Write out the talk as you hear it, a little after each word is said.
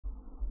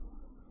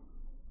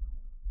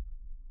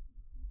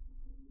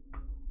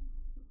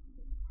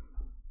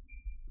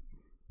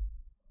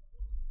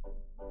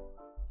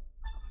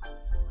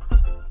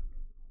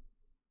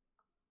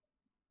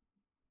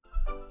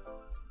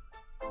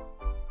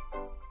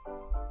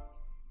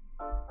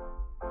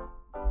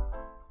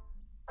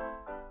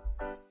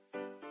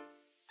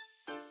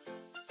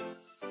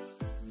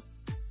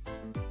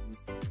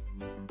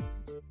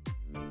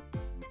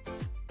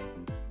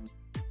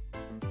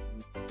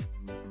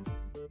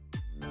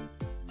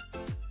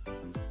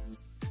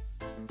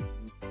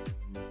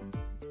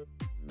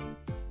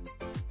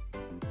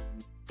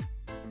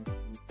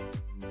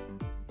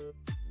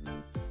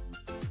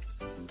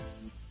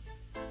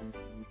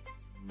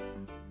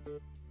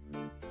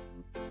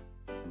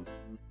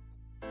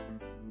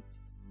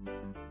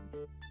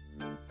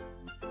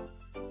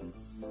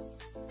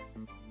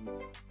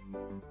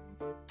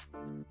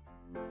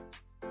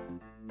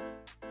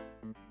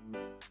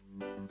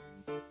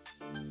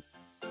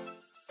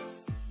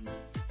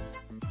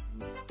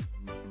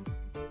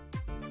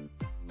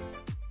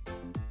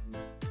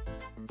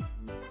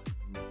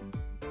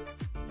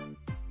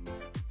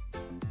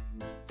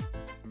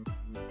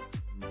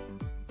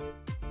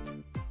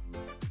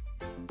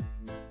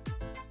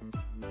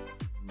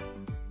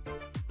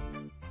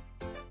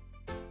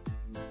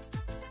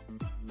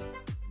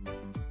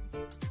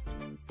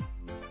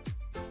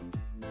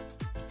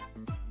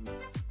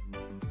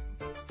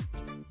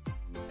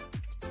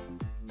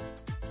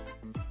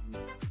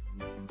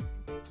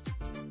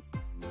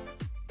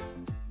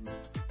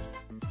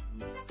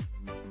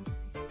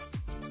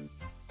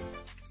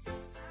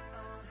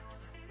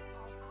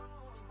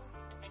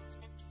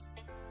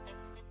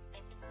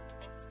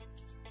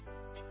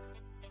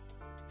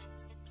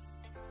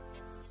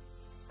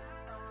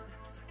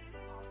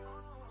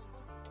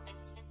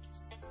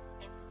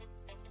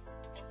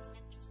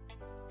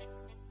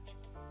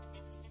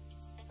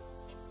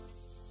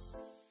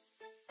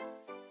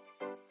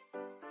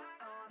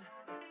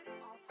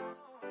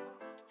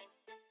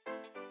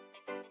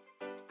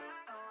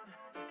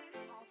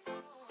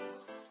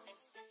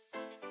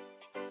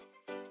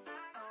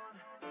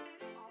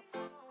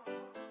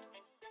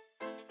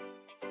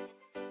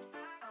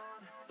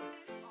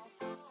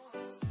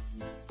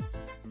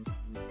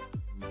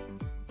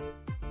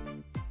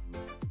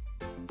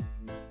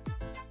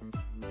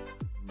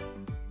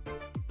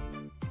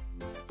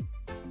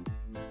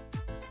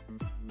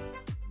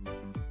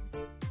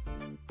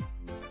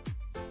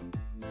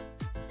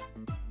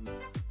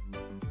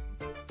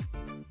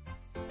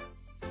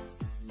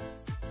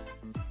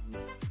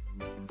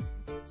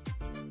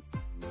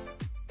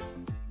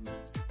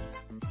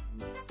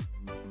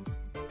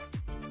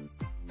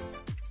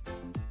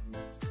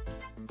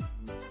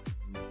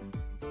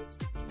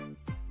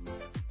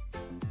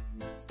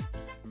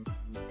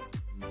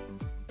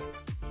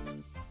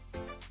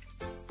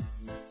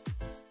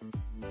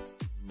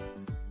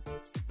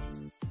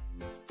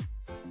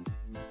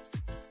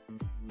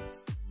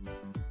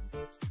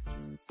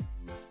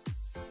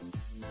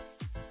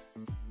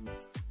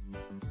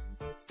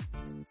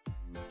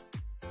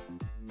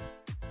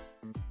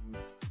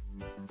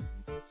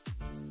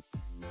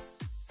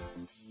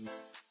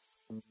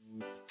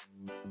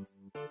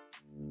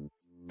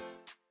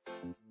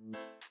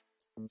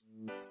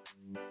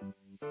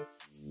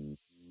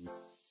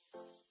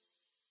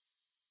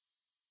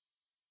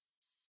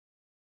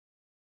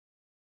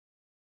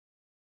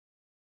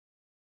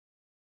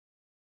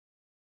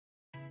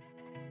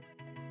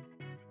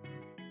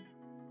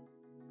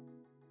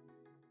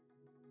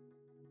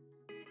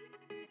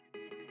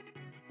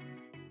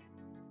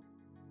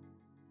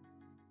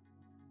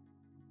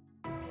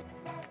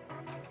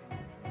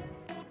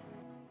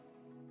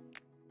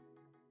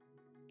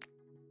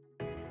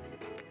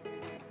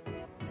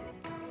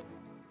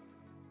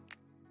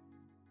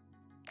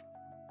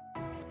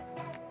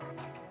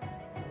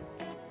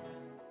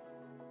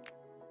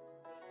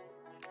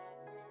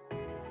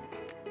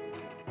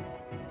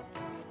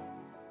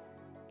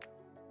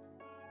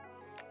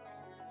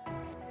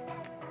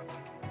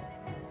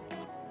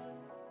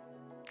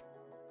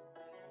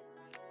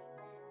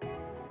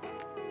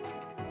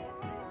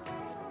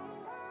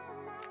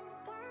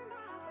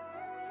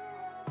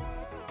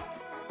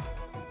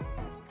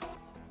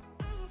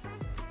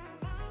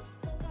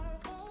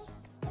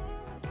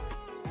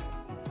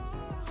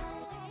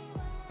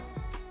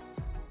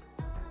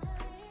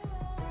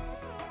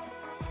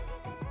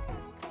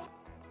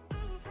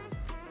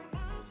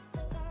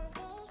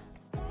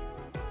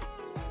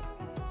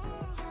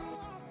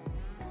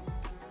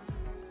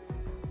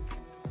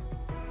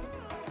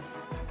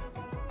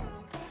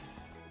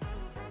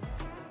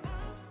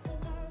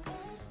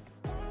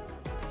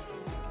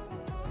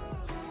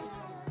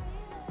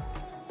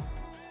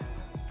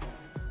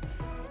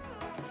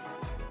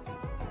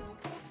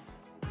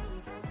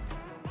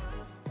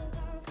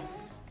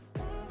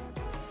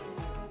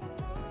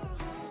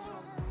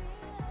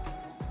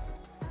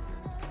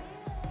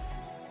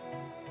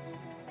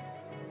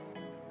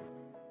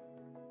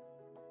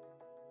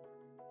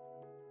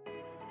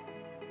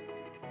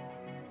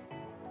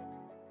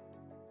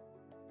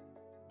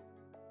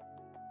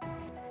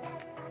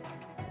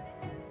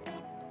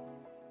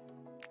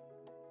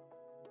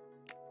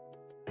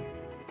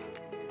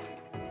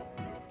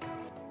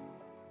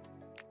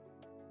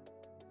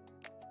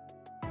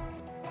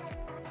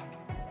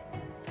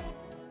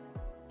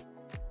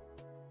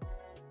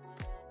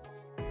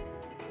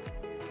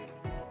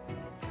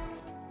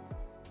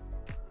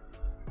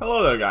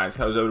Hello there guys,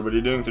 how's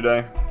everybody doing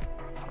today?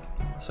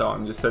 So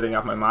I'm just setting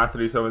up my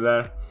masteries over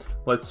there.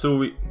 Let's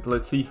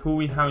see who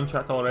we have in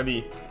chat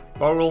already.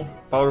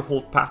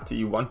 Powerful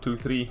Patty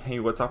 123.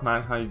 Hey, what's up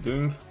man, how you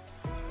doing?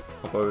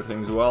 Hope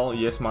everything's well.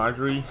 Yes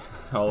Marjorie,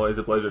 always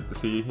a pleasure to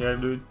see you here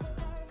dude.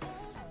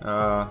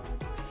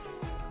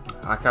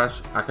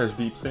 Akash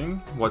Deep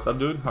Singh, what's up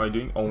dude, how you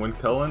doing? Owen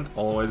Cullen,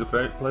 always a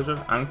pleasure.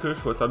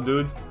 Ankush, what's up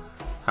dude?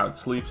 How to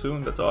sleep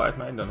soon, that's alright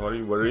mate, don't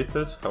worry.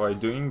 Veritas, how are you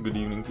doing? Good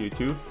evening to you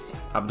too.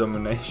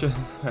 Abdomination,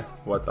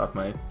 what's up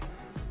mate?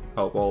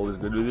 Hope all is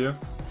good with you.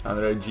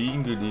 Andre G,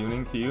 good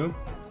evening to you.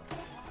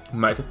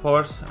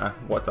 Metaphors,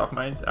 what's up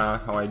mate? How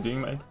are you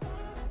doing mate?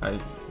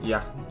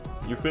 Yeah,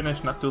 you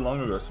finished not too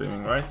long ago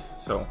streaming, right?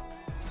 So,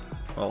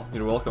 well,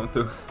 you're welcome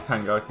to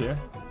hang out here.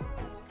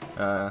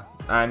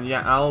 And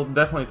yeah, I'll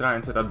definitely try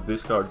and set up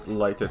Discord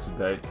later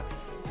today.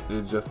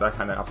 It's just that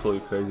kind of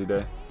absolutely crazy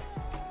day.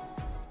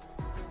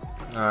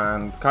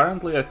 And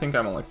currently I think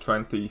I'm on like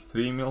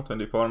 23 mil,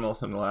 24 mil,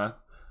 something like that.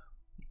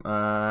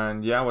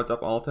 And yeah, what's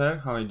up Altair?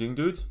 How are you doing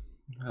dude?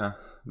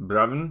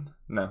 Braven,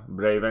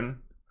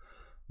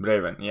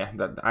 yeah,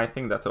 that I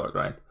think that's all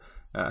right.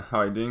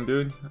 How are you doing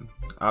dude?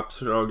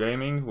 Upsro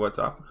Gaming, what's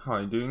up? How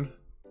are you doing?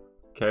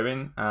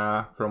 Kevin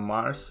from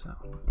Mars,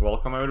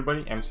 welcome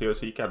everybody.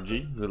 MCOC Cap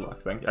G, good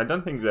luck, thank you. I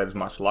don't think there's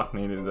much luck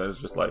needed,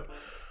 there's just like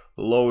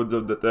loads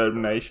of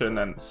determination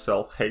and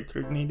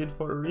self-hatred needed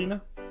for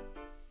Arena.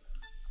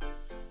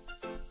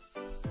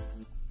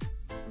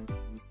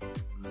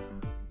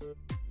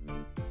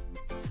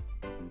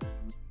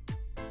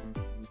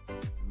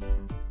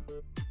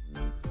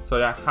 So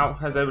yeah, how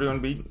has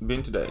everyone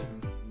been today?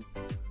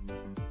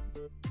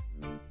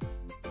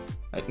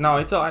 No,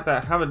 it's alright, I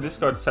have a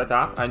Discord set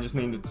up, I just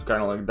needed to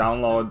kind of like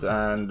download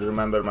and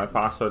remember my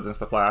passwords and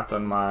stuff like that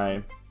on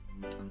my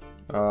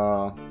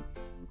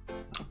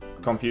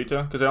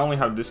computer, because I only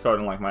have Discord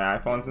on like my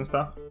iPhones and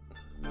stuff,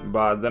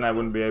 but then I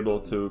wouldn't be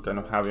able to kind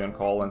of have you on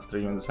call and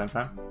stream at the same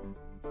time.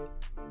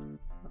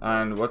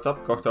 And what's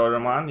up, Cocktail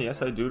Roman?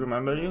 Yes, I do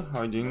remember you. How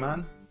are you doing,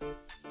 man?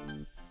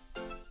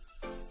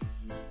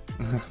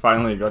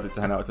 Finally got it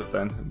 10 out of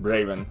 10.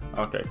 Braven.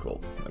 Okay, cool.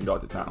 I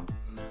got it now.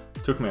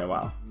 Took me a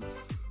while.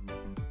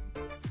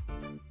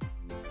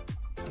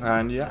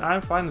 And yeah,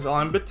 I'm fine as well.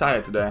 I'm a bit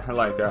tired today. I had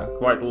like a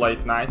quite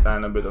late night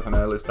and a bit of an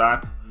early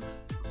start.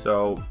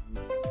 So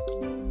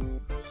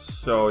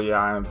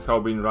yeah,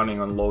 I've been running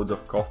on loads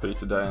of coffee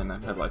today and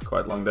I had like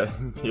quite a long day.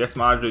 Yes,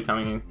 Marjorie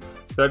coming in.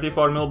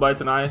 34 mil by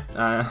tonight.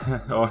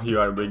 Oh, you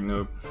are a big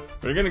noob.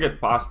 We're gonna get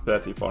past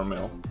 34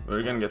 mil.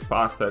 We're gonna get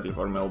past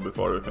 34 mil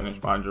before we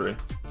finish, Marjorie.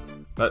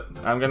 But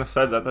I'm gonna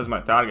set that as my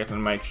target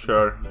and make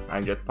sure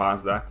I get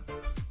past that.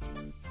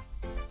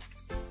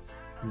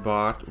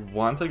 But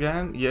once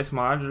again, yes,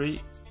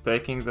 Marjorie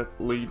taking that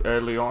lead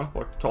early on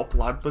for top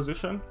lad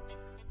position,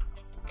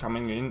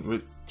 coming in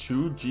with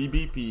 2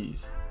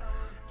 GBPs.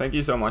 Thank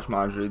you so much,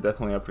 Marjorie.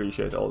 Definitely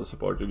appreciate all the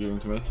support you're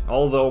giving to me.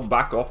 Although,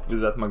 back off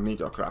with that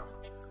Magneto crap.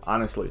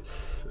 Honestly.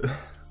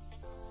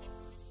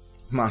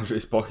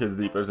 Marjorie's pocket's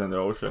deeper than the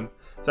ocean.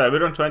 So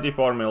we're on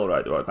 24 mil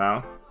right about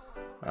now.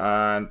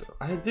 And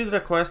I did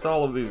request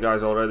all of these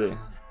guys already.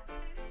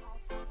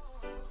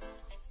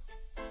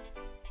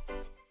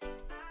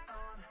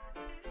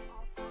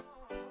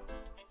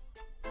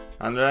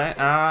 Andre,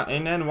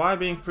 in NY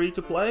being free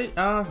to play?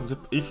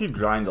 If you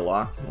grind a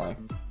lot, like,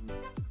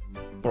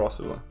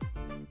 possibly.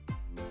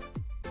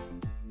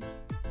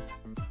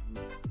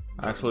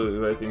 Actually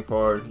waiting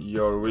for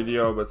your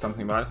video, but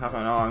something bad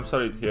happened. Oh, I'm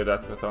sorry to hear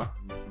that, Kata.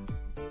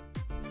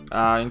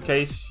 In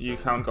case you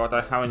haven't got,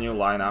 I have a new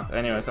lineup.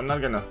 Anyways, I'm not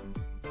gonna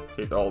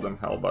hit all them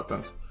hell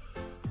buttons.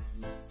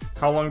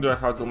 How long do I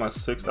have till my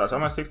 6 stars? Oh,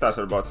 my 6 stars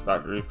are about to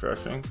start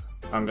refreshing.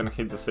 I'm gonna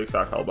hit the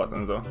 6-star hell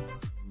buttons though.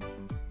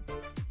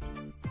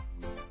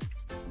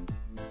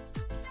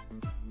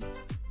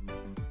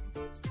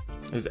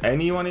 Is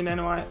anyone in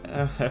NY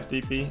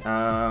FTP?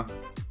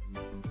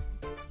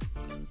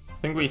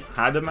 I think we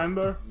had a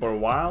member for a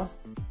while.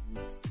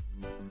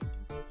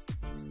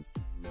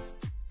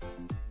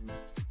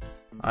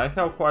 I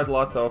have quite a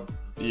lot of,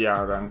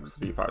 yeah, rank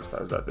 3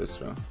 5-stars, that is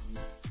true.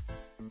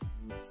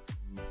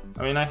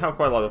 I mean, I have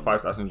quite a lot of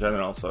 5 stars in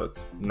general, so it's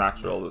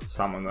natural that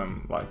some of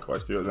them, like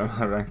quite a few of them,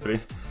 are rank 3.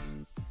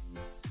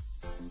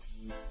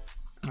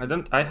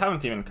 I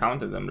haven't even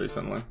counted them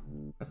recently.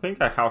 I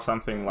think I have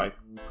something like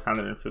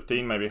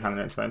 115, maybe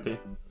 120.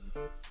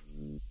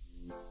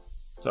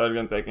 So I'm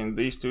gonna take in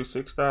these 2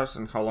 6-stars,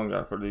 and how long do I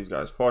have for these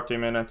guys? 40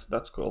 minutes,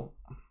 that's cool.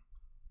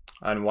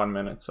 And 1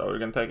 minute, so we're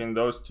gonna take in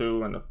those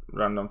 2 and a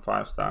random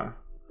 5-star.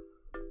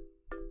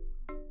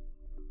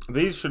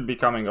 These should be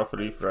coming off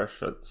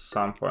refresh at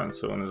some point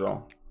soon as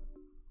well.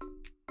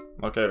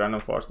 Okay,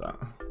 random 4-star.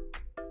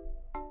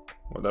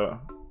 Whatever.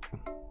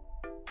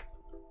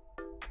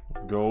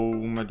 Go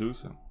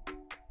Medusa.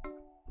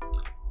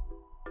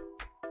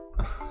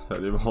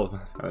 Sorry,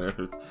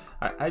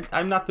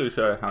 I'm not too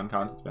sure how I'm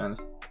counted, to be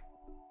honest.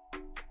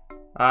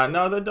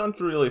 No, they don't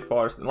really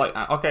force. Like,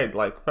 okay,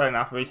 like, fair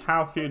enough. We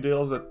have a few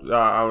deals that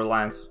our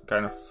lines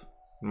kind of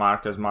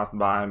mark as must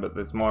buy, but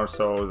it's more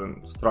so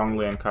than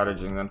strongly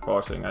encouraging than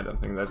forcing. I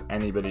don't think there's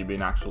anybody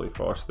being actually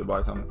forced to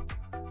buy something.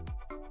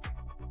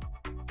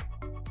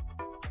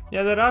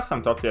 Yeah, there are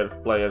some top tier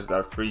players that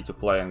are free to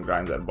play and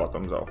grind their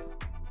bottoms off.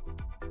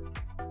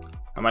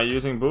 Am I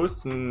using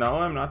boosts? No,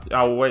 I'm not.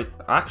 Oh, wait.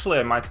 Actually,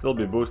 I might still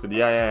be boosted.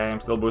 Yeah, I'm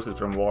still boosted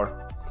from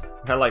war.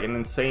 We had like an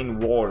insane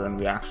war and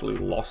we actually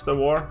lost the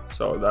war.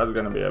 So that's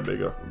gonna be a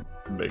bigger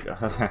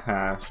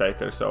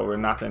shaker. So we're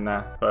not in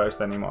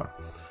first anymore.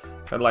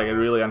 Had like a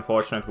really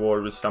unfortunate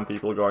war with some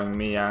people going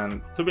me,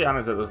 and to be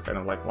honest, it was kind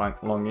of like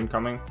long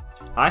incoming.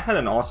 I had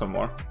an awesome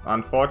war.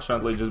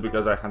 Unfortunately, just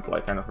because I had to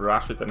like kind of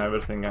rush it and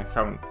everything, I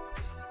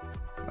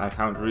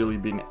haven't really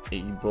been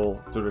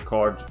able to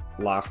record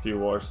last few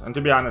wars, and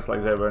to be honest,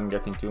 like, they weren't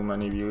getting too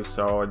many views,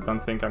 so I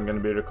don't think I'm gonna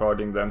be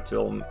recording them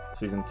till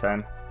season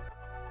 10.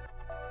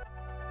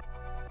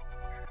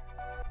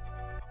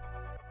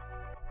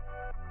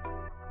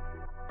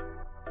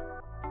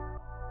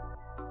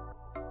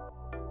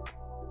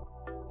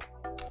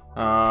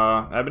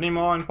 Ebony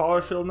Maw in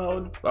Power Shield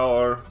node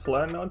or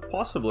Flare node?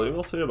 Possibly,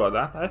 we'll see about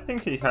that. I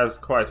think he has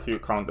quite a few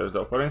counters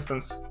though. For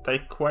instance,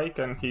 take Quake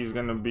and he's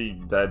gonna be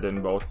dead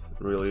in both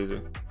real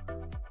easy.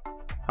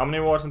 How many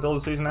wars until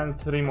the season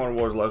ends? 3 more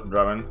wars left,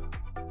 Braven.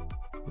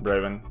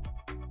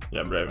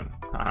 Yeah, Braven.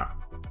 Haha.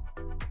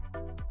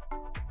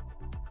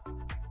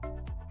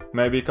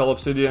 Maybe Cull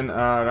Obsidian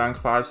rank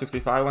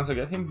 565 once I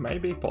get him?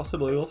 Maybe,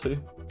 possibly, we'll see.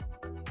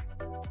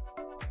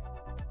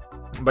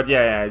 But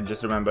yeah, I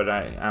just remembered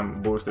I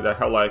am boosted. I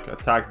have like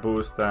attack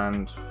boost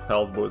and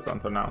health boost on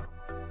for now.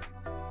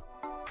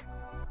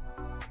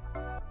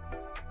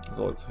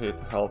 So let's hit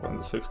health on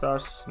the 6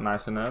 stars,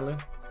 nice and early.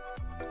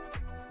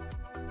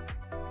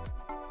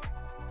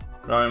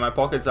 Right, my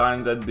pockets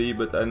aren't that deep,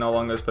 but I no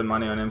longer spend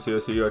money on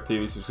MCOC or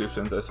TV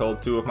subscriptions. I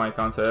sold 2 of my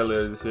accounts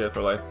earlier this year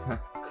for like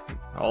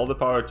all the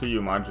power to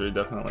you, Marjorie,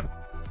 definitely.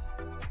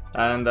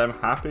 And I'm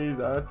happy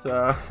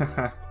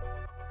that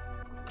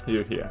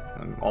you're here.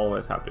 I'm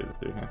always happy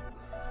that you're here.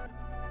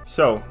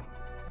 So,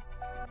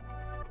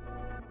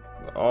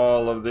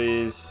 all of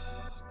these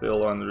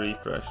still on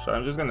refresh. So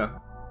I'm just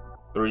gonna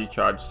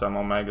recharge some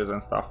omegas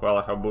and stuff while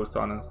I have boost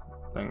on and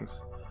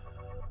things.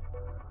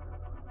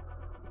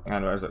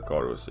 And where's the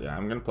Chorus? Yeah,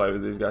 I'm gonna play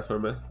with these guys for a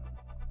bit.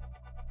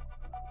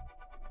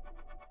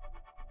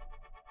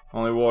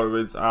 Only war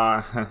wids.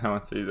 I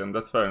haven't seen them.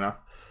 That's fair enough.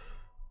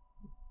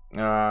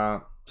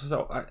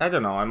 So I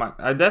don't know.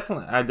 I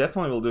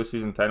definitely will do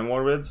season 10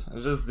 war wids.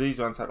 It's just these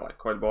ones are like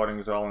quite boring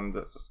as well, and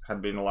there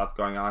had been a lot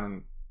going on,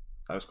 and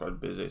I was quite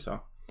busy.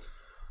 So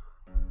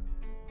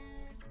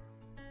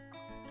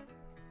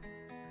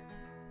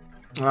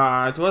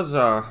it was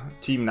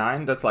Team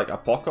 9. That's like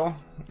Apoco,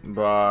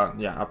 but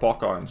yeah,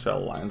 Apoco and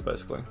Shell Lines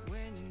basically.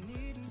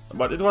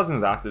 But it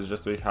wasn't that. It's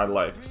just we had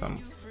like some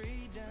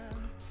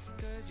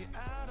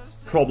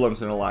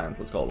problems in Alliance,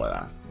 let's call it like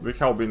that. We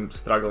have been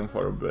struggling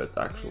for a bit,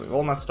 actually.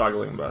 Well, not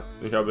struggling, but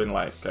we have been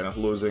like kind of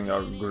losing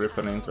our grip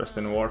and interest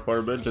in war for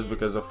a bit, just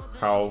because of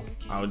how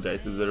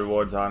outdated the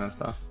rewards are and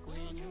stuff.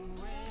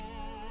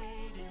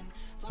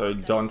 So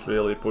it don't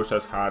really push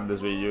as hard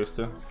as we used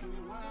to.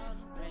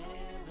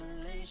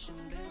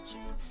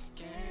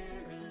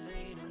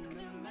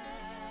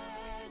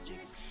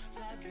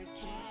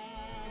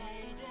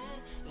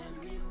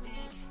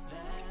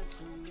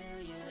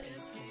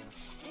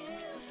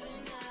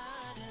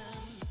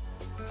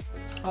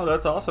 Oh,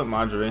 that's awesome,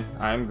 Marjorie.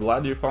 I'm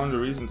glad you found a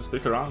reason to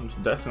stick around,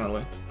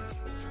 definitely.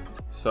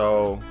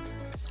 So,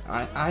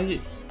 I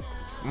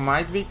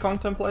might be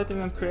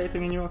contemplating on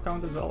creating a new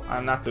account as well.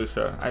 I'm not too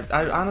sure.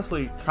 I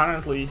honestly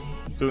currently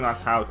do not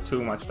have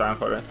too much time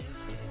for it.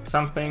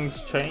 Some things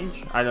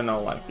change. I don't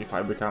know, like if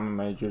I become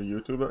a major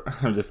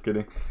YouTuber. I'm just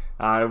kidding.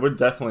 I would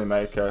definitely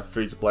make a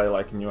free-to-play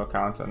like a new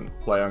account and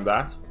play on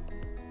that.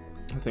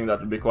 I think that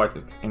would be quite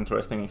an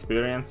interesting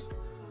experience.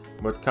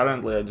 But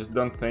currently I just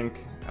don't think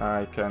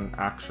I can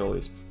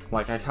actually,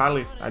 like I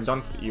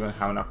don't even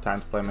have enough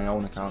time to play my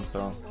own account,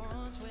 so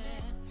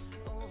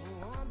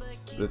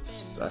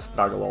it's a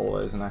struggle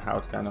always, and I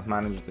have to kind of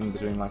manage it in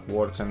between like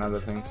work and other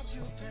things. So.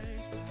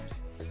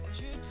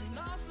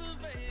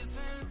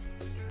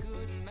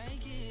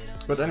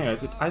 But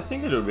anyways, I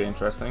think it would be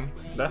interesting,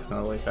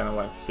 definitely, kind of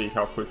like see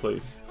how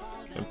quickly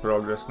in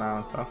progress now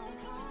and stuff.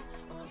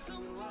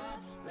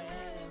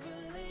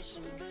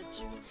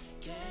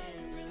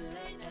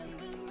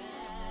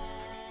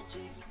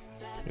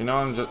 You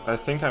know, I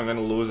think I'm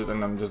gonna lose it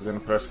and I'm just gonna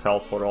press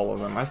help for all of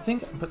them. I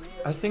think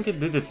it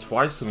did it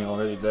twice to me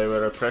already. They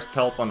were pressed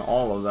help on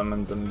all of them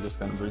and then just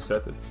kind of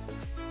reset it.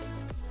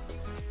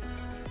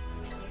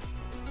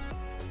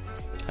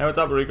 Hey, what's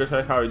up,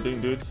 Ricochet? How are you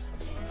doing, dude?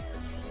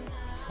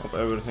 Hope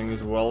everything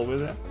is well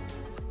with it.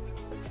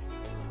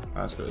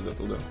 That's good,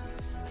 that'll do.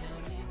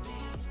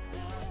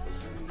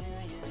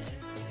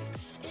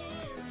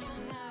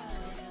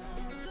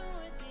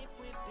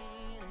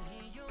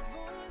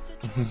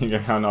 You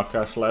have no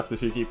cash left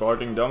if you keep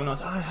ordering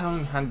dominoes. I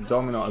haven't had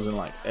dominoes in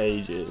like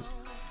ages.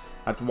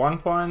 At one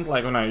point,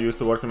 like when I used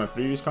to work in my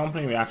previous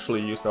company, we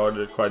actually used to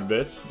order it quite a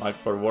bit, like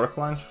for work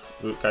lunch.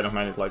 We kind of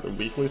made it like a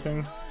weekly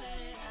thing.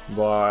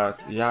 But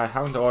yeah, I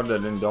haven't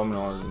ordered in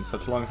dominoes in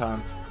such a long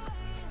time.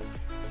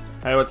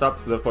 Hey, what's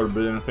up, the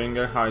Forbidden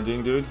Finger? How you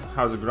doing, dude?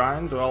 How's the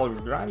grind? Well,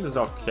 the grind is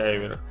okay.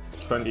 We're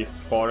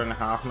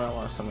 24.5 mil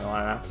or something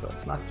like that, so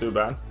it's not too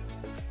bad.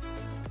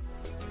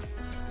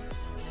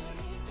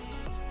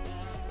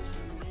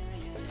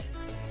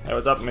 Hey,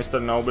 what's up, Mr.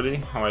 Nobody?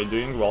 How are you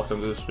doing?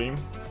 Welcome to the stream.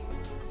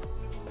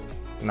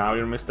 Now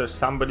you're Mr.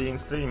 Somebody in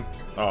stream.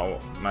 Oh,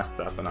 messed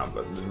up and up,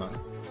 but it doesn't matter.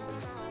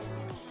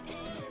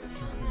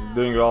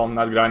 Doing well,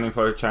 not grinding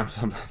for a champ,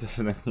 so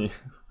better than you.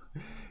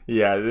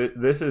 Yeah,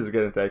 this is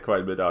gonna take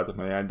quite a bit out of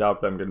me. I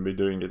doubt I'm gonna be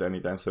doing it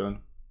anytime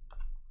soon.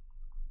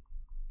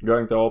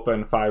 Going to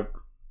open 5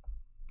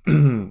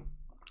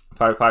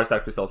 5-star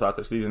crystals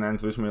after season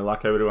ends. Wish me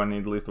luck, everyone.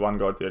 Need at least one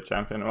god tier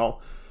champion.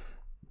 Well,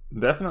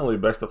 definitely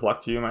best of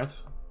luck to you,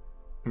 mate.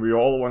 We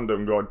all want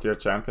them god tier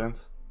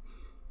champions.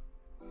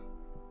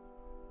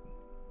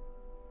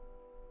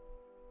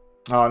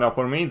 Oh no,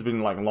 for me it's been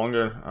like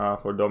longer.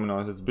 For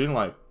dominoes it's been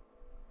like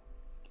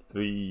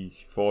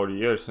 3-4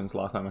 years since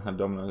last time I had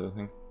dominoes, I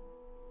think.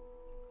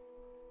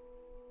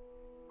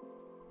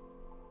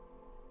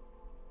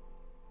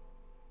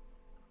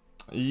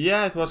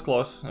 Yeah, it was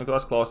close. It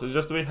was close. It's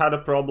just we had a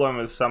problem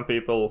with some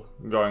people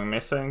going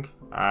missing,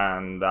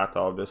 and that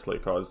obviously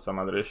caused some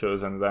other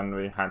issues, and then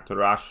we had to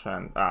rush,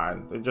 and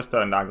it just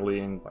turned ugly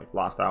in like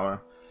last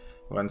hour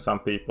when some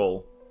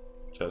people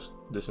just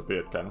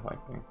disappeared, kind of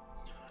like thing.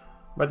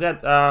 But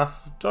yeah,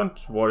 don't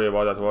worry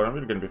about that, Warren.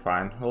 We're gonna be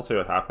fine. We'll see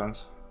what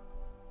happens.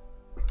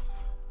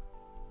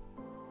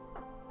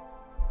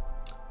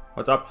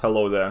 What's up?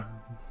 Hello there.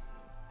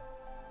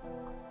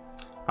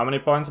 How many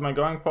points am I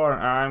going for?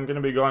 I'm gonna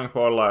be going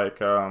for like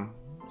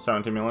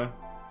 70 million.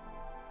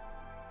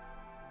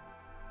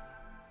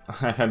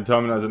 I had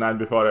dominoes the night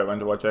before I went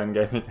to watch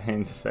Endgame. It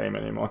ain't the same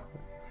anymore.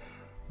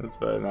 That's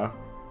fair enough.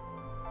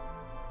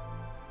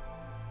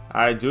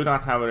 I do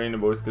not have arena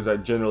boost because I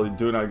generally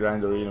do not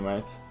grind arena,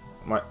 mates.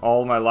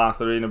 All my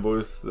last arena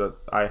boosts that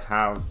I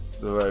have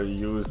were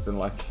used in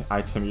like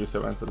item use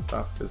events and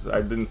stuff, because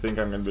I didn't think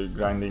I'm gonna be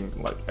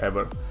grinding like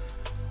ever.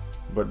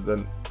 But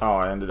then, oh,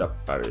 I ended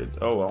up parried.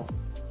 Oh well.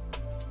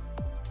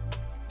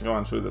 Go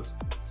on, shoot this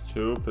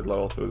stupid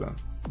level 2 then.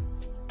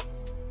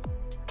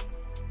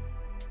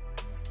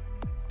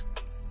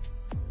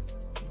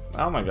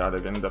 Oh my god,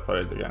 I ended up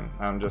parried again.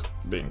 I'm just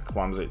being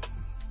clumsy.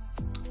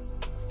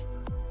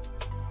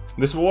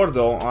 This war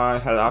though, I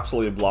had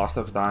absolutely a blast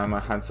of time. I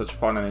had such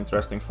fun and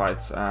interesting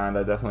fights, and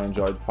I definitely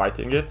enjoyed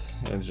fighting it.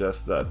 It's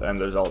just that the end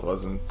result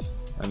wasn't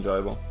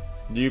enjoyable.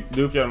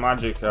 Duke your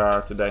magic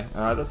today.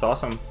 That's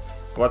awesome.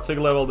 What sig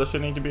level does she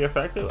need to be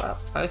effective?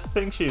 I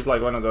think she's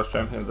like one of those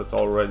champions that's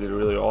already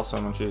really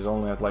awesome, and she's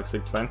only at like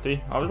sig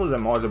 20. Obviously the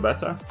more the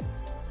better.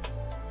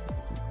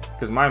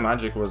 Because my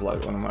magic was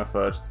like one of my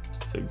first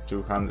Sig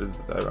 200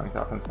 that I ranked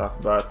up and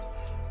stuff, but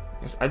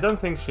I don't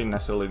think she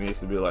necessarily needs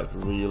to be like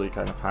really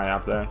kind of high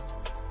up there.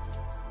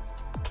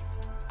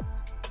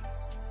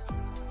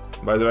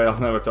 By the way, I'll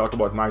never talk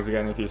about Max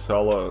again if you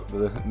solo.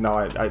 No,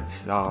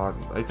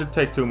 it would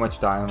take too much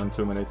time and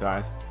too many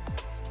tries.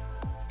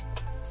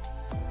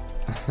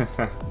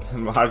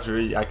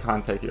 Marjorie, I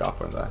can't take you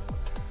up on that.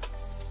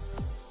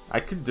 I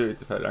could do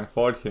it if I ranked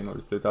 14 or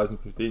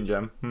 2015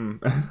 gem.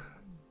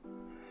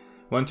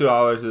 1-2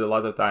 hours is a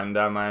lot of time,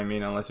 damn, I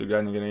mean, unless you're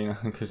grinding arena,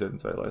 because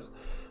it's way less.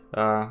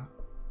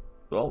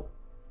 Well,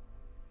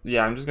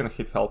 yeah, I'm just gonna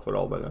hit help for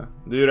all, by the way.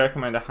 Do you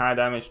recommend a high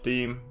damage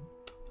team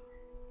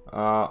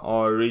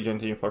or region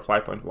team for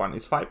 5.1?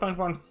 Is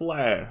 5.1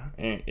 flare?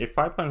 If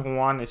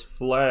 5.1 is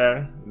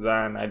flare,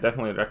 then I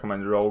definitely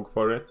recommend rogue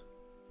for it.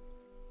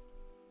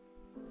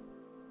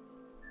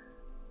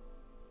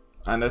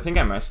 And I think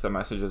I missed the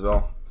message as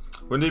well.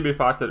 Wouldn't it be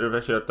faster to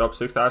refresh your top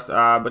 6 stars?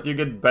 But you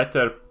get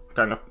better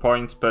kind of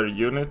points per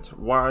unit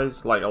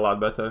wise, like a lot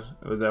better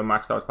with the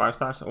maxed out 5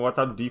 stars. What's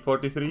up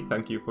D43?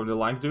 Thank you for the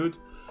like, dude.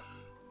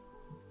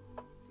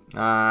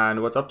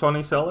 And what's up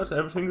Tony Sellers?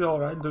 Everything's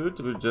alright, dude.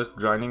 We're just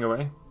grinding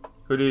away.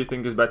 Who do you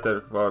think is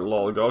better for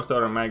LoL, Ghost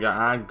or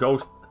Omega?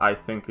 Ghost I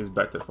think is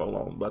better for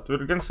LoL, but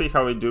we're gonna see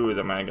how we do with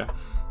Omega.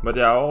 But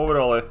yeah,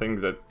 overall I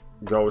think that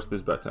Ghost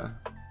is better.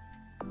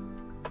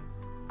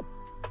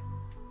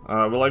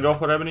 Will I go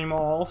for Ebony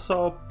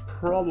also?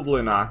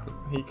 Probably not.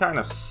 He kind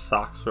of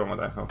sucks from what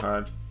I have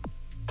heard.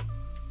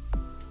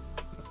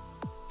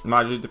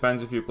 Margie, it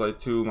depends if you play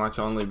too much.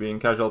 Only being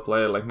casual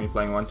player like me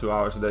playing 1-2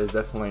 hours a day is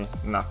definitely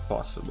not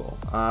possible.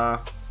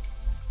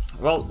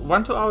 Well,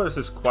 1-2 hours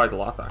is quite a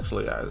lot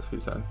actually, as he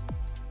said.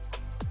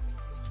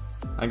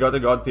 I got a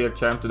god tier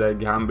champ today,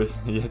 Gambit.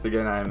 Yet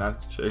again I am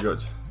not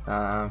good.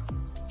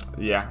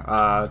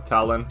 Yeah,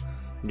 Talon.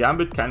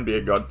 Gambit can be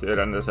a god tier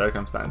under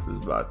circumstances,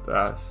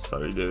 but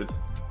sorry dude.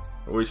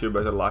 Wish you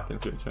better luck in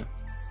future.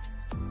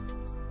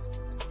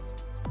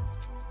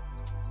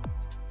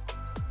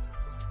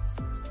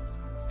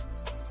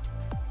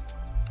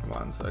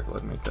 One sec,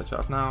 let me catch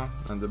up now.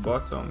 At the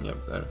bottom,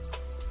 yep, there.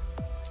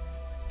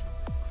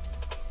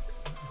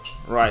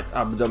 Right,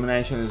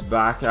 Domination is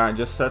back. I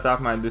just set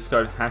up my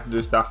Discord, had to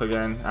do stuff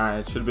again.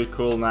 It should be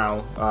cool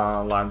now,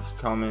 lads.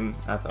 Come in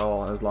at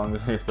all, as long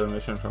as there's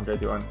permission from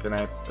KT1. Can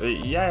I?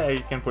 Yeah,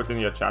 you can put in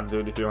your chat,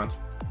 dude, if you want.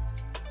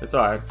 It's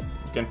alright.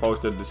 You can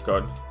post it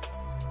Discord.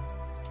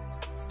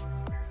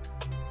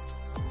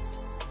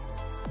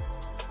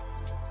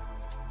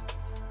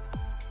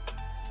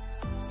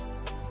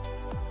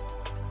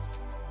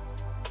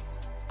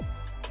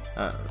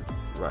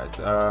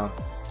 Right.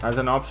 As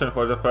an option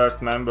for the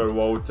first member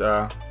vote,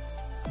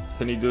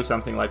 can you do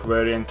something like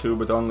Variant 2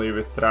 but only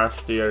with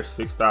trash tier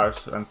 6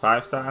 stars and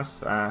 5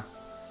 stars?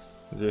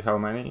 See how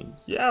many?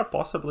 Yeah,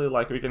 possibly,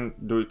 like we can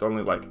do it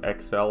only like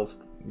XL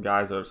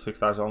guys or 6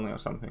 stars only or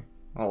something.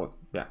 Oh,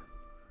 yeah.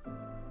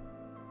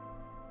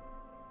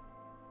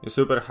 You're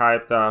super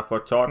hyped for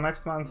Thor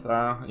next month?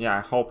 Yeah,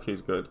 I hope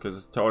he's good,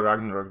 because Thor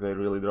Ragnarok, they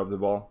really dropped the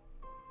ball.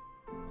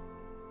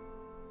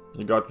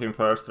 You got him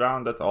first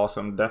round, that's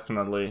awesome,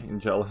 definitely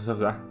jealous of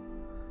that.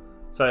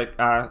 It's like,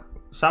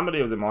 somebody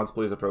of the mods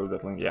please approve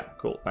that link. Yeah,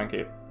 cool, thank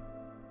you.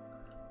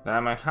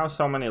 Damn, I have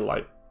so many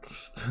like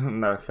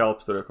no,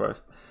 helps to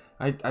request.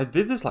 I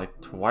did this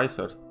like twice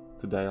or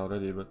today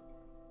already, but...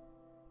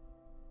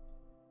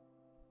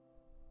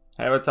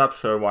 Hey, what's up?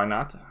 Sure, why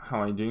not?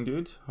 How are you doing,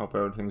 dude? Hope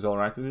everything's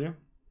alright with you.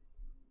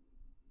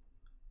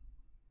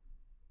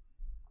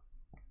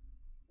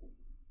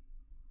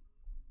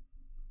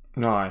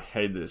 No, I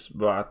hate this,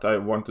 but I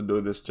want to do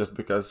this just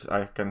because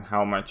I can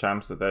have my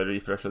champs that I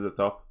refresh at the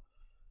top.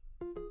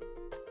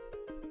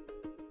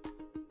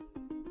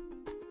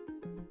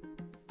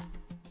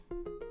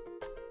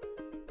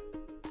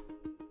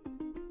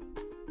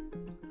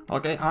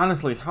 Okay,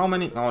 honestly, how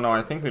many... Oh no,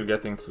 I think we're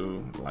getting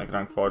to like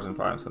rank 4s and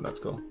 5s, so that's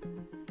cool.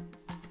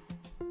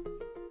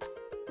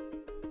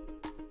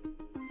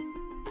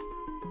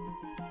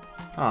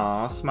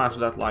 Aw, smash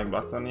that like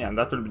button. Yeah,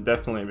 that would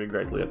definitely be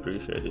greatly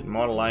appreciated.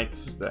 More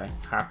likes, the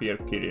happier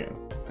Kiryu.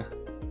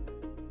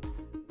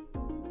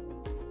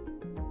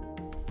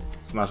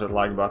 Smash that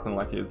like button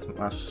like you'd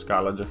smash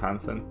Scarlett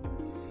Johansson.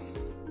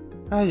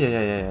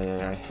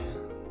 Ay.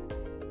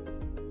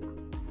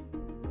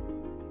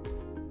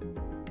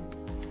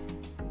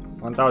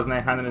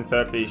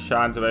 1,830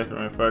 shards away from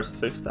your first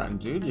 6 star.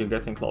 Dude, you're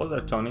getting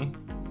closer, Tony.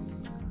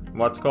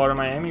 What score am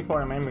I aiming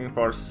for? I'm aiming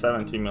for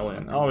 70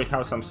 million. Oh, we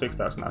have some 6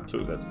 stars now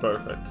too, that's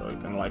perfect. So we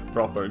can like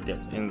proper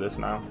get in this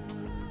now.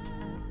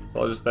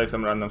 So I'll just take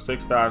some random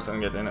 6 stars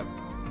and get in it.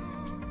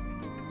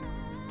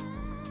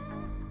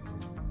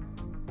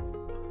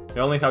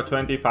 You only have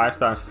 25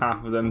 stars,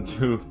 half of them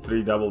do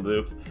 3 double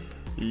dupes.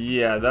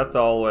 Yeah, that's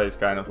always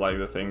kind of like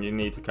the thing, you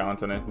need to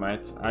count on it,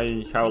 mate.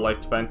 I have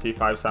like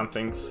 25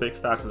 something 6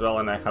 stars as well,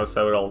 and I have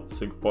several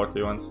SIG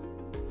 40 ones.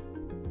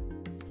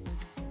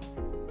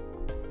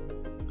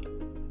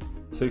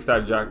 6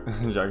 star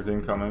jugs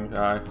incoming.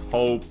 I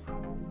hope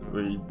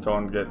we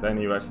don't get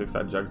anywhere 6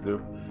 star jugs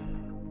do.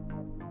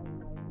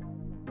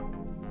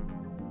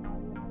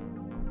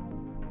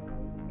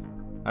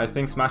 I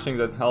think smashing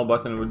that hell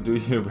button would do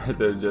you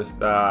better.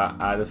 Just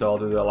add us all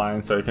to the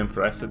alliance so you can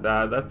press it.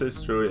 That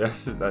is true,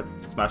 yes, that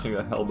smashing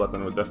that hell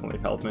button would definitely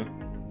help me.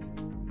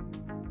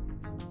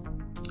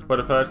 For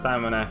the first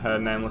time when I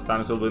heard Nameless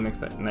Thanos will be the next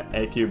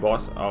AQ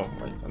boss. Oh,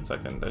 wait 1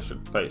 second, I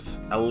should pay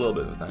a little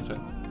bit of attention.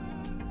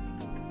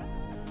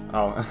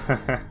 Oh.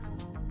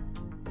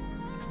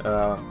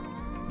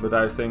 But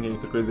I was thinking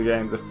to quit the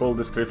game, the full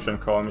description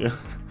calm you.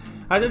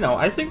 I don't know,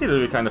 I think it would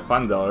be kind of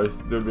fun though, it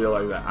would be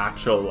like the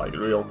actual, like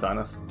real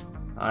Thanos.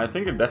 I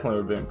think it definitely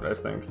would be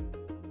interesting.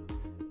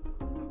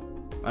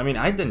 I mean,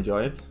 I'd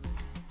enjoy it.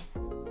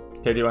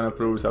 KT1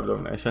 approves of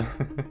donation.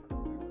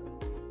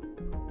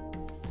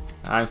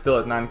 I'm still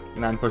at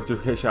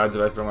 9.2k shards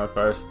away from my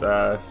first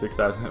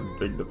 6-star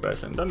Big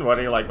Depression. Don't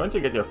worry, like once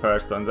you get your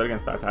first ones, they're gonna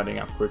start adding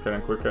up quicker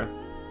and quicker.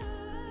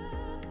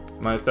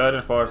 My third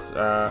and fourth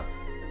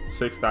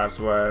 6 stars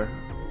were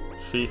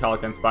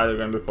She-Hulk and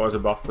Spider-Gwen before the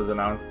buff was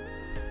announced.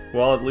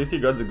 Well, at least you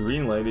got the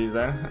green ladies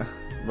then.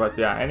 But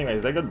yeah,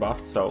 anyways, they got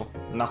buffed, so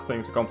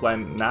nothing to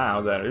complain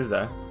now there, is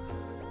there?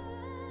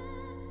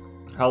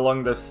 How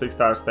long does 6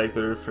 stars take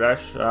to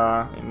refresh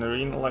in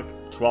Arena?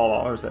 Like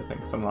 12 hours, I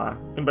think, something like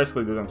that. You can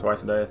basically do them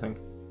twice a day, I think.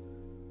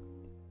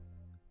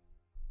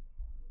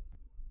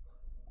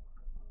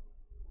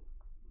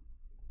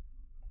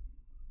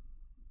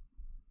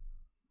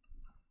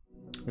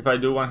 If I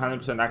do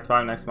 100% Act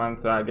 5 next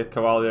month, get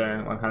Cavalier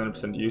and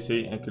 100%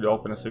 UC, I could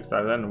open a 6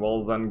 star then.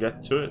 We'll then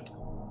get to it.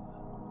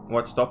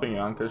 What's stopping you,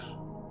 Ankush?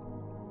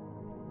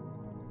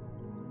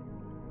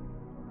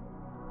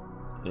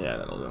 Yeah,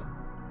 that'll do.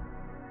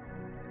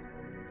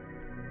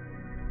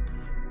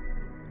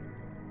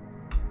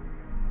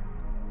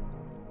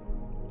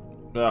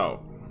 Oh,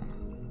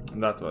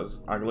 that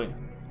was ugly.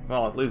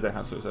 Well, at least they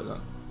have suicide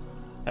then.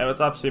 Hey, what's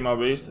up, Simo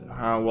Beast?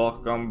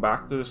 Welcome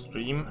back to the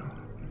stream.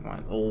 My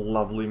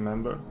lovely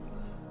member.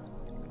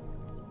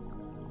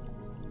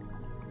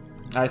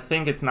 I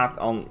think it's not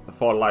on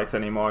 4 likes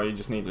anymore, you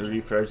just need to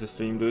refresh the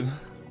stream, dude.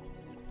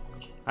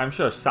 I'm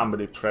sure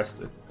somebody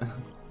pressed it.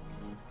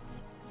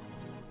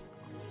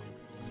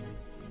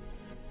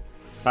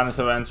 Thanos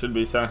event should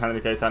be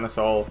 700k Thanos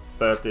all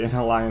 30 and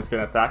Alliance can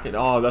attack it.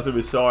 Oh, that would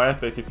be so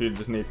epic if you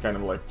just need kind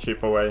of like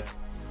chip away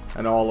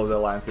and all of the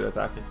Alliance can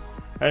attack it.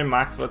 Hey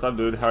Max, what's up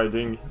dude? How are you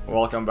doing?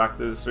 Welcome back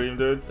to the stream,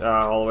 dude.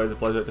 Always a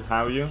pleasure to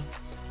have you.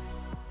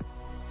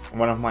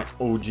 One of my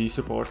OG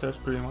supporters,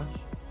 pretty much.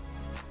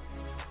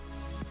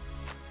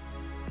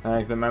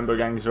 Like the member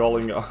gang is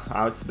rolling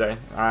out today.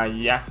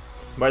 Yeah.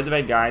 By the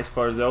way, guys,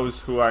 for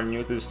those who are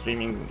new to the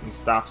streaming and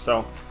stuff,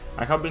 so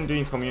I have been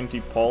doing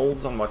community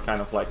polls on what kind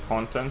of like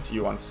content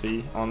you want to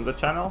see on the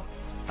channel.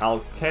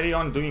 I'll carry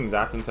on doing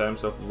that in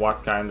terms of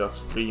what kind of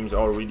streams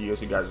or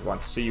videos you guys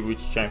want to see, which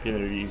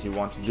champion reviews you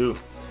want to do.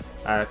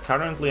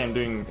 Currently, I'm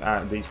doing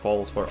these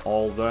polls for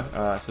all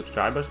the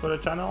subscribers for the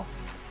channel.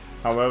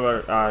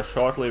 However,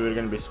 shortly we're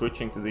going to be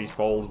switching to these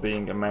polls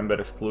being a member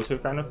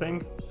exclusive kind of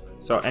thing.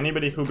 So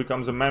anybody who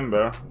becomes a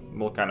member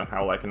will kind of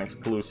have like an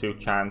exclusive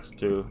chance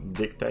to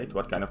dictate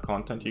what kind of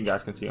content you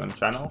guys can see on the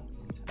channel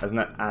as an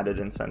added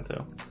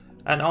incentive.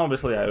 And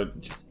obviously I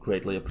would just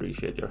greatly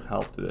appreciate your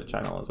help to the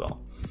channel as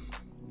well.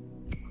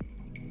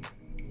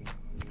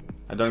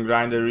 I don't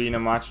grind arena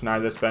much,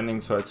 neither spending,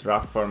 so it's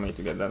rough for me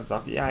to get that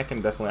stuff. Yeah, I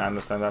can definitely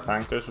understand that,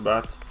 Ankush,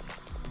 but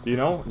you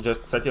know,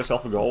 just set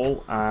yourself a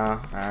goal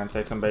and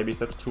take some baby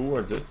steps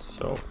towards it.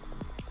 So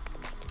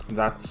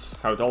that's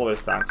how it always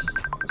starts,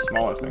 the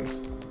smaller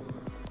things.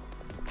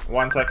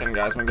 1 second,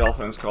 guys, my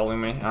girlfriend's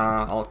calling me.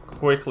 I'll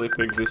quickly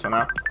pick this one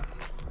up.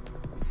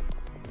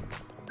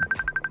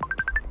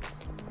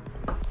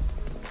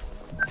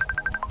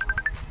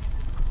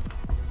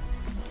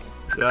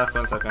 Just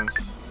 1 second.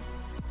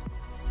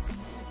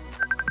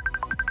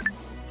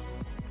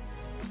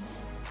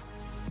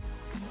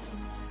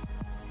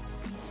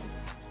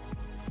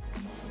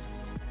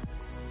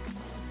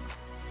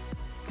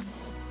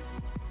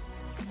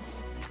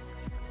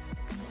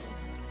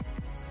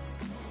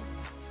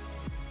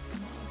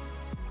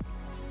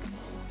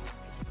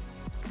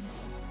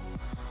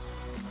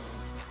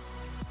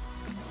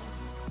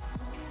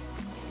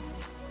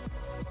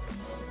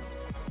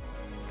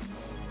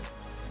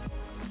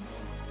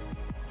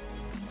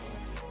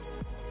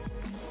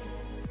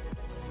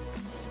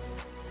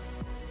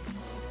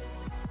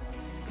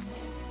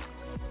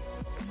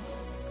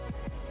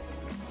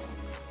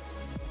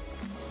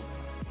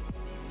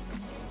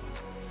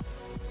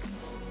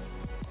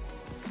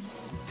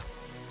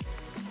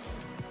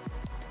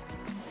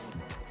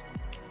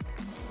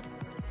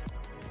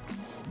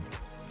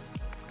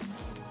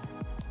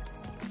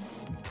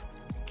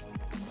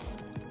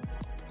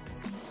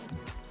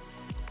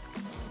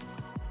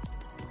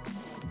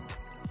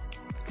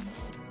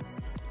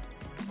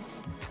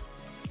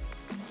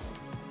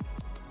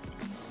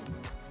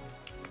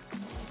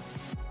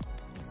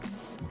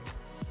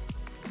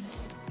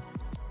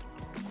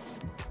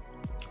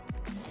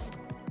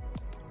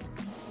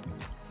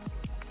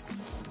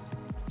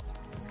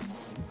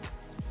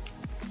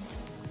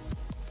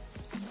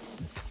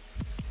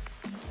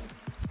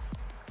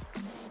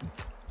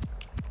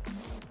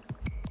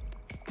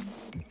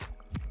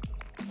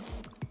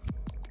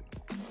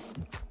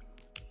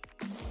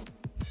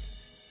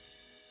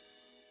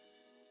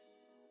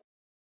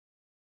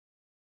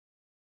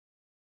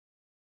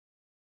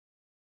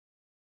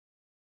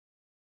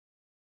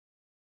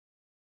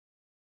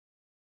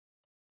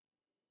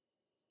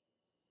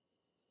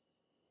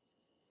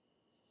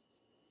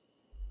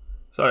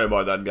 Sorry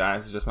about that,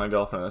 guys. It's just my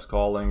girlfriend is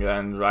calling,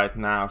 and right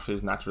now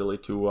she's not really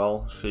too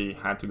well. She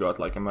had to go to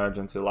like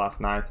emergency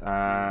last night,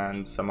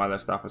 and some other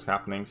stuff is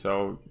happening,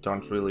 so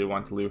don't really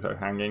want to leave her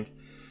hanging.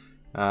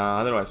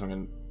 Otherwise I'm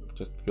gonna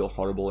just feel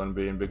horrible and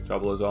be in big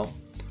trouble as well.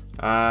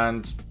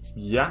 And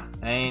yeah,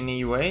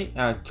 anyway,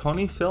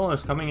 Tony Silver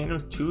is coming in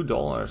with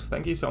 $2.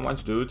 Thank you so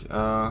much, dude.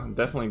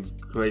 Definitely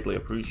greatly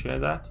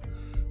appreciate that.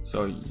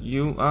 So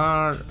you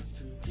are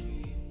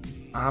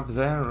up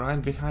there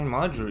right behind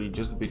Marjorie,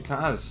 just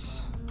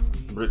because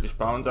British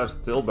pounds are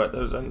still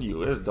better than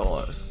US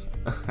dollars.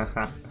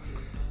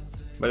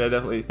 But yeah,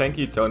 definitely, thank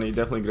you, Tony.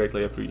 Definitely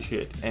greatly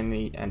appreciate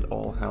any and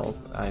all help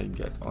I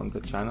get on the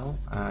channel,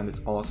 and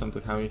it's awesome to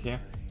have you here.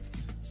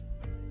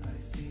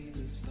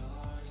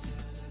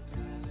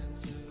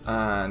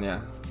 And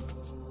yeah,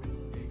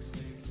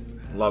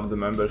 love the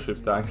membership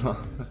tagline.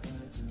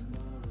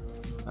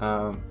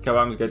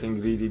 Kabam's getting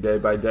greedy day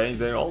by day.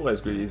 They're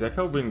always greedy. They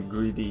have been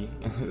greedy.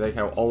 They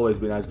have always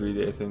been as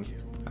greedy, I think.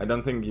 I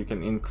don't think you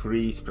can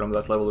increase from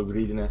that level of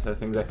greediness. I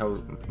think they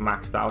have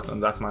maxed out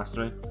on that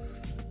mastery.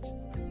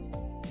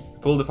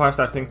 Pull the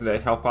 5-star thing today.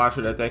 How far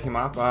should I take him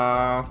up?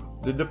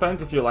 It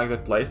depends if you like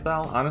that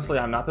playstyle. Honestly,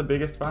 I'm not the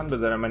biggest fan,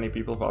 but there are many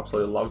people who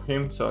absolutely love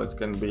him, so it's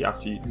gonna be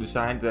up to you to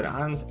decide. There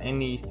aren't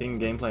anything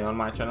gameplay on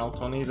my channel,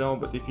 Tony, though,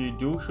 but if you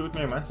do shoot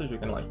me a message, you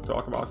can like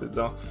talk about it,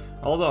 though.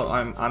 Although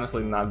I'm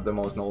honestly not the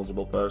most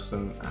knowledgeable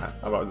person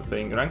about the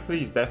thing. Rank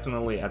 3 is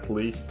definitely at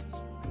least,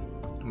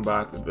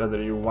 but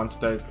whether you want to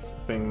take the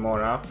thing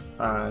more up,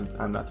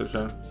 I'm not too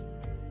sure.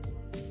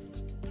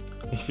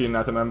 If you're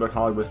not a member,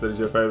 Hulkbuster is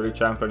your favorite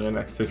champ on your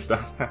next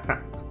 6-star.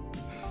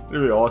 It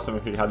would be awesome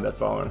if you had that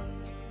power.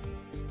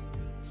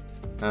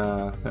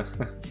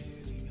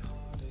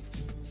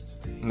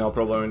 No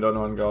problem, we don't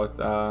want goat.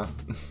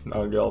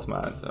 Our girl's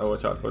mad.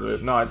 Watch out for the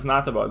whip. No, it's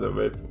not about the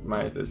whip,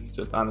 mate. It's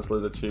just honestly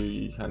that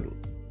she had,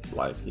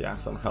 like, yeah,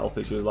 some health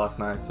issues last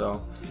night,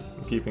 so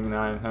I'm keeping an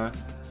eye on her.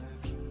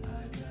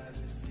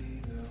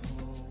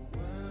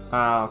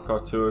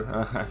 Couture.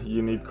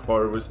 You need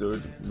Corvus,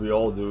 dude. We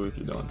all do if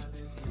you don't.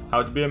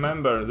 How to be a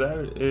member?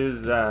 There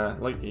is,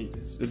 like,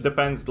 it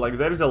depends. Like,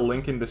 there is a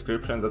link in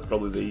description. That's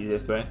probably the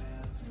easiest way.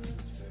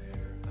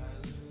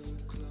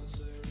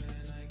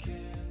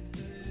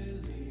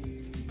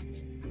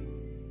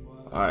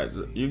 Alright,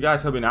 so you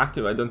guys have been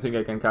active. I don't think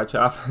I can catch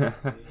up.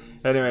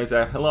 Anyways,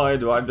 hello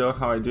Eduardo.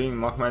 How are you doing?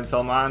 Mohammed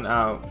Salman.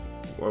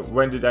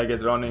 When did I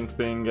get running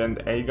thing and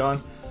Aegon?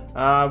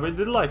 We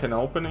did like an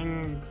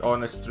opening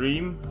on a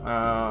stream,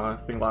 I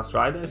think last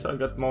Friday, so I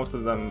got most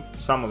of them,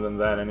 some of them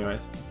there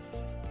anyways.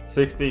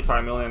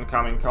 65 million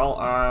coming, Cull.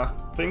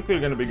 Think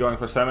we're gonna be going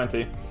for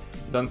 70.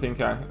 Don't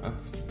think I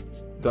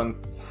don't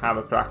have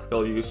a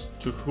practical use.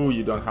 To who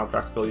you don't have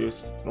practical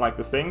use? Like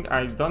the thing,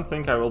 I don't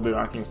think I will be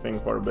ranking thing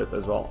for a bit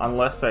as well,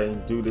 unless I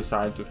do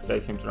decide to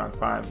take him to rank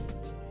 5.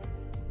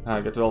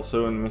 Get well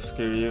soon, Miss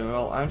Kiryu.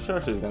 Well, I'm sure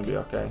she's gonna be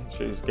okay.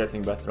 She's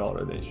getting better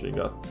already. She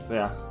got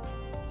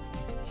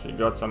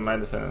some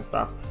medicine and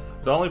stuff.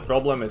 The only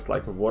problem is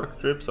like a work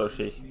trip, so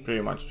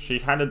she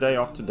had a day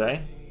off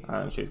today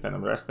and she's kind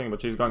of resting,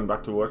 but she's going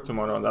back to work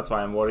tomorrow, and that's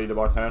why I'm worried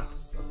about her.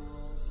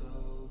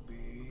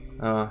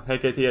 Hey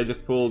KT, I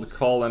just pulled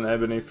Cull and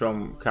Ebony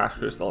from Cash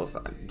Crystals.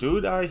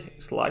 Dude, I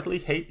slightly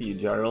hate you,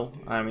 Gerald.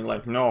 I mean,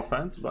 like, no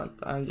offense, but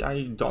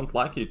I don't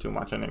like you too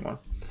much anymore.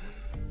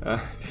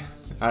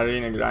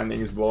 Arena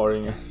grinding is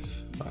boring.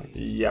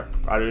 Yep,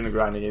 arena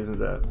grinding isn't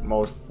the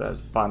most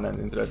fun and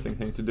interesting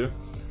thing to do.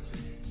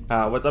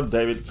 What's up,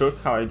 David Cook?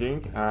 How are you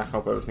doing?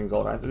 Hope everything's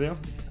alright with you.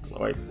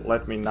 Wait,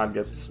 let me not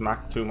get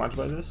smacked too much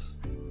by this.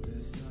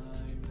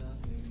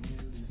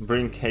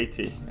 Bring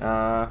Katie.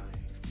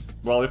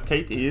 Well, if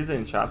Katie is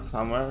in chat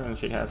somewhere and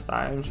she has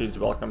time, she's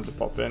welcome to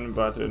pop in,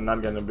 but we're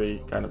not gonna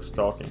be kind of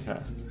stalking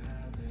her.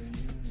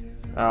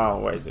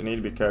 Oh, wait, you need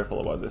to be careful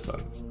about this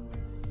one.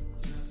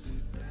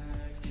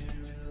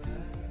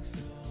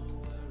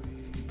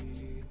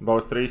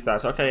 Both 3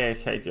 stars. Okay, I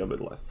hate you a bit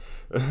less.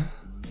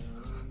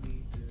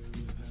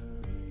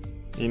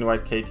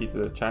 Invite Katie to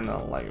the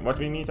channel. Like, what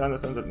we need to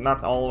understand that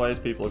not always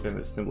people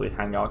can simply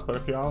hang out for a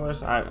few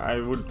hours. I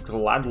would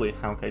gladly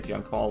have Katie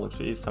on call if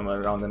she is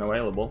somewhere around and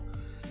available,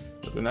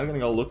 but we're not gonna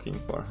go looking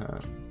for her.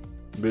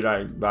 Be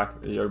right back.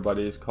 Your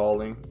buddy is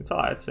calling. It's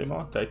alright,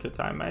 Simo. Take your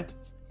time, mate.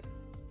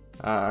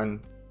 And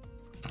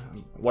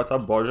what's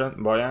up,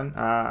 Boyan?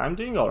 I'm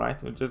doing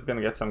alright. We're just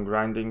gonna get some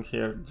grinding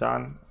here,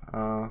 John.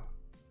 I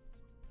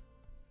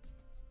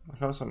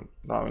have some.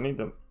 No, we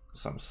need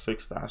some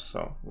 6 stars.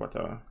 So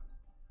whatever.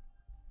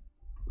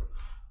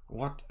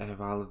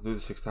 Whatever, let's do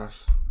the 6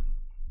 stars.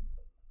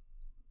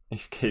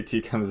 If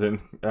KT comes in,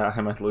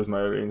 I might lose my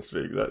arena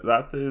streak.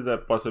 That is a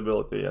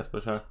possibility, yes, for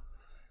sure.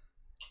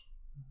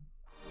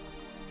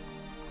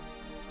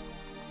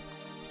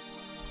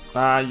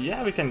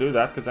 Yeah, we can do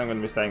that, because I'm going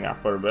to be staying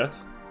up for a bit.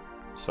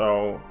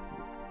 So,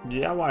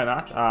 yeah, why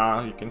not?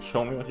 You can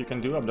show me what you can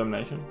do,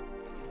 Abdomination.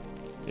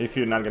 If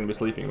you're not going to be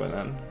sleeping by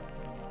then.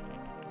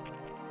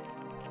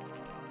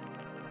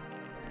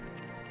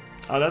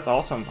 Oh, that's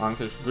awesome,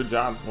 Ankush. Good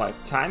job. Like,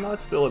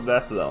 timeout's still a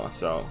death though,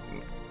 so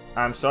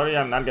I'm sorry,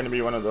 I'm not gonna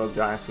be one of those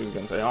guys who's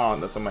gonna say, oh,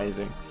 that's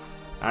amazing.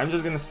 I'm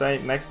just gonna say,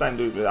 next time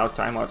do it without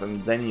timeout,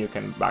 and then you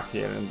can back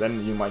here, and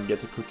then you might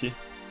get a cookie.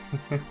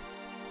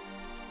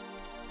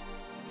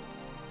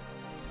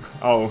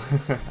 Oh,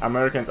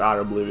 Americans are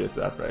oblivious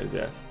to that phrase,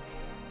 yes.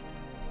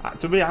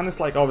 To be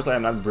honest, like, obviously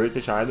I'm not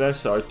British either,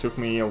 so it took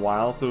me a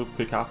while to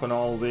pick up on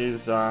all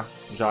these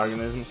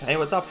jargonisms. Hey,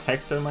 what's up,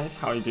 Hector, mate?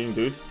 How you doing,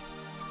 dude?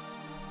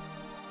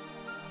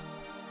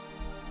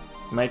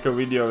 Make a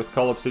video with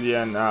Cull,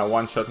 Obsidian,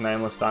 one-shot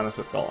nameless Thanos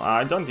with Cull.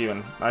 I don't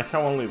even. I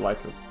have only like...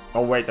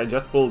 Oh wait, I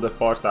just pulled the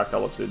 4-star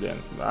Cull Obsidian.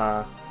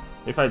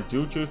 If I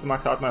do choose to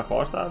max out my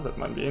 4-star, that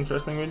might be an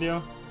interesting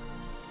video.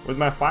 With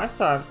my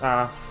 5-star,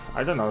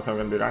 I don't know if I'm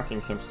going to be ranking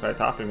him straight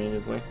up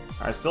immediately.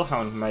 I still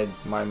haven't made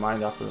my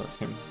mind up about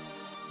him.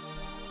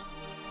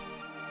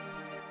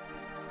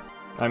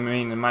 I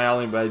mean, my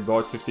only made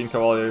both 15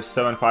 Cavaliers,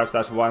 7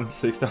 5-stars, 1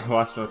 6-star,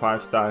 1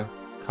 5-star.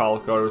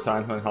 Cull, Chorus,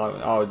 Ant-Man,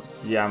 oh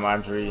yeah,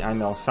 Marjorie, I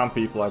know, some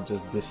people are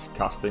just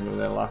disgusting with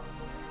their luck.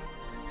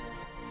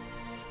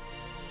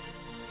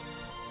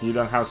 You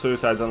don't have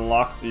suicides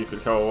unlocked, you could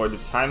have avoided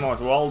timeout.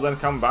 Well, then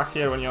come back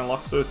here when you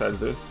unlock suicides,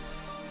 dude.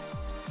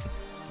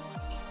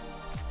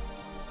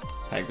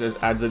 Hector's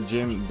adds a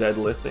gym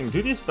deadlifting.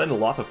 Dude, you spend a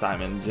lot of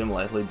time in the gym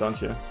lately,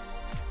 don't you?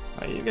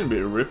 You're gonna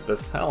be ripped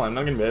as hell, I'm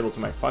not gonna be able to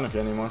make fun of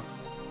you anymore.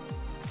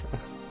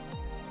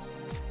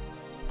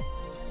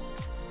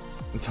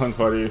 Don't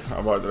worry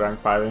about rank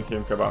 5ing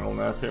him, Kaban will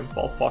nerf him,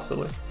 well,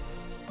 possibly.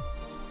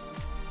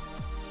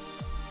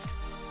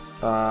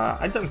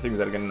 I don't think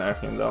they're gonna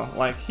nerf him though.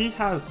 Like, he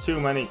has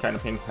too many kind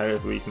of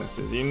inherent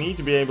weaknesses. You need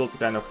to be able to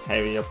kind of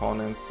heavy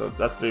opponents, so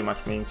that pretty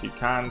much means you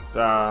can't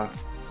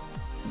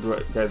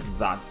get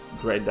that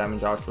great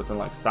damage output in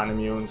like stun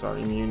immunes or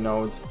immune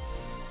nodes.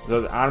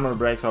 The armor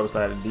breaks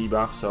obviously are a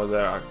debuff, so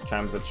there are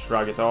champs that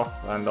shrug it off,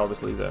 and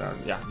obviously there are,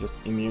 yeah, just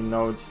immune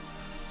nodes,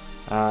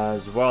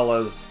 as well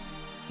as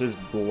his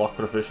block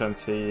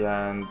proficiency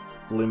and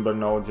limber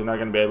nodes. You're not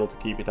going to be able to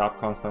keep it up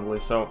constantly,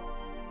 so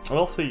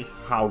we'll see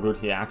how good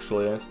he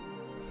actually is.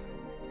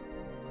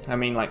 I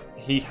mean, like,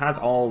 he has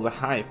all the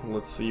hype.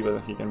 Let's see whether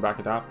he can back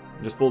it up.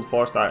 Just pulled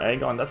 4-star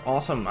Aegon. That's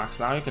awesome, Max.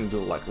 Now you can do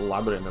like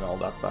Labyrinth and all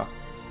that stuff.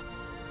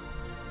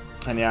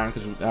 And yeah,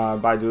 because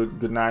bye dude,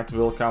 good night.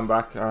 We'll come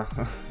back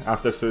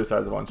after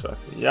Suicide's one shot.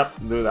 Yep,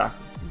 do that.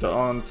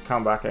 Don't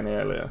come back any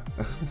earlier.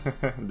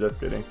 Just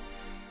kidding.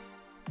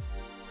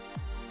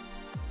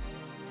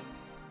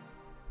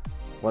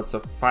 What's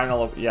the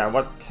final? Yeah,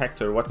 what,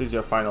 Hector? What is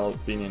your final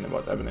opinion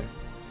about Ebony?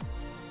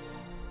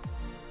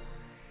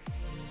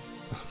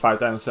 5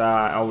 times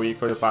a week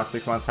for the past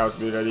 6 months. How to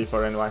be ready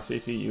for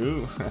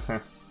NYCCU?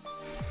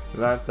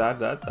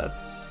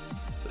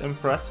 That's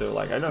impressive.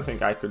 Like, I don't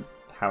think I could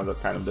have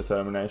that kind of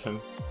determination.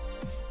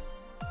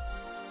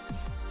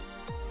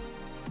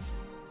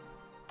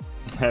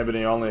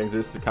 Ebony only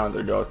exists to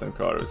counter Ghost and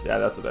Chorus. Yeah,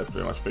 that's what I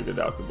pretty much figured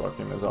out about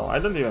him as well. I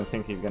don't even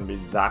think he's gonna be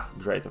that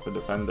great of a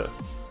defender.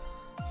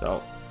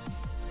 So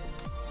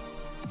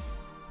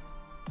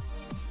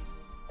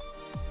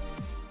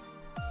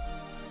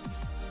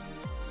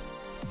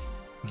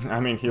I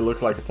mean, he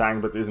looks like a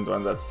tank, but isn't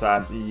one. That's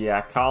sad.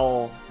 Yeah,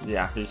 Cull.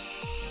 Yeah,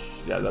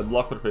 that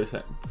block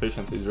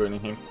proficiency is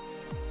ruining him.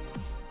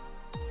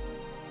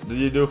 Did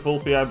you do full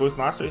PI boost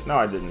masteries? No,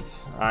 I didn't.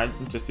 I'm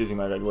just using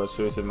my regular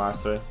suicide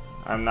mastery.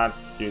 I'm not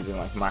using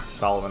like max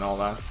salve and all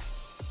that.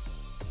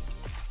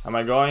 Am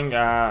I going? No,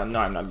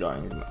 I'm not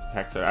going,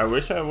 Hector. I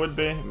wish I would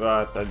be,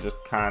 but I just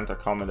can't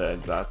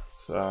accommodate that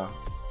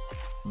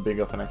big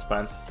of an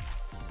expense.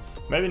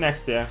 Maybe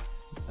next year.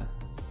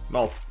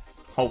 Well,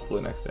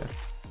 hopefully next year.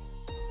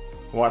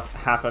 What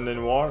happened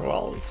in war?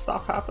 Well,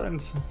 stuff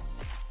happened.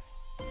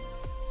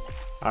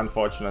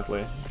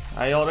 Unfortunately.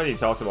 I already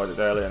talked about it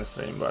earlier in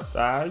stream, but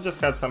I just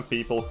had some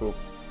people who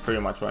pretty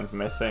much went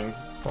missing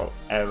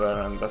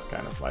forever, and that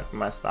kind of like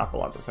messed up a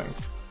lot of things.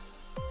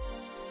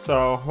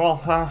 So,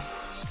 well,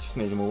 just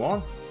need to move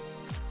on.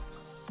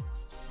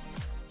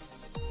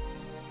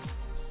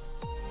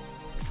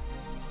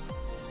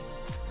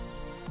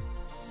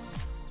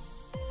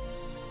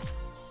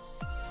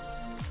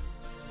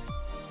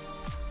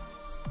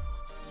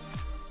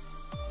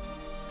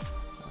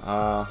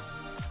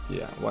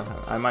 Yeah, what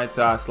I might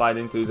slide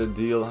into the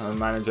deal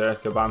manager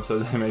at Kabam so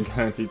they may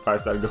guaranteed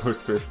 5-star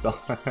Ghost Crystal.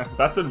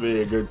 That would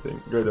be a good thing,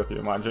 good of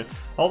you, Marjorie.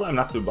 Although I'm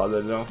not too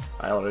bothered though,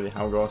 I already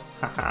have Ghost.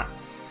 Hey,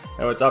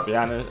 what's up,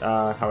 Jan?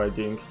 How are you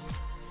doing?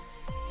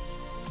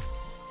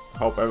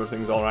 Hope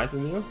everything's alright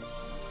with you.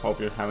 Hope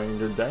you're having a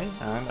good day,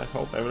 and I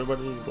hope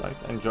everybody's like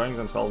enjoying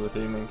themselves this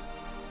evening.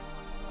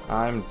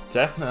 I'm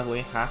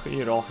definitely happy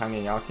you're all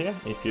hanging out here.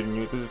 If you're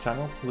new to the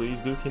channel, please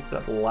do hit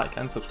that like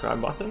and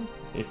subscribe button.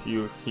 If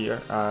you're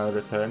here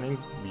returning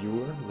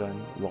viewer,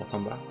 then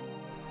welcome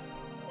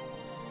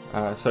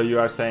back. So you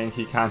are saying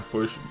he can't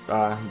push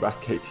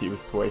back KT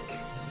with Quake.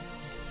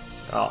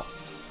 Oh,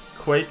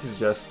 Quake is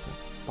just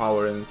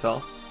power in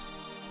itself.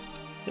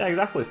 Yeah,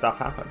 exactly, stuff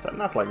happens. I'm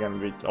not like gonna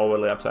be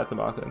overly upset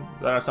about it.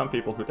 There are some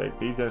people who take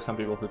it easier, some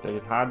people who take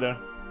it harder.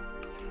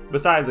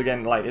 Besides,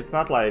 again, like, it's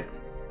not like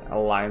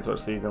alliance or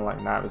season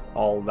like now is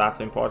all that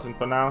important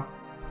for now.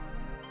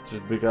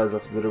 Just because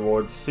of the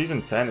rewards.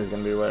 Season 10 is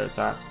gonna be where it's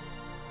at.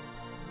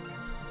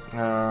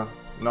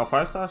 No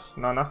 5 stars?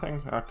 No,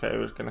 nothing? Okay,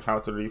 we're gonna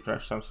have to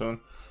refresh some soon.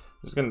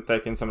 Just gonna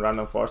take in some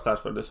random 4 stars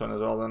for this one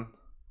as well then.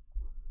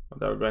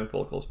 Whatever, Grand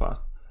Pilcles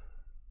passed.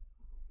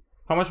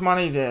 How much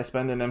money did I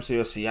spend in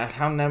MCOC? I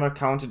have never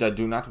counted, I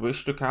do not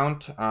wish to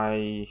count.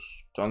 I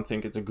don't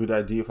think it's a good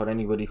idea for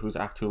anybody who's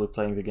actively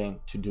playing the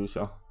game to do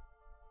so.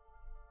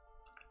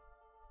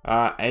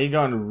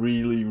 Aegon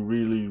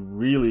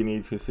really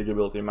needs his sig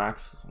ability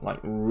max. Like,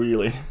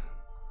 really.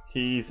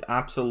 He's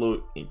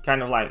absolute,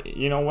 kind of like,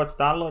 you know what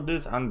Starlord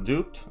is?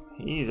 Unduped.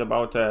 He's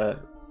about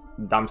a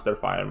dumpster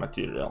fire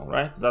material,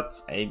 right?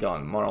 That's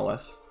Aegon, more or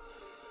less.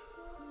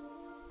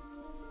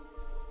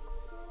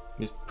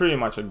 He's pretty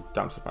much a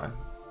dumpster fire.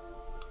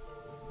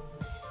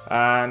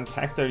 And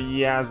Hector,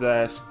 yeah,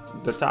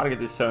 the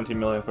target is 70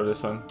 million for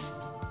this one.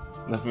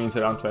 That means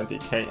around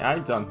 20k. I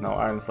don't know,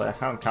 honestly. I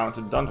haven't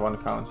counted, don't want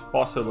to count.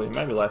 Possibly,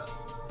 maybe less.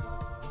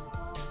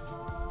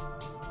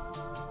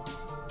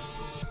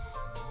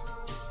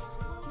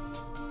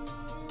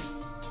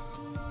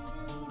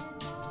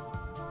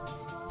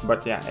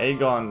 But yeah,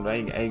 Aegon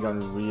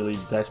really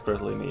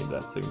desperately needs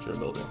that signature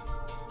ability.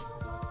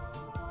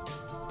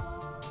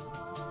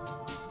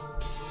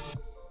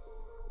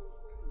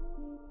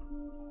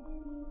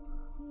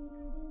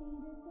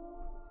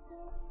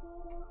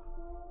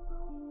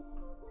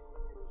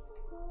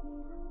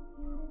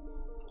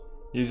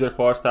 Use your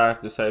 4 stars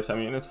to save some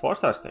units. 4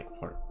 stars take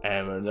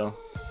forever though.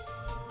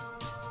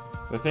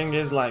 The thing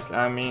is, like,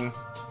 I mean,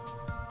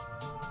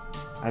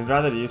 I'd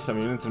rather use some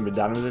units and be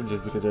done with it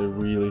just because I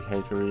really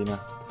hate Arena.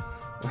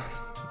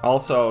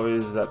 Also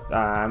is that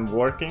I'm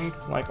working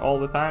like all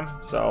the time,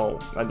 so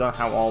I don't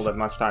have all that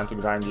much time to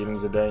grind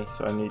units a day,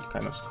 so I need to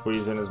kind of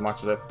squeeze in as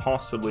much as I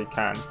possibly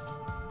can.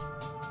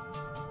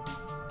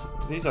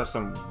 These are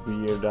some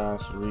weird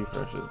ass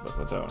refreshes, but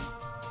whatever.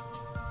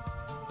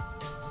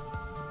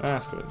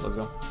 Screw it, let's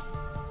go.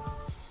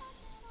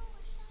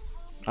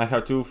 I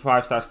have 2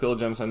 5-star skill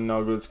gems and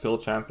no good skill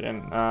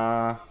champion.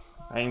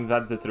 Ain't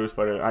that the truth,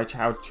 but I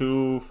have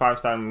 2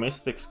 5-star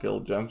mystic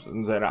skill gems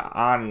and there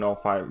are no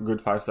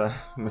good 5-star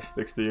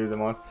mystics to use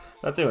them on.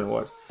 That's even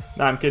worse.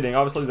 No, I'm kidding.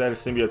 Obviously there is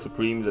Symbiote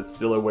Supreme that's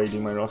still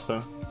awaiting my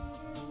roster.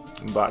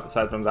 But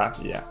aside from that,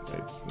 yeah,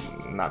 it's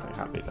not a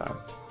happy time.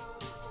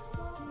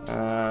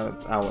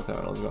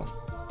 Whatever, let's go.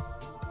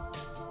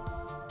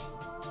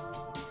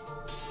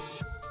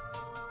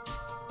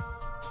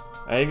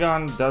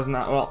 Aegon does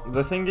not, well,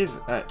 the thing is,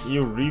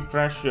 you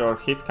refresh your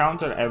hit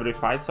counter every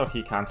fight so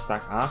he can't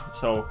stack up.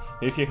 So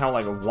if you have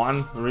like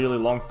one really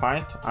long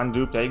fight,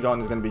 unduped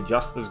Aegon is going to be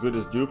just as good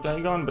as duped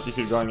Aegon, but if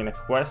you're going in a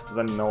quest,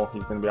 then no,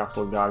 he's going to be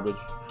absolute garbage.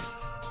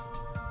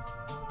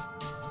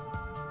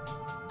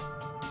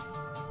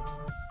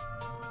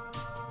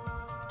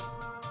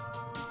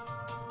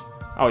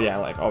 Oh yeah,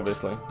 like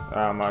obviously,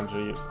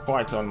 Marjorie,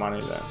 quite on money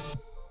there.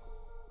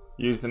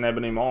 Used an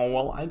Ebony Mom.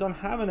 Well, I don't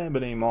have an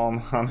Ebony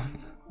Mom on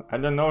it. I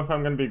don't know if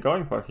I'm gonna be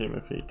going for him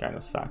if he kind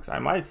of sucks. I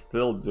might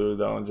still do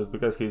though, just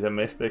because he's a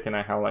mystic and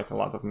I have like a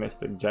lot of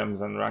mystic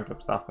gems and rank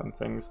up stuff and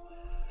things.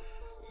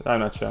 But I'm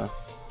not sure.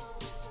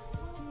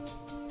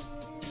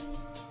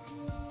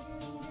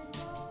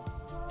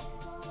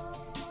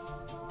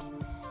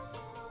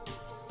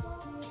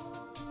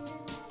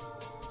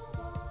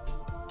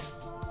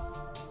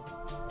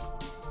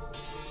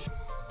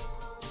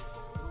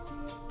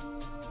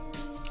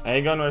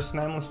 Aegon vs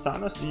Nameless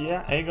Thanos?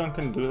 Yeah, Aegon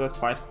can do that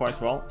fight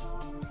quite well.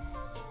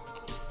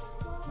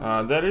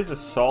 There is a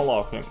solo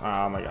of him.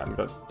 Oh my god,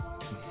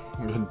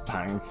 got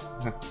banged.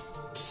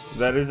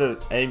 There is a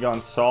Aegon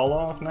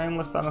solo of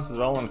Nameless Thanos as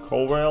well on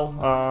Cowell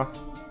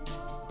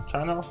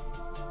channel.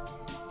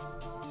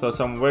 So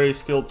some very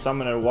skilled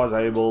summoner was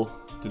able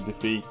to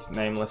defeat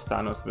Nameless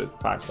Thanos with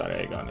 5-star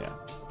Aegon, yeah.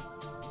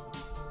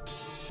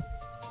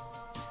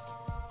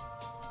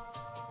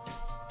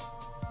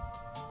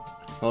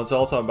 Well, it's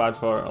also bad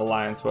for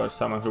Alliance for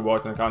someone who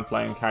bought an account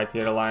playing high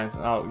tier Alliance.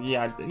 Oh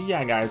yeah,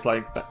 guys,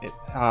 like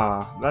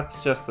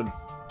that's just the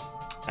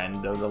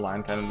end of the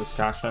line kind of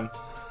discussion.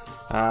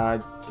 I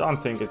don't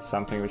think it's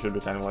something we should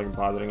be kind of like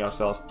bothering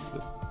ourselves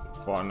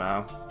for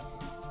now.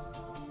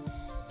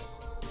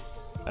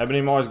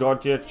 Ebony Maw is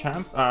God tier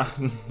champ?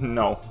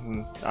 No.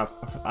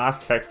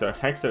 Ask Hector.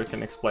 Hector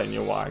can explain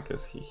you why,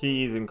 because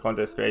he's in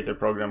contest creator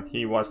program.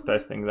 He was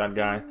testing that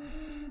guy,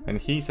 and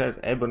he says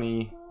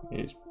Ebony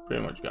is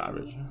pretty much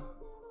garbage.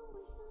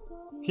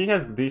 He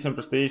has decent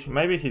prestige,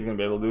 maybe he's gonna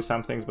be able to do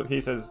some things, but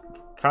he says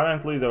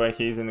currently the way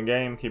he's in the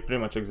game, he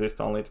pretty much exists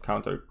only to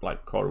counter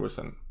like Corvus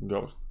and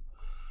Ghost.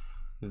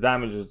 His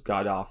damage is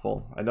god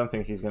awful. I don't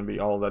think he's gonna be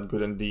all that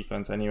good in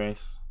defense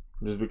anyways,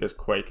 just because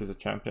Quake is a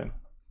champion.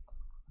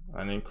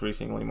 An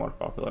increasingly more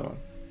popular one.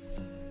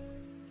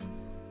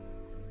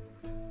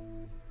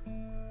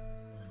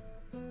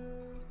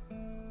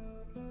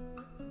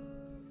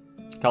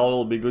 Cull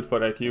will be good for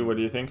IQ, what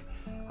do you think?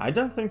 I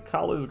don't think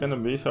Cull is gonna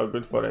be so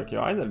good for IQ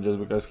either, just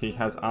because he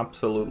has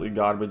absolutely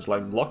garbage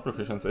like block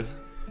proficiency.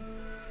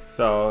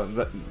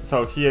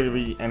 So here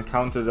we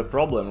encounter the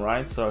problem,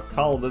 right? So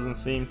Cull doesn't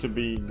seem to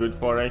be good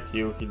for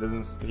AQ.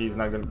 He's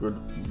not going to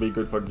be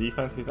good for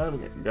defense. He's not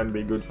going to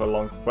be good for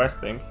long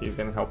questing. He's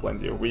going to have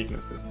plenty of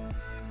weaknesses.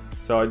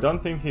 So I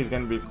don't think he's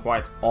going to be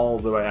quite all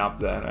the way up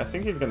there. I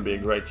think he's going to be a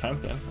great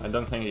champion. I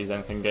don't think he's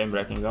anything game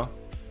breaking though.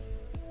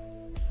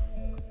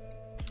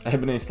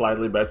 Ebony is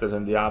slightly better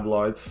than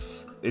Diablo.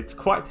 It's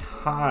quite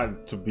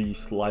hard to be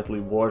slightly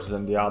worse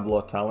than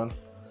Diablo talent.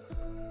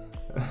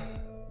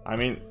 I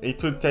mean,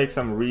 it would take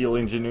some real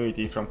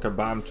ingenuity from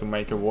Kabam to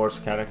make a worse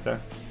character.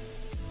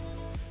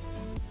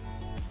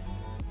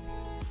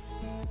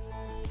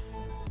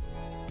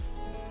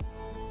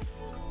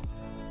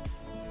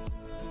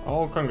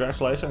 Oh,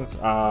 congratulations,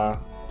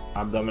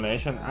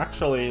 Abdomination.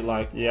 Actually,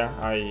 like, yeah,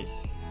 I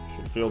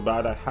should feel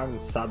bad. I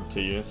haven't subbed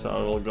to you, so I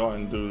will go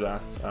and do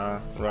that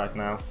right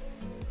now.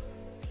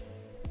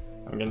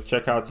 I'm gonna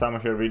check out some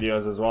of your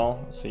videos as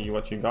well, see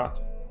what you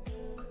got.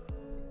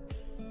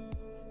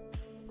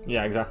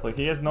 Yeah, exactly.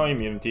 He has no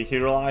immunity. He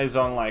relies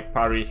on like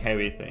parry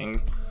heavy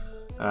thing,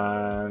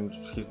 and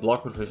his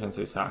block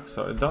proficiency sucks.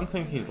 So I don't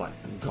think he's like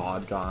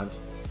god.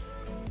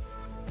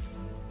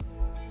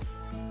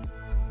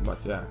 But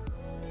yeah.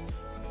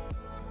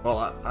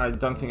 Well, I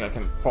don't think I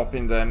can pop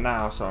in there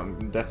now, so I'm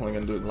definitely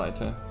gonna do it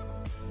later.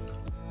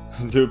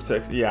 Dupe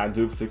 6, yeah,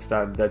 Dupe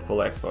 6-star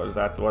Deadpool X-Force.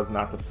 That was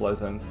not a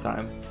pleasant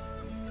time.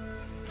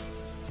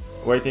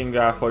 Waiting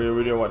for your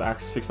video. What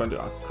axe 6.2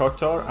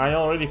 KOTOR? I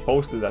already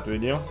posted that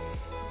video.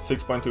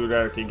 6.2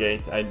 rarity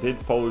gate. I did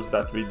post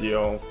that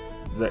video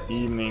the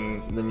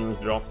evening the news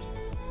dropped.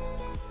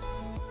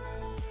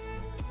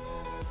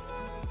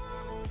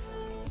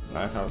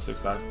 I have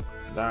 6 that,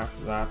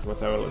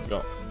 whatever, let's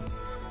go.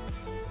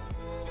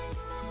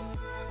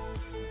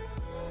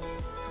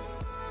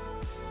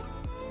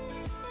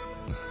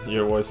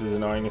 Your voice is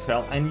annoying as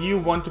hell, and you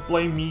want to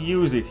play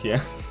music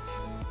here.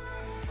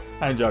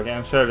 I'm joking,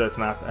 I'm sure that's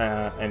not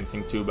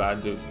anything too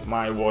bad, dude.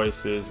 My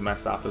voice is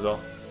messed up as well.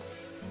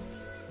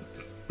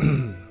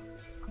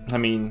 I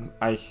mean,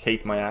 I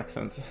hate my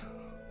accent.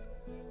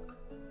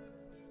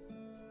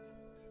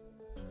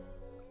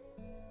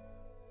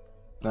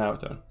 Now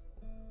turn.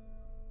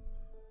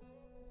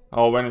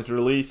 Oh, when it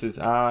releases,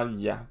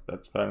 yeah,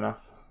 that's fair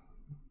enough.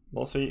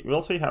 We'll see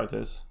how it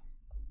is.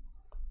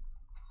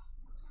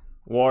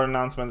 War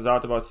announcement is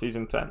out about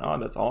season 10. Oh,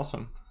 that's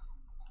awesome.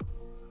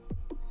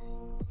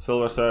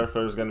 Silver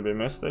Surfer is gonna be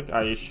Mystic.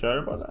 Are you sure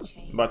about that?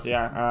 But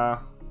yeah,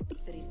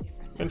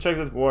 you can check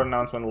that war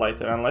announcement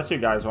later, unless you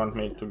guys want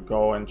me to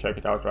go and check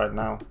it out right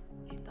now.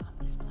 They thought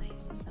this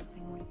place was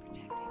something worth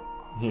protecting.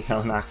 You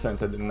have an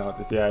accent, I didn't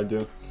notice. Yeah, I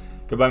do.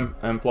 Goodbye,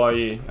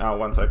 employee.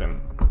 1 second.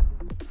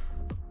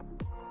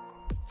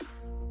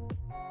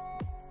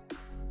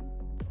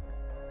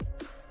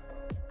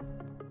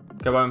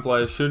 Goodbye,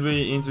 employee. Should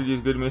we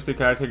introduce good Mystic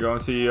character? Go and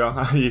CEO.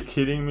 Are you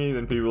kidding me?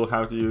 Then people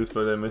have to use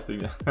for their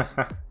Mystic.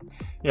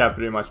 Yeah,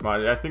 pretty much,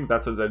 Mario. I think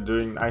that's what they're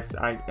doing. I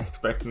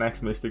expect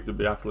next Mystic to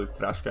be absolute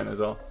trash can as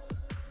well.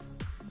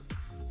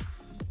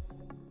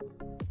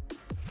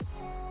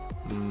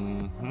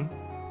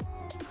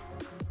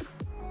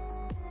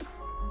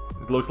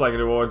 It looks like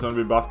rewards won't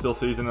be buffed till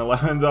season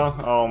 11 though.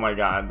 Oh my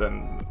god,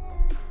 then...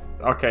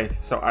 Okay,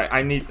 so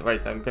I need...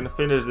 Wait, I'm gonna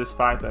finish this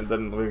fight and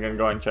then we're gonna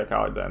go and check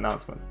out the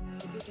announcement.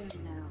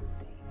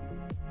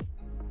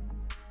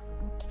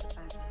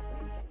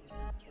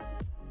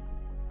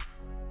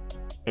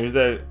 If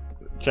they're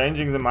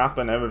changing the map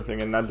and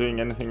everything and not doing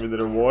anything with the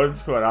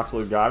rewards, who are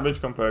absolute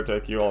garbage compared to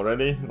IQ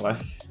already,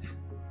 like,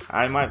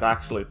 I might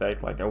actually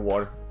take like a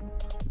ward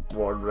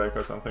break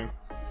or something.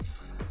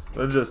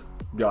 That's just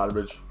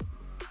garbage.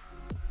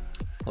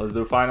 Let's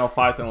do final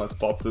fight and let's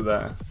pop to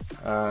the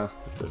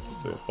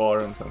to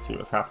forums and see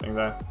what's happening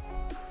there.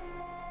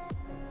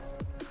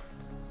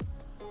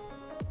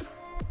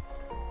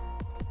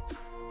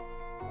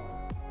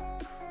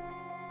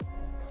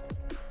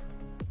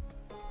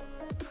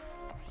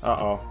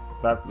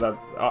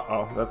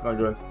 That's not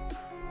good.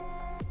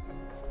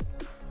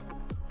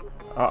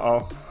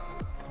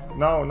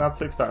 No, not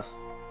 6 stars.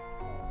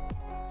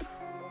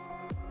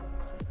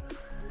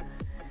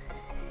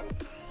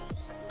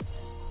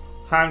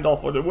 Heimdall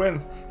for the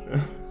win.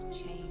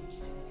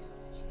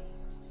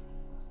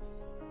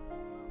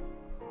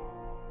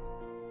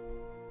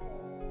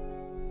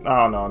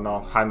 Oh no,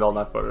 Heimdall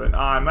not for the win.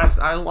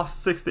 I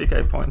lost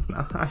 60k points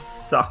now. I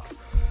suck.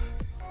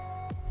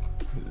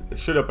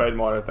 Should have paid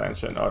more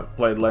attention or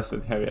played less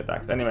with heavy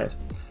attacks. Anyways,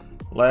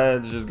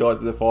 let's just go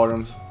to the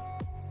forums.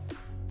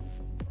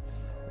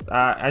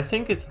 I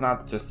think it's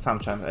not just some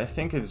chance. I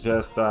think it's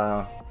just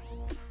that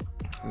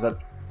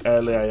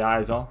early AI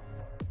as well.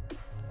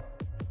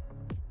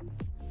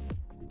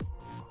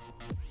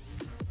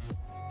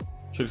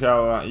 Should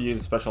have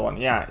used a special one.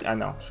 Yeah, I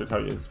know. Should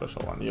have used a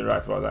special one. You're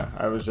right about that.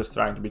 I was just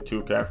trying to be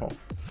too careful.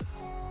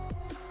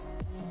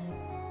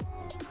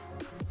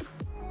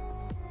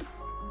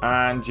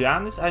 And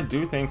Giannis, I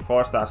do think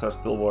 4 stars are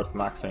still worth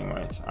maxing,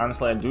 right?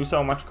 Honestly, I do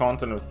so much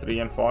content with 3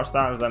 and 4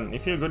 stars, and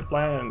if you're a good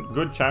player and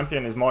good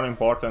champion is more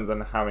important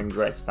than having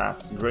great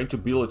stats. Great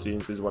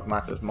abilities is what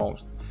matters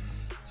most.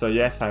 So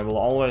yes, I will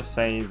always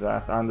say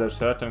that under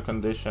certain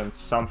conditions,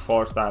 some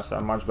 4 stars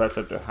are much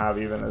better to have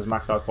even as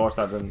maxed out 4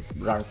 stars than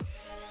rank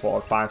 4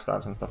 or 5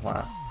 stars and stuff like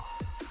that.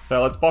 So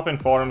let's pop in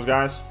forums,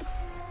 guys.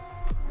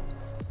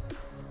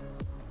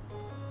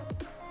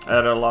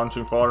 Error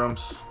launching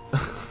forums.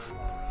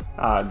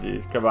 Ah,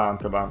 jeez, come on.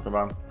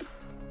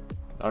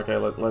 Okay,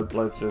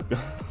 let's just go.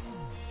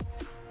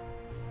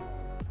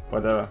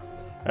 Whatever.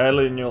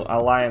 Early new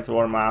alliance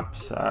war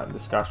maps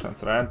discussion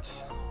thread.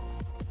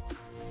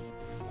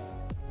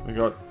 We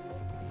got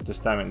this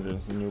time in the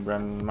new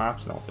brand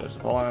maps. No, there's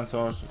alliance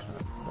source.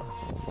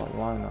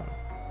 Why not?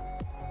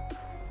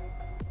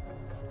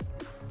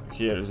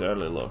 Here is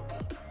early look.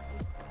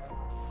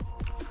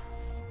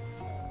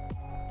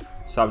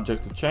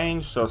 Subject to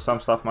change, so some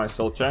stuff might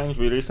still change.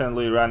 We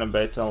recently ran a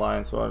beta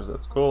alliance wars,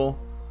 that's cool.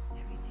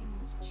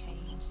 Everything's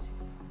changed.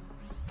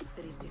 The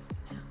city's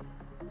different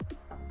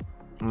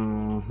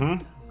now.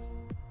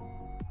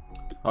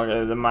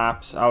 Okay, the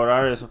maps. Our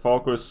areas of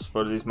focus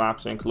for these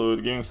maps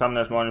include giving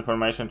summoners more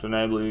information to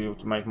enable you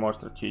to make more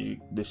strategic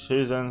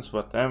decisions,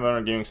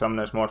 whatever. Giving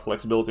summoners more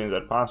flexibility in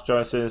their path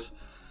choices.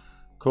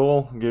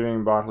 Cool.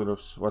 Giving battle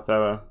groups,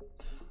 whatever.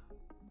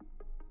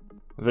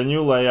 The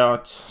new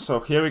layout. So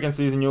here we can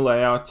see the new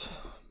layout.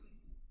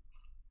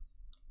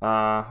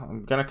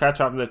 I'm gonna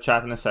catch up the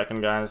chat in a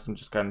second, guys. I'm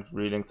just kind of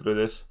reading through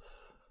this.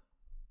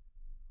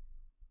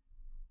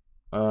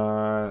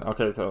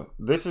 Okay, so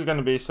this is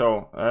gonna be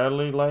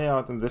early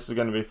layout, and this is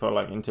gonna be for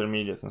like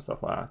intermediates and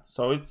stuff like that.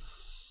 So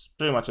it's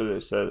pretty much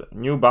this.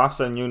 New buffs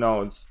and new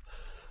nodes.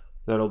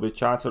 There will be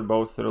charts for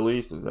both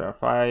released. There are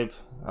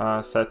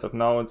 5 sets of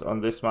nodes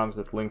on this map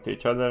that link to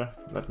each other.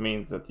 That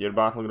means that your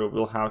battle group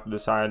will have to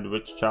decide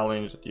which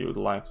challenge that you would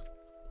like.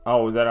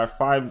 Oh, there are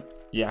 5.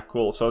 Yeah,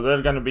 cool. So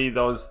they're gonna be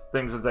those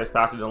things that they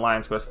started in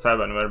Alliance Quest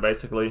 7, where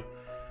basically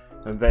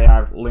they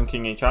are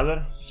linking each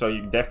other. So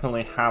you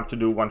definitely have to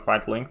do one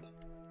fight linked.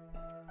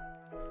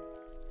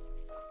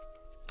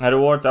 A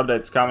rewards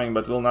update is coming,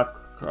 but will not.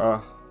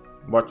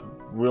 What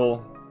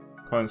will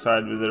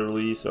coincide with the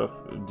release of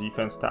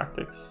defense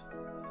tactics.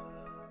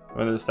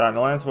 When the start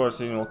alliance war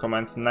season will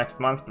commence next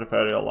month,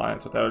 prepare your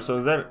alliance, whatever.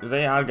 So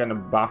they are gonna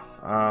buff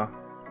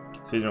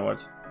season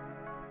rewards.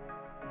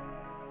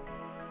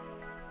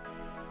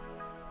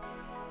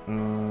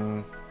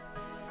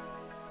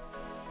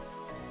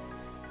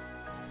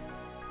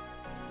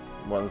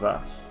 What's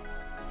that?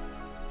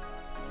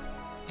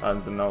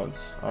 And the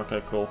nodes.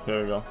 Okay, cool.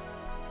 Here we go.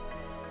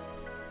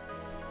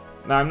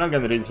 Now I'm not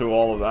gonna read through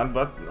all of that,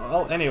 but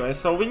well, anyway.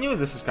 So we knew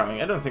this is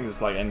coming. I don't think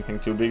it's like anything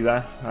too big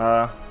there.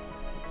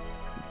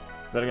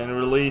 They're gonna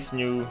release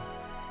new.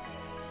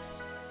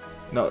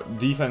 No,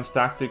 defense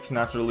tactics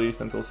not released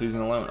until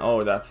season 11.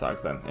 Oh, that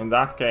sucks then. In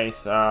that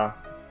case,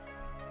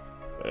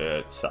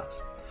 it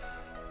sucks.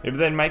 If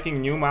they're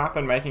making new map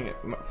and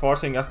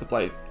forcing us to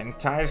play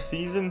entire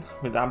season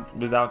without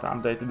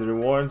updated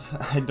rewards,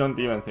 I don't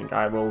even think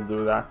I will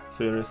do that,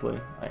 seriously.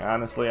 Like,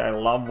 honestly, I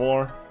love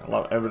war, I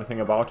love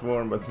everything about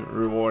war, but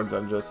rewards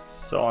are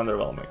just so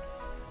underwhelming.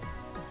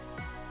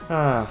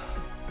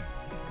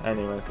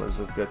 Anyways, let's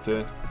just get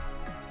to it.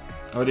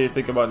 What do you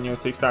think about new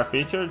 6-star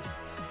featured?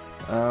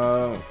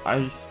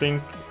 I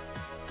think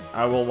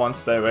I will want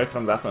to stay away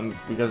from that one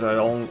because I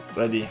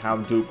already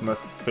have Duke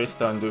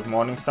Mephisto and Duke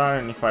Morningstar,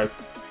 and if I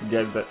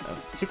get the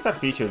 6-star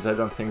features, I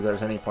don't think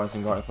there's any point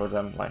in going for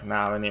them like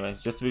now anyways.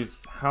 Just with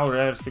how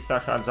rare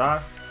 6-star shards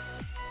are,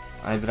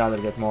 I'd rather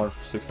get more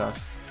 6 stars.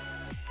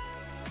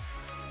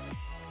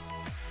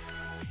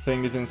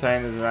 Thing is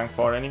insane is rank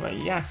 4 anyway.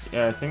 Yeah,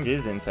 thing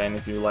is insane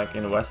if you like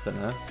invest in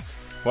it.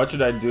 What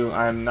should I do?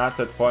 I'm not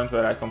at the point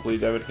where I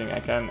complete everything I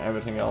can.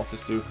 Everything else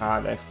is too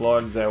hard. I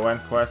explored the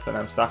event quest and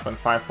I'm stuck on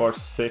 5, 4,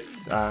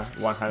 6,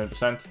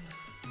 100%.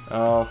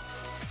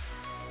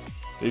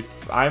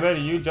 If I were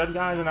you, Jet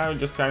guys, and I would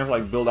just kind of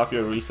like build up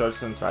your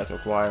resources and try to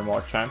acquire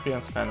more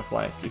champions. Kind of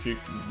like if you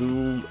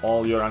do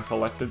all your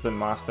uncollecteds and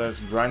masters,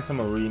 grind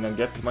some arena,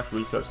 get as much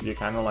resources you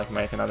can, and like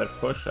make another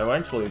push.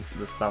 Eventually,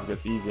 the stuff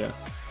gets easier.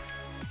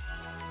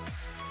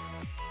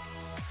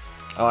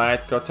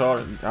 Alright,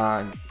 Kotor.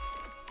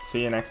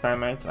 See you next time,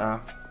 mate.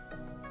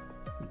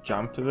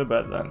 Jump to the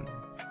bed then.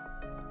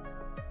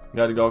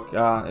 Gotta go.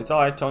 It's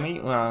alright, Tony.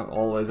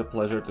 Always a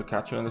pleasure to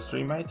catch you on the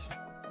stream, mate.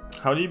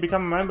 How do you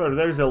become a member?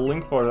 There's a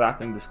link for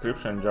that in the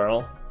description,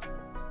 Gerald.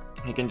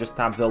 You can just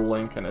tap the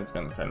link and it's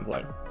gonna kind of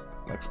like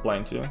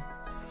explain to you.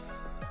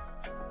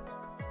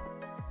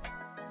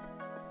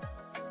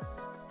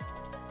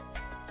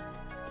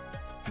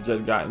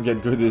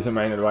 Get good is the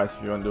main advice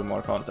if you want to do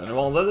more content.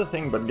 Well, that's the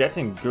thing, but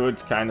getting good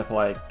kind of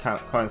like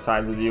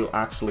coincides with you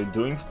actually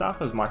doing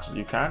stuff as much as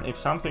you can. If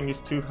something is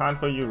too hard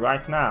for you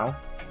right now,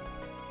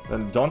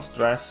 then don't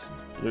stress.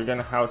 You're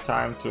gonna have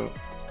time to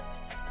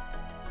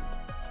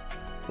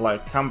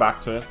like come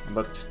back to it.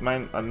 But just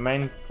main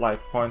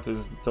like point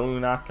is do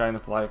not kind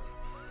of like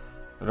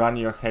run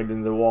your head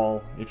in the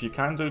wall. If you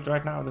can't do it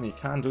right now, then you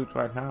can't do it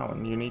right now,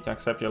 and you need to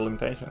accept your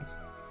limitations.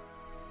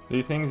 Do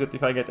you think that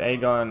if I get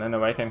Aegon and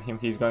awaken him,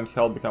 he's going to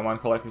help become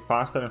uncollected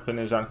faster and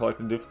finish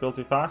uncollected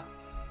difficulty fast?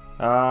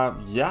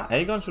 Yeah,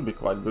 Aegon should be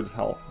quite good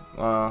help.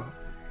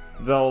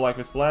 Though, like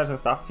with flares and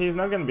stuff, he's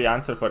not gonna be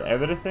answer for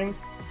everything,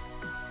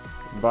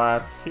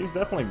 but he's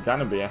definitely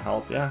gonna be a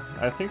help, yeah.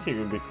 I think he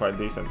would be quite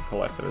decent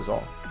collector as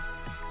well.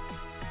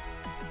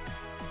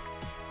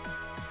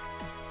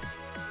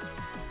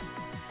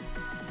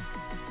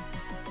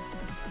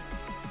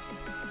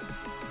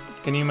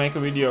 Can you make a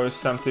video with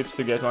some tips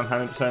to get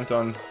 100%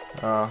 on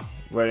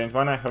variant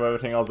 1? I have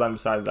everything else done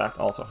besides that.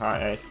 Also,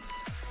 hi Ace.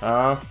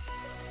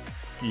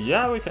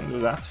 Yeah, we can do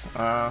that.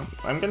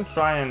 I'm gonna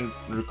try and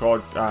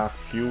record a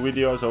few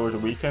videos over the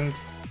weekend,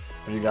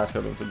 as you guys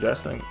have been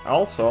suggesting.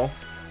 Also,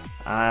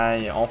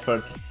 I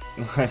offered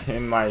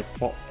in my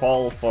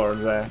poll for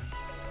the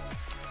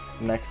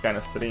next kind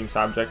of stream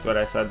subject where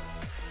I said,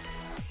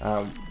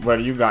 where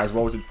you guys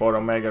voted for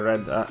Omega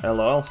Red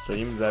LOL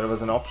stream, there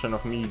was an option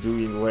of me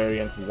doing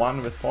variant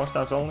 1 with 4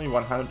 stars only,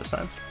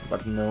 100%.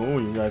 But no,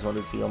 you guys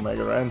wanted to see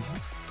Omega Red.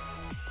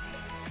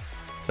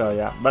 So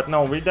yeah, but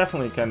no, we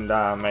definitely can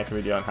make a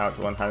video on how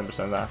to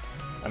 100% that,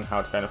 and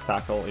how to kind of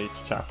tackle each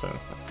chapter and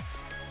stuff.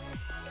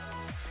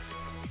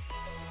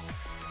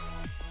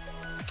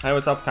 Hey,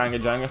 what's up, Kanga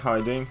Janga? How are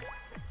you doing?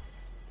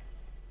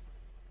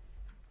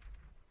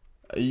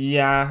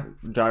 Yeah,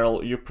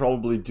 Jarl, you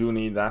probably do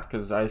need that,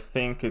 because I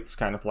think it's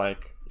kind of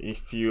like,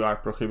 if you are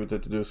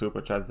prohibited to do super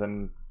chat,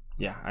 then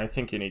yeah, I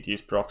think you need to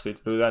use proxy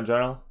to do that,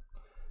 Jarl.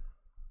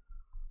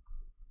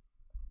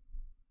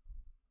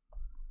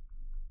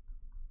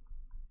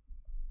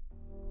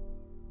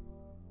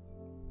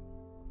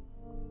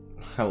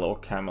 Hello,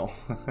 Camel.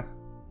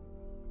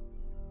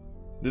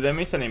 Did I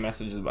miss any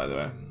messages, by the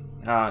way?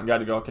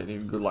 Gotta go, okay,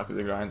 good luck with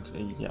the grind.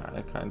 Yeah,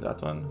 I kind of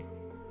that one.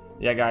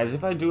 Yeah, guys,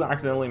 if I do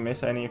accidentally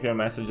miss any of your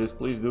messages,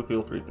 please do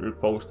feel free to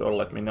repost or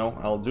let me know.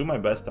 I'll do my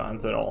best to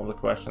answer all the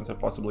questions I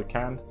possibly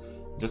can.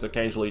 Just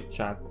occasionally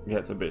chat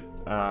gets a bit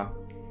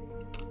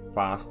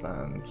fast,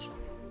 and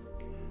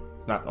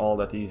it's not all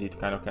that easy to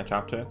kind of catch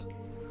up to it.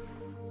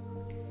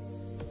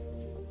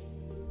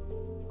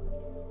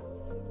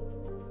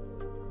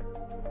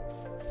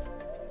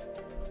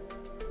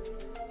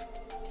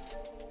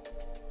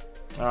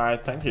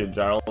 Alright, thank you,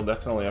 Gerald.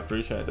 Definitely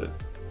appreciate it.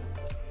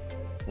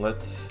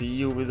 Let's see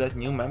you with that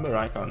new member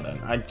icon then.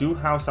 I do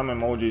have some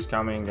emojis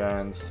coming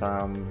and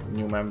some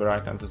new member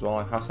icons as well.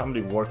 I have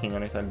somebody working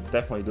on it. I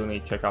definitely do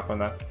need to check up on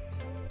that.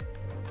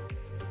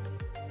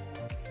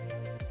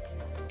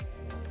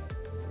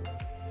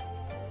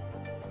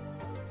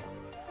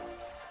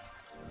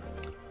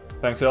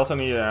 Thanks. I also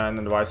need an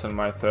advice on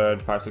my third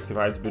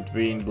 565. It's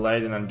between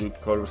Bladen and Duke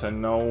Corvus. I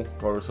know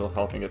Corvus will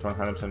help me get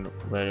 100%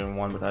 variant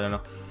 1, but I don't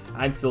know.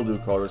 I'd still do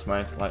Corvus,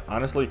 mate. Like,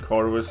 honestly,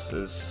 Corvus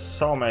is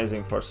so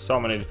amazing for so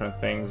many different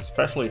things,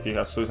 especially if you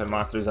have Suicide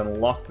Masteries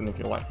unlocked and if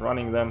you like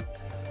running them.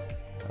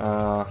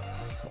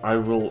 I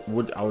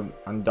would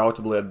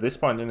undoubtedly at this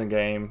point in the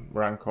game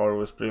rank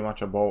Corvus pretty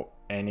much above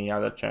any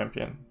other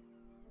champion,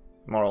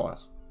 more or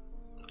less.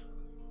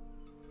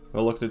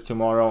 We'll look at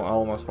tomorrow,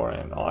 almost 4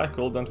 AM. Alright,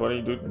 cool, don't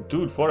worry,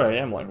 dude, 4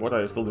 AM, like, what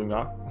are you still doing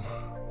up?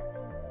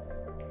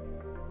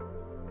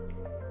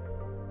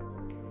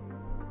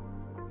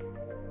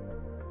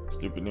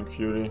 Stupid Nick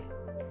Fury.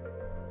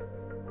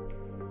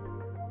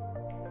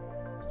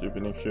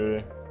 Stupid Nick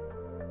Fury.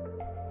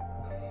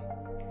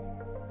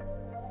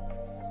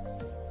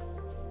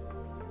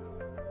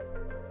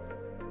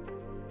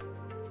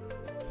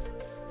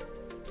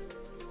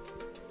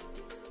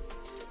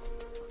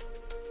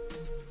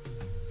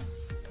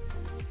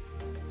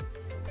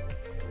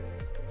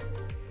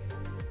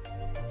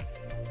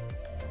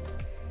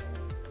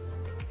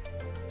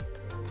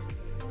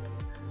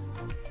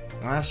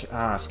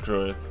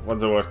 Screw it.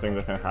 What's the worst thing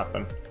that can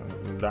happen?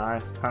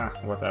 Die? Ha,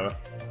 whatever.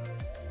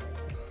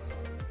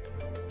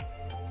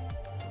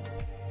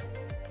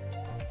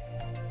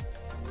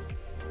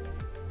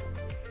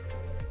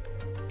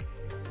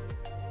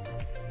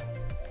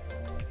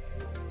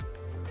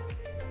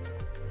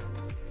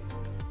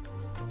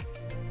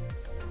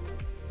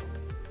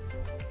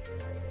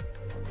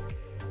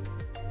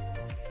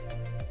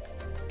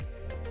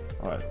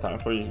 Alright, time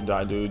for you to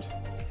die, dude.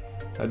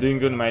 Doing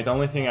good, mate.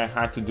 Only thing I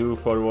had to do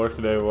for work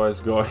today was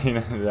go in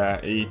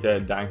and eat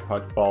a dank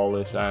hot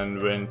Polish and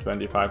win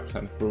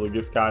 25% fully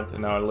gift card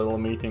in our little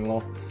meeting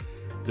law.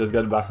 Just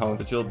got back home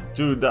to chill.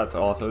 Dude, that's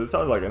awesome. It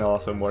sounds like an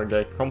awesome work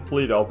day.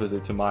 Complete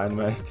opposite to mine,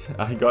 mate.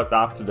 I got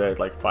up today at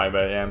like 5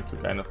 AM to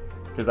kind of,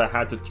 because I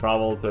had to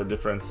travel to a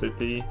different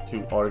city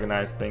to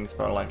organize things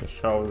for like a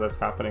show that's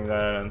happening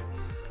there, and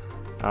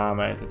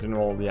mate, it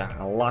involved,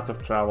 yeah, a lot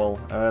of travel,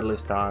 early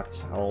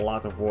starts, a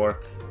lot of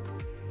work,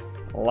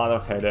 a lot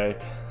of headache.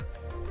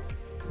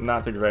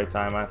 Not a great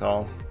time at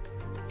all.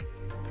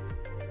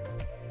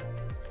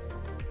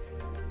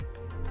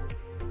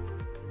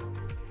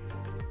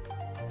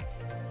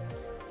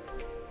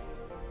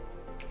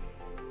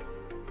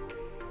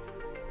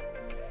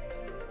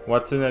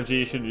 What synergy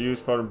you should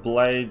use for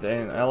Blade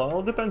and L?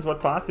 All depends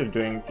what path you're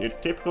doing. You're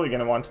typically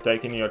going to want to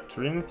take in your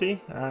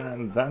Trinity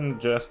and then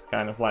just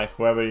kind of like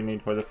whoever you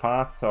need for the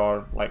path,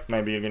 or like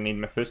maybe you're going to need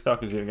Mephisto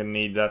because you're going to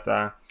need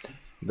that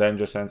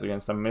Danger Sense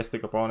against some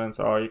Mystic opponents,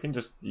 or you can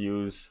just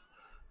use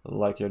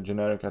like your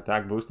generic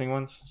attack boosting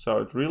ones. So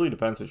it really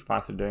depends which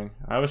path you're doing.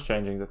 I was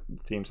changing the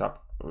teams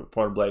up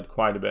for Blade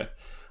quite a bit.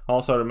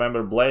 Also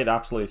remember, Blade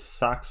absolutely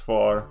sucks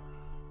for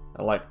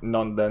like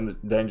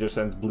non-danger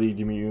sense bleed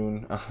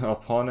immune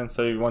opponents,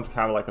 so you want to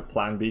have like a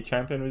plan B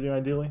champion with you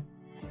ideally.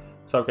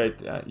 So okay,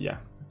 yeah.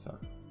 So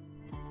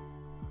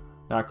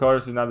now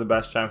Chorus is not the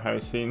best champ. Have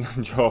you seen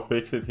Joe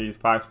Fixit? He's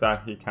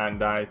 5-star, he can't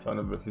die, it's one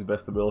of his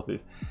best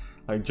abilities.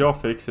 Like Joe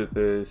Fixit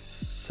is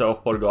so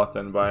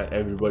forgotten by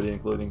everybody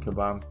including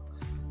Kabam.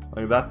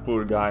 Like that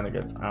poor guy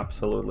gets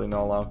absolutely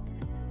no love.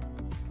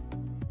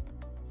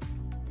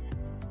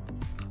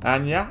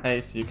 And yeah,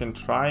 Ace, you can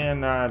try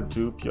and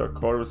dupe your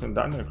Corvus and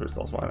Dungeon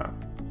Crystals, why not?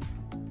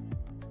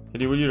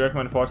 Would you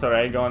recommend 4-star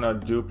Aegon or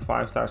dupe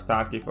 5-star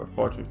Starkey for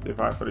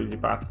 455 for easy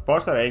path?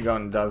 4-star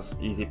Aegon does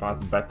easy path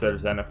better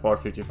than a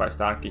 455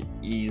 Starkey,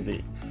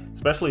 easy.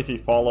 Especially if you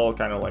follow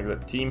kind of like the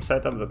team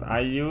setup that I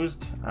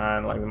used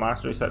and like the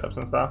mastery setups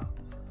and stuff.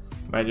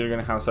 Man, you're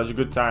gonna have such a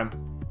good time.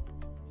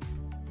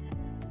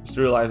 Just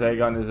realize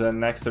Aegon is the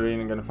next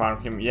arena, gonna farm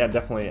him. Yeah,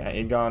 definitely.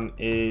 Aegon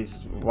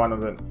is one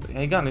of the...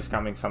 Aegon is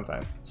coming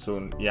sometime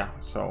soon, yeah.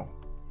 So,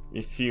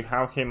 if you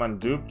have him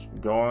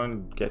unduped, go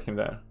and get him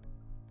there.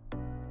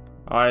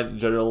 Alright,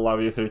 Jeril,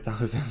 love you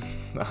 3000.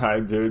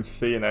 Alright, dude,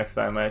 see you next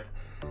time, mate.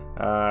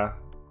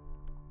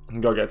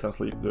 Go get some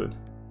sleep, dude.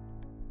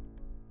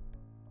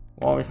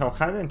 Well, we have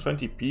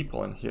 120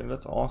 people in here,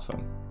 that's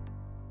awesome.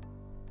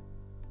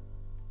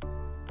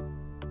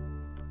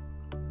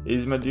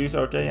 Is Medusa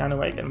okay?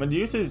 Unawakened?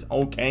 Medusa is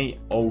okay,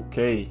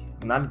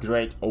 not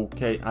great,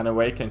 okay.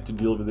 Unawakened to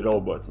deal with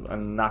robots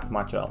and not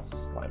much else.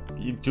 Like,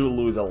 you do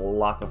lose a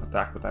lot of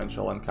attack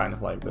potential and kind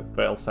of like the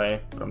fail-safe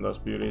from those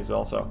beauties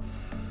also.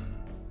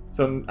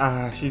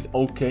 So she's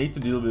okay to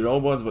deal with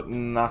robots, but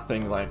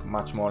nothing like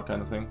much more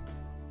kind of thing.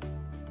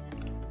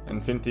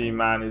 Infinity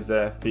Man is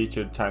a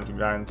featured time to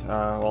grind.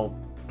 Well,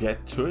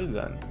 get to it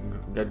then.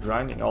 Get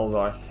grinding. Although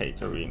I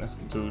hate arenas,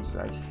 dudes.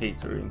 I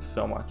hate arenas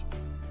so much.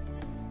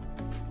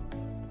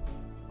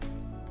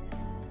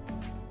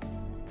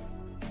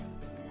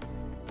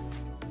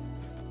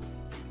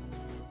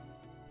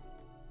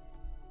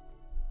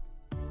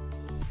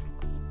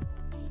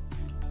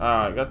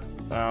 I got...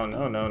 Oh,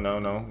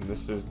 no.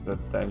 This is the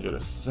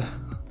dangerous.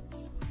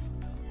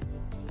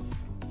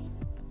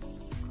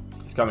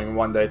 It's coming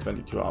 1 day,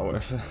 22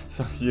 hours.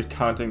 So you're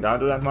counting down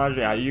to that,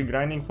 Marjorie? Are you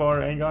grinding for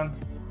Aegon?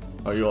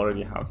 Or you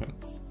already have him?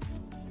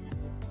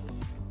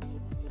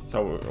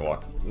 So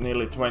what?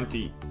 Nearly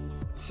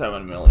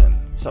 27 million.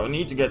 So we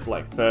need to get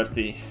like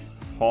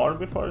 34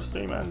 before the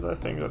stream ends, I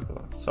think.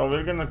 So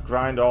we're gonna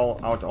grind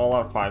out all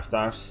our 5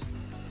 stars.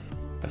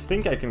 I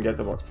think I can get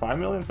about 5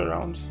 million per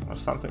round or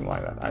something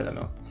like that, I don't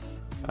know.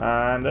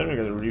 And then we're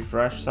gonna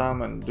refresh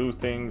some and do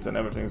things and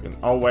everything's gonna...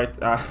 Oh wait,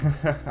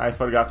 I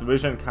forgot,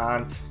 Vision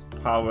can't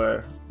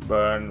power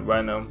burn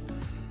Venom.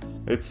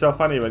 It's so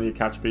funny when you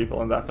catch people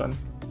on that one.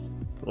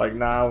 Like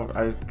now,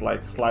 I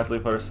like slightly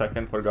for a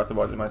second forgot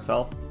about it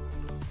myself.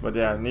 But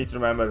yeah, need to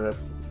remember that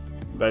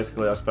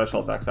basically our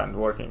special attacks aren't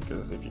working,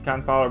 because if you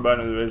can't power burn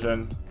with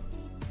Vision,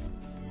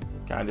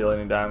 you can't deal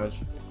any damage.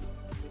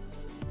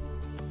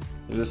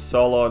 You just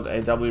soloed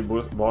AW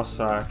boss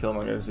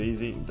Killmonger is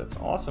easy. That's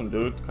awesome,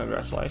 dude.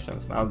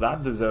 Congratulations. Now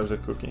that deserves a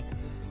cookie.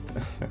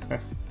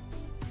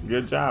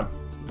 Good job.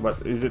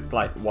 But is it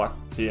like what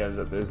tier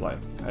that is like?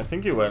 I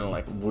think you were in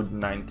like Wood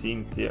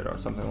 19 tier or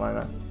something like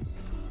that.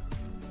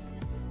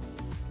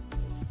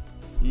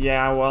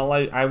 Yeah, well,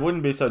 I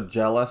wouldn't be so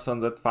jealous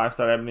on that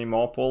 5-star Ebony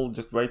Mopul.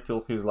 Just wait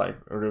till his like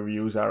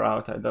reviews are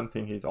out. I don't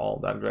think he's all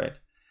that great.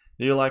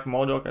 Do you like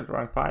MODOK at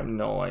rank 5?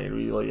 No, I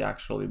really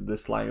actually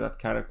dislike that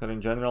character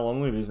in general.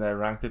 Only reason I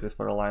ranked it is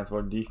for Alliance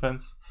War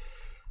defense.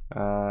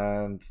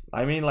 And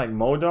I mean, like,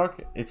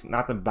 MODOK, it's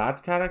not a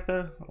bad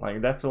character.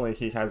 Like, definitely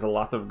he has a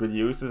lot of good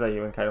uses. I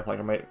even kind of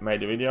like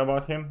made a video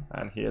about him,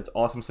 and he has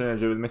awesome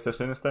synergy with Mr.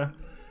 Sinister.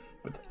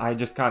 But I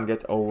just can't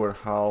get over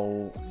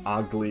how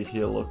ugly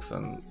he looks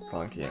and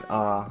clunky.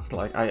 And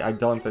like I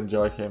don't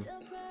enjoy him.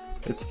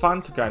 It's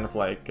fun to kind of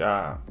like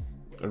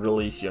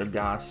release your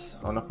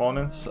gas on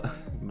opponents,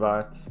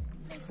 but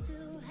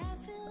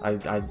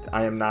I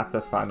am not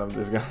a fan of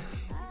this guy.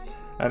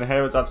 And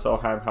hey, what's up,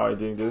 Soheim? How are you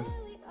doing, dude?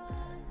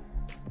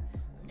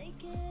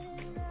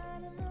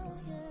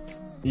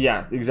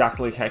 Yeah,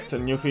 exactly, Hector.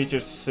 New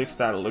features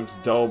 6-star looks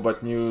dope, but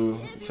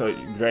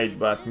great,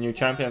 but new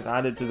champions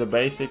added to the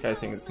basic, I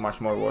think it's much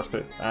more worth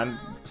it. And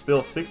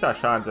still, 6-star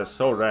shards are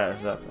so rare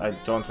that I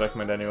don't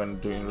recommend anyone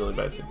doing really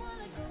basic.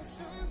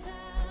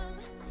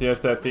 Tier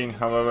 13,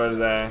 however,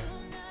 the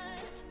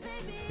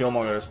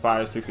Killmonger is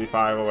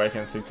 565,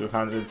 Awakened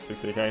 200,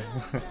 60k.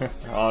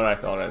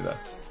 Alright then.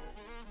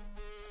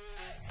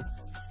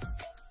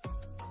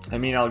 I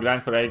mean, I'll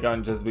grind for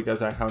Aegon just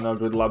because I have no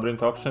good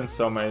Labyrinth options,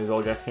 so may as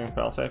well get him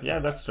failsafe. Yeah,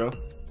 that's true.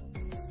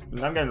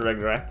 not gonna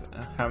regret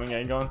having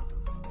Aegon.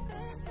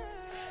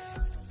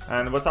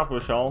 And what's up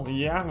with Cull?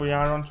 Yeah, we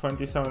are on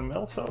 27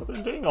 mil, so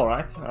we're doing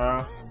alright.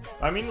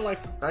 I mean, like,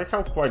 I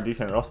have quite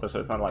decent roster, so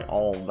it's not like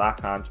all that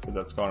hard to put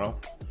that score on.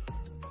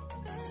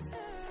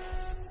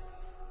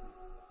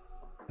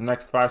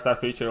 Next 5-star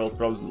feature will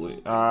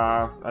probably,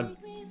 I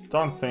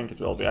don't think it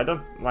will be. I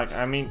don't, like,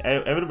 I mean,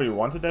 everybody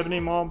wanted Ebony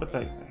more, but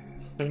I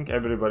think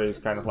everybody is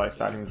kind of like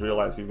starting to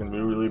realize he's gonna be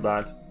really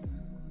bad.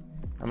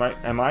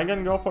 Am I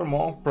gonna go for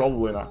more?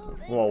 Probably not.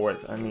 Whoa, wait,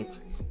 I need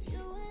to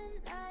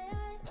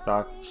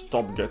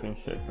stop getting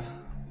hit.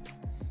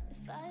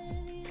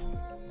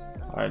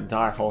 I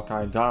die,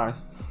 Hawkeye, die.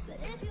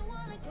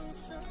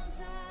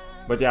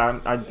 But yeah,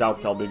 I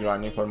doubt I'll be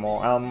grinding for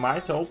more. I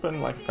might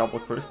open like a couple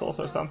of crystals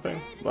or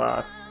something,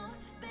 but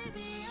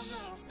it's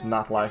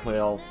not likely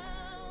I'm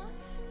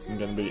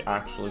gonna be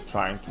actually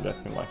trying to get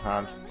him like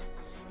hard.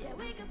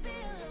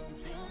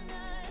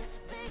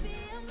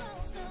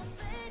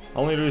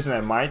 Only reason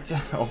I might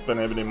open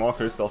any more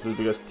crystals is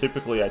because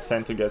typically I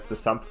tend to get the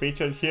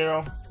sub-featured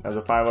hero as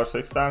a 5 or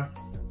 6 star.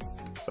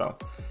 So,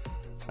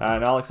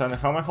 and Alexander,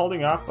 how am I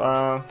holding up?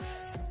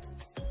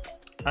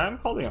 I'm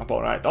holding up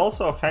alright.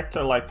 Also,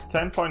 Hector, like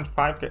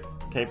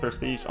 10.5k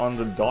prestige on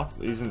the dot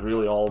isn't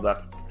really all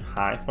that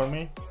high for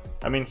me.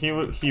 I mean,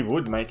 he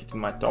would make it in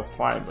my top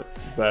 5, but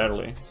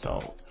barely.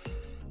 So,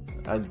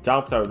 I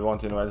doubt I would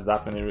want to invest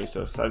that many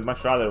resources. I'd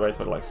much rather wait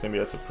for like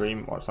Symbiote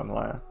Supreme or something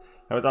like that.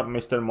 What's up,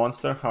 Mr.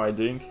 Monster? How are you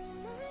doing?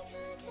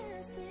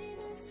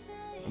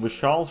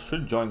 Vishal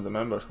should join the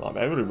members club.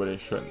 Everybody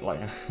should. Like,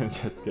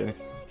 just kidding.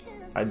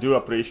 I do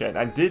appreciate.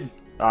 I did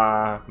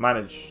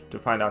manage to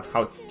find out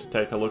how to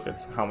take a look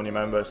at how many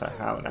members I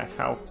have, and I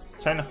have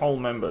 10 whole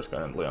members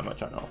currently on my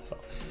channel. So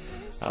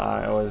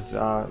it was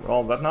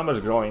well, that number is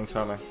growing,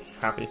 so I'm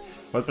happy.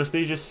 But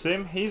prestigious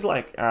Sim, he's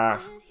like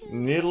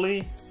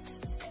nearly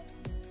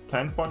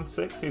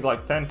 10.6, he's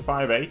like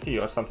 10,580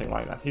 or something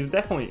like that. He's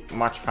definitely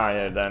much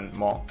higher than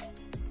Mo.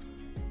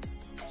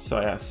 So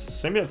yes,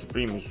 Symbiote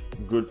Supreme is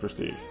good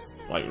prestige,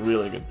 like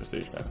really good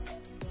prestige,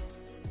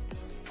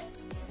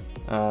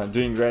 man.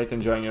 Doing great,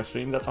 enjoying your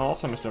stream. That's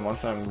awesome, Mr.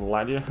 Monster. I'm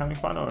glad you're having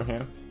fun over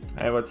here.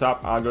 Hey, what's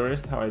up,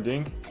 Agorist? How are you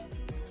doing?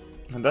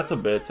 And that's a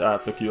bit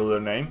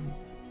peculiar name.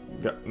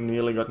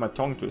 Nearly got my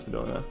tongue twisted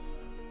on that.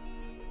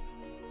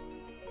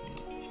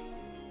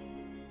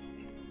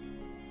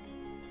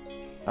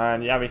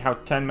 And yeah, we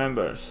have 10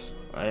 members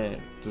to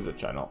the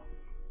channel,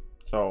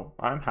 so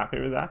I'm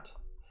happy with that.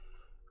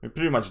 We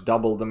pretty much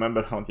doubled the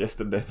member count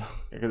yesterday though,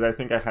 because I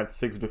think I had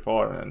 6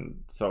 before,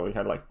 and so we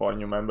had like 4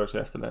 new members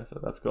yesterday,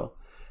 so that's cool.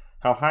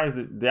 How high is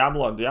the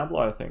Diablo? Diablo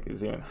I think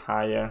is even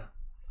higher.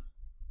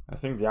 I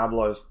think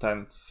Diablo is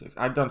 10.6.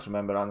 I don't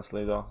remember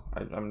honestly though.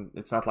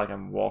 It's not like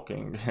I'm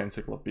walking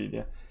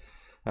encyclopedia.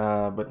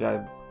 But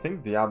yeah, I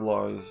think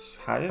Diablo is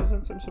higher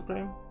than Sim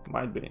Supreme.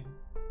 Might be.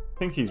 I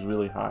think he's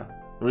really high.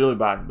 Really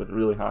bad, but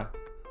really high.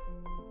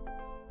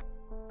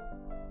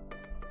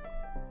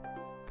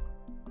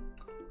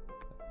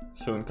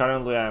 Soon.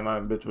 Currently,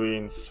 I'm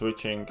between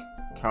switching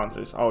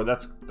countries. Oh,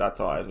 that's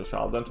alright,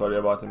 Vishal. Don't worry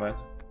about it, mate.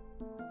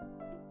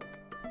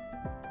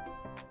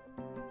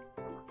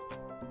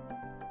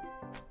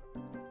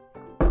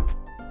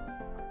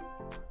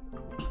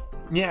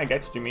 Yeah, I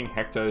get what you mean.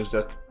 Hector is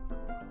just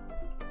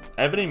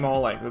every more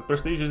like the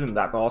prestige isn't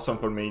that awesome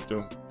for me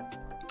to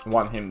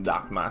want him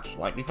that much.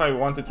 Like if I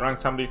wanted to rank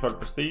somebody for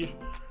prestige,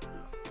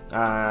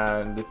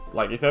 and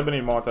if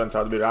Ebony Maw turns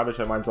out to be rubbish,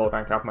 I might as well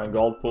rank up my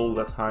gold pool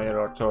that's higher,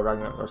 or Thor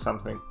Ragnarok or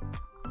something.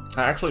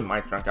 I actually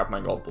might rank up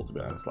my gold pool, to be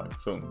honest, like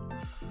soon,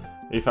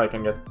 if I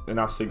can get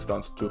enough 6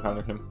 stones to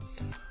 200 him,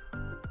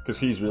 because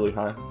he's really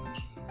high.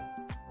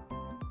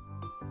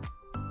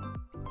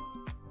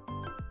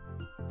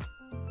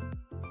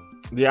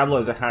 Diablo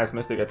is the highest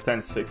mystic at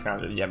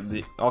 10,600. Yeah,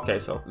 okay,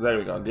 so there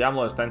we go.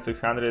 Diablo is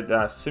 10,600.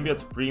 Symbiote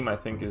Supreme, I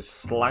think, is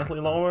slightly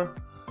lower.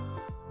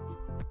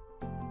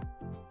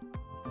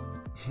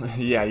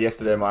 Yeah,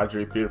 yesterday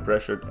Marjorie peer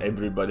pressured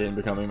everybody in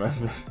becoming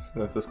members.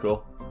 That was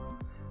cool.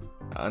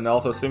 And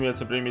also, Symbiote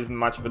Supreme isn't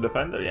much of a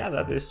defender. Yeah,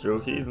 that is true.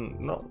 He's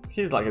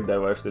like a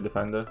diversity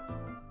defender.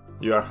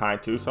 You are high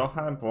too, so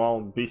high.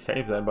 Well, be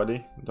safe there,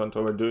 buddy. Don't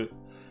overdo it.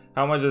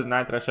 How much does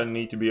Night Rusher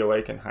need to be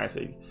awakened? High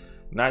Sig.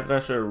 Night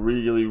Rusher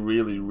really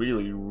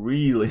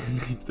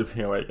needs to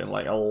be awakened,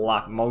 like a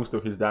lot. Most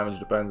of his damage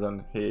depends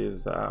on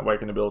his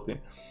awakened ability,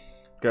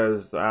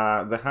 because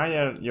the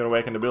higher your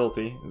awakened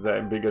ability,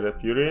 the bigger the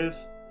fury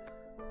is,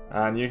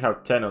 and you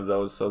have 10 of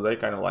those, so they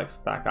kind of like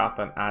stack up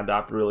and add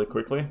up really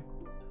quickly.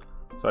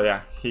 So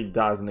yeah, he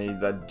does need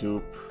that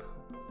dupe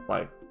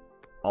like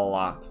a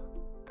lot.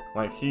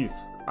 Like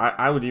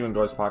I would even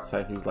go as far to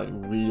say he's like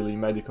really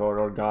medical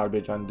or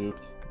garbage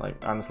unduped. Like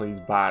honestly,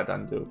 he's bad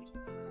unduped.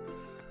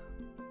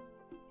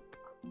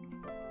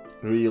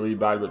 Really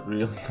bad, but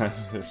really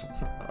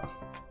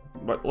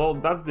but well,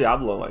 that's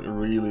Diablo, like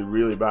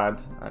really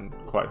bad and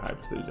quite high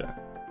prestige. Yeah.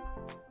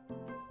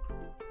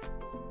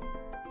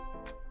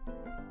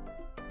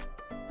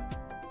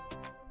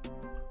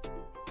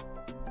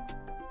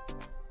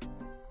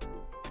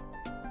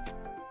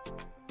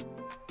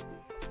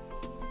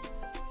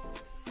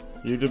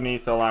 YouTube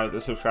needs to allow you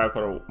to subscribe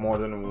for more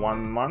than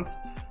 1 month.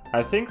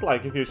 I think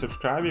like if you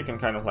subscribe, you can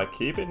kind of like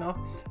keep it now.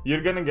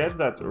 You're gonna get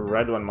that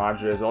red one,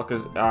 Marjorie, as well,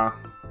 because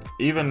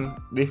even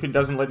if it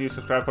doesn't let you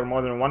subscribe for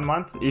more than 1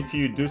 month, if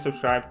you do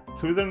subscribe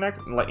to the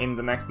next, like in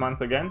the next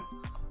month again,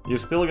 you're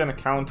still gonna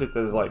count it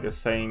as like the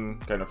same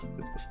kind of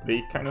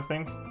streak kind of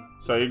thing.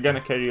 So you're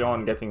gonna carry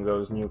on getting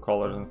those new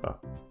colors and stuff.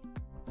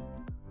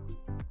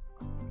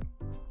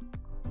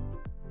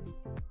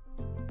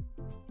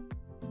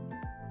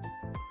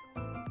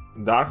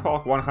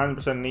 Darkhawk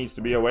 100% needs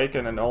to be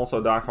awakened, and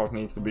also Darkhawk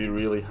needs to be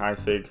really high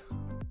sig.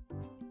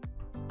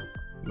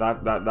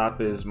 That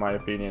is my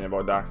opinion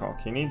about Darkhawk.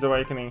 He needs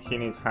awakening, he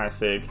needs high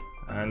sig,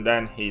 and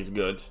then he's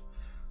good.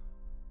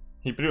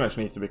 He pretty much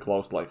needs to be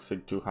close to like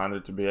sig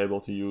 200 to be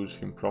able to use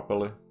him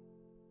properly.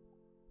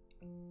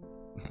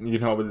 You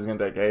know, but it's gonna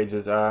take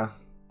ages.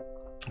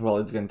 Well,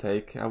 it's gonna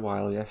take a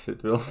while, yes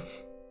it will.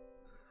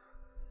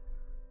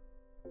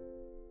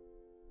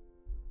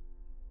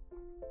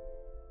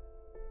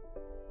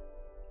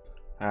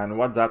 And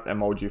what's that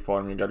emoji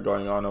form you got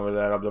going on over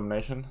there,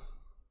 Abomination?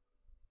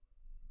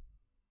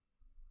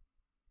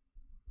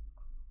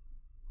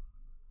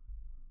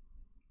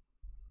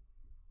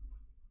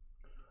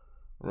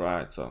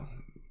 Right, so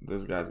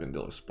this guy's gonna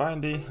deal with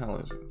Spindy.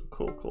 Oh,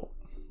 cool.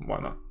 Why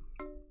not?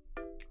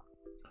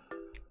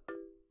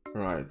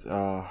 Right,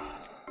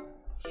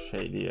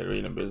 shady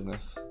arena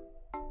business.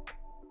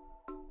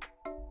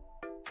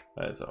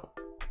 That's all.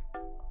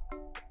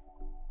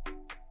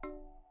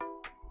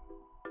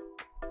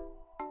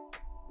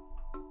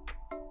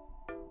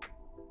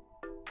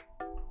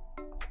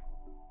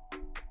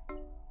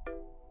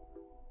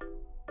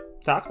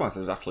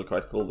 Taskmaster is actually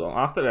quite cool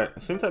though.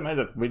 Since I made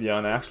that video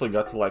and I actually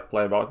got to like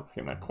play about with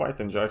him, I quite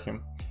enjoy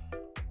him.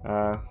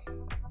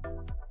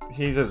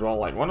 He's as well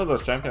like one of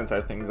those champions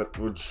I think that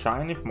would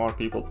shine if more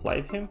people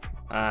played him.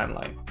 And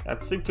like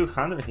at sig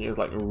 200 he is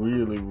like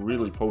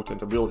really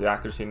potent ability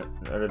accuracy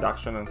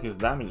reduction, and his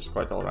damage is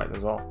quite alright as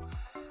well.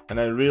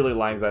 And I really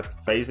like that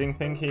phasing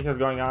thing he has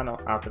going on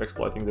after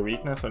exploiting the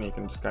weakness, when you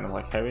can just kind of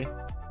like heavy.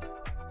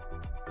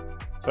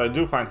 So I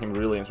do find him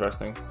really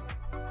interesting.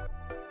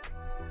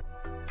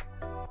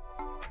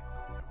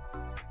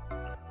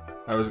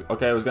 I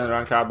was gonna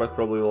rank up, but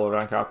probably will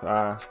rank up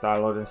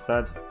Star-Lord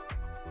instead.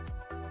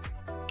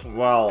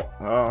 Well,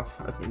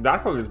 I think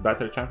Darkhawk is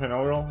better champion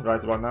overall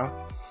right about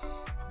now.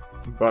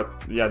 But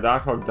yeah,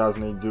 Darkhawk does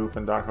need dupe,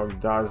 and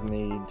Darkhawk does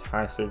need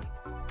high sig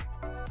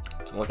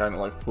to kind of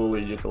like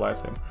fully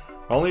utilize him.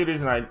 Only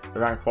reason I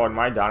rank for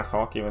my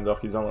Darkhawk, even though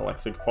he's only like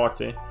sig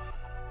 40,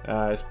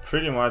 is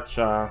pretty much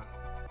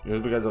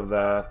just because of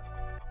the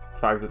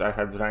fact that I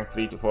had rank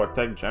 3 to 4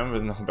 tech gem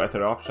with no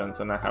better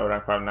options, and I have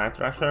rank 5 Night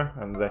Thrasher,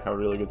 and they have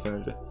really good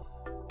synergy.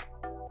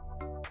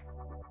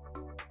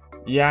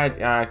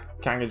 Yeah,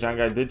 Kanga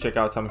Janga, I did check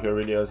out some of your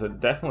videos.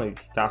 Definitely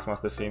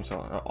Taskmaster seems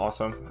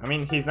awesome. I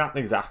mean, he's not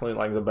exactly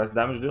like the best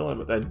damage dealer,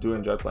 but I do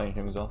enjoy playing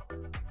him as well.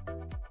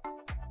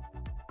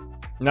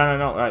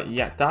 No,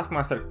 yeah,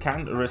 Taskmaster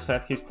can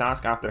reset his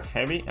task after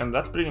heavy, and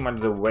that's pretty much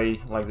the way,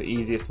 like the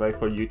easiest way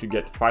for you to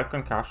get 5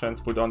 concussions,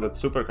 put on that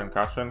super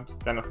concussion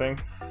kind of thing.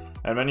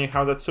 And when you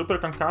have that super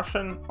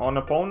concussion on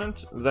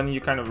opponent, then you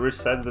kind of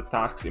reset the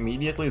tasks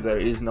immediately. There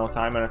is no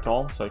timer at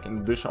all, so you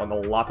can dish out a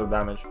lot of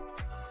damage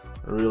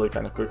really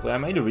kind of quickly. I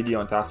made a video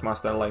on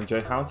Taskmaster like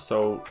J-Hound,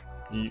 so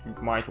you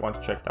might want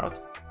to check it out.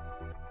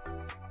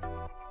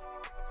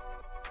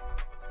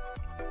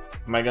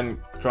 Am I gonna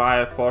try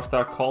a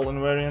 4-star Cull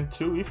variant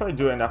too, if I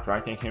do end up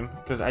ranking him?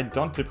 Because I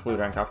don't typically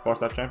rank up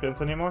 4-star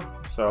champions anymore,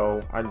 so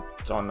I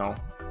don't know.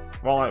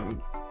 Well,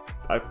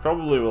 I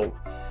probably will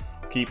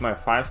keep my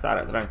 5-star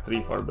at rank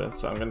 3 for a bit,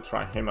 so I'm gonna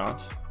try him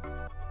out.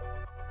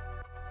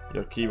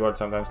 Your keyboard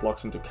sometimes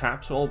locks into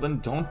caps. Well, then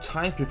don't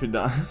type if it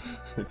does.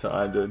 That's all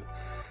I did.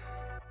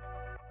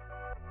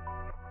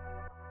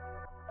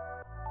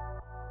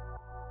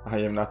 I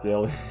am not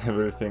yelling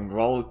everything.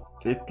 Well,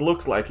 it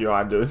looks like you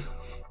are, dude.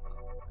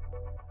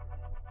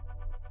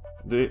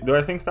 Do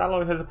I think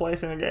Star-Lord has a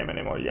place in the game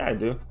anymore? Yeah, I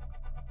do.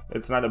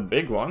 It's not a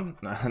big one,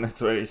 and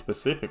it's a very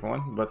specific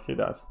one, but he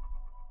does.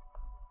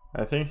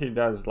 I think he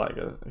does like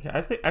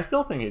I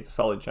still think he's a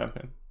solid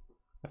champion.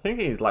 I think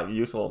he's like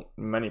useful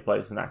in many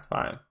places in Act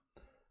 5.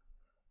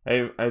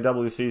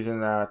 AW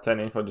season 10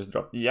 info just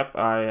dropped. Yep,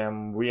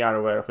 we are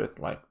aware of it,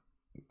 like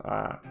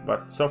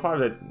but so far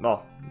they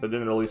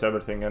didn't release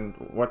everything, and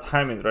what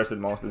I'm interested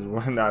most is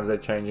when are they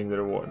changing the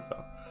rewards.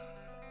 So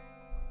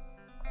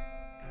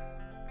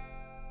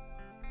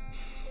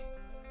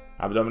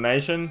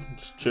Abomination,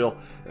 just chill.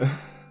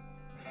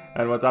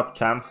 And what's up,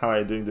 Cam? How are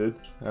you doing, dude?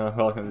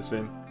 Welcome to the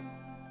stream.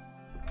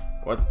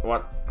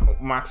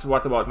 Max,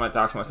 what about my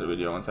Taskmaster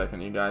video? 1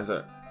 second, you guys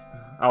are...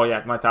 Oh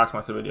yeah, my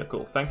Taskmaster video,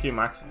 cool. Thank you,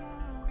 Max.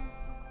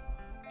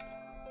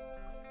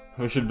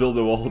 We should build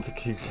a wall to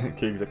kick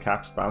the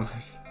cap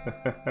spammers.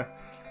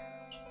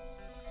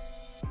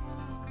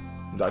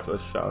 That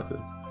was shouted.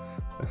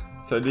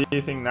 So do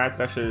you think Night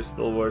Thrasher is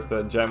still worth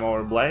a gem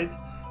over Blade?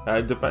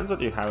 It depends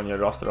what you have in your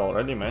roster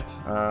already, mate.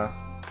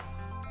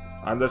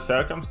 Under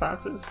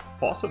circumstances?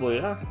 Possibly,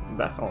 yeah,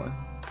 definitely.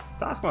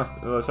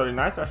 Taskmaster, sorry,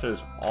 Night Thrasher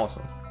is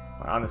awesome.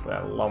 Honestly,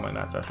 I love my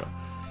Night Thrasher.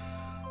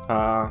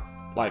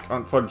 Like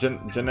for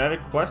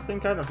generic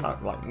questing kind of,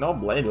 not like no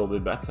Blade will be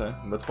better,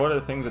 but for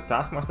the things that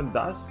Taskmaster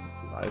does,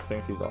 I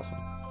think he's awesome.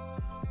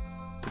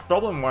 The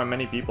problem why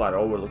many people are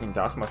overlooking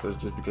Taskmaster is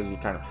just because you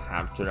kind of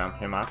have to ramp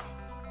him up.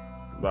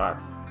 But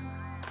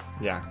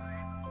yeah,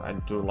 I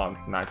do love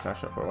Night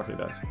Thrasher for what he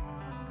does.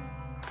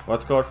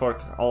 What score for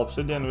all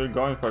Obsidian? We're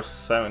going for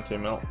 70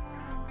 mil.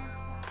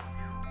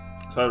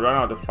 So I run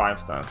out of 5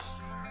 stars.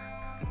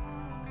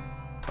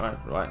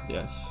 Right,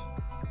 yes.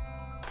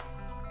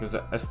 Because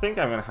I think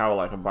I'm gonna have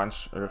like a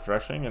bunch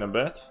refreshing in a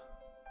bit.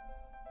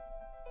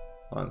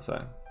 One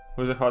sec.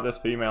 Who's the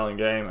hottest female in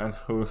game and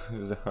who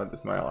is the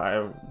hottest male?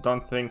 I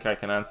don't think I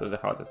can answer the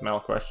hottest male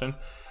question.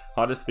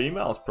 Hottest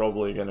female is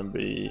probably gonna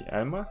be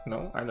Emma?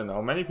 No, I don't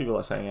know. Many people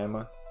are saying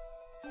Emma.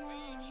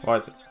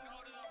 What?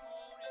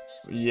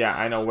 Yeah,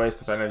 I know,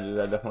 waste of energy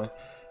there, definitely.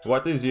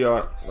 What is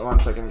your... One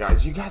second,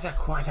 guys. You guys are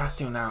quite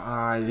active now.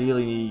 I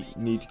really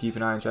need to keep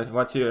an eye on chat.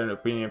 What's your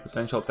opinion?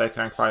 Potential tech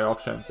rank 5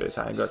 option? Because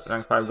I got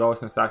rank 5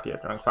 Ghost and Starkey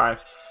at rank 5.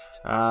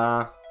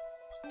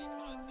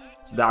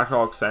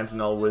 Darkhawk,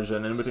 Sentinel,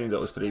 Vision. In between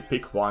those 3,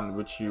 pick one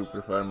which you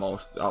prefer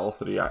most. All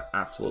 3 are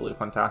absolutely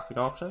fantastic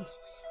options.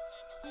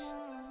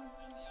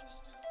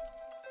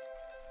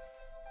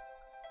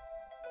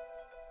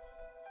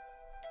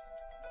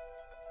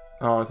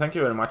 Oh, thank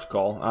you very much,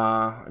 Cull.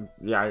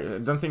 Yeah, I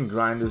don't think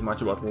grind is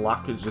much about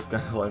luck, it's just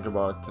kind of like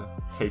about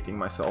hating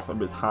myself a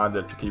bit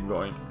harder to keep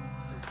going.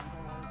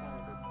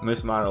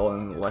 Miss Marvel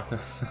and like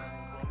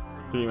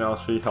female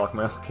She-Hulk,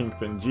 male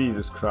Kingpin,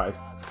 Jesus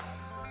Christ.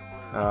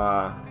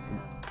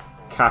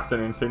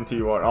 Captain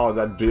Infinity War, oh,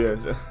 that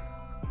beard.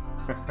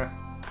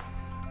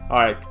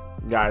 Alright,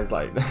 guys,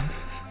 like...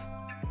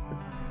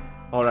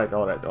 Alright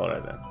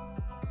then.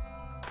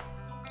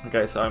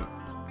 Okay, so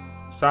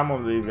some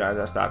of these guys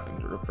are starting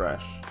to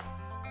refresh.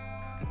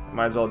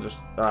 Might as well just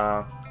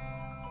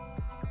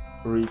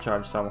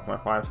recharge some of my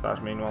 5 stars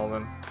meanwhile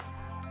then.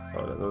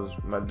 So that was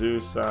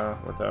Medusa,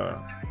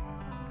 whatever.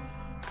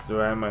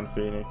 Do Emma and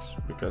Phoenix,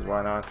 because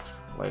why not?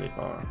 Lady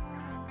Power.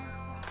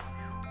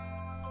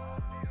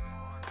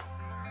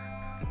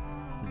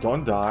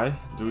 Don't die,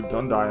 dude,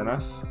 don't die on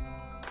us.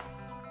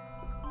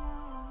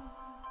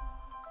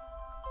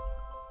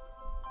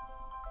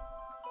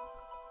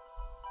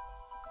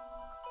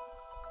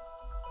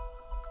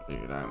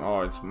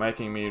 Oh, it's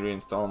making me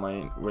reinstall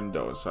my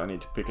Windows, so I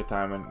need to pick a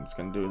time and it's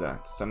gonna do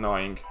that. It's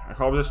annoying. I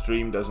hope the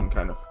stream doesn't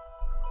kind of...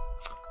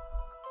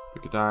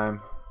 Pick a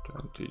time.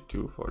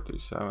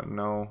 22:47,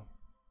 no.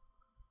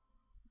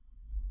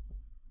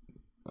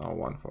 Oh,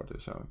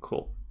 1:47,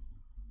 cool.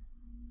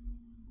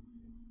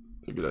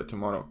 Figure that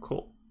tomorrow,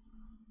 cool.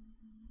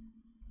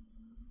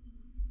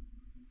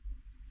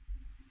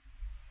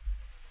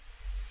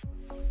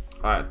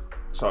 Alright,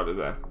 sorted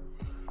there.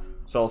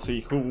 So I'll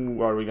see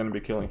who are we gonna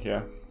be killing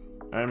here.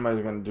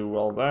 Everybody's gonna do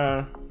well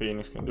there.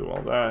 Phoenix can do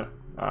well there.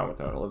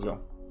 Whatever, let's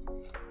go.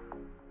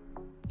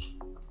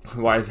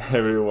 Why is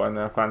everyone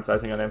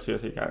fantasizing on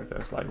MCSE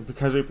characters? Like,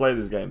 because we play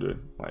this game,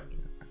 dude. Like,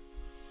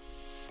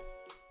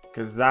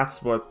 because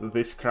that's what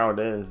this crowd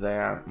is. They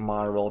are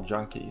Marvel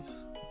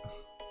junkies.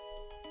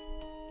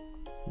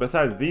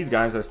 Besides, these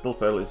guys are still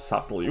fairly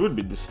subtle. You would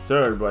be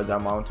disturbed by the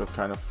amount of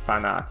kind of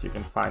fan art you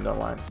can find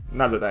online.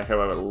 Not that I have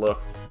ever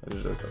looked.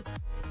 It's just that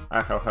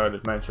I have heard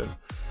it mentioned.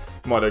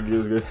 Mother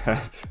gives good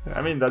head.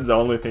 I mean, that's the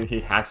only thing he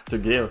has to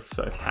give,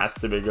 so it has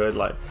to be good.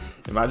 Like,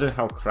 imagine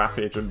how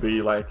crappy it would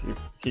be like if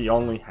he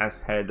only has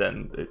head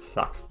and it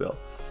sucks still.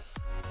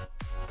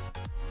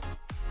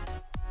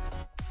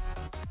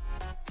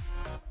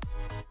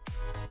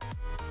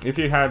 If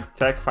you had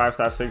tech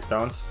 5-star 6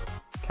 stones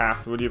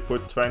capped, would you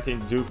put 20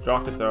 in Duke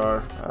Rocket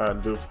or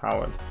Duke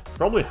Howard?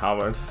 Probably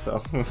Howard.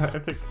 So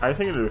I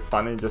think it would be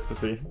funny just to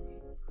see.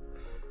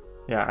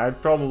 Yeah,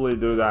 I'd probably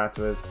do that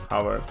with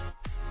Howard.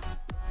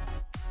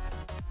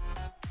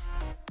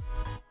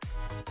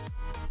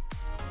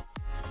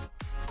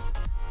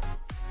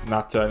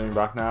 Not turning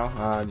back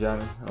now,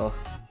 Janice. Oh,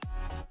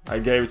 I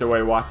gave it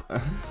away. What?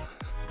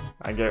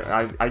 I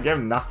gave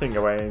nothing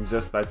away. It's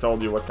just I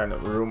told you what kind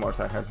of rumors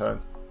I had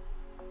heard.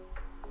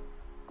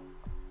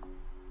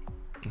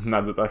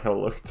 Not that I have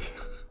looked.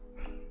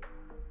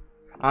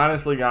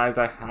 Honestly, guys,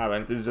 I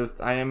haven't. It's just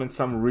I am in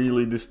some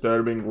really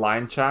disturbing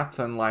line chats,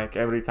 and like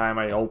every time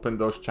I open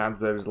those chats,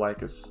 there's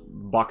like a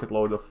bucket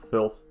load of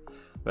filth.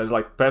 There's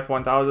like Pep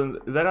 1000.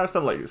 There are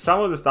some like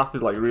some of the stuff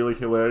is like really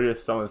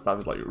hilarious. Some of the stuff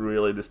is like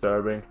really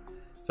disturbing.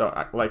 So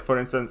like for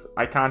instance,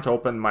 I can't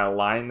open my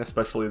line,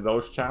 especially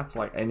those chats,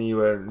 like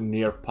anywhere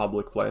near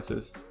public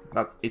places.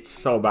 It's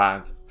so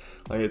bad.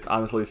 Like it's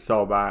honestly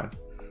so bad.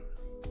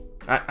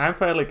 I'm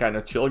fairly kind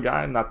of chill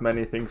guy. Not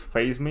many things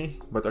faze me,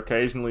 but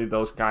occasionally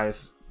those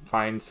guys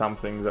find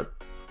something that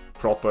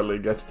properly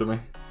gets to me.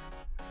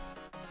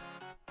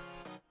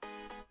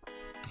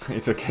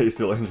 It's okay,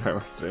 still enjoy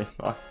my stream.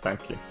 Oh,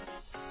 thank you.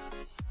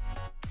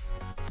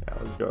 Yeah,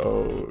 let's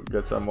go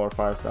get some more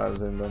 5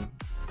 stars in then.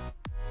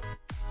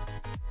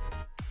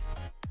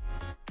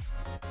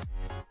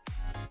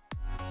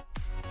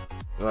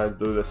 let's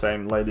do the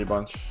same lady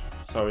bunch.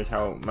 So we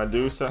have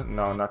Medusa.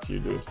 No, not you,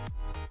 dude.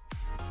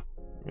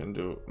 We can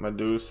do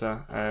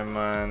Medusa,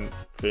 and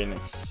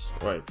Phoenix.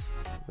 Wait,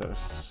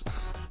 there's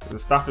the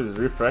stuff is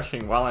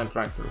refreshing while I'm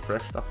trying to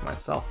refresh stuff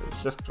myself.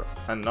 It's just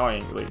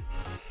annoyingly.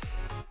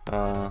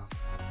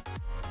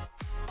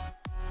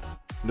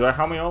 Do I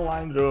have my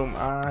online room?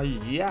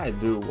 Yeah, I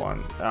do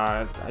one.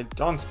 I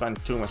don't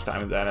spend too much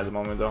time there at the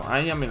moment though. I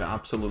am in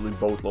absolutely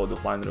boatload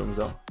of line rooms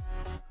though.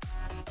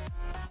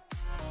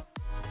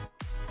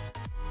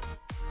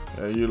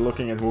 You're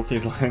looking at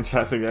Wookiee's line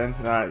chat again?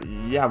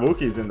 Yeah,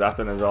 Wookiee's in that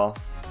one as well.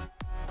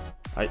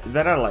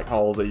 There are like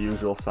all the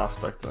usual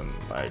suspects, and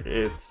like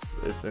it's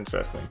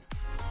interesting.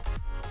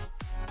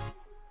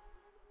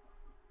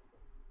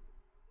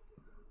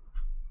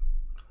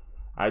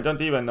 I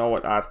don't even know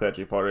what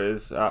R34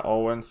 is,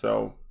 Owen,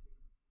 so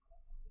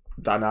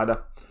da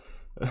nada.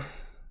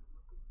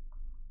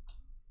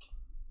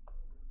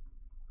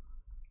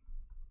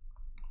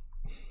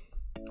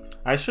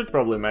 I should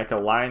probably make a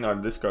line or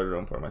Discord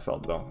room for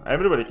myself though.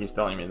 Everybody keeps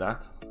telling me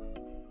that.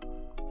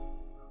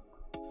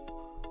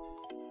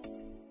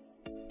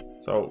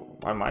 So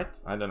I might,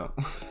 I don't know.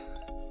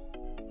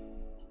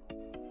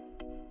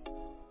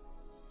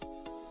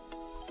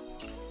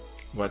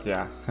 But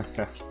yeah.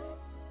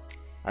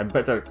 I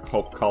better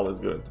hope Cull is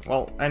good.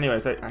 Well,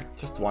 anyways, I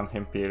just want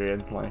him,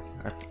 period. Like,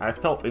 I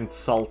felt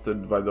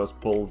insulted by those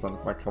pulls on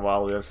my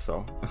Cavaliers,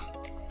 so...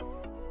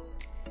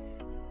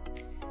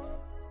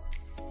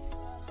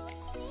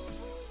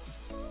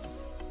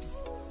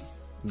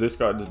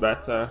 Discord is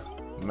better.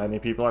 Many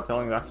people are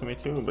telling that to me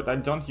too, but I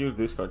don't use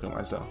Discord too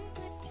much though.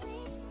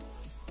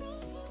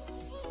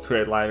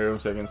 Create line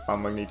rooms so you can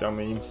spam Magneto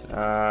memes.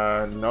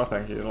 No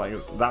thank you. Like,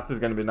 that is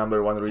gonna be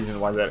 #1 reason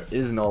why there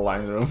is no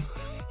line room.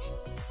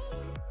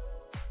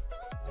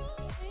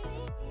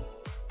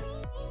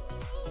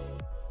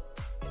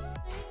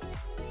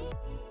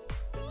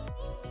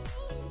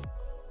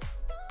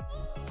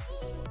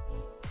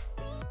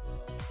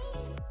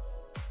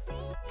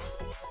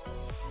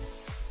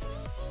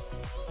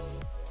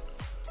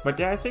 But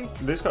yeah, I think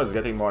Discord is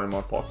getting more and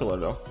more popular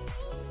though.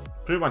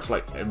 Pretty much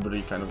like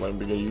every kind of like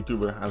bigger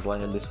YouTuber has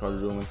like a Discord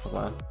room and stuff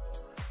like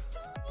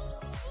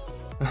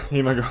that.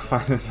 You might go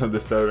find some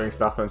disturbing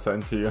stuff and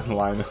send to you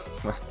online.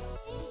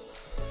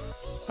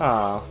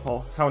 Ah,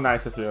 well, how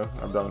nice of you,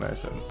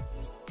 Abomination.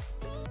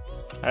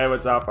 Hey,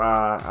 what's up,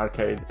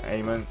 Arcade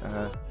Aemon,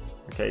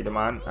 Arcade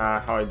Man,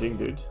 how are you doing,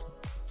 dude?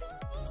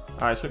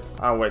 I should,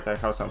 oh wait, I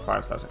have some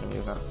 5 stars I can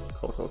use now.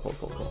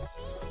 Cool.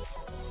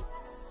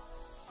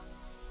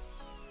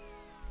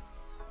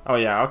 Oh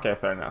yeah, okay,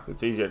 fair enough.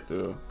 It's easier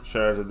to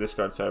share the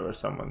Discord server with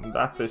someone.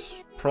 That is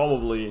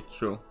probably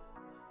true.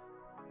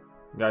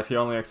 Guys, he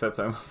only accepts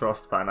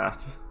Frost fan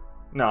art.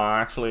 No,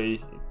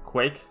 actually,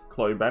 Quake,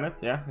 Chloe Bennett,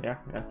 yeah.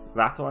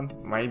 That one,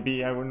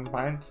 maybe I wouldn't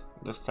mind,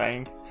 just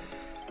saying.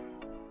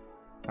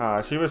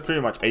 She was pretty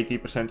much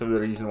 80% of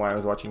the reason why I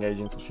was watching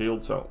Agents of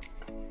S.H.I.E.L.D., so...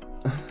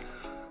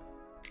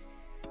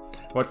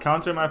 What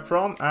country am I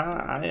from?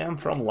 I am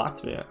from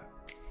Latvia.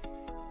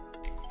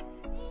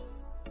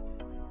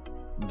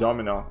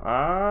 Domino.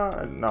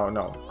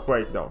 No.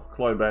 Quake though.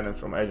 Chloe Bennett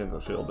from Agents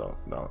of S.H.I.E.L.D. though.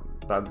 No,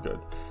 that's good.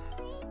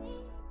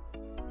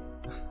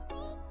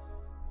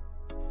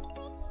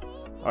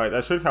 Alright,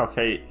 I should have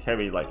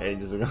heavy like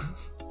ages ago.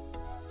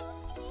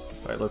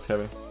 Alright, let's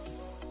heavy.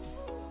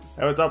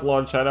 Hey, what's up,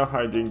 Lord Shadow?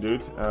 How you doing,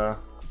 dude?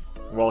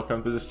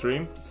 Welcome to the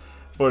stream.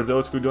 For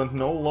those who don't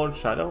know, Lord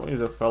Shadow is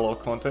a fellow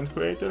content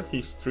creator. He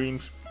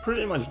streams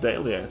pretty much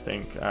daily, I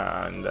think,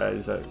 and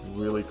is a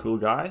really cool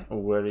guy, a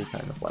very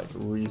kind of like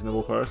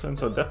reasonable person,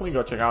 so definitely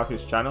go check out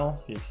his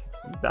channel. He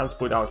does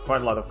put out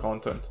quite a lot of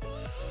content.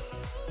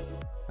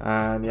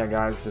 And yeah,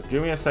 guys, just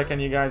give me a second.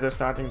 You guys are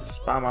starting to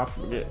spam up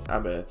a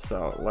bit,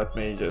 so let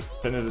me just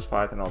finish this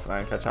fight and I'll try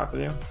and catch up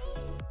with you.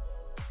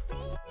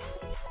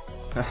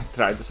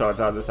 Try to sort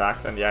out this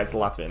accent. Yeah, it's a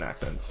Latvian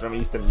accent. It's from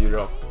Eastern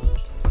Europe.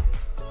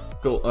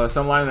 Cool.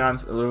 Some line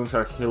rooms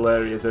are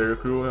hilarious. They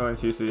recruit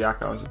and use the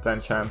account with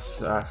 10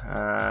 champs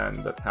and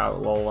that have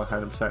low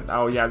 100%.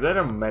 Oh yeah, there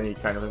are many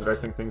kind of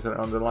interesting things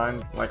around the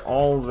line. Like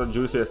all the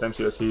juiciest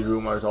MCOC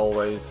rumors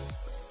always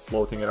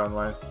floating around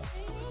line.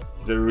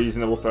 He's a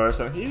reasonable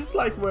person. He's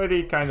like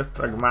very kind of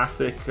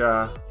pragmatic,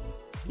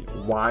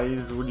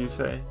 wise, would you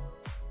say?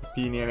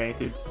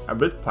 Opinionated. A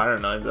bit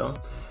paranoid though.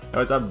 Hey,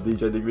 what's up,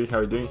 DJ Digby?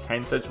 How you doing?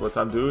 Hintouch, what's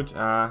up, dude?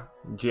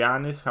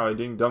 Giannis, how you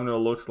doing? Domino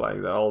looks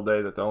like the old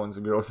day that owns a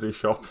grocery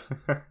shop.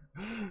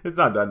 It's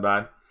not that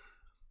bad.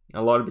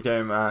 A Lord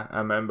became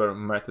a member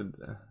method.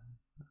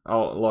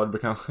 Oh, Lord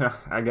become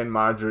again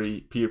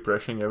Marjorie peer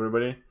pressuring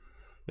everybody.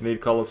 You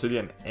need Cull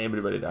Obsidian.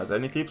 Everybody does.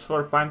 Any tips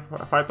for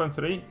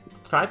 5.3?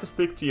 Try to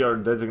stick to your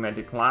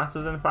designated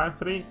classes in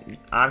 5.3.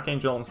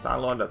 Archangel and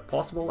Starlord are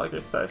possible like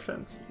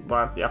exceptions,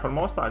 but yeah, for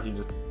most part you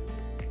just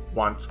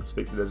want to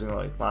stick to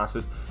designated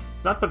classes.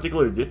 It's not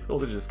particularly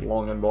difficult, it's just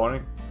long and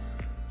boring.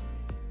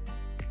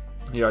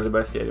 You are the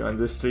best, Katie, and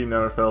this stream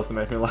never fails to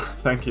make me laugh.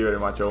 Thank you very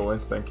much, Owen,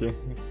 thank you.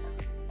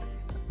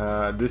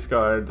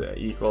 Discard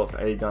equals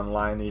Aegon,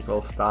 line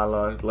equals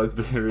Starlord. Let's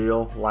be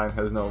real, line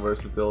has no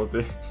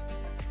versatility.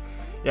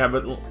 Yeah,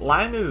 but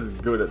line is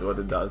good at what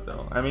it does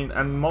though. I mean,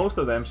 and most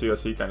of the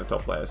MCOC kind of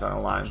top players are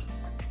on line.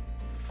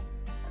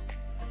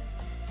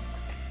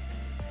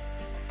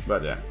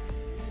 But yeah,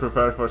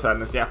 prepared for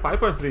sadness. Yeah,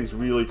 5.3 is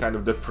really kind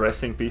of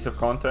depressing piece of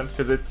content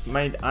because it's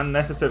made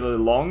unnecessarily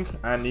long,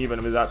 and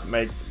even without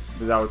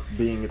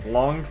being it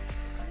long,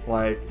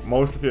 like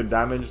most of your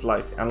damage,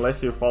 like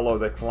unless you follow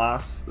the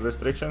class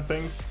restriction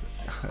things,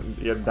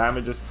 your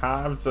damage is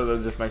halved, so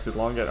that just makes it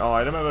longer. Oh,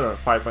 I remember when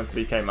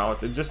 5.3 came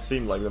out, it just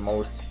seemed like the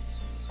most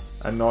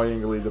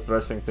annoyingly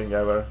depressing thing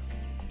ever.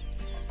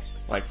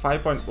 Like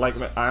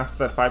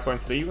after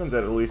 5.3, when they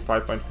released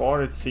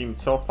 5.4, it seemed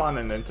so fun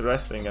and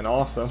interesting and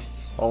awesome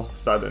all of a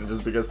sudden,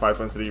 just because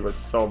 5.3 was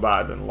so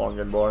bad and long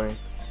and boring.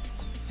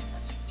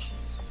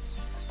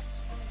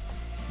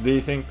 Do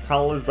you think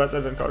Cull is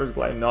better than Chorus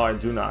Glaive? No, I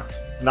do not.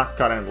 Not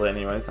currently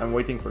anyways. I'm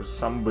waiting for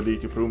somebody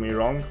to prove me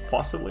wrong,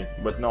 possibly.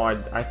 But no,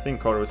 I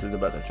think Chorus is a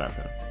better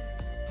champion.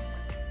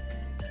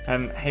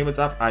 And hey, what's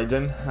up,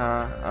 Aiden,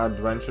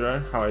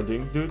 adventurer? How are you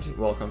doing, dude?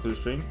 Welcome to the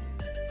stream.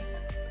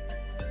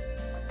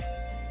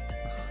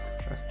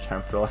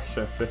 Champ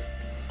relationship.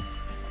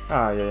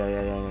 Ah,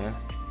 yeah.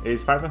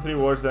 Is 5.3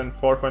 worse than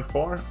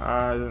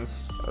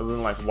 4.4?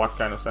 In like what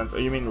kind of sense? Oh,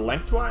 you mean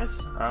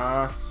lengthwise?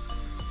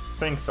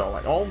 Think so.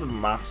 Like all the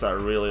maps are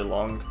really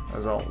long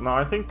as well. No,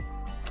 I think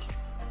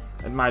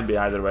it might be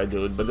either way,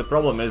 dude. But the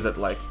problem is that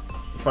like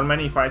for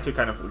many fights you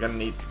kind of gonna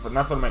need, but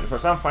not for many. For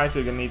some fights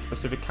you're gonna need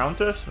specific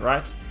counters,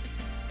 right?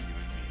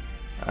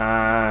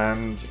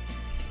 And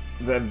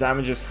the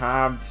damage is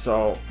halved,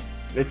 so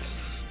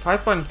it's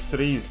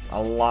 5.3 is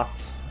a lot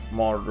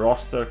more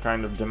roster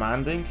kind of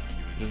demanding,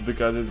 just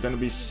because it's gonna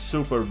be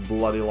super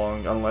bloody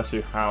long unless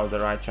you have the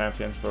right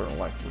champions for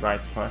like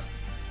right quests.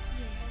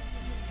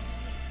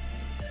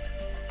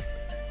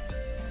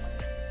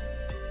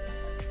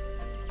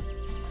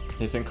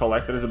 You think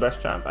Collector is the best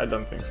champ? I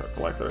don't think so.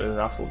 Collector is an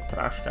absolute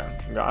trash can.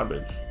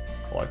 Garbage.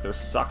 Collector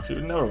sucks. You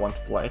would never want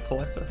to play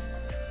Collector.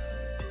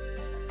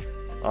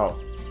 Oh.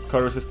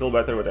 Chorus is still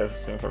better with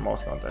everything for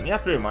most content. Yeah,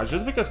 pretty much.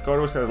 Just because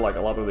Chorus has like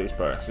a lot of these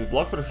perks. His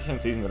block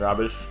proficiency isn't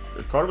rubbish.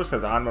 Chorus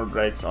has armor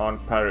breaks on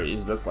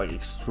parries. That's like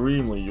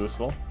extremely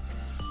useful.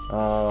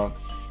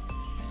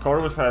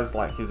 Chorus has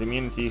like his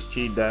immunities,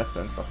 cheat death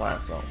and stuff like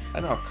that. So I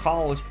don't know.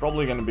 Cull is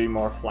probably gonna be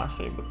more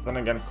flashy, but then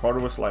again,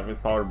 Chorus like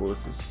with power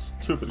boost is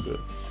stupid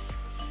good.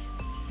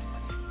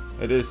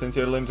 It is, since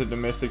you're limited to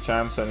mystic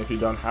champs, and if you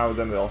don't have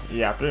them, they'll...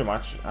 Yeah, pretty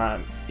much.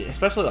 And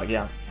especially like,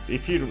 yeah,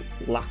 if you're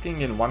lacking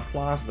in one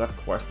class, that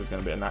quest is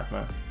gonna be a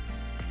nightmare.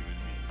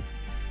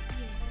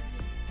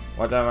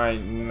 What are my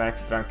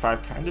next rank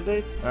 5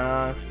 candidates?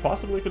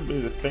 Possibly could be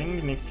the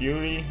Thing, Nick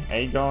Fury,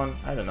 Aegon,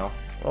 I don't know.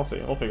 We'll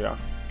see, we'll figure out.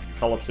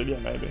 Cull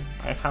Obsidian maybe.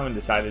 I haven't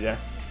decided yet.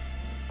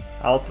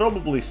 I'll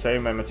probably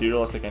save my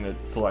materials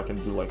till I can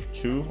do like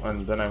 2,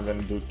 and then I'm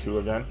gonna do 2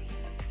 again.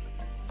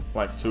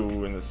 Like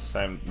 2 in the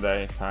same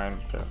day, time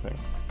kind of thing.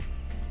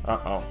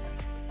 Uh-oh.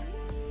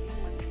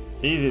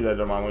 Easy there,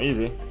 Dormammu,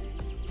 easy.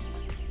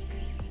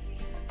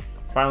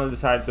 Finally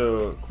decided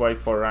to Quake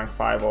for rank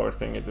 5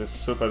 overthing. It is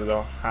super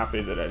though,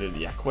 happy that I did.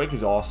 Yeah, Quake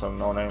is awesome,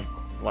 no name.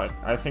 Like,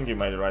 I think you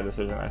made the right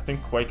decision. I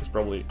think Quake is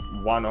probably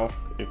one of,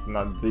 if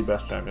not the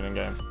best champion in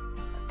game.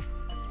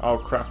 Oh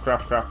crap.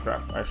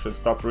 I should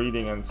stop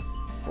reading and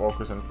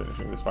focus on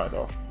finishing this fight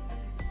off.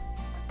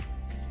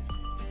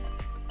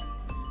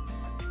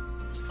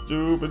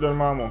 Stupid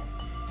Dormammu.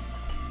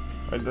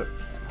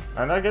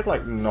 And I get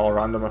like no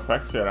random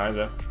effects here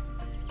either.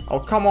 Oh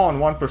come on,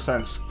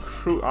 1%.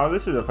 Screw. Oh,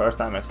 this is the first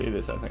time I see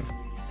this, I think.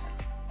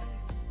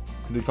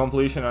 The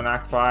completion on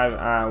Act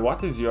 5.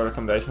 What is your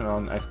recommendation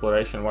on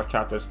exploration? What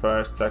chapters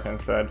first,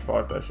 second, third,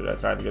 fourth, or should I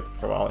try to get to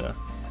Cavalia?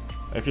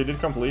 If you did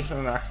completion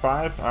on Act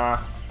 5,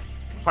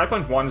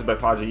 5.1 is by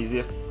far the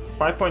easiest.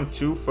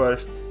 5.2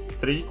 first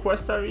 3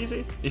 quests are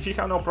easy. If you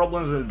have no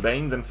problems with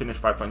Bane, then finish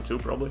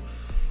 5.2 probably.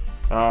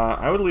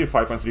 I would leave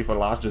 5.3 for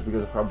last just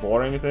because of how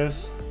boring it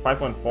is.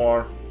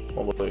 5.4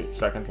 probably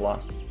second to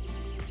last.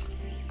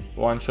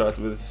 One shot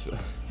with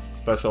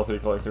specialty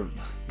collector.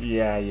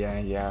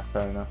 Yeah,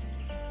 fair enough.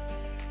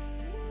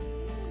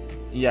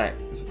 Yeah,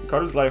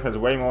 Chorus Glaive has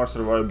way more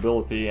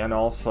survivability and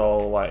also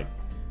like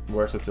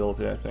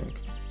versatility, I think.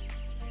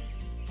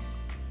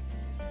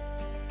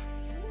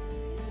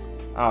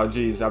 Oh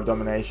geez,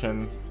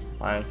 abdomination.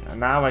 Like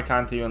now I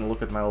can't even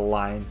look at my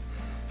line.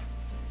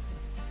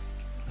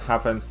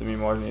 Happens to me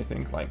more than you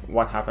think. Like,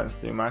 what happens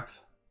to you,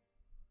 Max?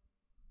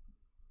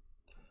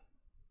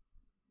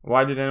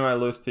 Why did anyone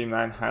lose Team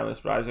 9? Highly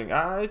surprising.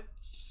 I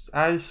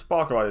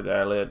spoke about it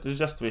earlier. It's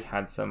just we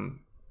had some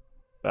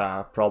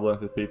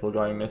problems with people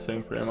going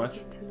missing, pretty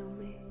much.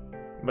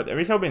 But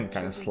we have been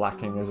kind of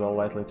slacking as well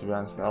lately, to be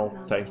honest. I'll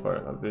take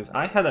for this.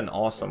 I had an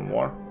awesome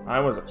war. I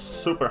was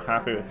super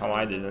happy with how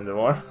I did in the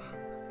war.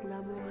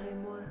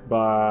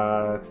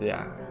 But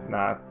yeah,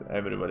 not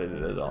everybody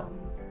did as well.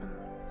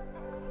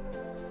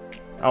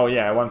 Oh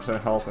yeah,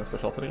 1% health and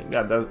special 3.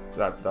 Yeah,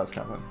 that does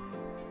happen.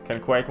 Can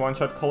Quake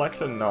one-shot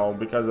Collector? No,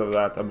 because of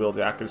that ability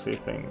accuracy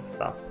thing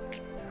stuff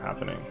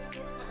happening.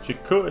 She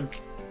could,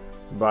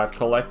 but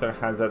Collector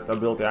has that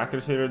ability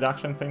accuracy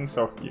reduction thing,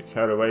 so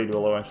her evade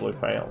will eventually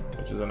fail,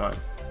 which is annoying.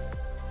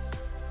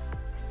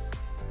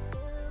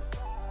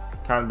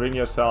 Can't bring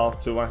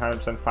yourself to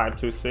 100%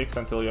 526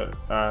 until your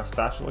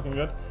stash is looking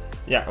good.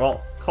 Yeah,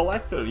 well,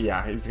 Collector,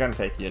 yeah, it's gonna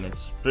take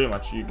units. Pretty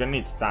much, you're gonna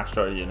need stash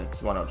or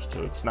units, one or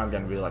two. It's not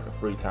gonna be like a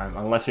free time,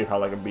 unless you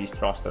have like a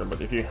beast roster.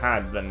 But if you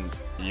had, then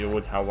you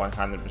would have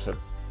 100%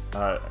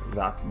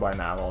 that by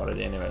now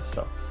already anyway,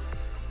 so.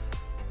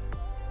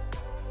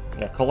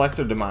 Yeah,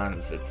 Collector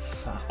demands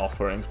its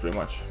offerings pretty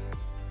much.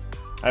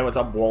 Hey, what's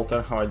up,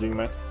 Walter? How are you doing,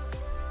 mate?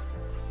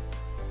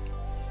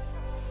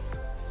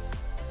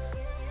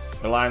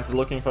 Alliance is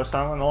looking for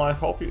someone. Well, I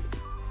hope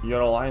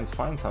your alliance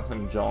finds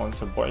something, John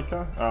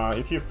Chaboyka.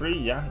 If you're free,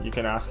 yeah, you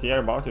can ask here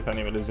about if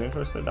anybody's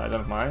interested. I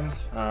don't mind,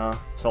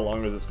 so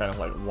long as it's kind of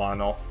like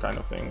one-off kind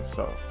of thing.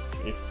 So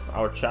if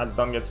our chats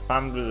don't get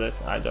spammed with it,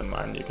 I don't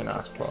mind. You can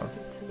ask for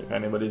if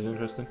anybody's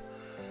interested.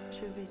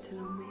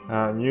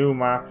 New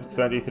map,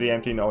 23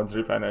 empty nodes,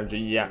 rip energy,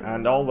 yeah,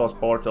 and all those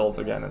portals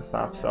again and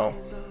stuff. So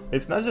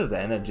it's not just the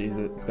energy,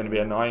 it's going to be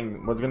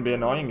annoying. What's going to be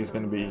annoying is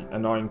going to be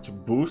annoying to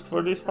boost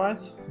for these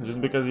fights,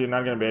 just because you're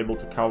not going to be able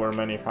to cover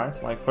many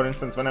fights. Like for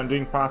instance, when I'm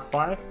doing path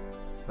 5,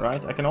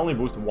 right, I can only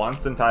boost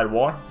once entire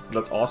war.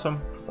 That's awesome.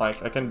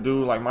 Like I can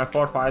do like my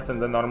 4 fights,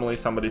 and then normally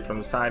somebody from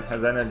the side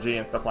has energy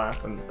and stuff like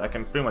that, and I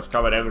can pretty much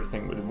cover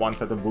everything with one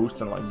set of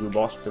boosts and like do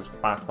boss, because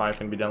path 5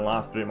 can be done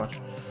last pretty much.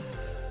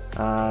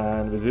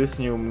 And with this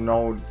new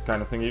node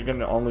kind of thing, you're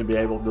gonna only be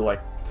able to do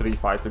like 3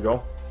 fights a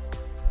go.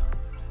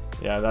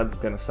 Yeah, that's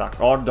gonna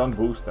suck. Or don't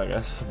boost, I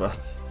guess. But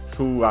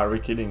who are we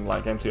kidding?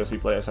 Like MCOC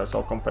players are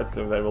so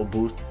competitive, they will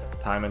boost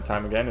time and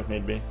time again if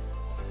need be.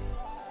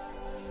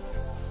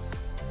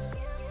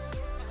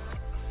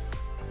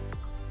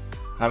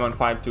 I'm on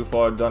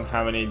 524, don't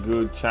have any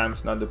good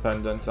champs not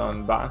dependent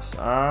on buffs.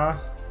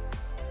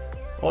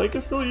 Well, you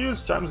can still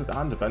use champs that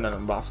aren't dependent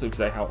on buffs if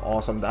they have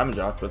awesome damage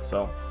output,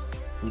 so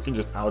you can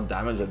just out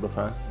damage it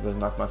before. There's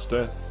not much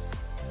to it.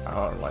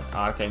 Or like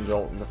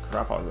Archangel, the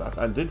crap out of that.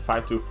 I did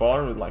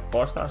 524 with like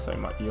 4 stars, so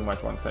you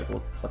might want to take a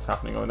look at what's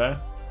happening over there.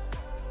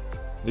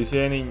 Do you see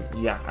any?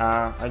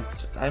 Yeah,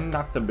 I'm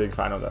not a big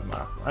fan of that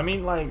map. I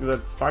mean, like the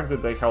fact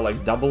that they have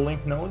like double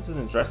link nodes is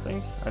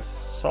interesting. I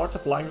sort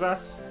of like that.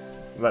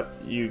 That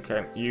you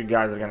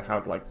guys are gonna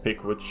have to like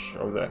pick which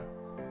of the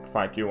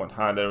fight you want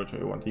harder, which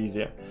you want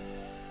easier.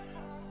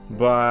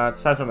 But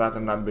aside from that,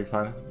 I'm not a big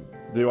fan.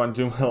 Do you want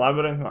to do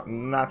Labyrinth?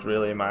 Not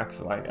really,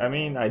 Max. Like, I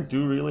mean, I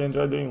do really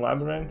enjoy doing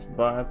Labyrinth,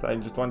 but I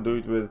just want to do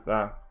it with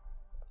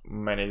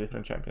many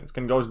different champions.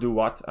 Can Ghost do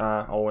what,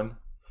 Owen?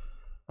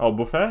 Oh,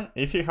 Buffet?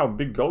 If you have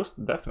big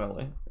Ghost,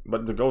 definitely.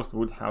 But the Ghost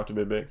would have to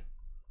be big.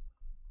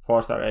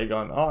 4-star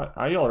Aegon. Oh,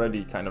 I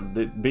already kind of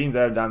been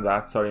there, done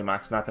that. Sorry,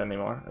 Max, not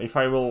anymore. If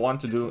I will want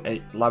to do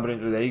a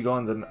Labyrinth with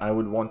Aegon, then I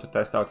would want to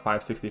test out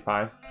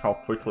 565, how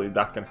quickly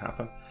that can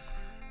happen.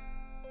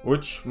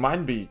 Which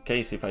might be the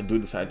case if I do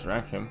decide to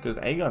rank him, because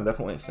Aegon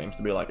definitely seems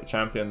to be like a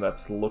champion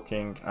that's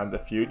looking at the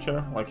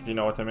future, like if you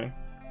know what I mean.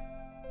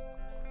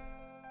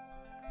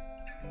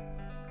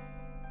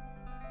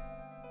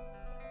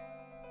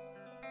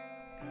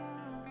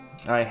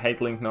 I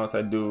hate link notes,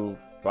 I do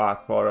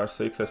path 4 or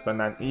 6, I spend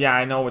 9. Yeah,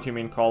 I know what you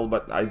mean, Cole,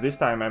 but this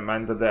time I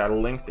meant that they are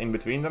linked in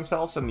between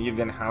themselves, and you're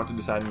gonna have to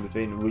decide in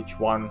between which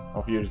one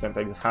of you is gonna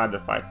take the harder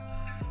fight.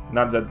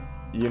 Not that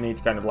you need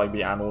to kind of like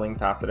be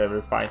unlinked after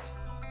every fight.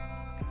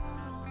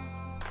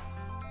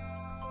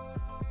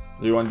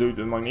 Do you want to do it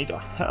with Magneto?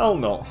 Hell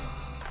no!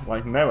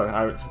 Like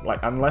never.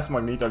 Like unless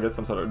Magneto gets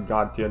some sort of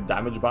god tier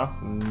damage buff,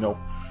 no.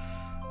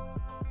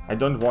 I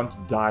don't want to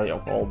die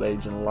of old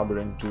age in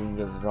Labyrinth doing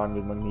the run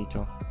with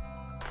Magneto.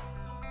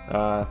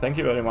 Thank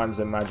you very much,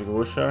 the Magic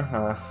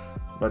Whoosher.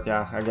 But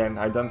yeah, again,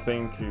 I don't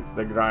think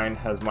the grind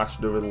has much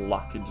to do with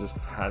luck. It just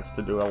has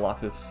to do a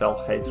lot with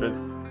self-hatred.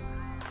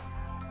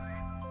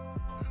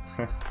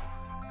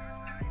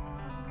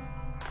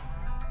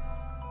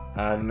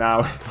 And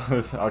now it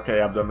was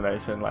okay,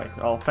 Abdomination. Like,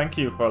 oh, thank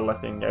you for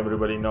letting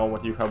everybody know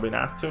what you have been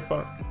up to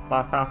for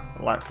last half.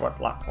 Like, what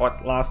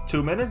last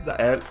 2 minutes?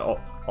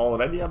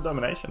 Already,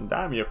 Abdomination?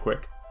 Damn, you're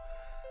quick.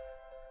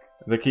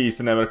 The key is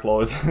to never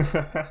close.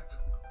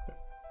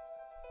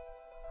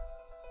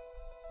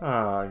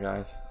 Ah,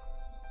 guys.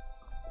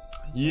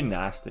 You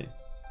nasty.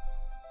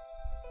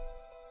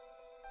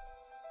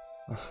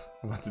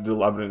 Want to do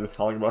Labyrinth with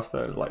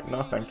Hulkbuster? Like,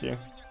 no, thank you.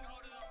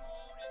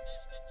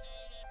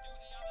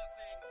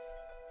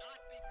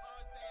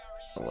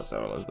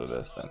 Whatever, let's do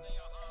this then.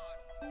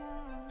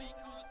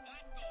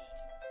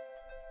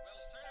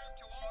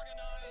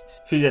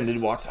 CJ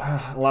did what?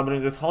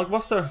 Labyrinth with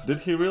Hulkbuster? Did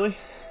he really?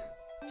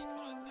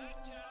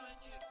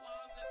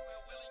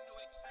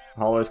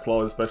 Always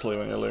close, especially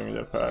when you're living with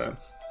your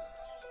parents.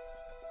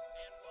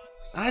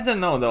 I don't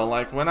know though,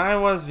 like when I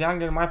was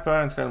younger, my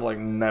parents kind of like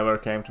never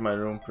came to my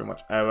room pretty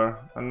much ever.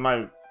 And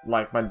my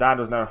dad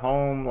was never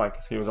home,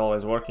 like he was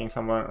always working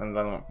somewhere, and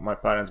then my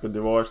parents got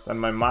divorced,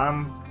 and my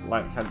mom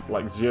like had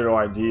like zero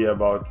idea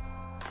about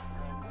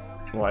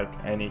like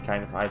any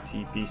kind of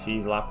IT,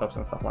 PCs, laptops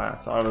and stuff like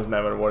that. So I was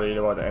never worried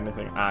about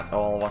anything at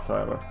all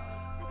whatsoever.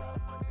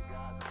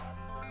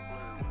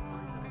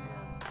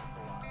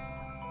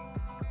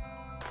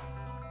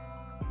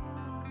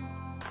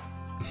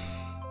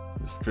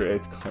 Just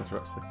creates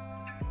controversy.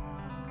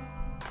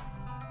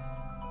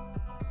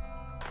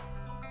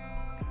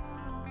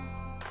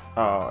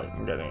 Oh,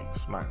 I'm getting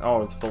smacked.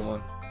 Oh, it's full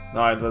moon.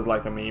 No, it was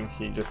like a meme.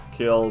 He just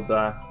killed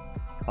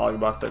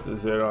Hulkbuster to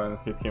 0 and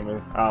hit him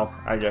with... Oh,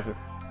 I get it.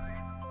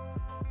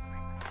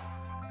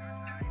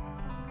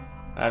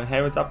 And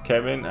hey, what's up,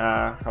 Kevin?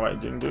 How are you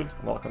doing, dude?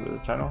 Welcome to the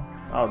channel.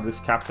 Oh, this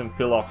Captain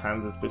Pillow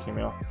Hands is pissing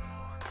me off.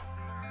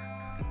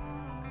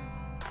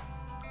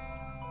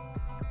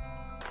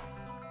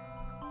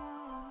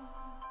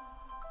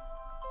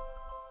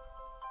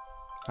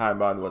 Hi,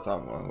 bud. What's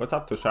up? What's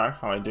up, Tushar?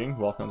 How are you doing?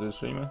 Welcome to the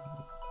stream.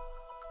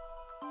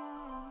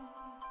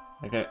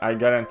 I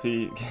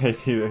guarantee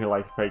he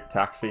like fake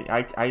taxi.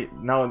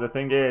 No, the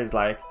thing is,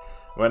 like,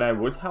 when I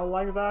would have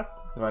like that,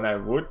 when I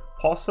would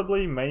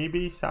possibly,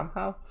 maybe,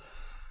 somehow.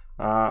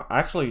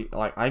 Actually,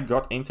 like, I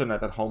got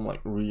internet at home like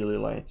really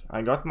late.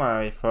 I got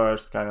my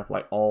first kind of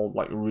like old,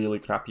 like really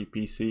crappy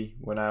PC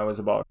when I was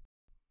about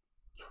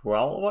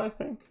 12, I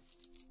think.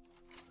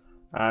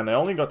 And I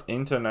only got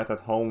internet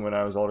at home when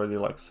I was already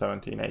like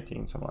 17,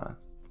 18, something like that.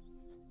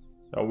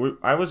 So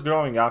I was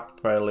growing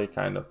up fairly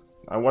kind of,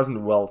 I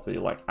wasn't wealthy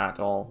like at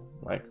all.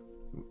 Like,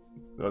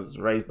 I was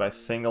raised by a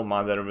single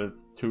mother with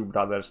 2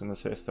 brothers and a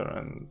sister,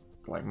 and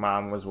like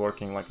mom was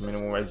working like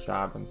minimum wage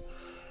job, and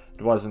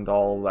it wasn't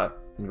all that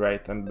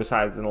great. And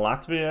besides, in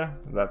Latvia,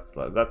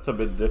 that's a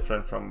bit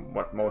different from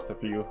what most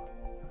of you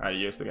are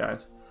used to,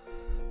 guys.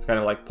 It's kind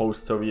of like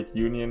post-Soviet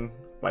Union.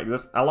 Like,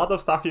 this, a lot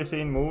of stuff you see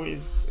in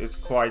movies, it's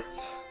quite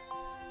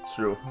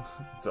true.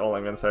 That's all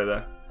I'm gonna say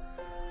there.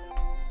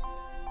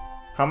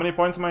 How many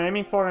points am I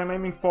aiming for? I'm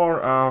aiming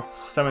for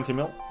 70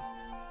 mil.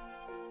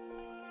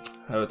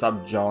 What's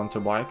up, John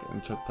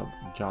Tobaika?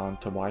 John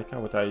Tobaika,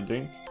 what are you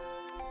doing?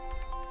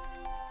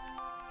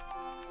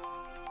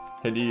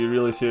 Hey, are you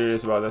really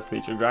serious about that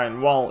feature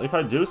grind? Well, if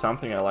I do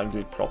something, I like to do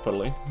it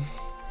properly.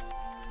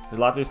 Is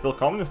Latvia still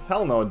communist?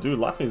 Hell no, dude.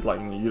 Latvia is like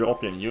in the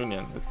European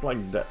Union. It's like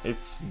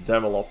it's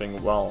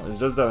developing well. It's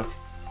just the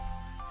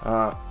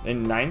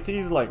in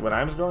 90s, like when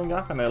I was growing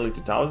up, and early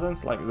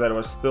 2000s, like there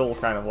was still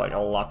kind of like a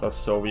lot of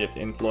Soviet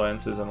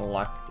influences and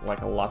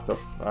like a lot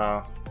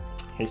of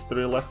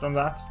history left from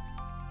that.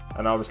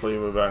 And obviously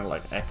we were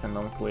like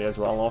economically as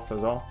well off as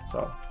well.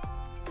 So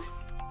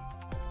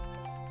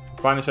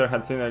Punisher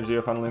had synergy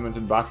of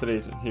unlimited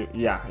battery.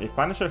 Yeah, if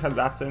Punisher had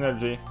that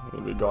synergy,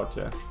 we got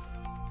you.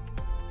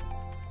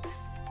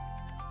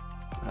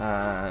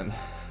 And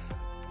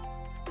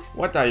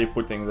what are you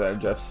putting there,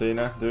 Jeff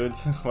Cena, dude?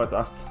 What's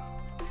up?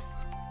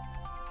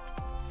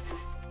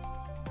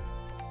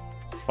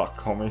 Fuck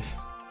commies.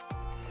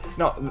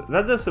 No,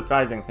 that's a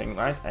surprising thing,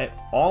 right?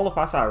 All of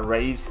us are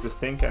raised to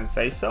think and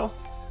say so.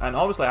 And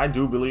obviously I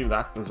do believe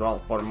that as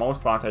well. For the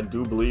most part, I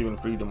do believe in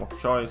freedom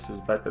of choice is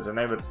better than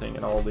everything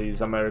and all these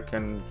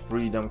American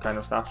freedom kind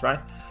of stuff, right?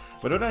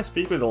 But when I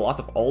speak with a lot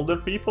of older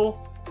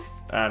people,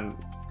 and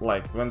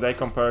like when they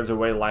compare the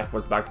way life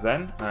was back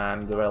then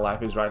and the way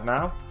life is right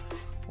now,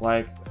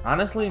 like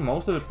honestly,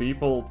 most of the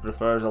people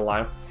prefer the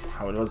life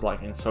how it was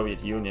like in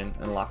Soviet Union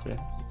and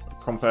Latvia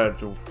compared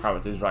to how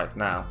it is right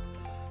now.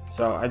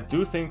 So I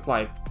do think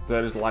like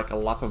there is like a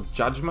lot of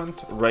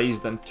judgment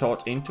raised and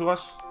taught into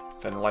us,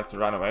 kind of like to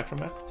run away from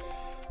it.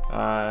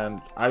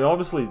 And I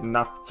obviously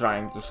not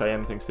trying to say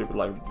anything stupid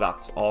like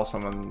that's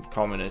awesome and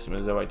communism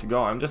is the way to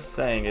go. I'm just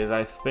saying is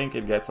I think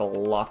it gets a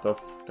lot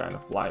of kind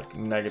of like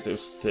negative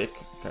stick,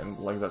 kind of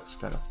like that's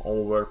kind of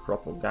over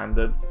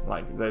propaganded.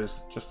 Like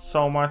there's just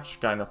so much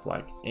kind of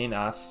like in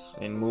us,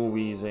 in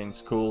movies, in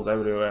schools,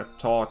 everywhere,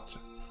 taught,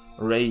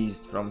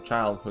 raised from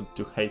childhood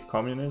to hate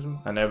communism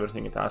and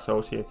everything it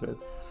associates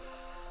with.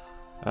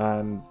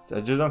 And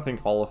I just don't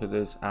think all of it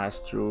is as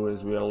true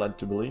as we are led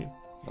to believe.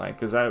 Like,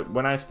 because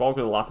when I spoke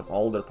with a lot of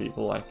older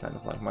people, like kind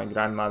of like my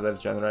grandmother's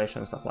generation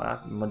and stuff like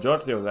that, the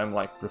majority of them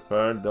like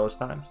preferred those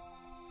times.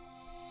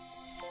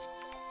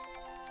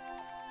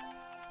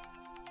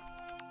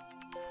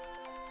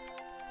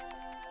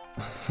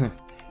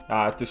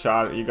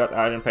 Tushar, you got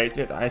Iron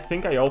Patriot. I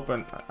think I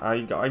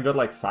got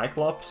like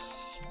Cyclops.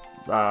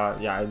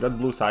 Yeah, I got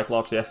Blue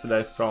Cyclops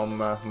yesterday from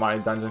my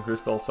Dungeon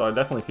Crystal, so I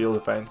definitely feel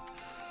the pain.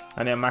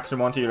 And yeah, Max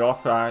Remonti, you're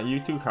off. You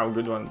too, have a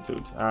good one,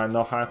 dude.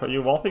 No hype for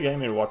you. Wolfie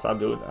Gamer, what's up,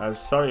 dude?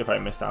 Sorry if I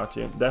missed out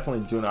you.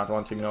 Definitely do not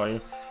want to ignore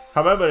you.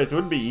 However, it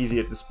would be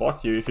easier to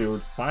spot you if you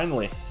would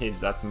finally hit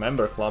that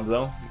member club,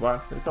 though.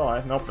 But it's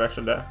alright, no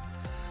pressure there.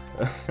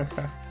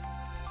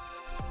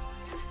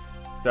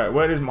 So,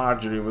 where is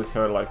Marjorie with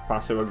her, like,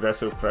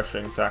 passive-aggressive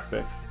pressuring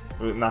tactics?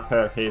 Not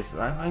her, his.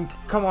 I mean,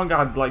 come on,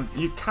 God, like,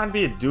 you can't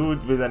be a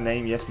dude with a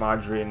name, yes,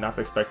 Marjorie, and not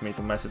expect me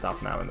to mess it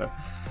up now and then.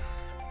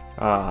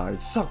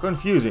 It's so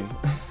confusing.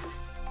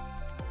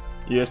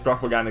 US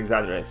propaganda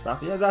exaggerates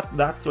stuff. Yeah,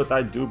 that's what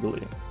I do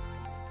believe.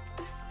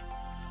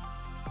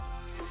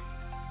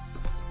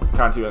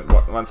 can't even.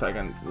 One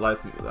second.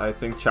 I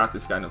think chat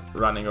is kind of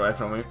running away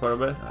from me for a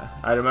bit.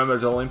 I remember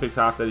the Olympics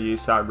after the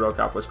USSR broke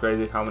up was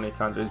crazy. How many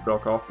countries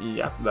broke off?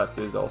 Yep, that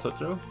is also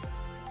true.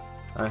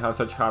 I have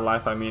such hard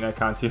life. I mean, I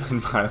can't even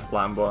buy a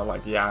Lambo.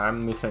 Like, yeah,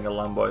 I'm missing a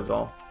Lambo as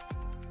well.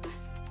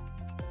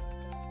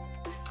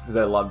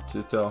 They love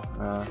to too.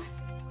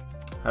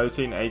 Have you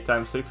seen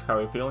 8x6? How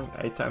are you feeling?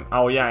 8x.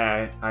 Oh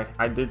yeah,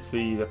 I did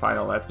see the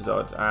final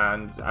episode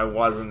and I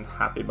wasn't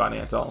happy bunny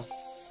at all.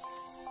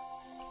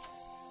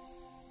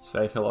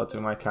 Say hello to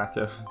my cat.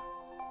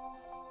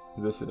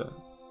 This is it.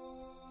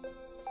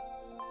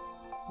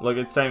 Look,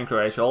 it's same in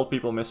Croatia. All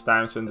people miss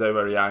times when they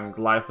were young.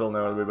 Life will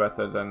never be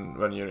better than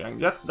when you're young.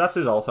 That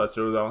is also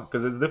true though,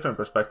 because it's different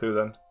perspective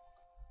then.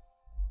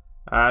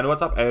 And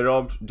what's up,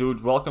 Aerob?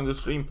 Dude, welcome to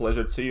stream.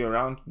 Pleasure to see you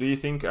around. Do you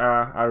think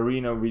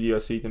Arena video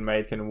Seaton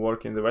made can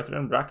work in the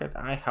veteran bracket?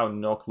 I have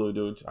no clue,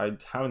 dude. I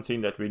haven't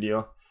seen that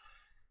video.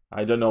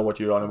 I don't know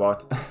what you're on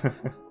about.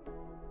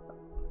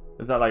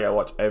 It's not like I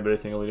watch every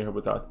single video he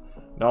puts out.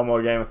 No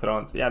more Game of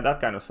Thrones. Yeah, that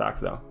kind of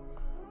sucks though.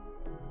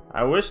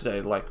 I wish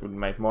they like would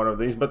make more of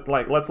these, but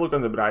like let's look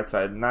on the bright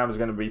side. Now it's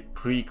gonna be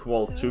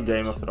prequel to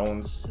Game of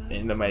Thrones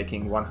in the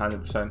making,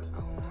 100%.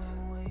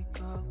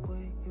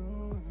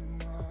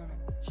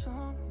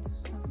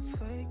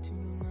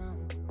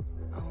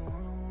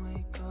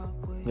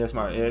 Yes,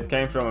 it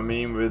came from a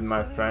meme with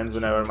my friends.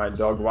 Whenever my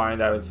dog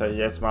whined, I would say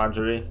yes,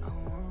 Marjorie,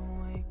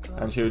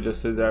 and she would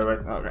just sit there.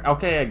 With,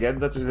 okay, I get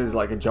that it is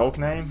like a joke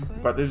name,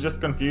 but it's just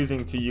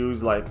confusing to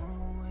use like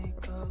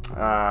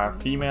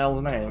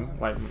female's name,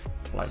 like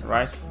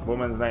right,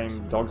 woman's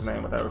name, dog's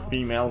name, whatever,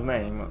 female's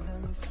name,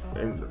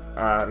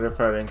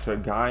 referring to a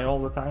guy all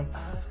the time.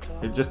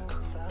 It just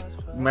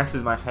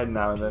messes my head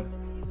now and then.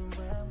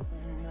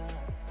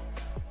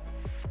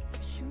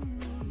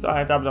 So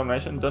I tap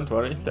domination. Don't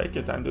worry, take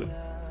your time, dude.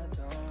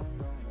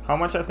 How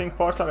much I think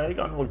 4-star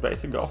Aegon will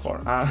basic go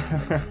for?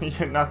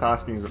 You're not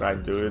asking the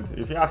right dude.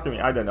 If you're asking me,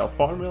 I don't know,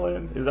 4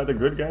 million? Is that a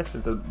good guess?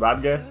 It's a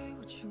bad guess?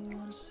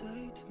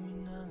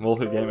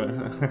 Wolfie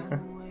Gamer.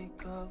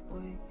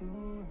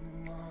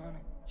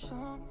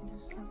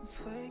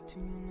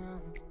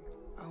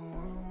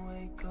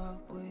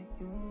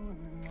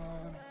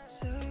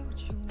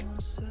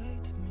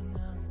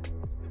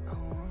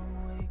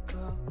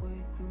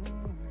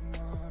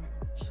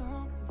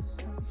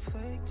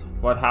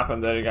 What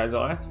happened there, you guys?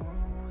 Alright?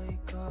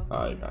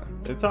 Oh, you got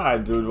it. It's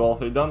alright, dude,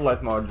 Wolfie. Don't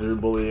let Marjorie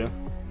bully you.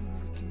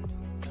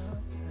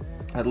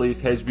 At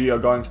least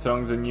HBO going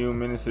strong. The new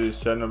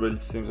miniseries Chernobyl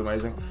seems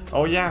amazing.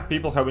 Oh yeah,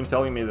 people have been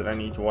telling me that I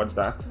need to watch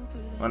that.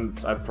 And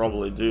I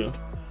probably do.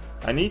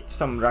 I need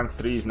some rank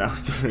 3s now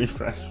to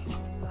refresh.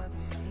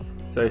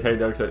 Say hey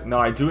dogs. No,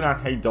 I do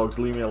not hate dogs.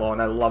 Leave me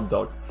alone. I love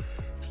dogs.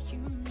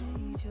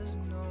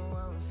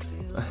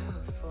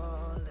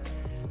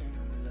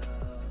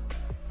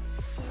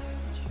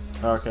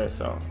 Okay,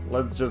 so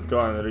let's just go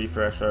and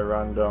refresh a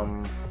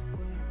random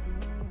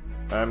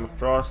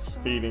Frost,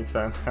 Phoenix,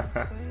 and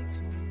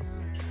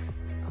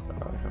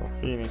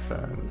Phoenix,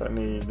 and I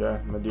need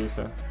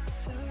Medusa.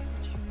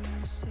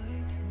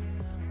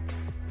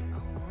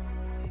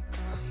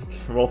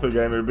 Wolfie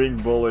Gamer being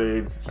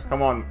bullied.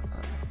 Come on,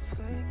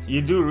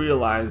 you do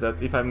realize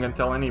that if I'm gonna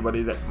tell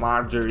anybody that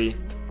Marjorie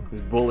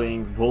is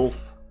bullying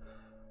Wolf,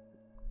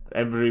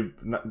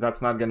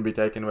 that's not gonna be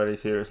taken very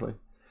seriously.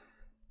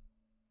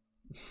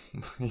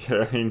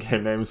 Your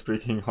in-game name is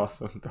freaking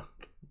awesome,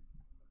 dog.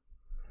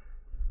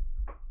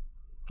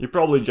 You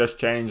probably just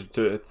changed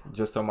to it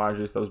just so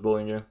Marjorie stops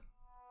bullying you.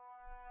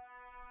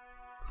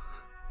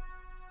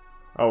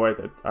 Oh wait,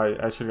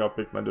 I should have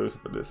picked Medusa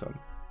for this one.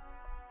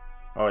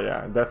 Oh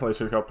yeah, I definitely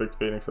should have picked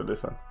Phoenix for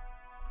this one.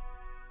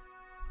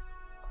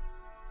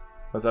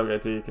 What's up,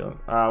 KT?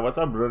 What's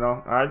up,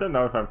 Bruno? I don't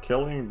know if I'm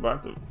killing,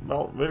 but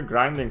well, we're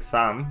grinding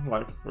some.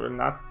 Like, we're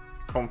not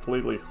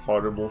completely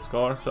horrible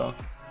score, so.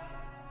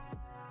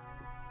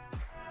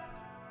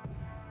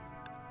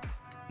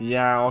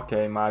 Yeah,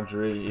 okay,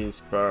 Marjorie is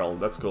Pearl.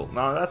 That's cool.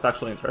 No, that's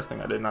actually interesting.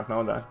 I did not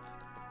know that.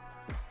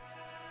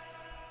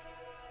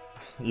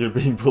 You're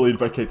being bullied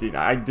by KT.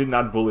 I did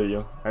not bully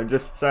you. I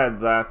just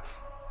said that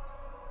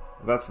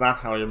that's not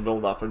how you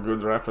build up a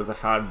good rep as a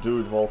hard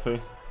dude,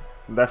 Wolfie.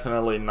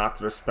 Definitely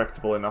not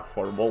respectable enough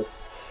for Wolf.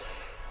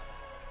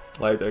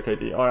 Later,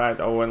 KT.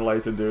 Alright, Owen,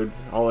 later, dude.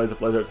 Always a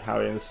pleasure to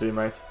have you in the stream,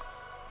 mate.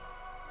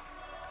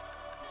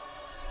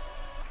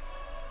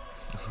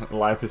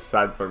 Life is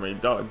sad for me.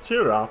 Don't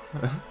cheer up.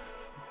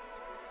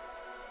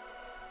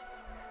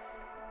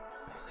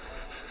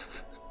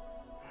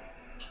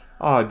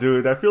 Oh,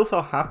 dude, I feel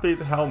so happy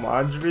how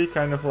Marjorie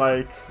kind of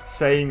like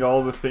saying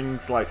all the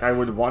things like I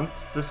would want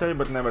to say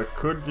but never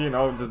could, you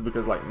know, just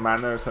because like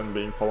manners and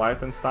being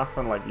polite and stuff,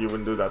 and like you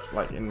wouldn't do that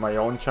like in my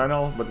own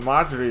channel. But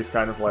Marjorie is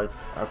kind of like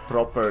a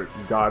proper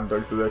guard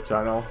dog to their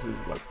channel.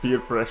 She's like peer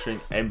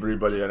pressuring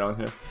everybody around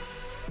here.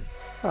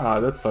 Ah,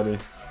 that's funny.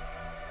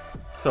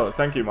 So,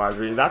 thank you,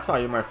 Marjorie. That's why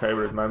you're my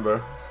favorite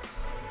member.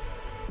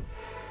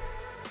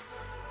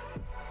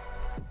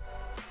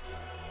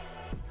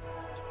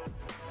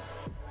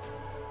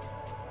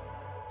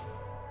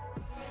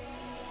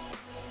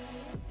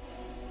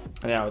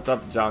 Yeah, what's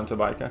up, John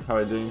Tobaika? How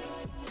are you doing?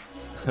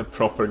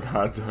 Proper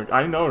guard dog.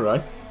 I know,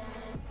 right?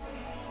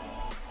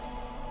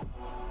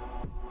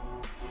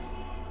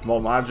 While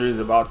Marjorie is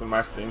about on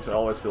my streams, I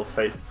always feel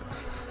safe.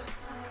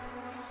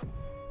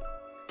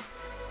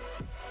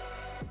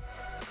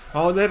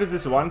 Oh, there is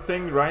this one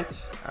thing, right?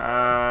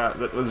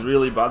 That was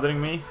really bothering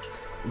me.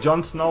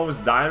 Jon Snow's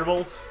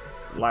direwolf,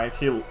 like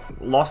he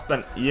lost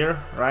an ear,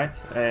 right?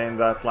 And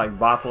that like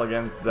battle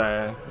against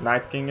the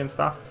Night King and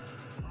stuff.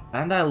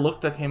 And I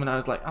looked at him and I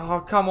was like, oh,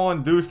 come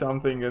on, do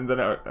something. And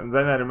then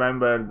I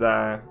remembered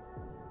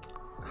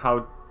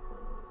how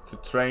to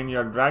train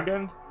your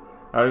dragon.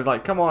 I was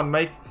like, come on,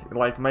 make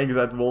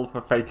that wolf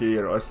a fake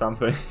ear or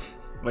something.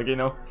 Like, you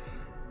know,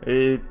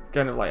 it's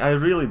kind of like, I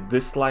really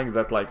dislike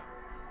that like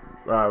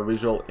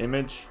visual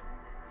image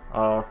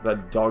of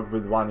that dog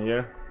with one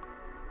ear.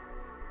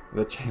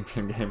 The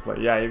champion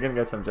gameplay. Yeah, you're gonna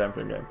get some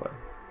champion gameplay.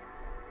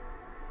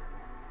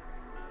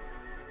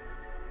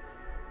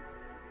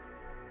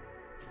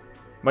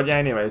 But yeah,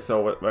 anyway,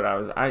 so what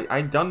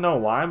I don't know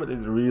why, but it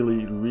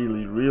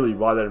really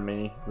bothered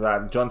me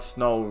that Jon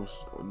Snow's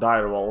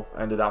direwolf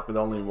ended up with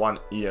only one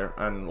ear,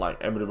 and like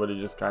everybody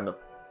just kind of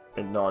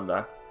ignored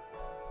that.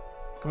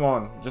 Come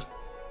on, just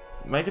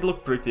make it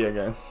look pretty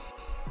again.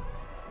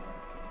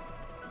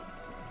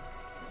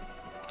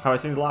 Have I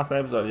seen the last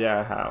episode?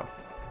 Yeah, I have.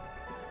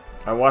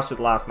 I watched it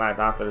last night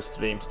after the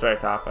stream,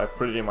 straight up. I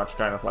pretty much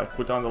kind of like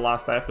put on the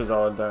last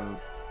episode and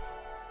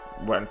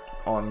went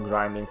on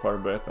grinding for a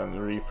bit and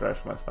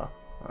refresh my stuff,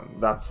 and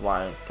that's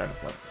why I'm kind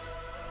of like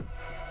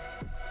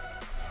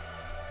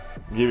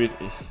give it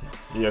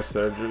ear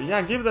surgery.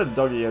 Yeah, give that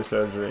dog ear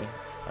surgery.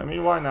 I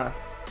mean, why not?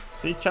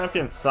 See,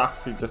 champion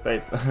sucks. He just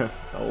ate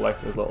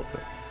like this little too.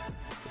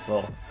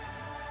 Well,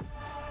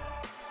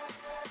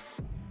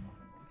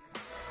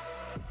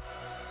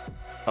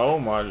 oh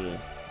Margie,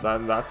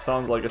 that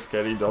sounds like a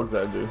scary dog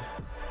there, dude.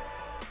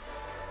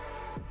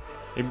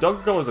 If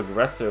dog goes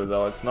aggressive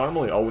though, it's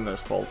normally owner's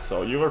fault,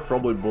 so you were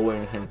probably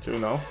bullying him too,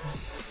 no?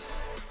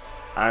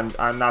 I'm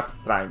not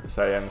trying to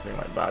say anything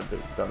like that,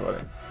 dude, don't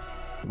worry.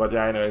 But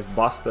yeah, anyways,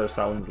 Buster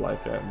sounds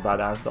like a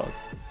badass dog.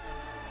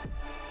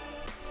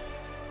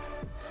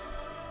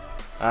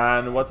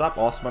 And what's up,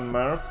 Osman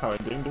Merv? How are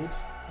you doing, dude?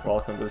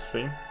 Welcome to the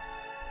stream.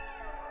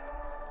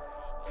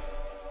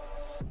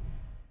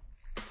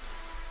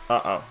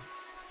 Uh-oh.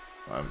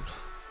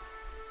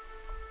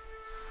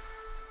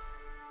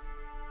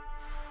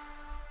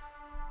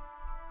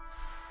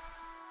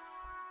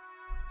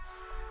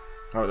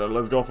 Oh,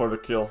 let's go for the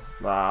kill.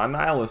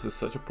 Nihilus is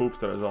such a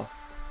poopster as well.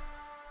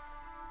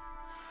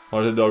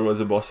 Or the dog was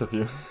the boss of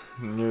you.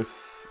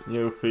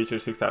 New feature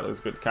 6 stars is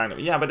good, kind of.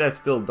 Yeah, but I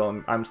still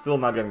don't. I'm still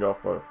not gonna go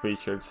for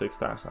featured 6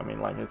 stars. I mean,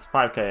 like, it's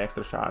 5k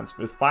extra chance.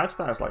 With 5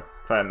 stars, like,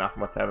 fair enough,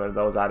 whatever.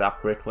 Those add up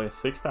quickly.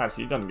 6 stars,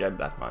 you don't get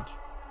that much.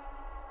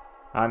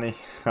 Annie,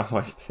 I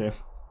liked him.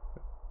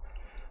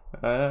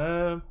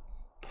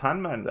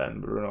 Panman then,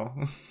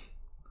 Bruno.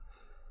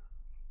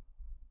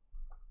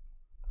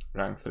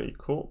 Rank 3,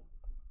 cool.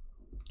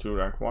 2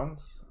 rank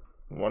 1s,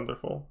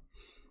 wonderful.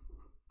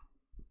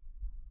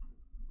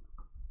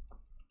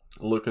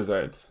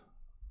 Lucozade.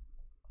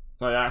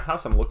 Oh yeah, I have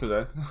some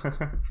Lucozade.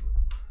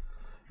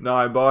 No,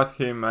 I bought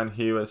him and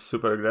he was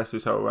super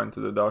aggressive, so I went to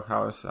the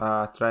doghouse.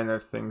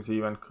 Trainer things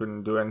even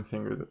couldn't do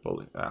anything with the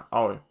bully.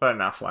 Oh, fair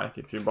enough, like,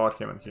 if you bought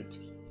him and he...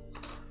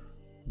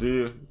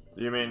 Do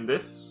you mean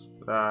this?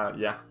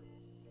 Yeah.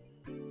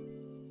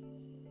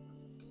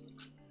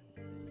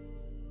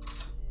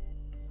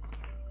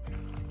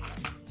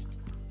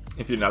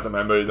 If you're not a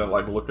member, you don't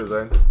like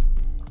Lucozade.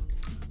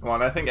 Come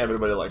on, I think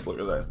everybody likes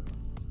Lucozade.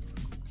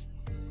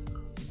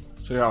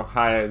 Check out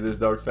hi this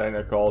dog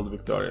trainer called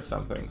Victoria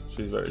something.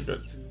 She's very good.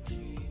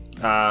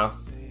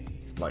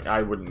 Like,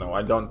 I wouldn't know.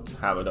 I don't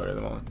have a dog at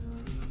the moment.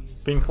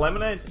 Pink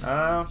lemonade?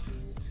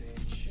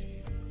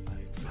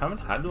 Haven't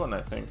had one,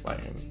 I think,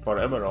 like in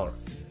forever or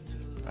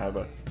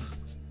ever.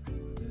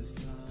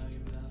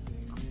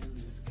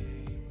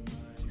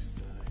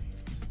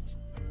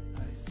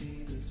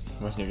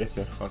 When you get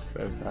your first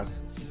credit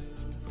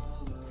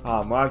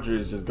card.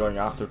 Marjorie is just going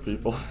after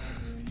people.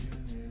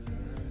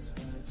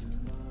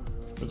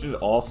 Which is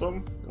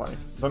awesome. Like,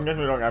 don't get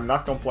me wrong, I'm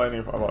not complaining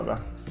about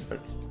that.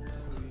 Like,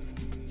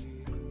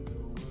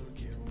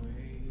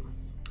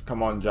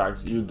 come on,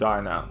 Jax, you die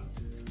now.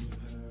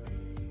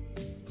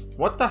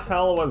 What the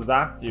hell was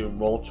that, you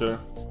vulture?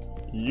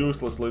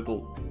 Useless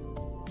little...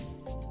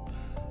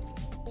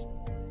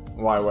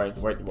 Why, wait,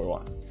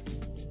 what?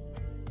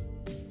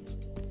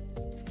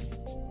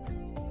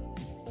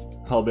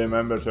 I'll be a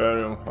member to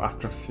everyone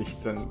after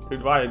season.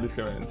 Dude, why are you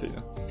discriminating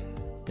season?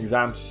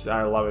 Exams,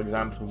 I love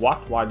exams.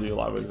 What? Why do you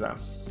love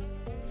exams?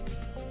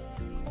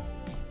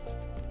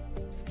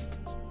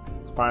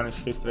 Spanish,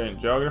 history, and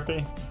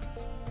geography.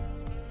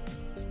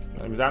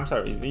 Exams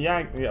are easy.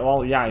 Yeah,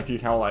 well, yeah, if you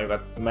have like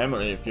that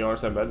memory of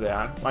yours, I bet they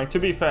are. Like, to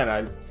be fair,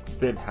 I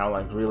did have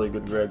like really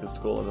good grades at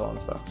school as well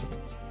and stuff.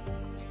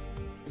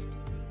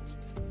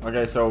 So.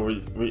 Okay, so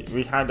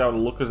we had our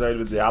Lucozade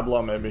with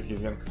Diablo. Maybe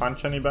he's gonna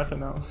punch any better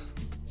now.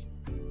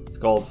 It's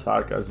called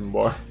sarcasm,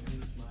 boy.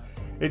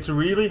 It's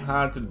really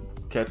hard to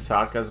get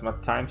sarcasm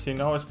at times, you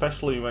know,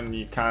 especially when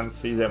you can't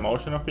see the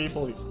emotion of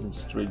people, you can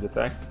just read the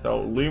text.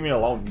 So leave me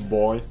alone,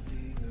 boy.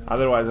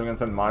 Otherwise I'm gonna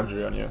send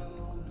Marjorie on you.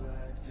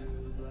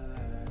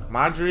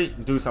 Marjorie,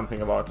 do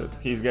something about it.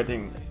 He's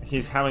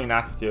having an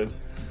attitude.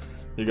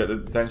 You got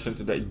attention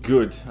today.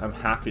 Good, I'm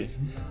happy.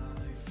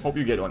 Hope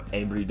you get one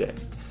every day.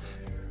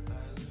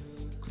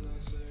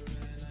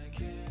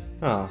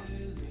 Oh.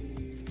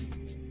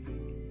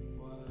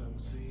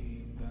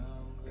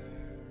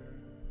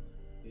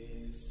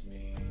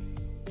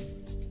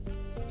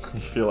 I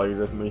feel like it's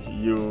just me,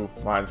 you,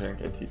 Marjorie, and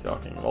KT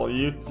talking. Well,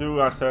 you two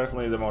are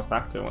certainly the most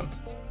active ones.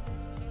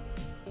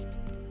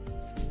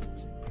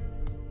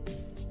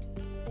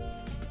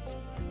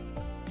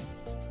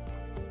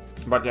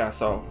 But yeah,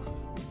 so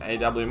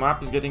AW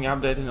map is getting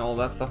updated and all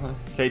that stuff.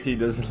 KT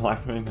doesn't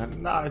like me.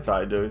 Nah, it's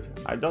alright, dude.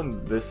 I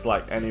don't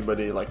dislike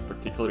anybody like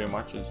particularly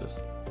much. It's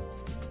just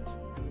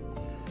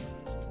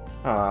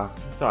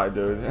it's alright,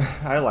 dude.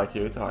 I like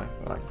you. It's alright.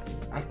 Like,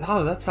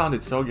 oh, that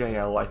sounded so gay.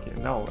 I like it.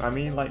 No, I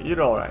mean, like,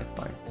 you're alright.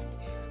 Like,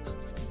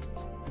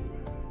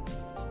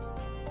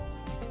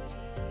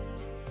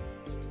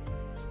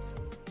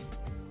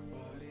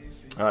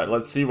 alright,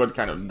 let's see what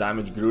kind of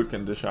damage Groot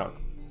can dish out.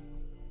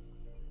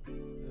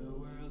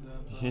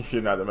 If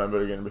you're not a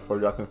member again, be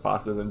forgotten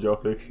faster than Joe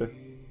Fixer.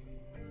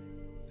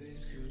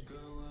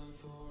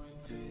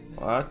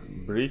 What?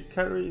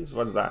 Breakeries?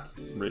 What's that?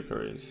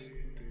 Breakeries.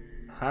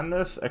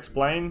 Hannes,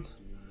 explain.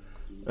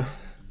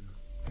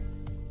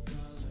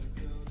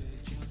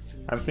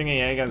 I'm thinking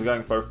Aegon's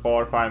going for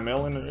 4 or 5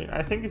 mil in the arena.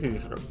 I think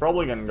he's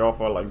probably gonna go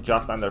for like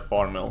just under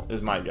 4 mil,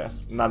 is my guess.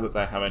 Not that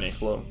I have any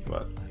clue,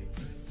 but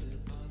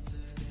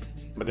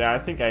yeah, I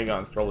think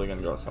Aegon's probably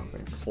gonna go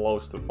something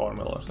close to 4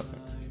 mil or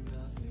something.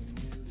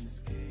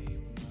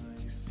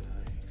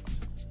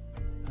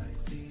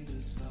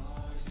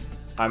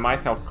 I might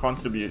have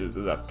contributed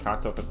to that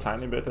cut off a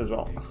tiny bit as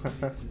well.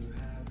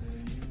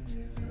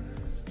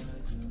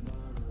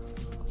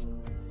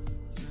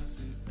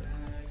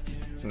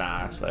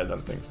 Nah, actually I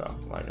don't think so.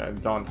 Like, I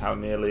don't have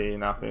nearly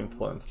enough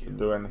influence to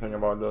do anything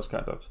about those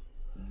cut-offs.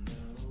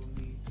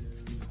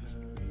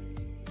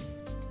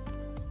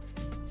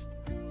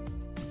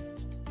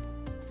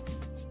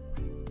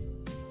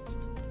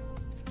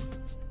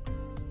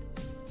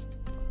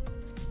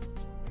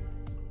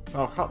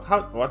 Oh,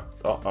 what?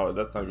 Oh,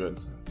 that's not good.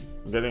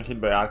 Getting hit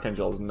by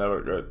Archangel is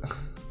never good.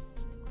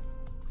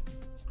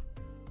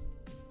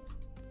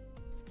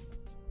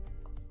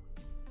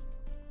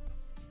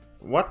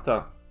 What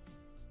the?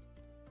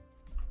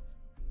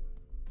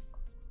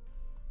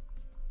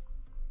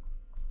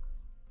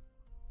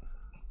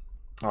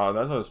 Oh,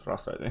 that was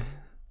frustrating.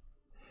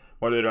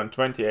 What are we on?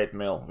 28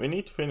 mil. We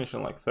need to finish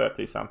on like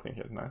 30 something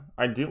here now.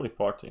 Ideally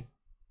 40.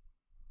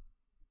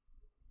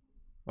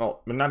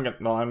 Well, we're not gonna.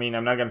 No, I mean,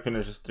 I'm not gonna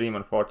finish the stream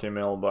on 40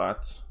 mil,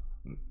 but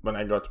by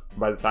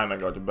the time I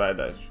go to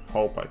bed, I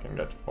hope I can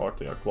get to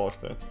 40 or close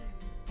to it.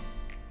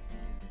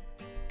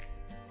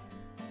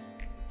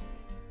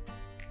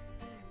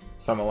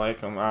 Assalamu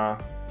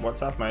alaikum.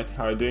 What's up, mate?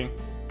 How are you doing?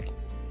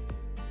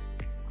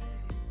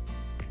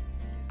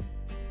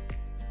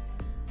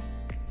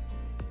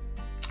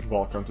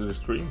 Welcome to the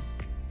stream.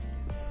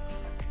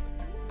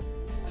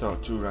 So,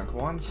 2 rank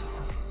 1s.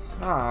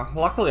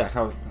 Luckily I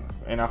have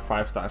enough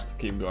 5 stars to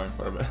keep going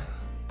for a bit.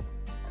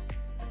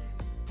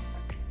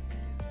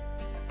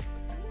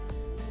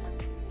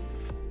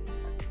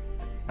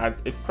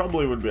 It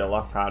probably would be a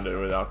lot harder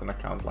without an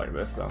account like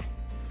this, though.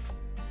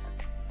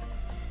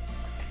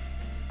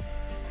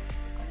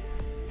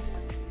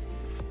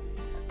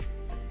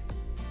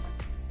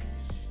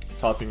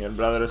 Helping your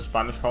brother's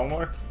Spanish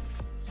homework?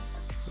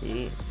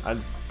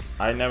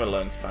 I never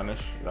learned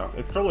Spanish. No,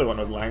 it's probably one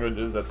of the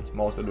languages that's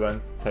most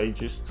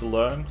advantageous to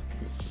learn.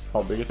 It's just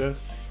how big it is.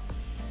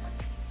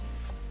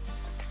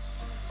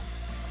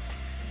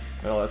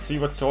 Well, let's see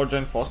what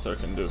Jane Foster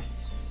can do.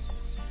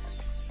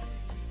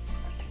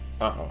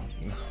 Uh-oh.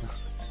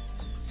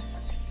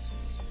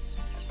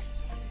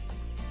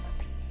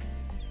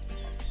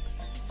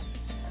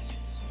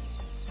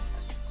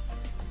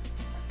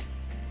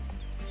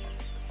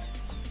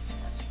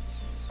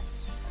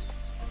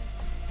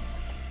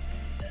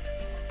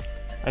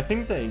 I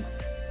think they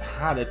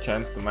had a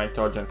chance to make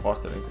Jane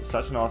Foster into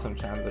such an awesome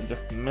chance. They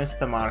just missed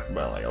the mark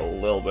by like a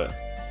little bit.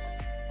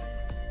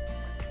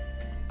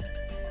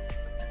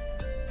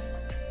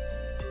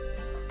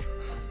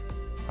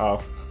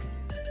 Oh.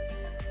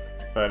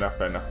 Fair enough,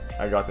 fair enough.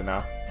 I got it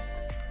now.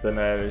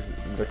 Daenerys,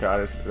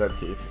 Dracarys,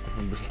 Redkeep,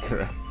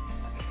 Bucharest.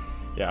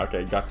 Yeah,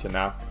 okay, gotcha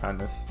now,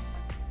 Hannes.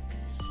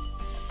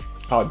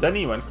 Oh, then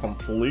he went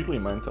completely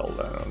mental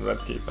there on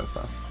Redkeep and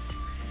stuff.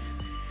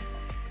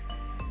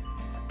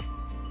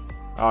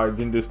 Oh, I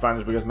didn't do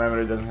Spanish because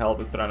memory doesn't help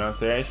with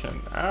pronunciation.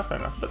 Fair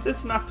enough, but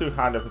it's not too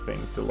hard of a thing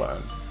to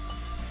learn.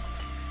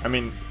 I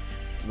mean,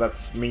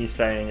 that's me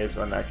saying it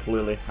when I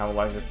clearly have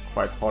like a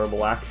quite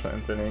horrible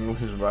accent in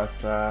English,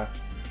 but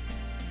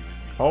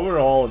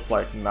overall it's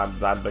like not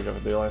that big of a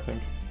deal, I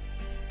think.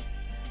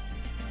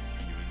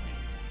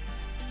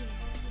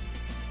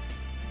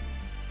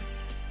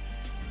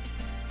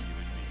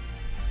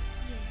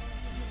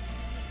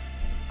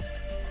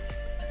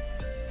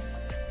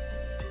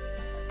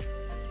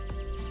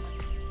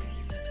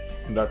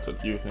 That's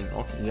what you think.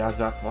 Okay, yeah,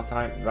 that's what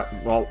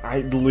well, I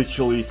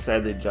literally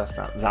said it just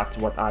now. That's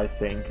what I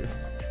think.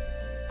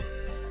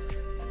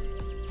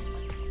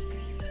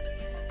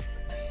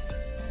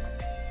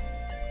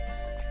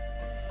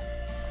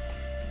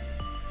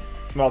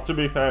 Well, to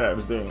be fair, I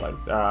was doing like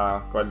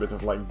quite a bit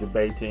of like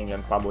debating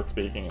and public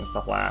speaking and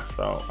stuff like that.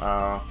 So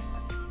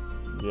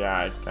yeah,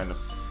 I kind of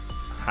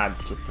had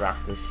to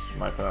practice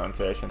my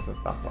pronunciations and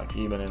stuff, like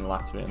even in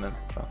Latvian and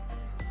stuff.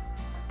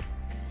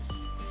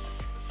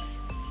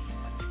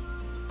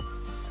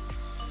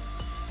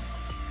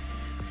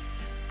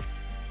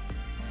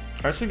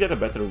 I should get a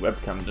better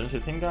webcam, don't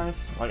you think,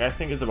 guys? Like, I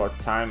think it's about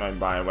time I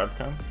buy a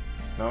webcam.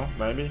 No?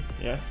 Maybe?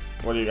 Yes?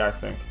 What do you guys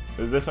think?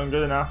 Is this one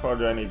good enough, or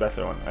do I need a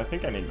better one? I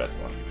think I need a better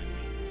one.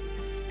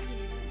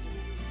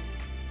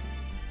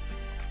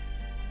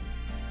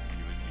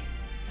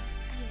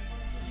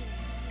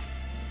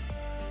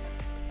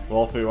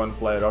 Well, if we want to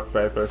play rock,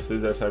 paper,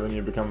 scissors, when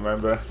you become a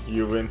member,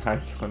 you win. I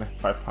donate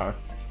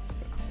 £5.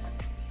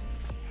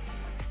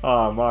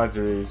 Oh,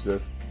 Marjorie is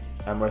just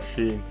a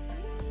machine.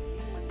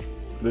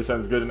 This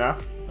one's good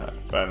enough?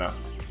 Fair enough.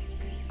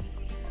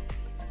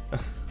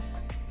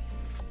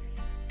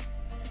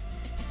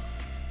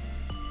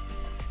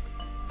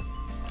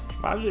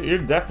 Marjorie, you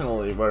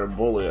definitely were a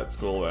bully at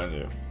school, weren't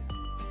you?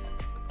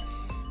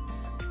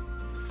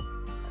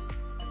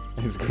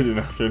 It's good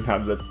enough, you're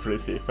not that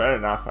pretty. Fair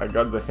enough, I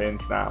got the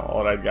hint now.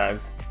 Alright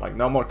guys, like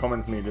no more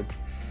comments needed.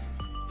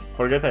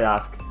 Forget I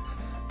asked.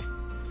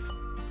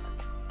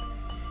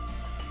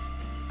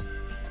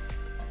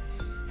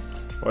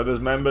 What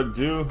does member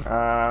do?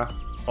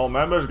 All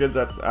members get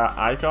that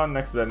icon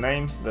next to their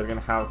names. They're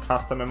gonna have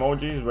custom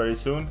emojis very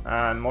soon,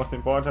 and most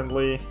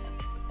importantly,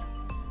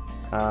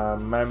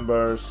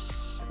 members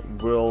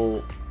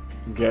will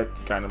get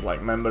kind of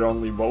like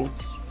member-only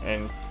votes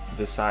and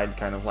decide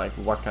kind of like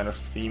what kind of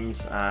streams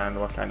and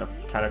what kind of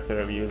character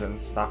reviews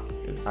and stuff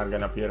are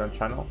gonna appear on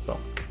channel. So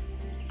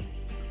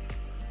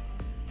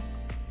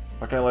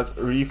okay, let's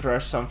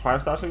refresh some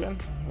 5 stars again.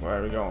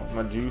 Where we go?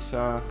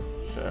 Medusa,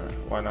 sure,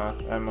 why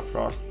not? Emma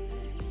Frost,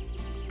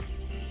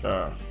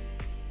 sure.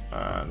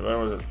 And where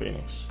was it?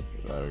 Phoenix.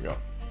 There we go.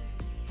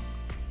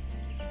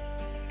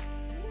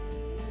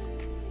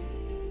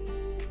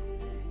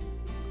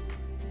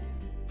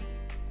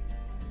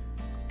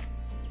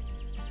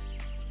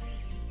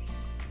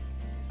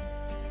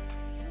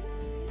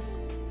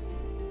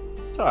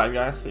 It's alright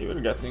guys, see,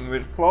 we're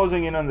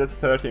closing in on the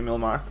 30 mil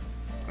mark.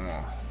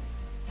 Oh.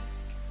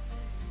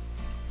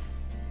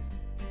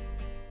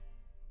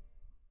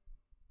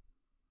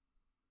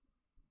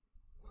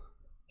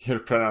 Your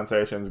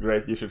pronunciation is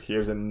great. You should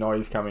hear the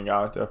noise coming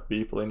out of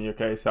people in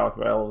UK, South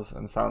Wales,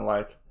 and sound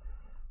like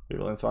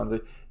people in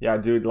Swansea. Yeah,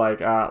 dude, like,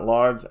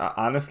 Lord,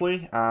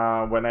 honestly,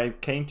 when I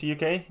came to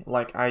UK,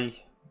 like, I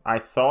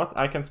thought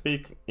I can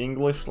speak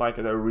English, like,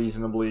 at a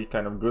reasonably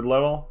kind of good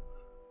level,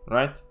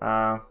 right?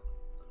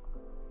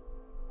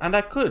 And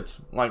I could,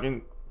 like,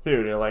 in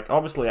theory, like,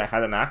 obviously I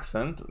had an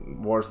accent,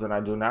 worse than I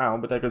do now,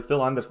 but I could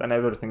still understand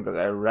everything that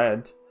I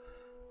read.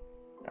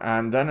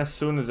 And then as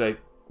soon as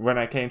when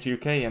I came to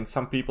UK and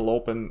some people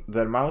opened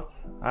their mouth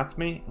at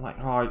me, like,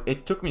 oh,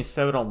 it took me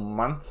several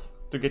months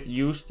to get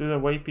used to the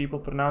way people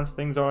pronounce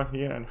things over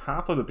here, and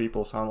half of the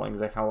people sound like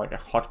they have like a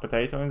hot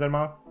potato in their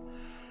mouth.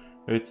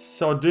 It's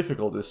so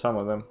difficult with some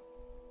of them.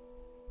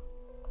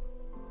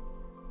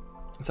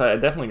 So I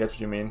definitely get what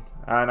you mean.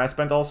 And I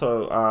spent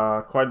also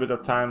quite a bit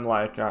of time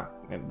like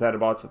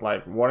thereabouts at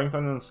like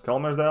Warrington and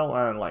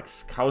Skelmersdale, and like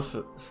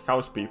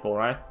Scouse people,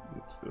 right,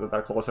 that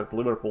are closer to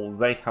Liverpool,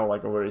 they have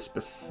like a very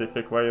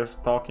specific way of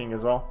talking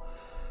as well.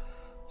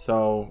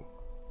 So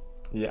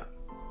yeah.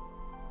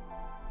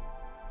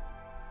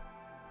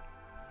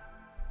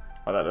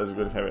 Oh, that was a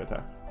good heavy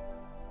attack.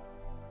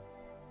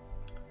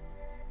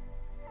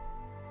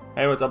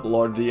 Hey, what's up,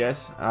 Lord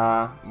DS?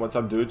 What's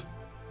up, dude?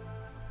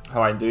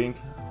 How are you doing?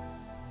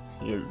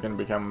 You're gonna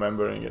become a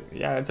member and get...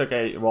 Yeah, it's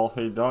okay,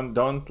 Wolfie.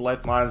 Don't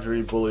let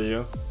Marjorie bully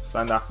you.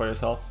 Stand up for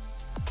yourself.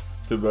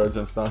 2 birds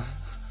and stuff.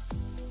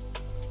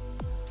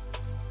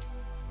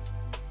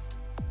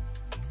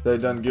 They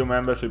don't give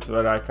memberships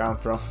where I come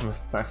from, but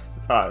thanks.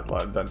 It's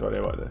alright, don't worry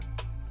about it.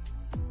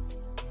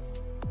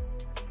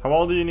 How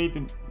old do you need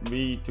to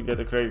be to get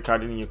a credit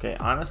card in the UK?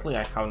 Honestly,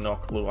 I have no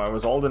clue. I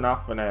was old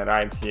enough when I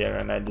arrived here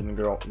and I didn't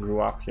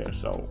grew up here,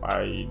 so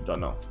I don't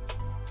know.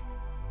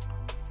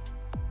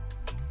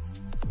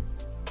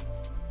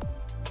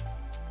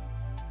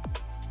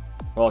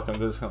 Welcome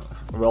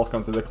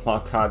to the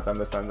club, can't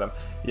understand them.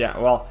 Yeah,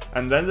 well,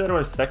 and then there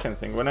was second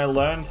thing. When I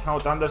learned how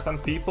to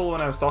understand people when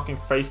I was talking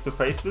face to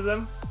face with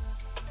them,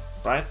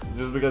 right?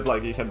 Just because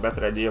like you had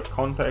better idea of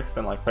context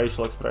and like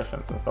facial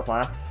expressions and stuff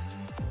like that.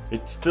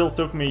 It still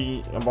took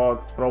me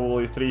about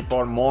probably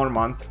 3-4 more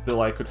months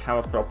till I could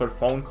have a proper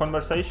phone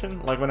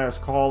conversation. Like when I was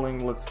calling,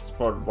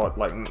 for what,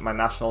 like my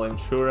national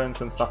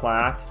insurance and stuff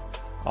like that.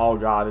 Oh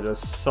god, it was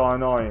so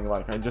annoying.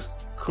 Like I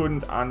just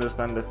couldn't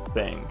understand a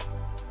thing.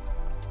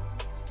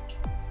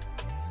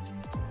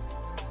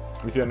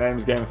 If your name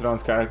is Game of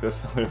Thrones character,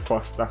 sell your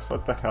 4 stars.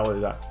 What the hell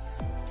is that?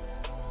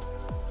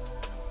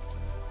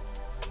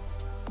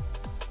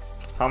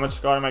 How much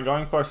score am I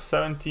going for?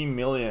 70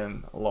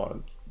 million,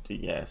 Lord.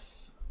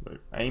 Yes. We're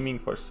aiming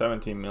for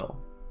 70 mil.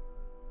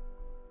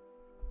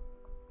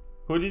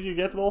 Who did you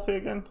get, Wolfie,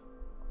 again?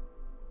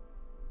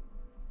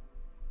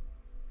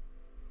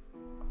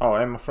 Oh,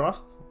 Emma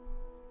Frost?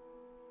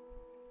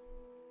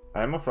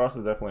 Emma Frost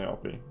is definitely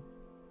OP.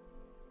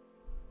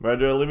 Where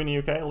do I live in the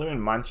UK? I live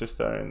in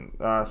Manchester, in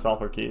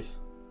Salford Keys.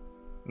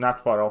 Not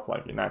far off,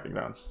 like United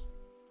Grounds.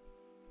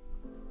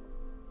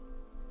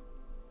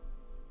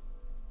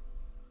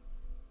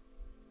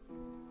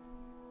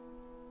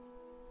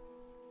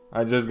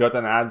 I just got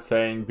an ad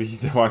saying be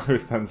the one who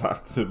stands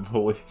up to the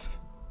bullies.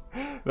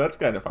 That's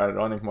kind of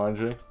ironic,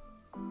 Marjorie.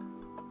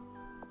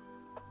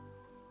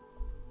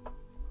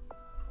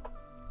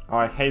 Oh,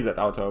 I hate that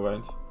auto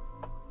event.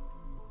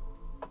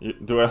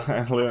 Do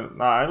I live in,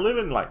 no, I live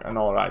in like an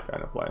alright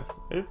kind of place.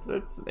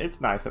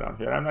 It's nice around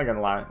here, I'm not gonna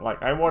lie.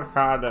 Like, I work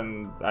hard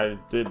and I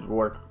did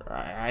work.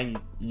 I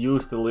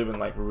used to live in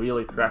like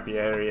really crappy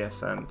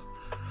areas, and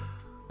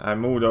I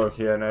moved over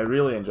here and I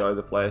really enjoy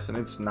the place, and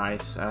it's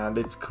nice and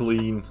it's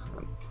clean.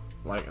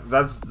 Like,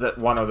 that's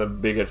one of the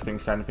bigger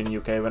things kind of in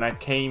UK. When I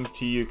came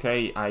to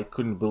UK, I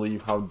couldn't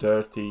believe how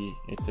dirty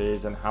it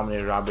is and how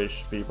many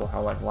rubbish people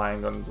have like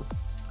lying on the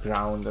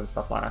ground and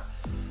stuff like that.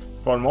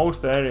 For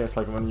most areas,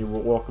 like when you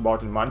walk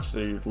about in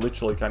Manchester, you're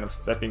literally kind of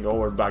stepping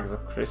over bags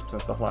of crisps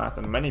and stuff like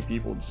that, and many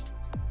people just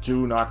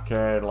do not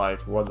care like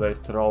what they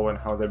throw and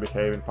how they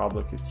behave in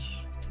public.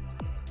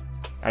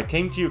 I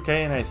came to UK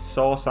and I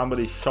saw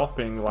somebody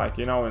shopping, like,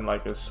 you know, in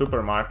like a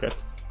supermarket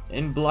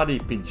in bloody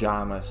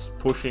pajamas,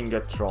 pushing a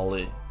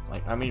trolley.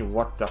 Like, I mean,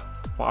 what the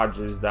fudge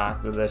is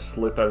that with their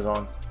slippers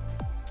on?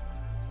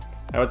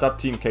 Hey, what's up,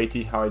 Team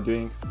Katie? How are you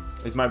doing?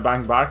 Is my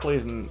bank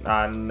Barclays?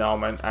 No,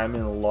 man, I'm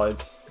in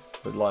Lloyd's.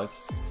 With Lloyd's.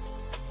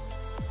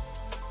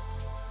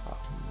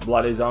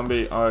 Bloody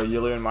zombie. Oh,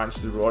 you live in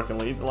Manchester, work in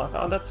Leeds a lot.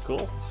 Oh, that's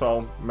cool.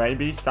 So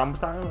maybe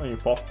sometime when you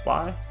pop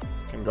by,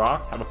 can go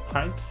out, have a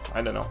pint.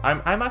 I don't know.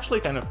 I'm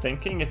actually kind of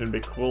thinking it would be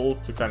cool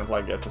to kind of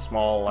like get a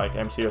small like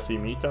MCOC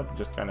meetup,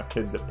 just kind of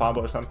hit the pub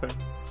or something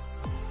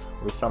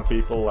with some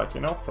people, like,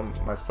 you know, from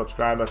my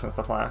subscribers and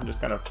stuff like that.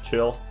 Just kind of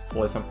chill,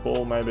 play some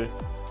pool maybe.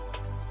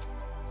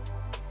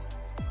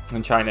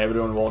 In China,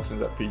 everyone walks in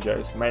their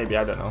PJs. Maybe,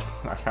 I don't know.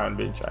 I haven't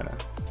been in China.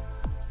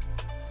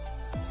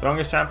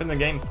 Strongest champ in the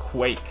game?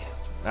 Quake.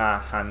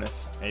 Ah,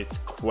 Hannes. It's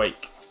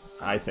Quake,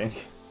 I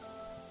think.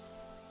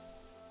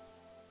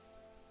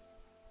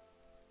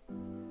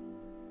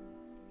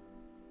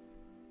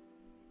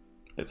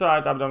 It's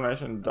alright,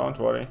 Abdomination, don't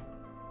worry.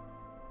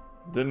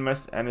 Didn't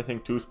miss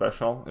anything too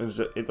special.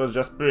 It was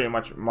just pretty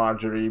much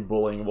Marjorie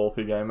bullying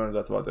Wolfie Gamer,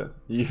 that's what it.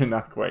 Even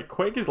not Quake.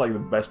 Quake is like the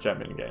best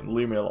champion in the game,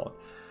 leave me alone.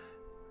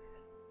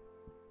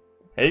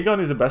 Aegon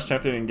is the best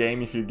champion in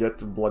game if you get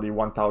to bloody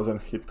 1000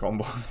 hit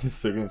combo on his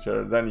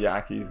signature, then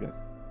yeah, he's gonna...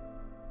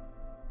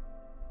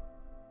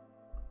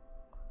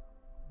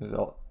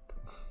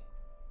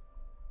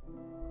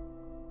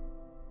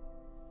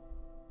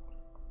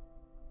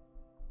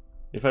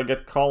 If I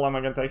get Cull, am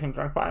I gonna take him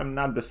trunk 5? I'm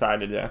not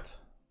decided yet.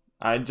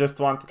 I just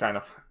want to kind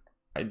of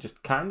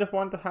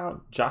want to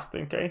have, just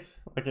in case,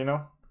 like, you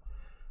know.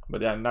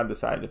 But yeah, I'm not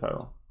decided if I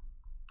will.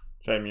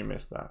 Shame you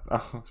missed that.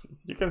 Oh,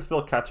 you can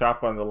still catch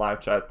up on the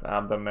live chat,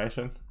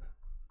 Abdomination.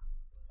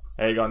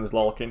 Aegon is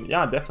LOL King.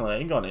 Yeah,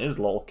 definitely, Aegon is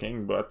LOL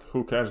King, but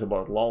who cares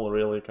about LOL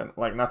really?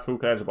 Like, not who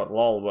cares about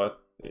LOL,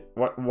 but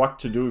what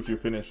to do if you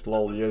finished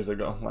LOL years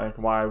ago? Like,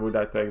 why would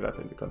I take that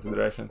into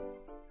consideration?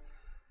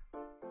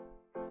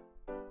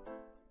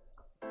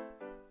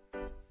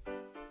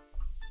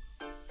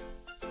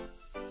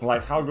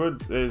 Like, how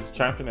good is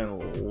champion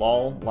in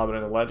LOL,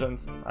 Labyrinth of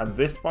Legends? At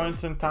this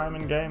point in time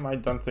in game, I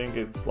don't think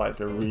it's like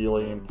a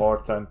really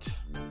important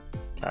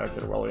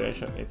character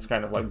evaluation. It's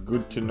kind of like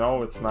good to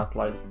know, it's not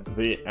like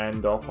the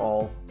end of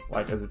all,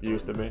 like as it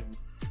used to be.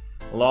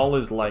 LOL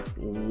is like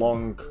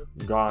long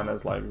gone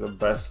as like the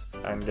best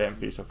endgame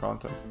piece of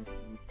content.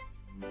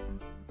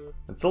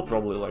 It's still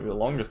probably like the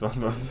longest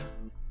one,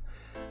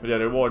 but yeah,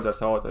 rewards are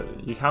so...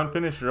 You haven't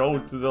finished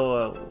Road to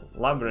the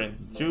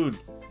Labyrinth. Dude,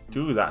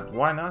 do that.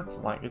 Why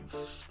not? Like,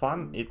 it's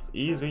fun, it's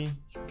easy,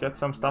 you get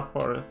some stuff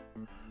for it.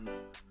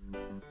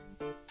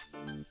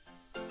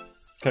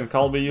 Can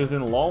Cull be used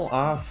in LoL?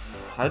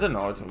 I don't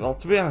know. Well,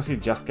 to be honest,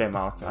 it just came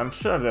out. I'm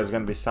sure there's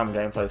gonna be some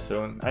gameplay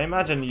soon. I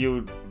imagine it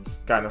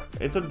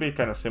would be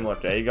kind of similar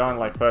to Aegon,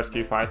 like first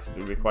few fights it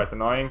would be quite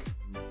annoying.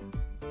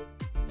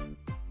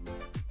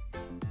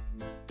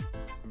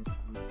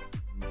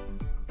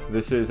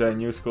 This is a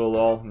new school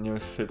LoL, new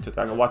shit to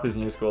tackle. What is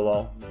new school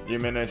LoL? You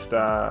mean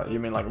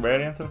like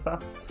variants and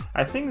stuff?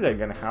 I think they're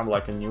gonna have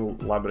like a new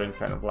Labyrinth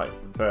kind of like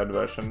third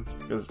version.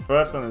 Because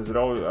first one is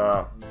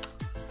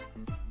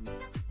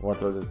what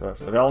was it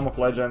first? Realm of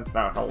Legends,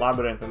 now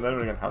Labyrinth, and then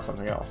we're gonna have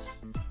something else.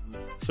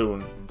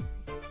 Soon.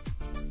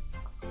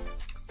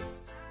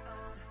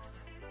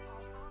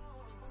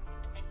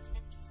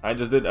 I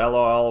just did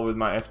LOL with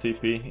my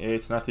FTP.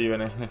 It's not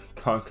even a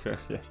conquer.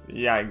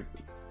 Yeah,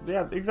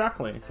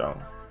 exactly. So,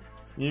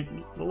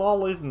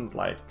 LOL isn't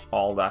like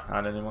all that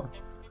hard anymore.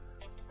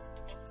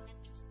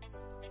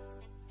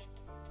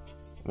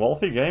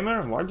 Wolfie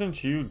Gamer, why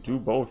don't you do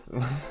both?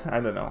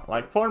 I don't know.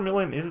 Like 4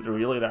 million, is it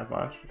really that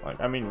much?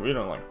 Like, I mean, we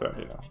don't like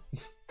 30 now.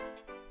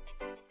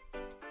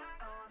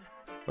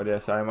 But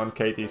yes, I'm on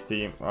Katie's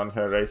team on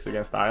her race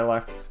against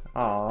Ilak.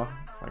 Aww,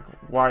 like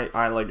why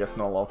Ilak gets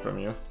no love from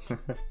you?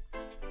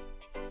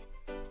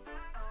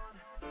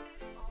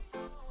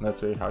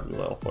 That's really hard to be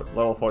level 40.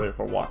 Level 40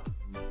 for what?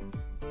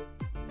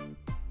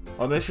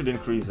 Oh, they should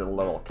increase the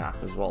level cap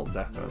as well,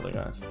 definitely,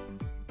 guys.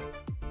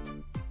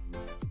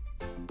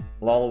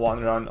 LOL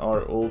 1 run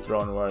or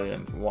Ultron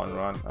variant 1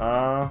 run?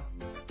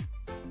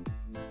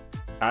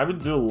 I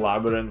would do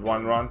Labyrinth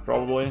 1 run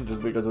probably,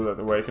 just because of that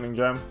Awakening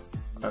Gem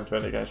and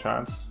 20k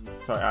chance.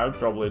 So I would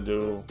probably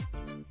do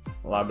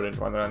Labyrinth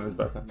 1 run is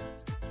better.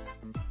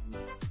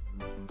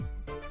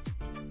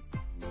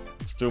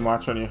 It's too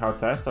much on you how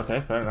test?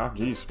 Okay, fair enough.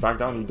 Jeez, back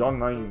down, you don't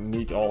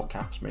need all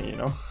caps me, you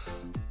know?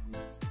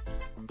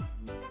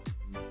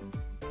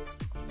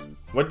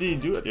 What do you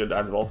do at your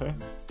dad's Wolfie?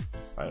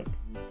 Like,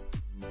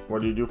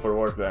 what do you do for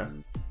work there?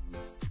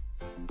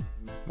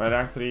 My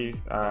rank 3,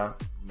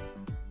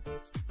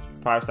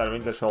 5-star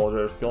Winter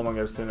Soldier,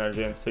 Skillmonger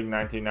Synergy, and Sig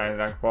 99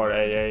 rank 4 AA.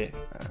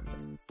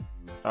 And,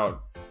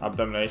 oh,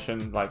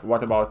 Abdomination. Like,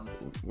 what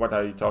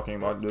are you talking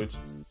about, dude?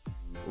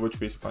 Which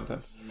piece of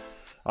content?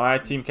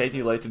 Alright, Team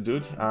Katie later,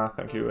 dude.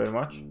 Thank you very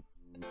much.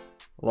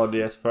 Lord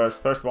DS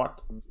first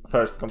what?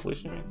 First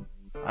completion, you mean?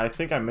 I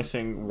think I'm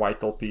missing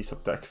vital piece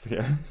of text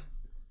here.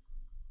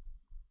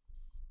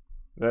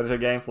 There's a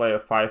gameplay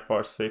of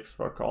 546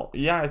 for Cull.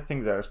 Yeah, I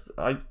think there's.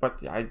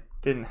 But I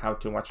didn't have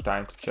too much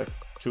time to check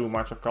too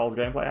much of Cull's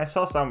gameplay. I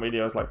saw some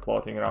videos like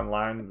floating around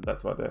online, but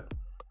that's about it.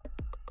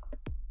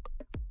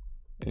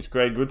 Is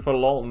Quake good for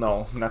LoL?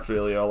 No, not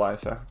really,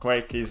 Elisa.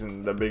 Quake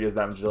isn't the biggest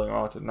damage dealing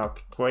out. No,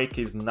 Quake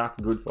is not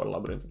good for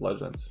Labyrinth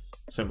Legends.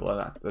 Simple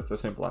as that. That's a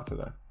simple answer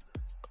there.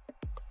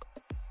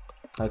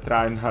 I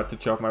try not to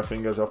chop my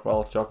fingers off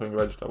while chopping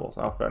vegetables.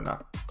 Oh, fair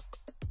enough.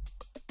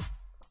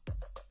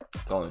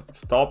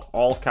 Stop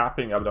all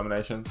capping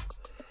Abdominations.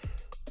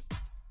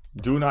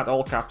 Do not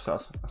all caps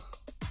us.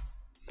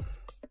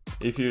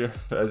 If you're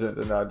present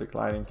and are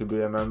declining to be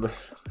a member,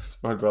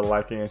 start by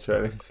liking and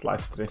sharing this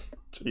live stream.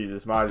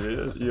 Jesus,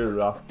 Margie, you're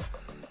rough.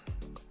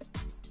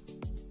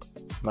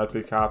 Might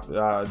pick up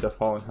the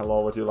phone.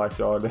 Hello, would you like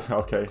to order?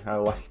 Okay, I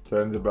like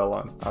turn the bell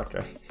on.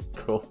 Okay,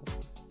 cool.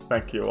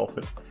 Thank you,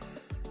 Wolfie.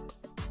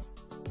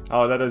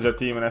 Oh, that is your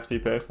team and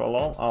FTP for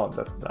LOL. Oh,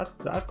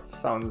 that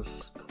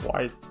sounds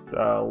quite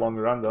a long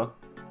run though.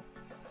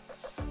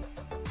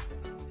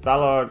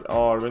 Star-Lord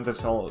or Winter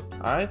Soldier?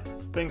 I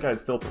think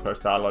I'd still prefer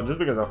Star-Lord just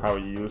because of how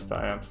used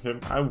I am to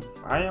him.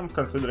 I am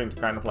considering to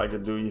kind of like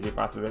do easy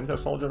path with Winter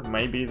Soldier,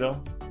 maybe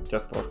though,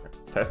 just for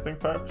testing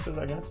purposes,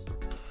 I guess.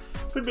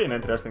 Could be an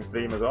interesting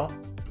stream as well,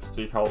 to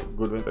see how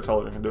good Winter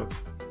Soldier can do.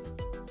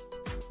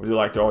 Would you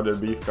like to order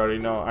beef curry?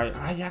 No,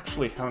 I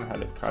actually haven't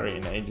had a curry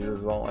in ages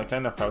as well. I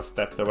kind of have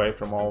stepped away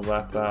from all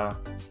that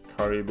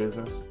curry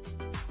business.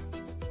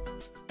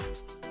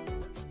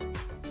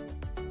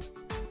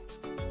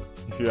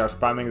 If you are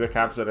spamming the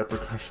caps, the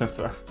repercussions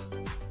are...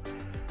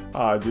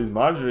 Ah, geez,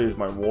 Marjorie is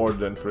my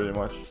warden pretty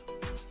much.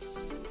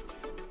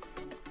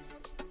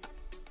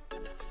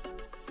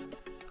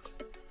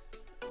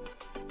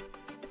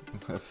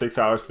 Six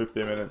hours,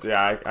 50 minutes.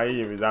 Yeah, I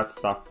give you that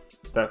stuff.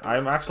 That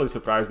I'm actually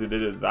surprised you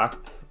did it that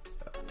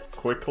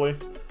quickly.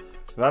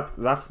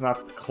 That's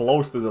not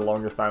close to the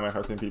longest time I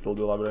have seen people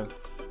do Labyrinth.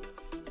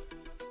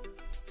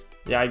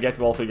 Yeah, I get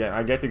Wolf again.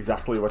 I get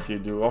exactly what you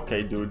do.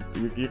 Okay, dude,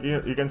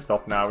 you can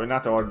stop now. We're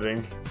not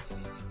ordering.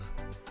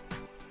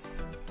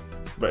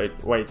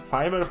 But wait,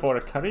 $5 for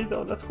a curry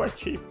though? That's quite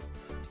cheap.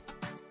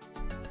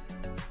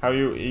 Have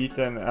you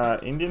eaten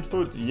Indian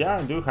food? Yeah,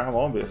 I do have,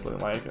 obviously.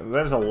 Like,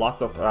 there's a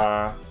lot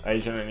of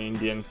Asian and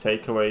Indian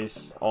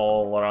takeaways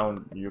all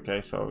around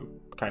UK, so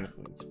kind of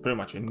it's pretty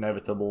much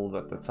inevitable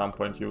that at some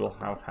point you will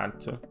have had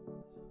to.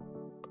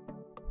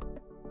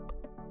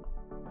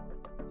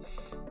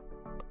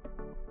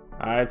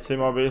 Alright,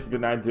 Simo Beast,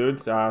 good night,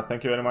 dude.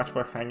 Thank you very much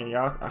for hanging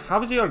out.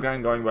 How's your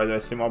grind going, by the way,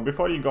 Simo?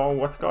 Before you go,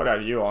 what score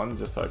are you on?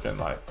 Just so I can,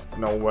 like,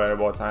 know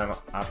whereabouts I'm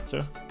up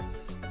to.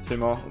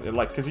 Simo,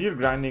 like, because you're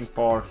grinding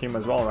for him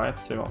as well, right,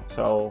 Simo?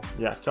 So,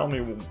 yeah, tell me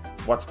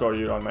what score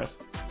you're on, mate.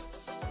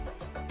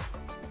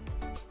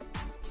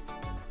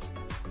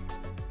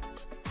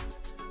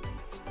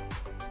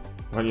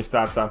 When you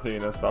start something, you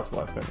don't stop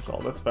till I finish. Oh,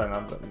 that's fair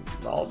enough.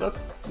 No,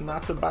 that's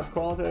not a bad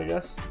quality, I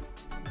guess.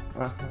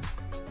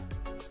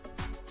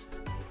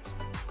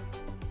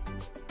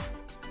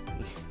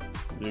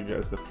 You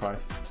guess the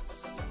price.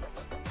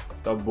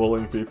 Stop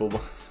bullying people.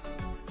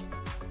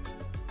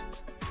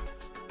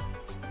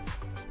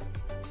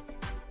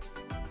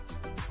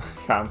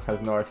 Cam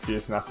has no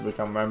excuse not to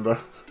become a member.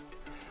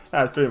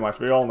 That's pretty much,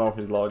 we all know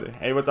he's loaded.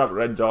 Hey, what's up,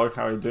 Red Dog?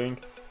 How are you doing?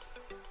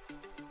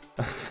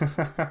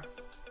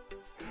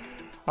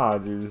 Oh,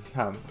 Jesus,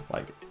 Ham,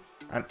 like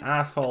an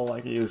asshole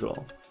like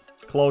usual.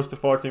 Close to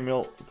 41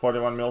 mil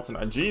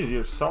tonight. Jeez,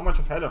 you're so much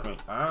ahead of me.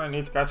 I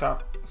need to catch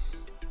up.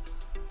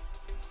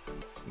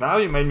 Now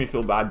you made me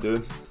feel bad,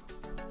 dude.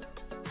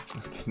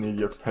 I need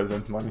your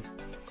peasant money.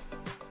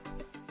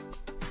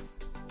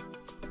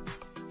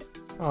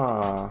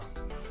 Ah.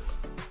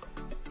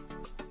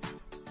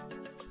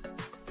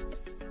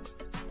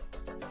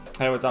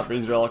 Hey, what's up,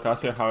 Israel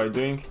Acacia? How are you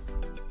doing?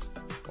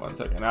 One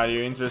second. Are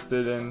you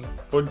interested in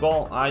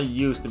football? I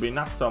used to be,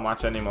 not so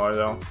much anymore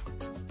though.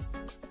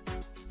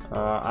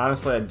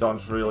 Honestly, I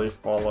don't really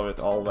follow it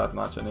all that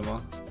much anymore.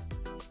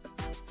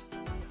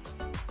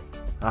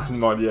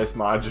 Unmod, yes,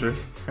 Marjorie.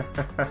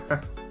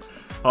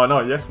 Oh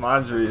no, yes,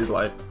 Marjorie is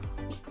like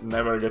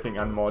never getting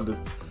unmodded.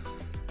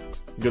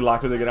 Good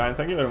luck with the grind.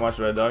 Thank you very much,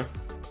 Red Dog.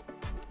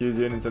 Use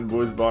units and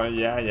boost boy.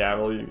 Yeah,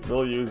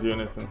 we'll use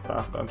units and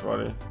stuff. Don't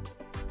worry.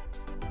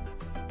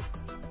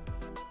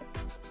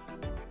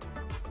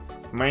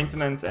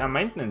 Maintenance.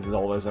 Maintenance is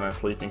always when I'm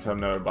sleeping, so I'm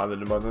never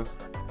bothered about it.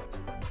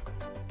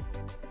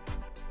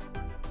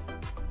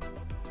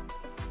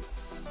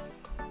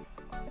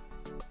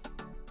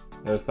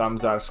 Their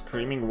thumbs are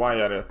screaming. Why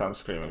are your thumbs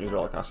screaming?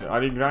 Israel Cassie.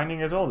 Are you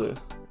grinding as well, dude?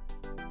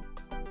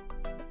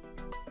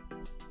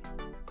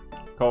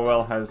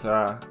 Cull has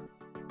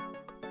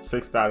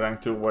 6-star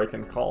rank 2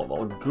 Awakened Cull.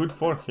 Well, good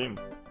for him.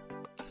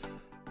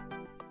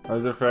 I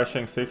was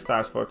refreshing 6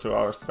 stars for 2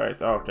 hours straight.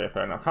 Oh, okay,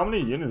 fair enough. How many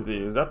units do you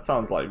use? That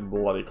sounds like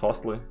bloody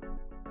costly.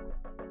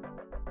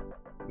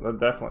 That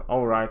definitely.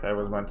 Oh right, I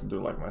was meant to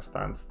do like my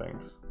stance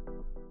things.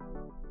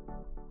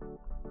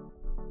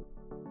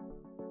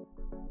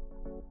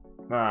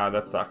 Ah,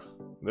 that sucks.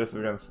 This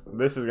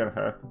is gonna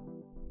hurt.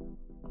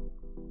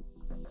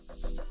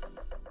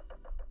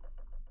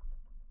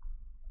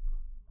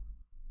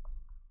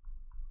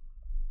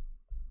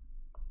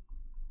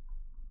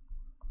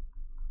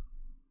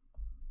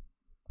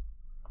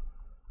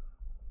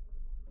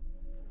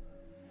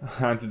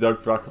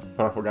 Anti-dog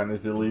propaganda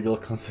is illegal.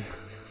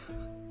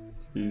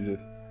 Jesus.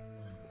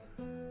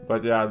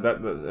 But yeah,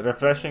 that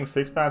refreshing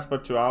 6 stars for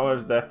 2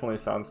 hours definitely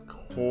sounds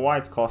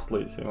quite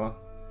costly, Simo.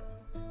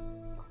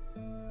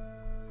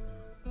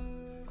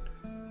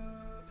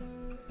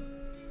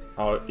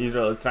 Oh,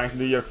 Israel, trying to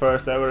do your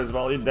first ever as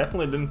well. You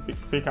definitely didn't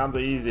pick up the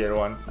easier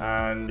one,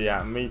 and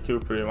yeah, me too,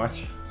 pretty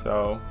much.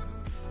 So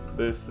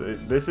this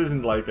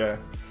isn't like a.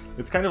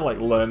 It's kind of like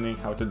learning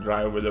how to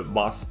drive with a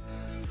bus.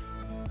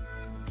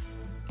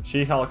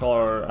 She-Hulk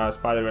or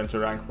Spider-Man to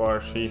rank 4,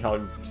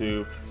 She-Hulk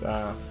to...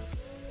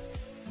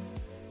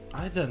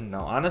 I don't know.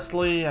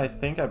 Honestly, I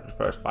think I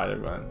prefer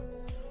Spider-Man.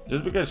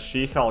 Just because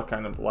She-Hulk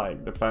kind of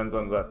like depends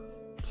on the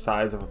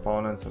size of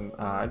opponents and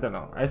I don't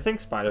know. I think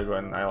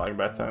Spider-Man I like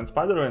better. And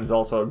Spider-Man is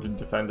also a good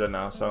defender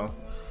now, so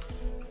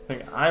I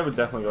think I would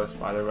definitely go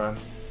Spider-Man.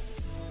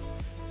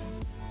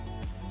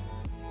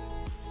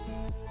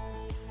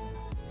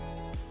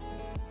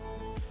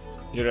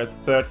 You're at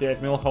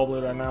 38 mil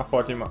hopefully right now,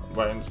 40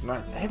 by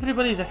night.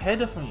 Everybody's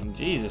ahead of me.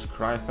 Jesus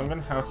Christ, I'm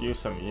gonna have to use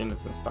some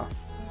units and stuff.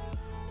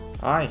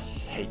 I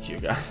hate you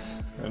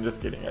guys. I'm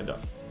just kidding, I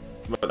don't.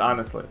 But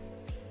honestly,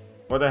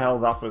 what the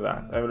hell's up with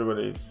that?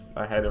 Everybody's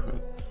ahead of me.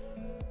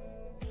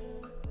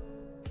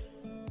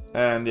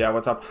 And yeah,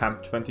 what's up,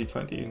 Hamp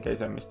 2020, in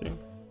case I missed you.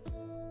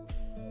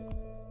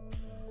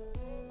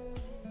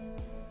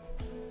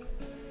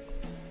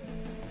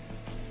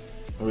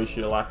 Wish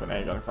you luck when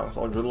Aegon comes.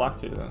 Well, good luck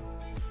to you then.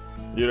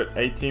 You're at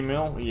 18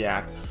 mil?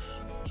 Yeah.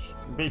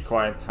 Be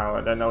quiet,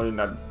 Howard. I know you're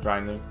not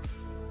grinding.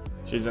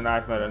 She's a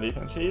nightmare on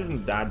defense. She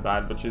isn't that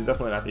bad, but she's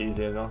definitely not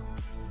easy as well.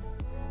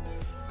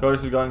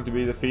 Chorus is going to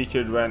be the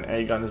featured when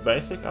Aegon is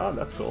basic. Oh,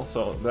 that's cool.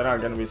 So there are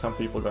going to be some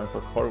people going for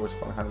Chorus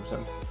for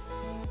 100%.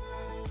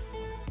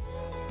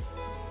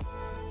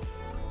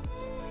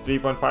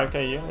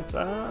 3.5k units?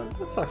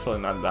 That's actually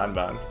not that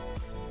bad.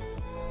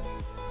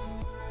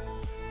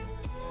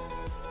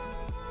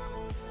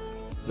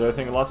 Do I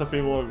think lots of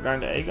people will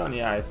grind Aegon?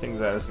 Yeah, I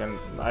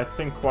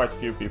think quite a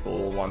few people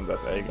will want that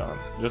Aegon.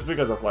 Just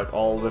because of like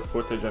all the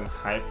footage and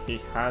hype he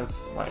has,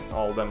 like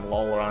all them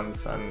LOL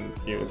runs, and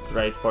he was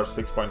great for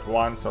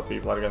 6.1, so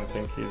people are gonna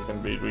think he's gonna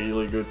be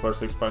really good for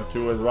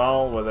 6.2 as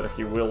well. Whether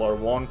he will or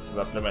won't,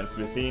 that remains to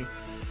be seen.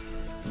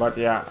 But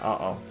yeah,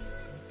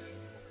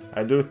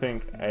 I do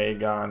think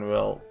Aegon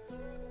will...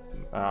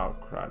 Oh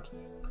crud.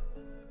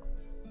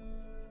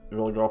 He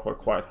will go for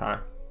quite high.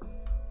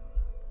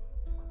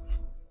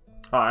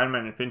 Oh, Iron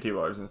Man Infinity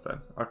Wars instead.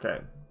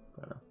 Okay.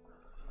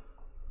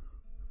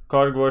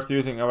 Korg worth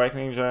using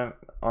Awakening Gen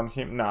on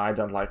him? No, I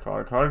don't like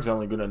Korg. Korg's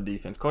only good on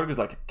defense. Korg is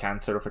like a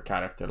cancer of a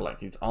character. Like,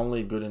 he's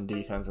only good in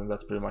defense and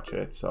that's pretty much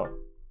it, so...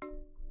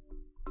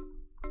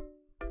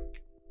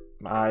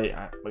 like,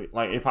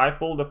 if I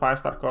pulled the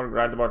 5-star Korg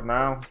right about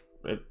now,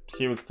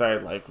 he would stay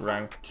at like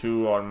rank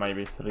 2 or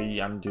maybe 3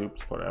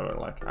 unduped forever.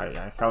 Like,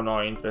 I have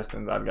no interest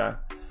in that guy.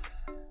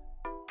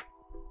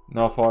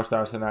 No 4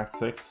 stars in Act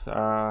 6.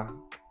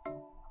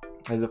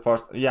 Is the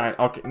first, yeah,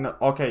 okay, no,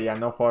 okay, yeah,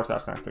 no 4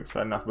 stars in Act 6,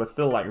 fair enough, but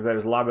still, like,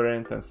 there's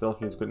Labyrinth, and still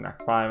he's good in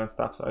Act 5 and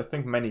stuff, so I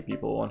think many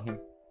people want him.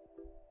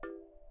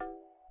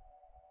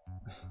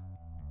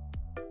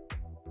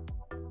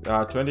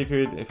 20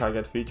 quid if I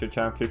get feature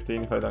champ,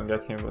 15 if I don't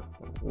get him,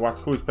 but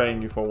who's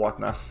paying you for what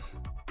now?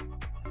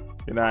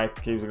 Good night,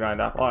 keeps the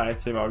grind up. Alright,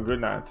 Simo, good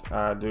night,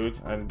 dude,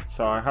 and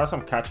so I have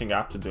some catching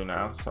up to do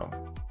now, so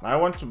I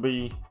want to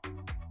be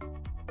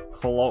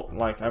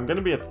like I'm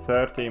gonna be at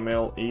 30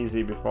 mil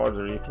easy before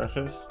the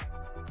refreshes.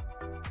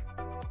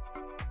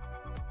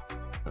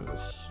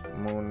 There's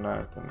Moon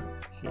Knight and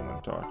Human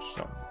Torch,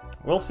 so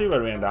we'll see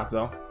where we end up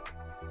though.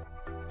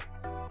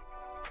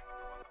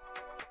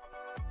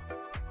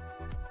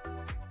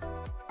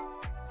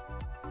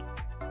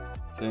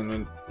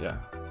 Yeah.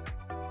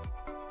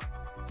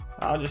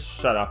 I'll just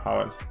shut up,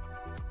 Howard.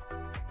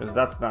 Because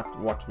that's not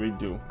what we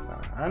do.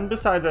 And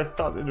besides, I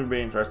thought it would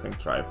be interesting to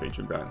try a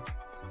feature gun.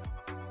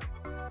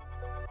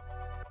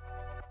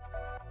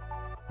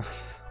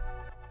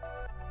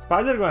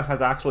 Spider-Gwen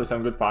has actually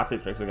some good party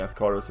tricks against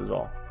Chorus as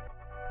well.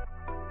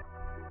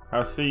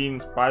 I've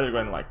seen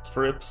Spider-Gwen like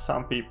trip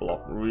some people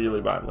up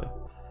really badly.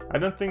 I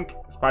don't think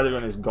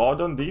Spider-Gwen is god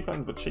on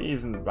defense, but she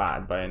isn't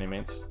bad by any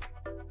means.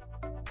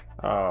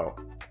 Oh.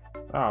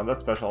 Oh, that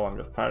special one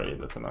got parried,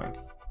 that's annoying.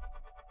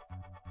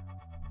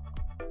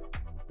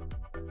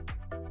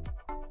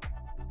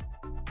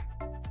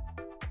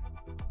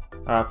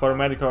 For a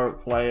medical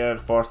player,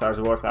 4 stars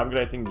worth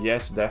upgrading?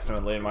 Yes,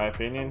 definitely, in my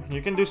opinion.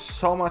 You can do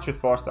so much with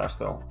 4 stars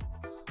still.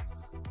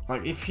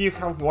 Like, if you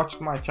have watched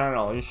my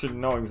channel, you should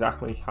know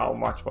exactly how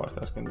much 4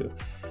 stars can do.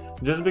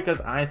 Just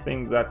because I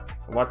think that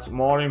what's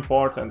more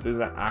important is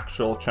the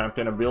actual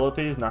champion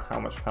abilities, not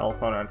how much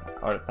health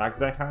or attack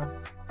they have.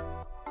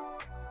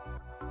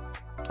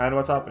 And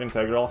what's up,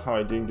 Integral? How are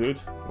you doing, dude?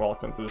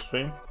 Welcome to the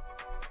stream.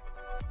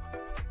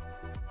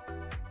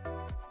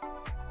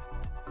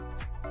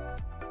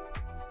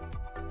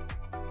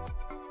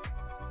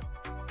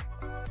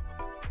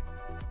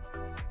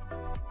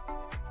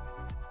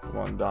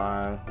 One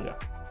die, yeah.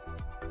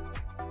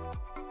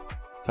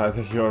 So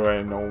your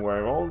way, no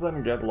way. Well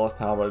then get lost,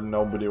 Howard.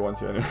 Nobody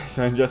wants you anyways.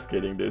 I'm just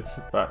kidding, dudes.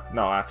 But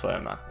no, actually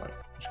I'm not. Like,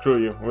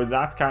 screw you. With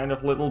that kind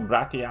of little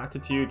bratty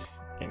attitude,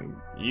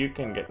 you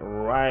can get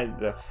right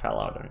the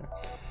hell out of here.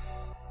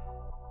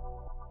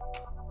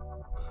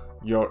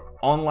 Your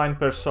online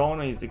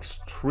persona is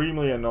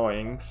extremely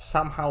annoying,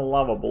 somehow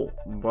lovable,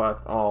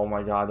 but oh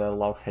my god, I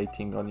love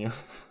hating on you.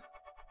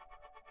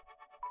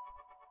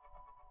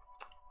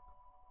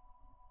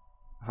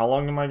 How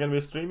long am I gonna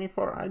be streaming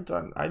for? I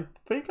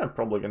think I'm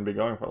probably gonna be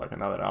going for like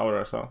another hour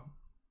or so.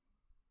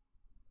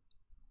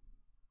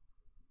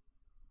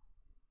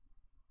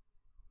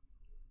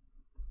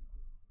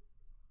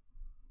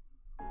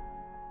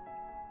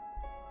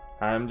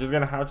 I'm just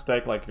gonna have to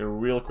take like a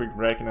real quick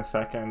break in a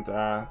second,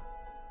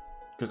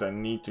 because I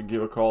need to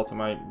give a call to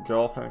my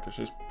girlfriend because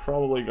she's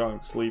probably going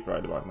to sleep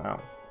right about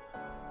now.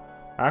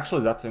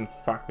 Actually, that's in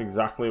fact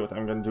exactly what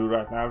I'm gonna do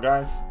right now,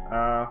 guys.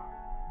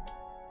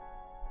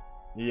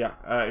 Yeah,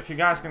 if you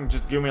guys can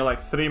just give me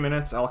like 3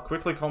 minutes, I'll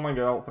quickly call my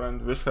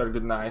girlfriend, wish her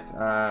good night,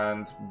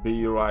 and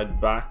be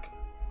right back.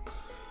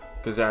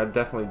 Because I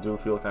definitely do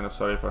feel kind of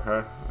sorry for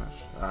her,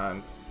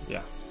 and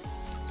yeah.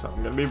 So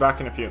I'm gonna be back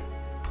in a few.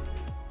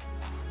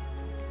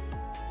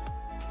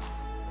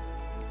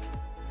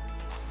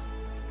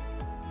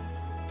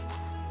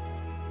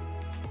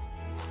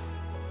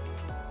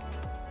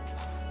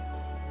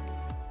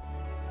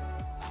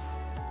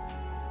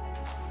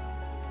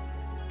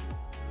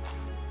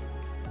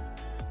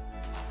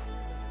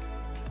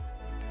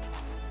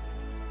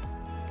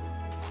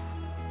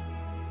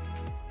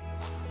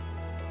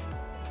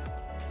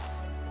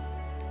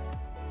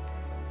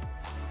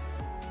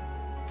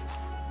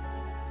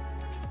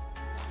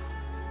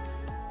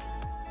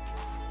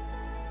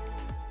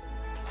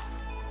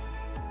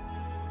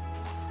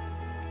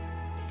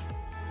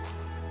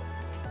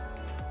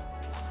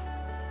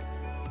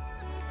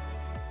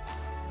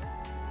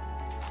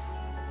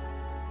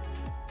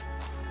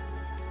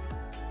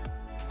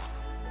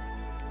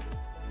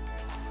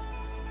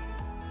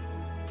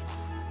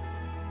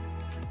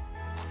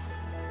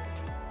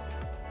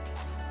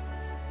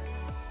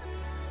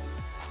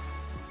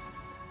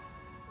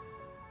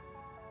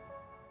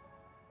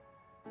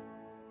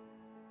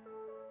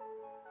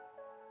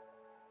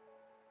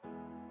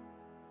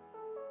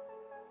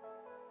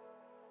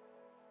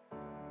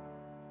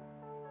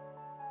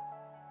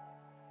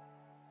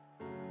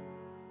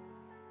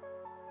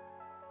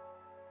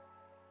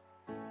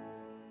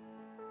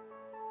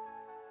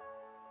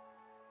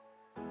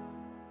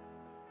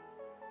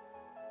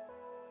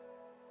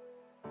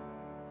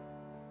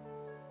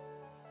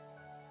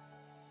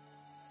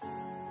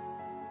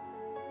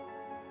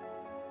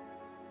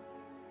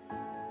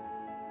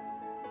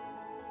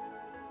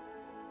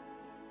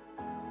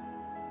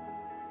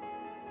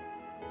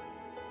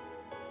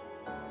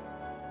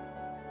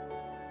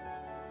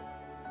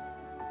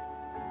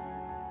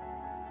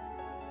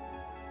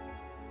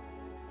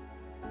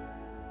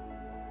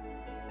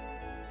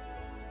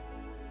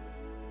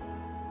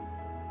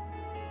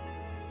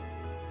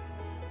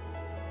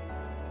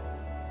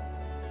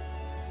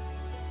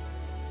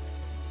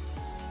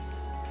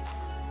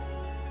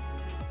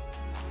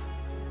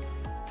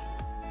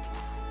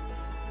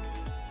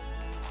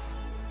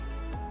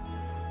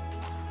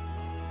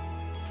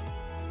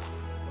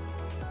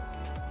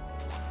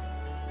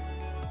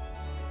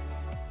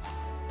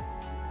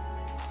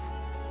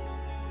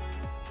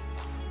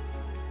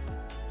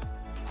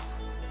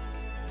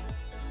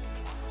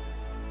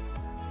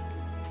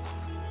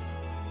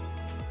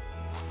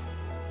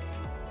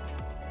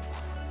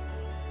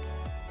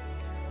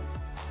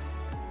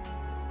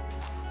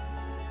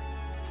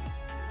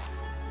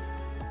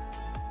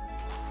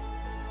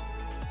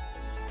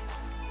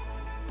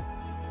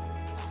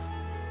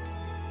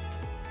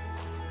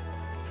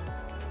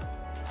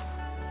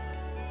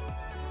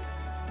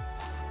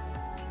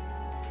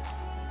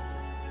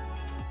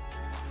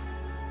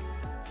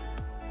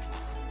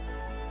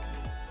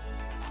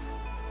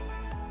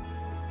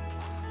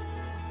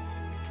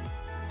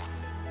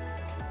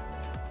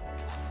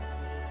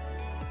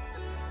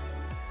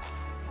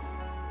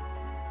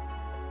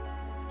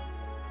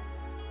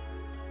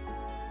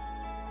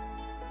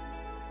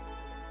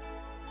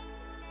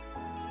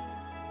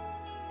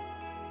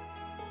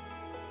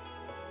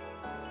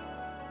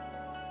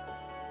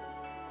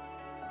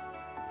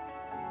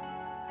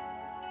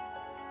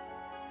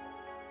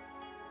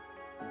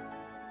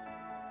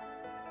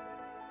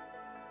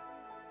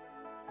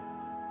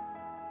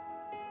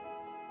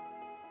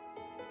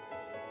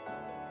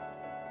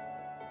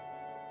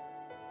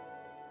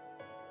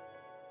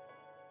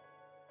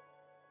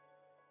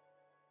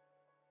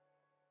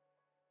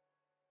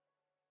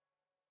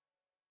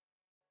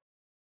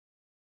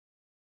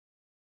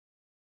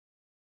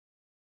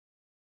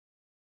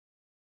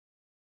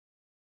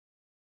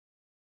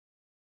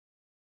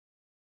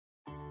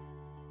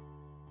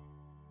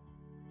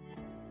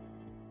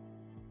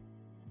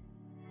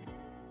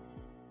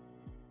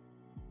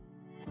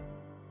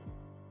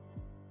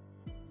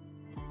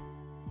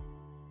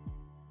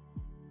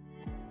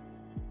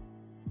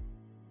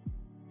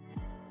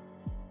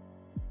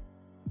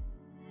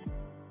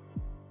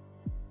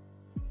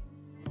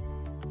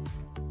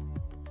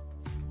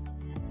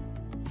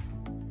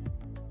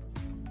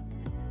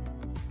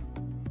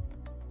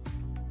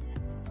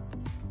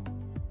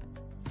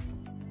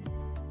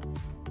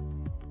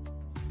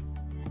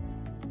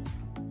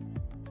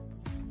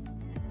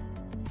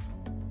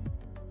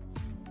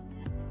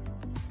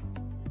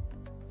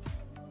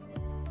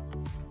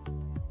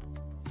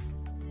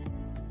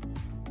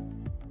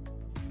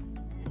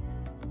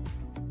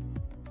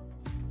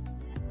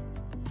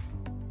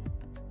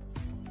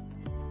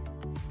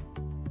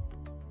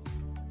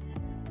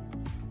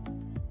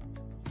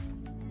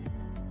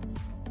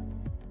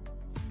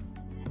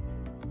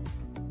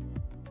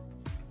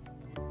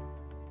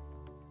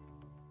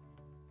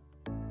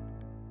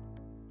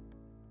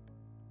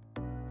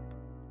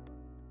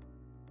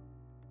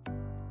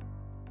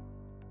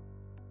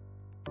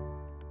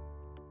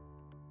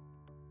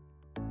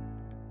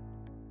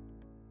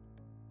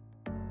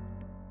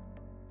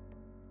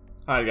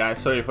 Hi guys,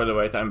 sorry for the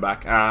wait, I'm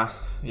back.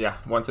 Yeah,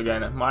 once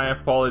again, my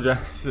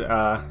apologies.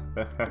 My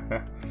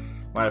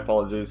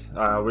apologies.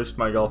 Wished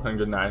my girlfriend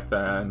good night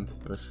and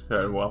wish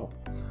her well.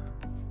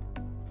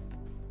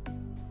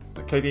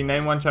 Katie,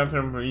 name one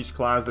champion for each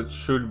class that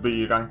should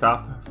be ranked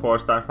up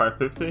 4-star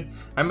 550.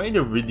 I made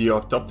a video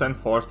of top 10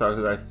 4-stars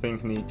that I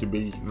think need to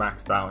be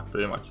maxed out,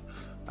 pretty much.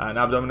 And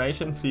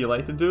Abdomination, see you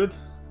later, dude.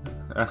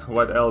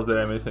 What else did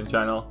I miss in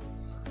channel?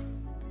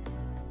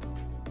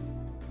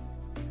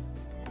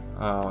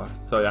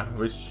 So yeah,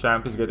 which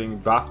champ is getting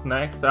buffed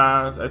next?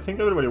 I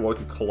think everybody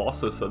voted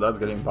Colossus, so that's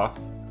getting buffed.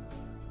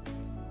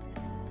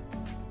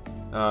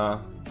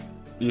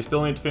 You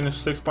still need to finish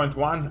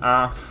 6.1.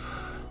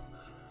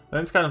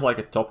 Then it's kind of like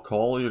a top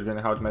call. You're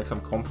gonna have to make some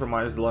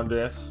compromise, Lord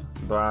DS,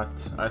 but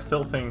I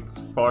still think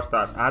 4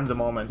 stars at the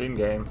moment in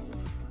game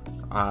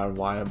are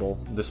viable,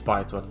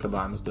 despite what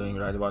Kabam is doing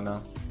right about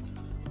now.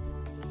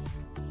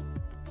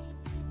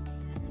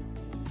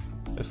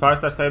 Is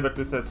 5-star Saber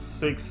with a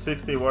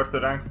 660 worth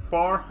the rank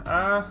 4?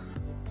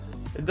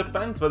 It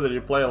depends whether you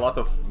play a lot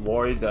of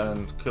Void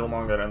and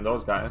Killmonger and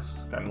those guys.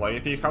 Kind of like,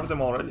 if you have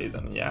them already,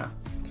 then yeah.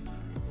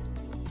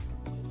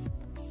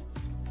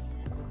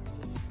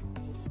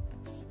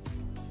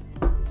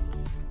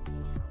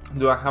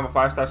 Do I have a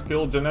 5-star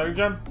skill generic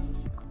gem?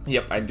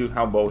 Yep, I do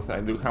have both. I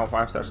do have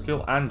 5-star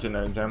skill and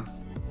generic gem.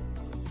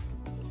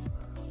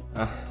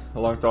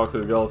 Long talk to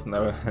the girls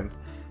never end.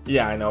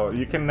 Yeah, I know,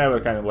 you can never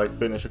kind of like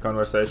finish a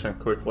conversation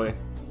quickly.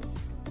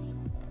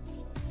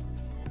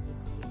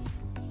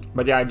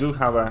 But yeah, I do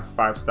have a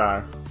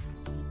 5-star.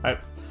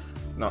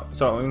 No,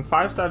 so in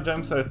 5-star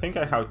gems I think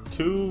I have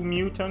 2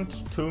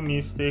 mutant, 2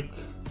 mystic,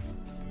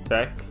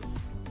 tech,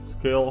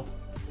 skill,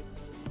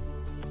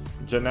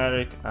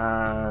 generic,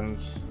 and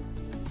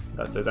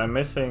that's it. I'm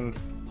missing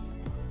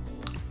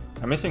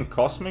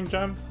cosmic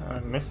gem,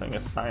 I'm missing a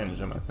science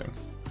gem, I think.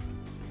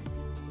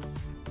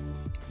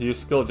 Use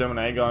skill gem and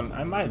Aegon,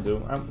 I might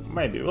do,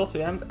 maybe, we'll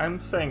see. I'm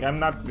saying I'm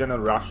not gonna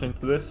rush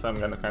into this. I'm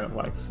gonna kind of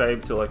like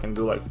save till I can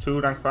do like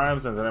 2 rank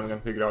 5s, and then I'm gonna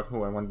figure out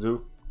who I want to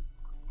do.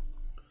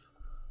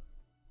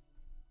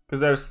 Because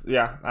there's,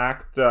 yeah,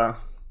 Act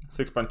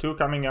 6.2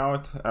 coming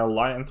out,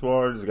 Alliance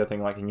Wars is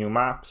getting like a new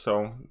map,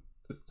 so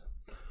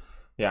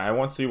yeah, I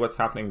want to see what's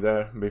happening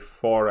there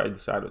before I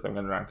decide what I'm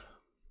gonna rank.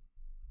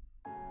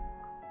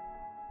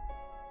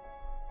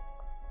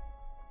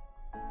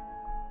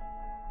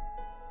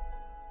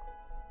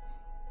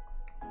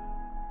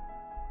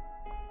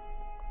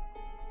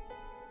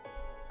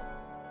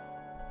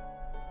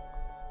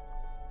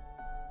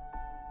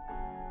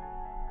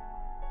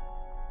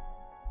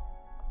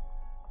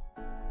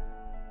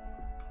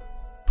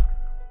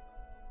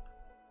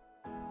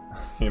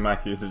 You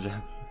might use the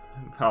gem.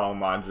 Oh,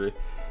 Marjorie.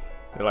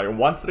 You're like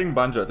 1 string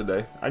Bunjo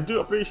today. I do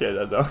appreciate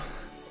that though.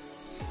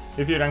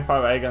 If you rank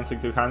 5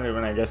 Aegon 200,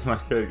 when I get my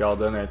crit, I'll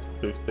donate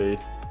 50.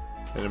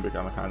 It'll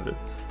become 100.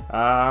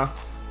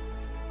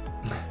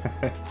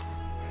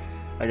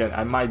 Again,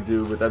 I might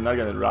do, but I'm not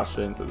gonna rush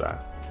into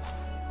that.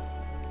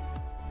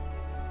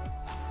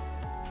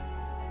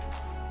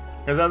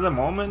 Because at the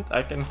moment,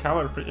 I can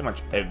cover pretty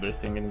much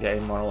everything in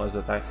game more or less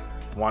that I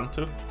want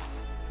to.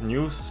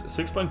 New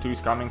 6.2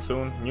 is coming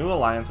soon, new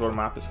Alliance War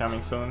map is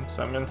coming soon,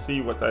 so I'm gonna see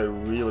what I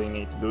really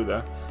need to do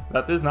there.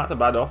 That is not a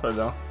bad offer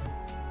though.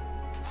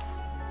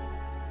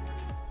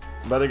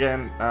 But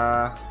again,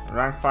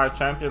 rank 5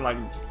 champion, like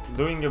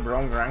doing a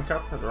wrong rank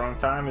up at the wrong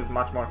time is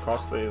much more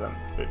costly than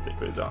 50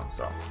 quid on,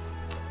 so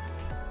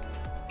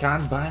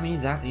can't buy me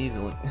that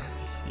easily.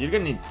 You're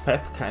gonna need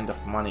pep kind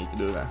of money to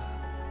do that.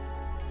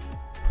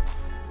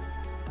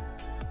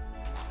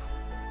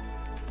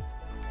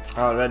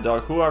 Red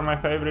Dog, who are my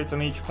favorites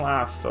on each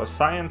class? So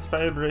Science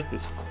favorite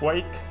is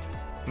Quake,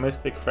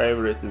 Mystic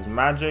favorite is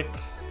Magic,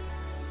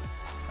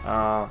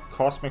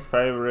 Cosmic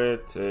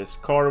favorite is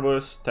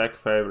Corvus, Tech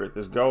favorite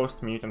is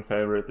Ghost, Mutant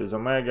favorite is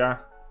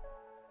Omega.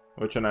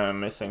 Which one am I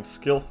missing?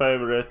 Skill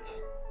favorite?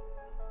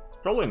 It's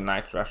probably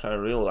Night Rusher, I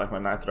really like my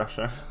Night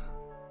Rusher.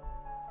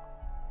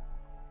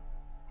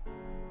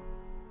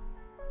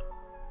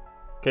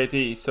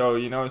 KT, so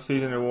you know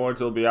season rewards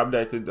will be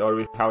updated, or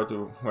we have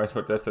to wait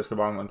for testers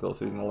Kabam until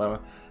season 11.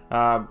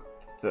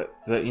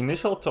 The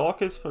initial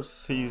talk is for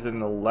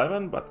season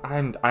 11, but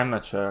I'm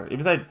not sure.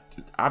 If they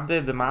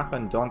update the map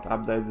and don't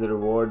update the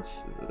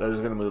rewards,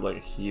 there's gonna be like a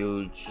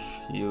huge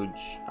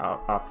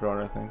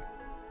uproar, I think.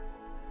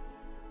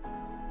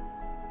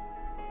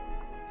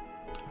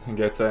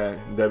 Gets a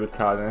debit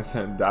card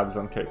and dabs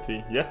on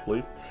KT. Yes,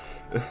 please.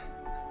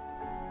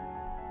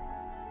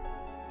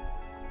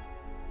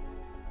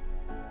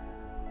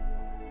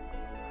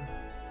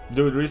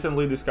 Dude,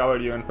 recently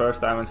discovered you in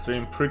first time on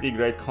stream. Pretty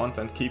great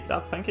content. Keep it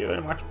up. Thank you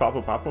very much,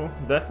 Papu Papu.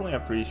 Definitely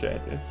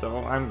appreciate it. So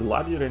I'm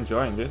glad you're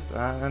enjoying it.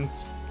 And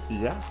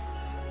yeah,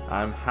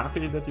 I'm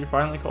happy that you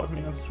finally caught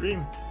me on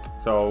stream.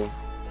 So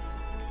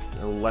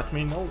let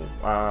me know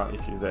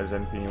if there's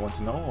anything you want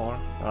to know,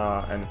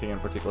 or anything in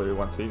particular you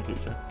want to see in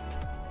future.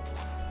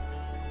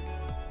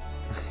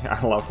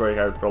 I love Quake,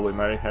 I would probably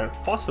marry her.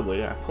 Possibly,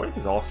 yeah. Quake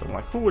is awesome.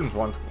 Like, who wouldn't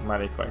want to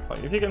marry Quake?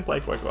 Like, if you can play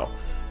Quake well.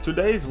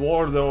 Today's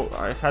war, though,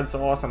 I had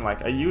so awesome.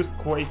 Like, I used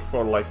Quake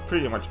for, like,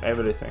 pretty much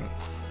everything.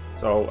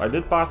 So, I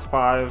did Path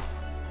 5.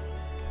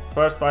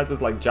 First fight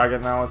was, like,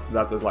 Juggernaut.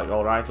 That was, like,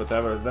 alright,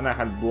 whatever. Then I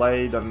had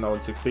Blade on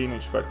Node 16,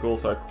 which is quite cool.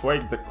 So, I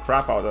Quaked the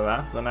crap out of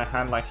that. Then I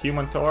had, like,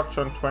 Human Torch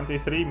on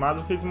 23,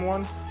 Masochism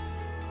 1.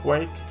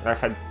 Quake. I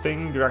had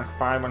Thing rank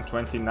 5 on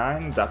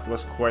 29, that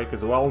was Quake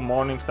as well.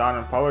 Morningstar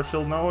and Power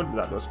Shield node,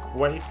 that was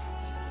Quake.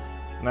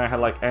 And I had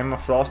like Emma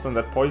Frost on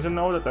that Poison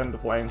node at end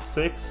of lane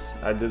 6,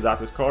 I did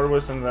that with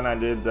Corvus, and then I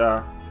did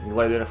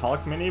Gladiator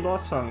Hulk mini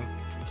boss on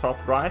top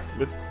right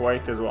with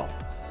Quake as well.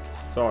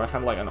 So I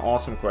had like an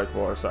awesome Quake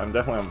war, so I'm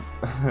definitely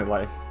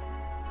like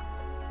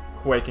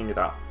quaking it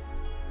up.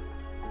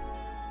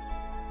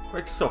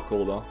 Quake's so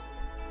cool though.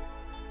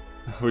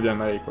 Would I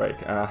marry Quake?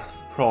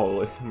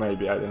 Probably,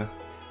 maybe, I don't know.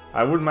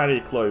 I would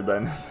marry Chloe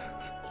Bennett.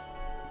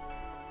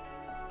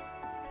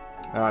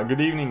 Good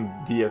evening,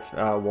 DF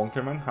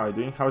Wonkerman. How are you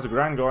doing? How's the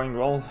grind going?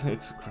 Well,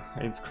 it's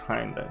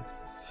grind. I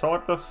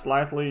sort of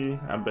slightly,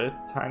 a bit,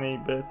 tiny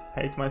bit,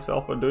 hate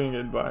myself for doing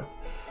it, but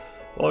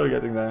well, we're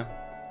getting there.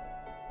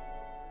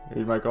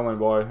 Read my comment,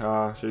 boy.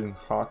 She's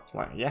hot.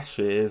 Like, yes,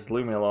 she is.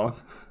 Leave me alone.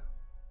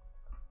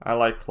 I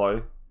like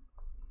Chloe.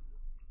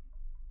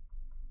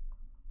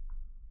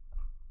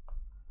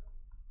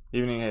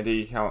 Evening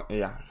AD, how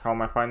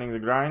am I finding the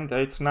grind?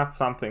 It's not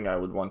something I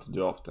would want to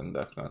do often,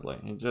 definitely.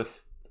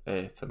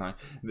 It's annoying.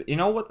 You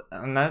know what,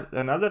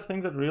 another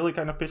thing that really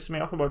kind of pisses me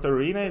off about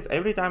Arena is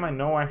every time I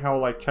know I have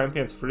like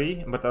champions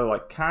free, but I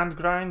like can't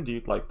grind due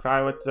to like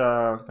private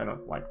kind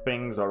of like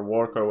things or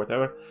work or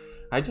whatever,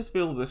 I just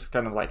feel this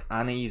kind of like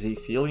uneasy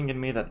feeling in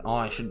me that, oh,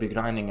 I should be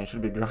grinding,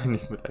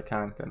 but I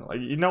can't, kind of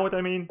like, you know what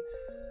I mean?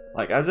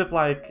 Like, as if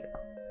like,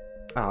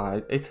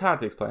 it's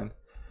hard to explain.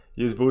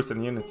 Use boost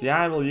and units.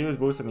 Yeah, I will use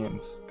boost and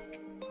units.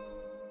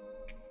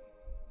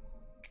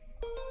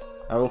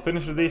 I will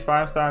finish with these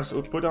 5 stars,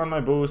 put on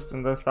my boost,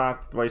 and then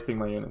start wasting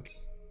my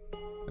units.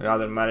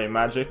 Rather marry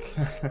magic.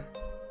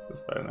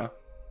 That's fair enough.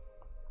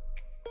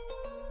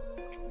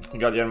 You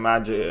got your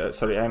magic,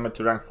 Emma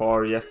to rank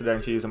 4 yesterday,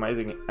 and she is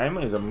amazing.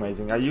 Emma is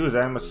amazing. I use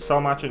Emma so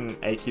much in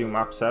AQ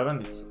map 7.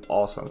 It's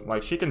awesome.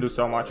 Like, she can do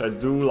so much. I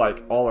do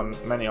like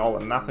many all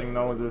and nothing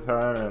nodes with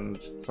her, and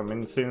some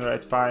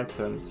incinerate fights,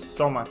 and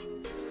so much.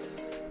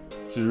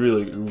 She's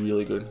really,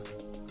 really good.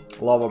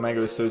 Love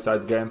Omega with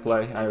Suicide's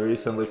gameplay. I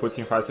recently put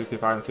him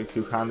 565 and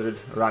 6200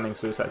 running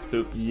Suicides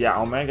too. Yeah,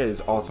 Omega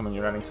is awesome when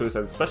you're running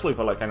Suicides, especially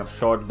for like kind of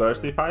short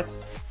bursty fights.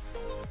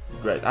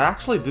 Great. I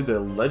actually did a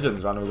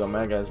Legends run with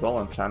Omega as well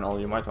on channel,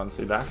 you might want to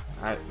see that.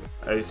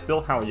 I still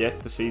have yet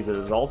to see the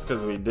results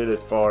because we did it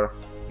for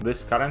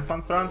this current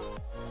month run.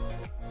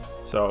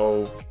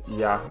 So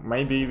yeah,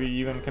 maybe we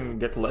even can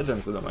get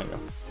Legends with Omega.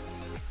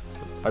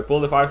 I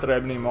pulled the 5-star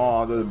Ebony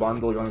Maw out of the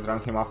bundle, going to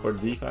rank him up for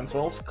defense.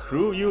 Well,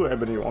 screw you,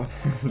 Ebony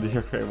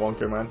DFK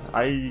Wonker, man.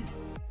 I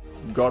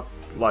got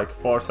like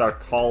 4-star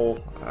Cull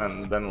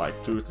and then like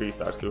 2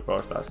 3-stars, 2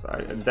 4-stars.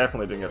 I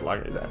definitely didn't get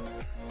lucky there.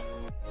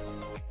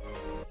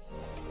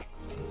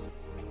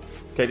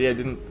 Katie, I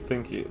didn't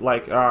think you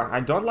like. I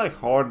don't like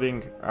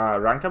hoarding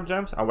rank up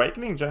gems.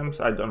 Awakening gems,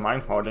 I don't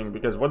mind hoarding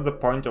because what's the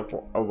point of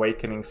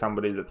awakening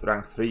somebody that's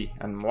rank 3?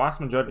 And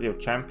vast majority of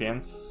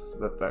champions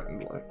that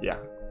like, yeah.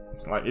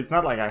 Like, it's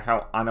not like I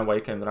have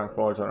unawakened rank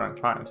 4s or rank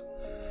 5s.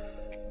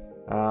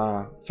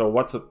 So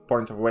what's the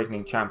point of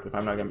awakening champ if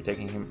I'm not going to be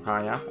taking him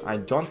high up? I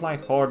don't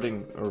like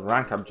hoarding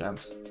rank up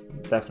gems,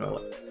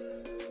 definitely.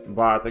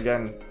 But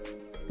again,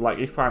 like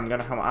if I'm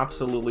going to have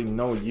absolutely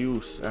no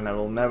use and I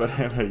will never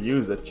ever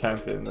use that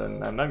champion,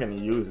 then I'm not going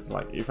to use it.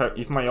 Like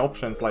if my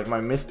options, like my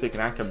mystic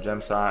rank up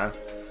gems are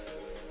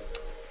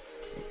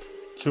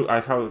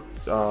I have,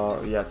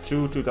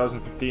 2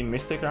 2015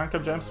 Mystic rank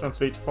up gems from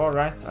 3 to 4,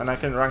 right? And I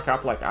can rank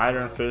up like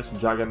Iron Fist,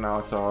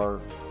 Juggernaut, or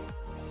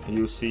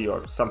UC,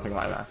 or something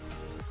like that.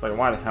 It's like,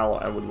 why the hell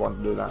I would want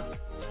to do that?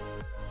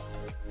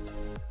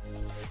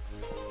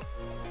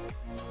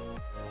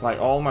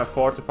 Like, all my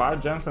 4 to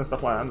 5 gems and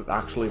stuff like that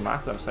actually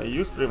matters. I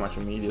use pretty much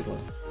immediately.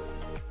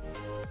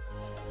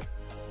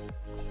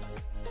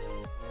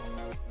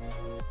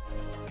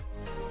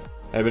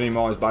 Ebony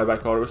Maw is bye-bye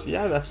Corvus.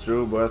 Yeah, that's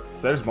true, but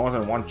there's more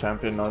than one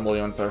champion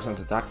normally on person's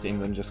attack team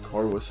than just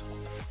Corvus.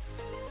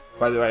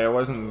 By the way, I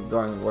wasn't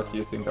going what do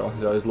you think I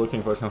was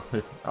looking for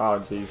something.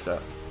 Oh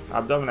jeez,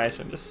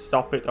 Abdomination, just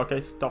stop it, okay,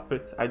 stop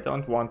it, I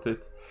don't want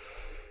it.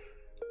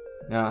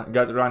 Yeah,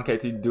 got to run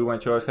KT, do my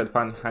chores, had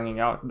fun hanging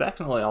out.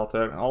 Definitely,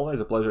 Alter,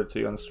 always a pleasure to see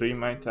you on stream,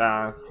 mate.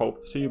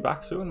 Hope to see you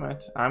back soon,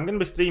 mate. I'm gonna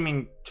be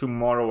streaming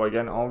tomorrow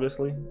again,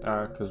 obviously,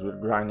 because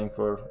we're grinding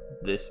for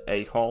this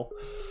a-hole.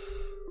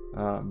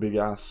 Big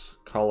ass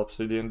Cull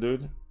Obsidian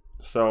dude.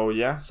 So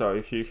yeah, so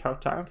if you have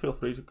time, feel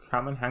free to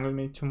come and hang with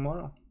me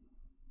tomorrow.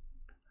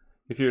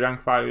 If you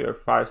rank 5, you're a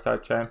 5-star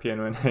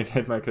champion. When I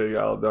get my career,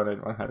 I'll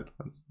donate 100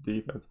 points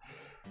defense.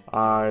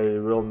 I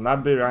will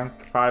not be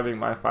rank 5ing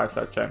my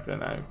 5-star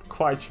champion, I'm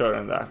quite sure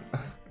on that.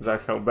 Because I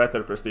have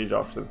better prestige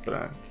options to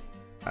rank.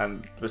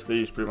 And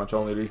prestige is pretty much the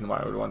only reason why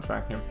I would want to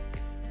rank him.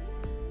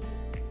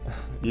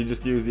 You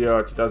just use the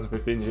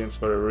 2015 gyms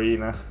for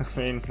arena. I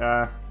mean,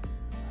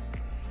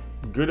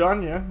 good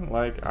on you.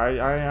 Like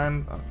I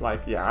am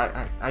like,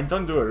 yeah, I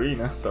don't do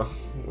arena, so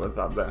what's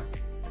up there?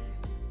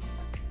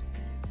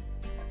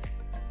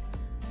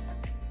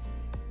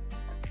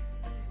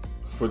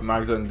 Put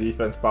max on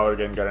defense, power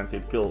gain,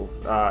 guaranteed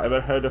kills.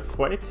 Ever heard of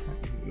Quake?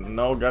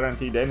 No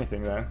guaranteed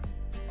anything there.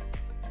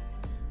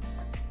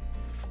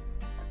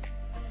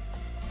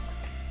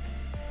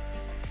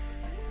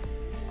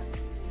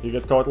 You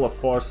get total of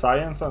 4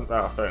 science on.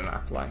 Oh, fair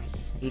enough. Like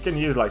you can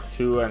use like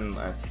 2, and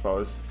I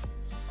suppose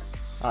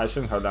I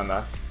shouldn't have done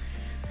that.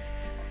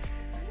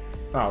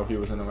 Oh, he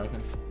was an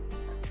American.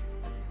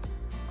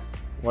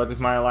 What if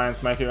my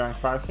alliance make you rank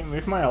 5 him?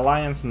 If my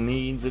alliance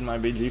needs in my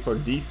BG for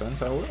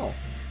defense, I will.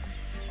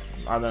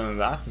 Other than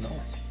that, no.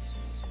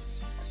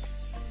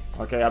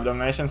 Okay,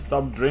 Abomination,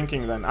 stop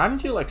drinking then.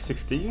 Aren't you like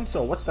 16?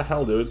 So what the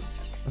hell, dude?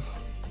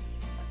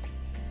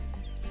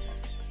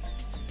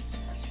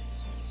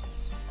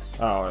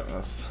 Oh, I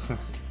was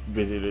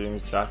busy reading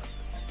the chat.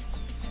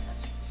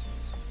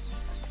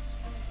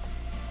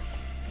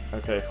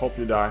 Okay, hope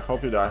you die,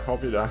 hope you die,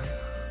 hope you die.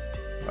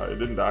 No, you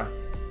didn't die.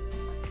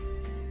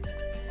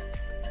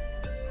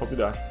 Hope you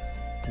die.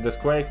 Does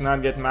Quake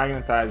not get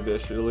magnetized?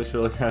 Because she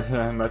literally has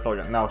a metal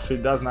gun. No, she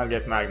does not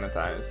get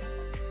magnetized.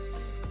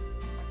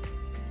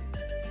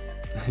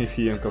 Is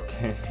he on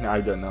cocaine? I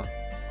don't know.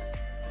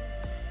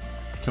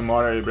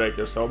 Tomorrow you break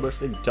your sober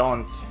streak?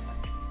 Don't.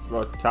 It's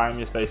about time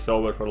you stay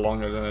sober for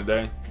longer than a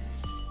day.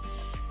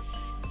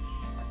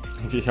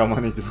 If you have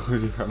money to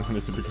lose, you have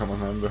money to become a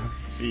member.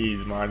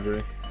 Jeez,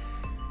 Marjorie.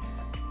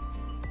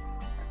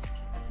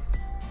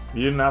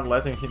 You're not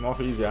letting him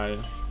off easy, are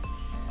you?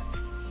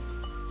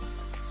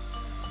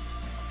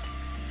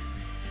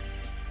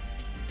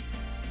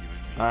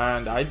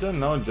 And I don't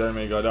know,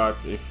 Jeremy Goddard,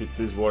 if it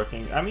is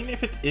working. I mean,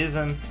 if it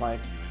isn't, like,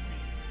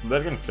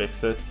 they're gonna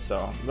fix it,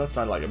 so that's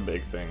not like a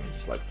big thing,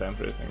 just like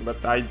temporary thing.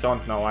 But I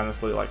don't know,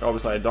 honestly. Like,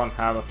 obviously I don't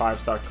have a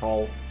 5-star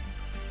call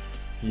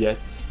yet.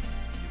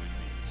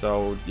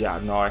 So yeah,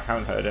 no, I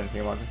haven't heard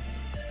anything about it.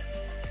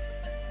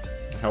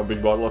 How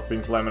big bottle of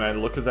pink lemonade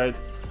Lucozade?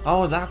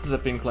 Oh, that's the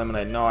pink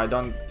lemonade. No, I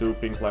don't do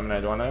pink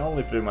lemonade one. I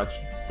only pretty much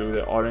do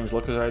the orange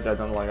Lucozade. I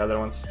don't like other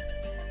ones.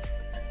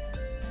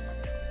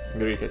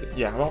 Greek,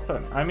 yeah, well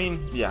done. I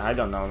mean, yeah, I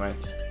don't know, mate.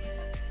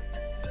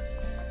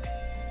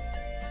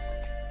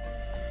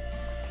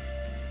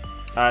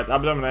 Alright,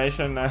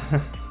 Abomination.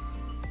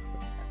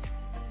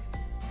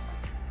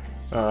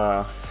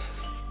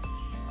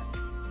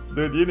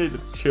 Dude, you need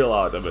to chill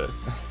out a bit.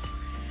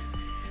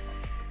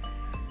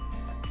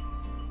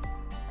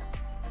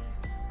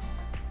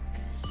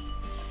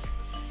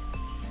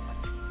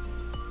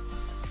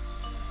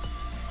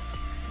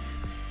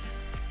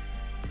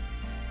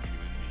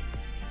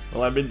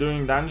 Will I be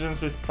doing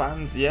dungeons with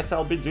fans? Yes,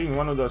 I'll be doing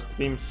one of those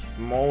streams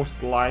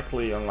most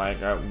likely on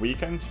like a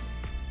weekend.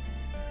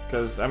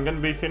 Because I'm gonna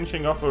be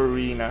finishing off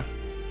Arena.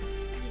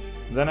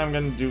 Then I'm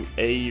gonna do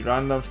a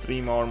random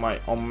stream or my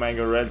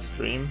Omega Red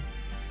stream.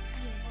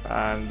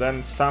 And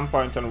then some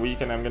point on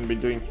weekend I'm gonna be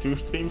doing 2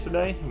 streams a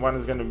day. One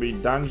is gonna be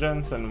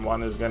dungeons and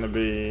one is gonna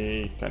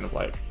be kind of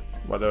like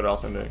whatever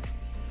else I'm doing.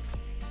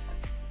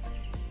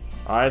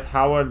 Alright,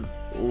 Howard,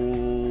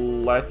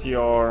 let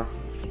your...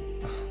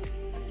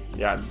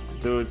 Yeah,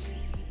 dude.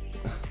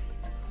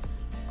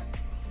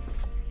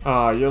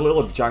 Your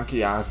little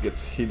junky ass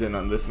gets hidden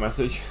on this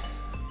message.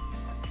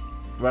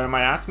 Where am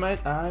I at,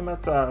 mate? I'm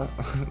at,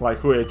 like,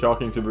 who are you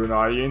talking to, Bruno?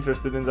 Are you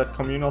interested in that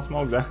communal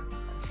smoke there?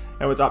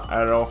 Hey, what's up,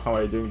 Arrow? How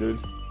are you doing, dude?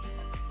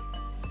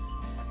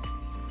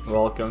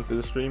 Welcome to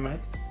the stream,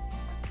 mate.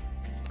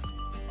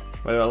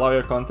 Well, I love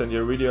your content.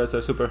 Your videos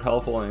are super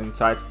helpful and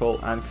insightful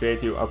and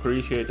creative.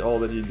 Appreciate all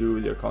that you do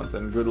with your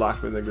content. Good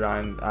luck with the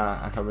grind.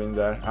 I have been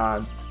there.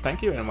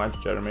 Thank you very much,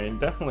 Jeremy. It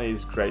definitely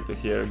is great to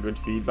hear good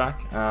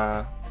feedback.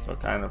 So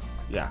kind of,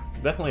 yeah,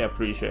 definitely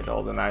appreciate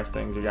all the nice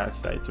things you guys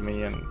say to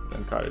me and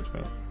encourage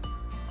me.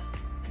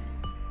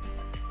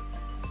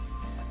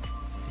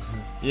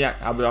 Yeah,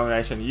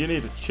 Abomination, you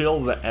need to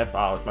chill the F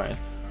out, mate.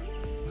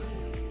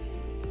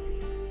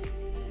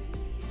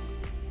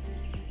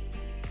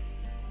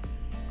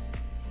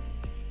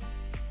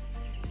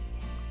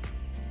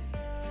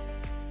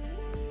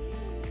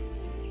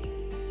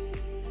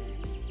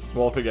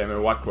 Wolfie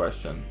Gamer, what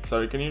question?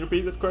 Sorry, can you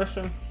repeat that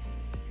question?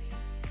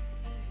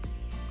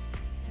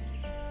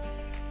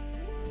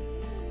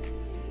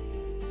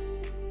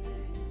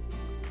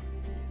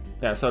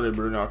 Yeah, sorry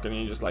Bruno, can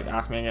you just like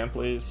ask me again,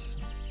 please?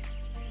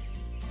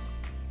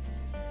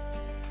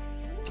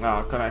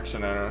 Oh,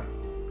 connection error.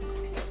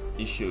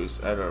 Issues,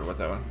 error,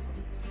 whatever.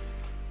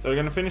 So we're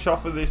gonna finish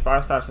off with these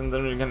 5 stars and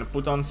then we're gonna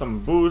put on some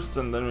boosts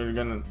and then we're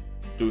gonna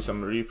do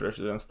some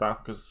refreshes and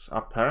stuff because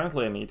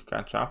apparently I need to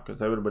catch up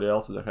because everybody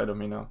else is ahead of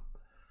me now.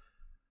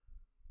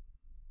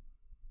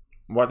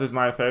 What is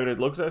my favorite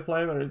Lucozade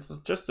flavor? It's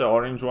just the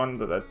orange one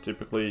that I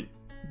typically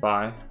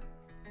buy.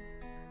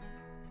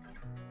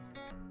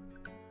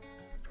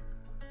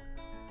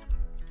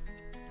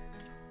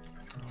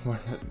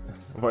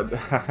 What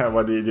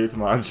do you do to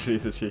Marjorie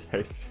that she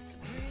hates?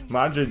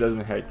 Marjorie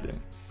doesn't hate you.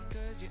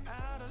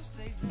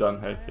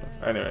 Don't hate you.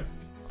 Anyways,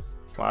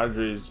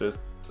 Marjorie is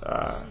just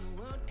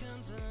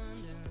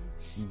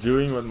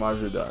doing what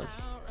Marjorie does.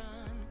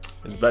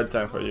 It's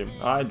bedtime for you.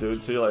 Alright,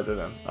 dude, see you later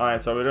then.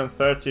 Alright, so we're on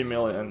 30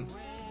 million.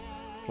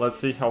 Let's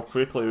see how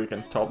quickly we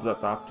can top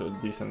that up to a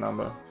decent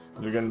number.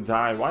 You're gonna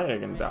die. Why are you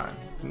gonna die?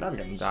 You're not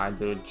gonna die,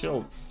 dude.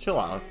 Chill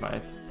out,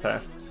 mate.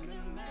 Tests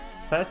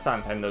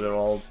aren't end of the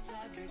world.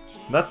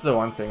 That's the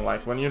one thing,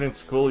 like, when you're in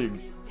school, you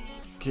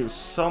give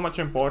so much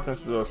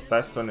importance to those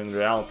tests, when in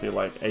reality,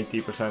 like,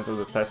 80% of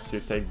the tests you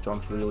take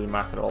don't really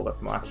matter all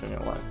that much in your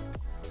life.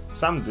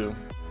 Some do,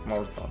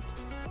 most don't.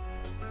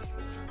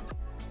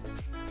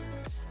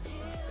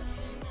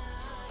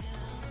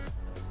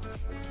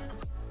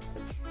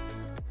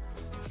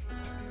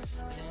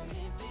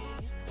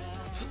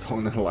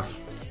 Stoner life.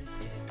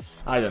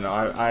 I don't know,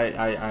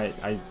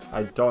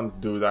 I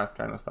don't do that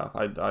kind of stuff.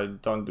 I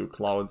don't do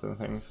clouds and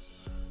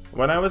things.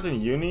 When I was in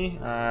uni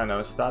and I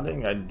was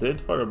studying, I did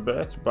for a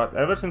bit, but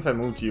ever since I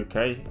moved to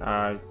UK,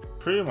 I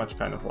pretty much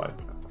kind of like,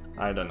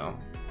 I don't know,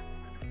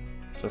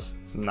 just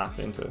not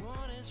into it.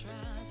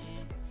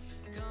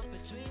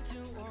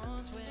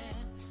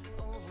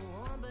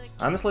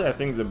 Honestly, I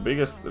think the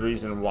biggest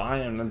reason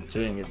why I'm not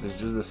doing it is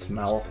just the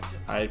smell.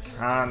 I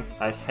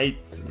hate,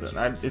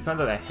 it's not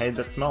that I hate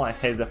that smell, I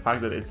hate the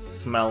fact that it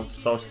smells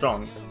so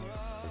strong.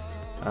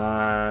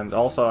 And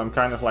also I'm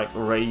kind of like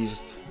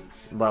raised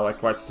by like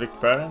quite strict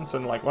parents,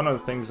 and like one of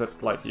the things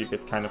that like you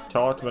get kind of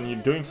taught when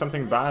you're doing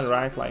something bad,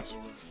 right? Like,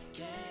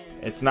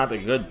 it's not a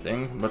good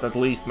thing, but at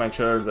least make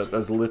sure that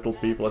as little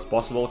people as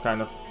possible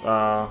kind of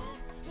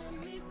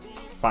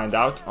find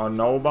out or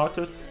know about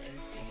it.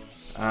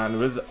 And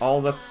with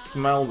all that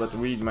smell that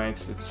weed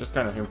makes, it's just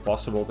kind of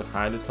impossible to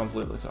hide it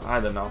completely. So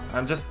I don't know.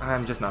 I'm just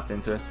not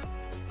into it.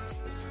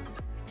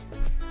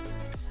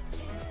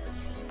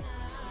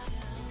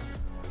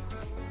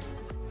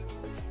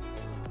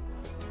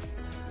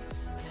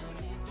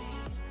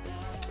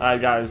 Alright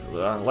guys,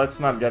 let's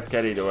not get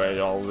carried away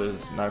all this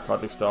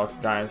narcotics talk,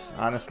 guys.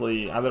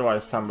 Honestly,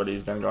 otherwise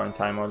somebody's gonna go in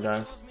timeout,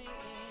 guys.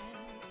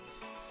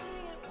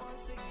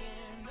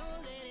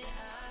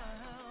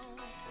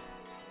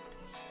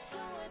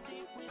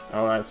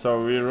 Alright,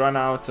 so we run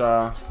out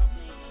of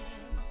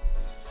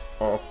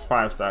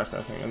 5 stars,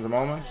 I think, at the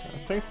moment. I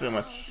think pretty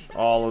much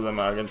all of them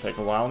are gonna take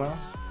a while now.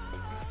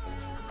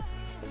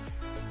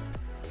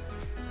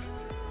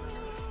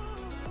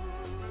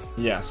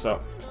 Yeah, so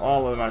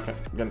all of them are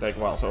gonna take a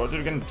while. So what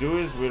we're gonna do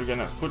is we're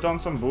gonna put on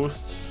some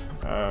boosts.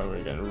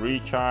 We're gonna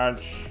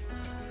recharge,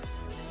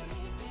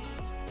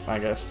 I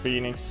guess,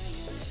 Phoenix,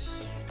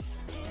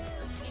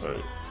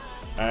 sorry,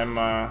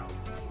 Emma,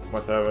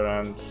 whatever,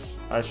 and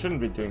I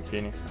shouldn't be doing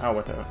Phoenix. Oh,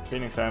 whatever.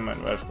 Phoenix, Emma,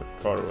 and where's the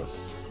Corvus?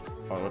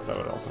 Or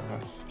whatever else I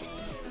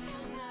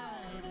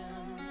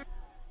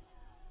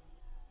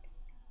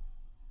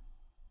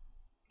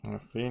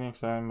have.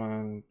 Phoenix, Emma,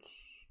 and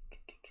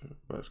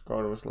where's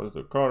Corvus? Let's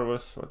do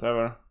Corvus,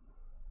 whatever.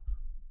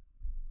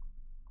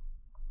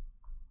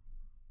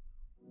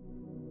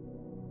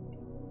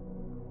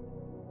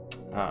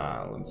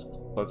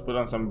 Let's put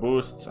on some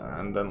boosts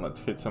and then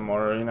let's hit some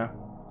more arena.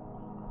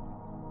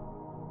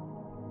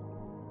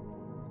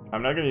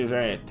 I'm not gonna use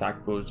any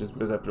attack boosts just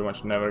because I pretty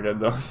much never get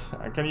those.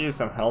 I can use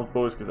some health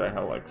boosts because I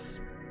have like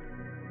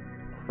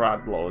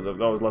crap loads of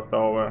those left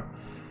over.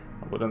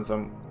 I'll put on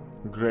some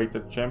greater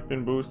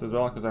champion boost as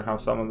well because I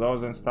have some of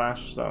those in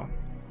stash. So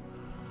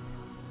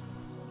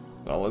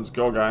let's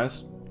go,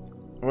 guys.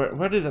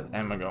 Where did that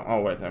Emma go? Oh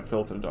wait, I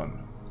filtered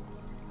on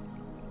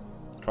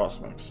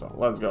Cosmic. So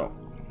let's go.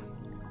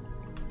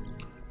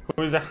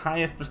 Who is the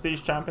highest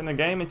prestige champion in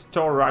the game? It's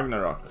Thor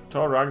Ragnarok.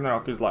 Thor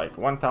Ragnarok is like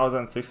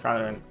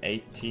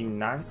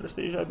 1689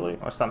 prestige, I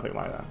believe, or something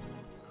like that.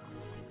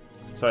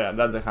 So yeah,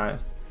 that's the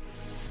highest.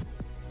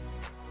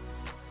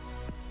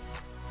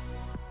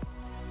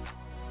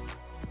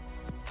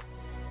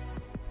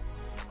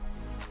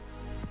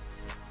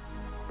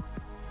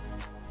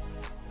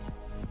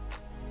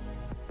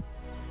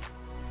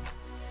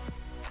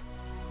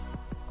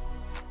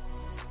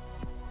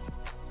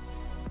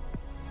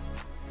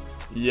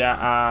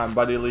 Yeah,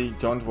 Buddy Lee,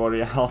 don't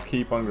worry, I'll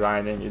keep on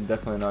grinding, it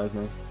definitely annoys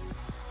me.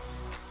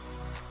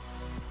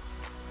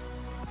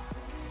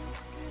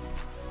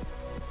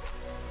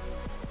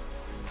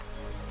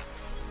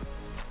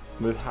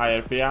 With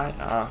higher PI?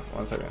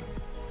 One second.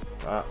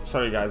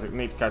 Sorry guys, I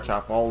need to catch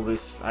up. All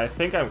this, I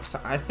think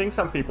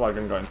some people are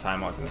gonna go in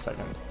timeout in a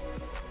second.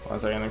 One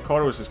second, and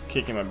Corvus is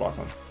kicking my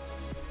bottom.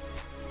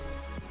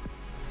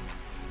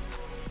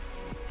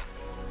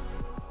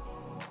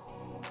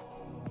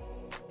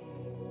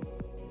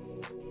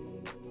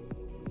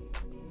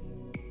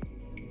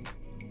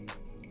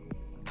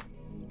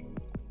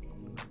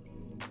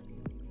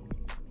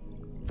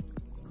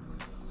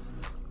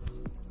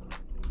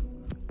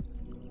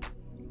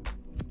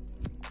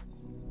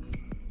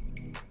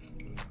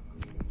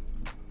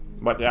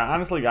 But yeah,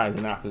 honestly guys,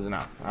 enough is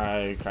enough.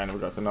 I kind of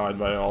got annoyed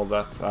by all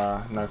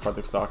that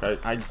narcotics talk.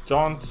 I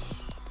don't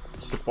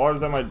support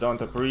them, I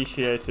don't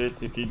appreciate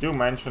it. If you do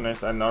mention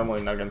it, I'm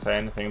normally not gonna say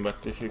anything, but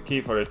if you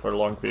keep for it for a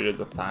long period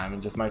of time,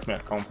 it just makes me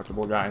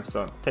uncomfortable, guys.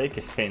 So take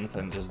a hint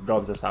and just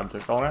drop the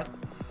subject, alright?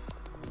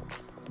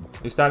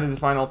 You started the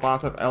final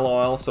part of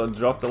LOL, so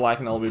drop the like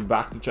and I'll be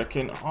back to check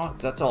in. Oh,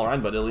 that's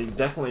alright, buddy. Lee.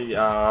 Definitely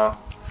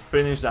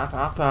finish that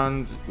up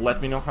and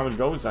let me know how it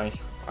goes.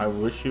 I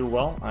wish you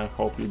well. I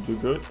hope you do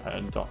good.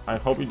 I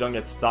hope you don't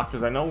get stuck,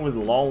 because I know with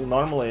LOL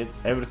normally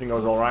everything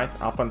goes alright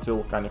up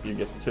until kind of you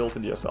get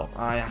tilted yourself.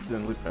 I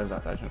accidentally pressed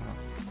that, I shouldn't have.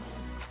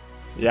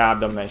 Yeah,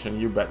 Abdomination,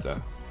 you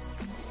better.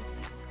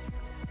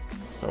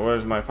 So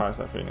where's my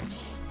 5-star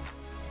Phoenix?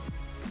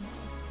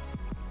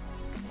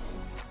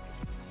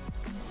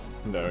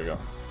 There we go.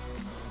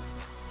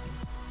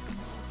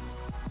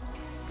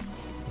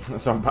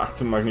 So back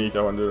to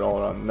Magneto and do it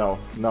all around. No,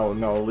 no,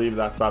 no, leave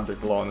that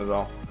subject alone as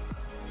well.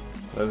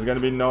 There's gonna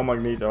be no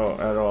Magneto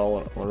at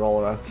all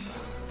roll runs.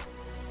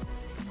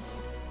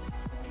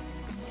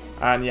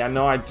 And yeah,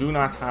 no, I do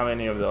not have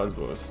any of those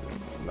boosts.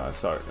 No,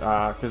 sorry.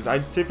 Because I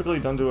typically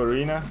don't do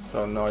arena,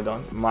 so no, I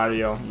don't.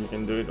 Mario, you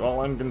can do it.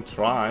 Well, I'm gonna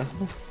try.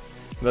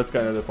 That's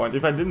kind of the point.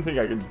 If I didn't think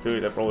I could do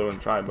it, I probably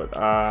wouldn't try, but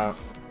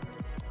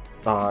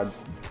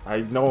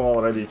I know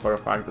already for a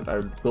fact that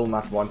I will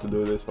not want to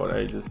do this for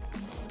ages.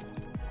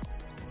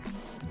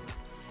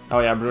 Oh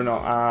yeah, Bruno,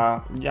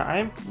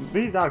 yeah,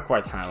 these are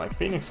quite high, like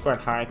Phoenix quite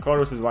high,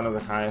 Chorus is one of the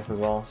highest as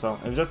well, so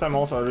it's just I'm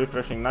also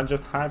refreshing not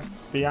just high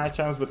PI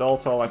champs, but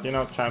also like, you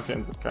know,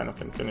 champions that kind of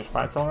can finish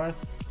fights alright.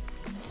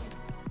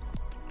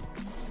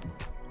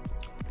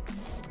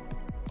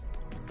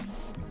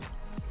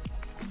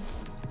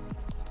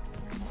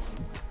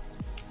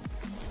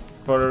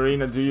 For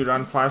arena, do you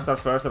run 5-star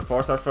first or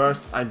 4-star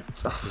first?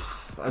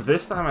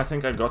 This time I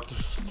think I got to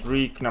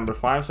streak number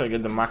 5, so I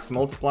get the max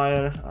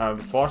multiplier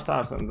with 4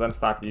 stars and then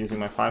start using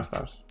my 5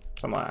 stars.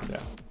 Something like that,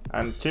 yeah.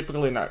 And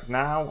typically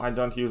now I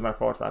don't use my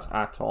 4 stars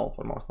at all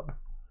for most part.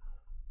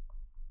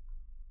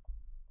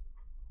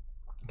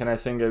 Can I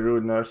sing a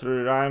rude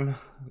nursery rhyme?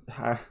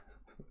 You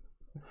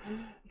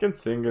can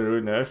sing a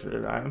rude nursery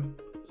rhyme,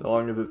 so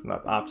long as it's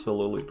not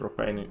absolutely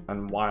profane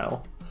and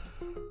wild.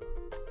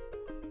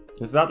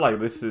 It's not like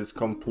this is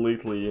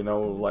completely, you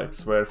know, like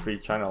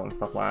swear-free channel and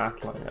stuff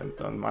like that. Like, I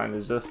don't mind.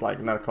 It's just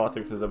like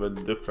narcotics is a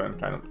bit different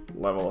kind of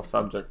level of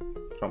subject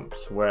from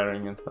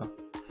swearing and stuff.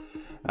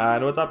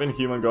 And what's up,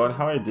 Inhuman God?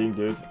 How are you doing,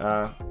 dude?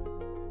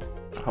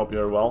 Hope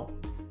you're well.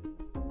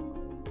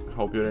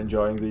 Hope you're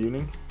enjoying the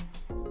evening.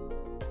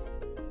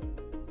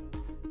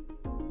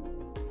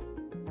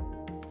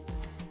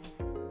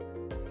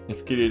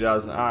 If Kiryu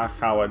does,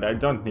 Howard, I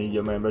don't need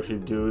your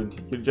membership, dude.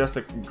 You're just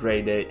a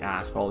grade A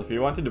asshole. If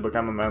you wanted to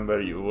become a member,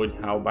 you would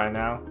have by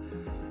now.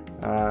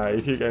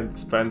 If you can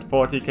spend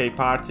 40k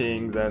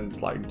partying, then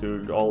like,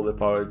 dude, all the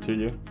power to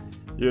you.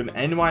 You're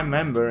an NY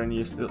member and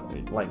you still,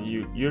 like,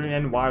 you're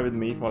in NY with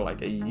me for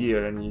like a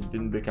year and you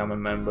didn't become a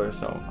member.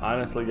 So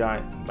honestly,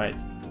 guy, mate,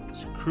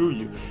 screw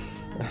you.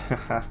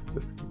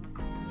 Just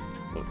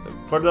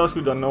for those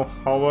who don't know,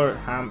 Howard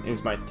Ham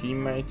is my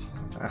teammate.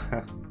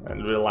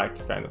 And we like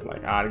to kind of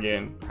like argue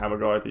and have a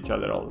go at each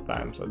other all the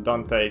time, so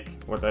don't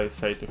take what I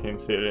say to him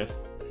serious.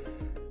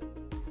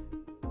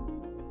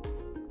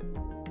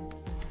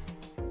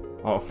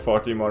 Oh,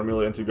 40 more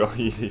million to go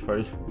easy for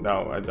you.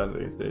 No, I don't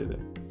think it's easy.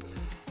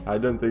 I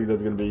don't think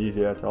that's gonna be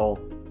easy at all.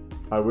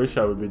 I wish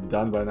I would be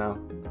done by now.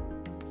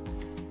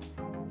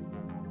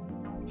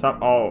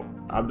 Oh,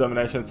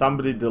 Abdomination,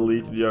 somebody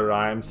deleted your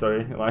rhyme,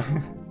 sorry. Like,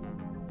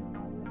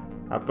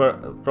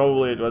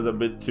 probably it was a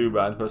bit too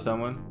bad for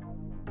someone.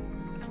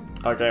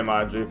 Okay,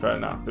 Marjorie, fair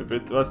enough. If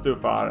it was too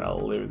far,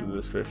 I'll leave it in the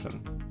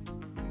description.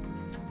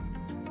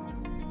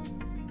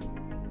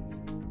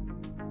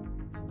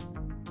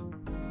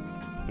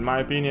 In my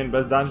opinion,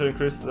 best dungeon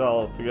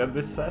crystal to get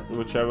this set,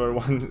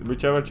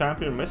 whichever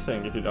champion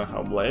missing. If you don't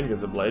have Blade,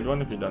 get the Blade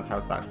one. If you don't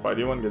have Star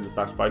Spidey one, get the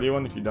Star Spidey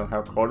one. If you don't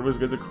have Corvus,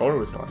 get the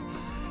Corvus one.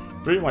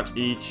 Pretty much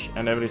each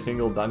and every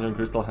single dungeon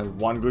crystal has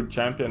one good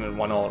champion and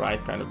one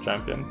alright kind of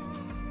champion.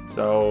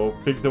 So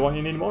pick the one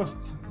you need most.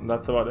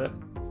 That's about it.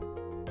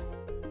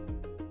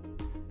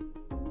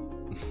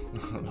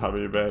 Love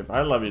you, babe.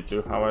 I love you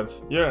too, Howard.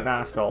 You're an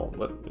asshole,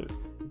 but you're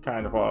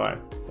kind of alright.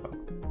 So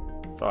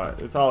it's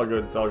alright. It's all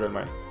good. It's all good,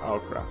 man. Oh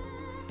crap.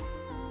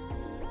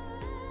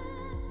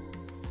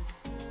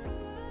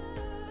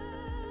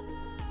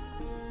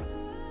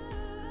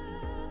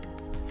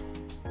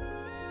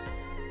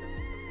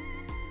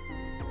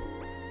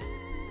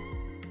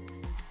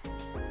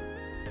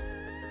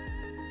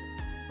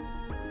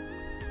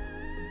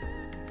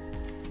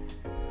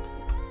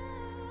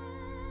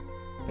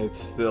 It's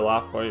still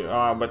up for you.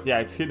 But yeah,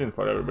 it's hidden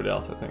for everybody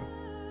else, I think.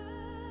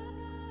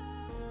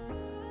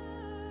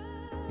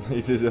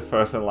 This is the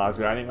first and last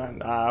granny, man.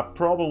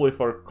 Probably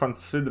for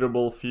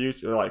considerable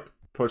future, like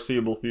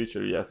foreseeable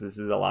future, yes, this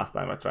is the last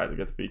time I try to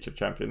get featured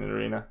champion in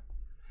arena.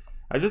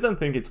 I just don't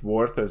think it's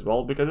worth as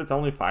well, because it's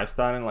only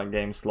 5-star and like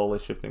game's slowly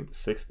shifting to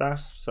 6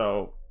 stars.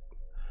 So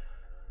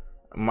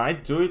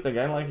Might do it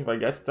again, like if I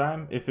get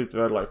time, if it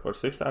were like for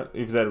 6-star,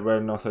 if there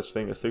were no such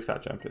thing as 6-star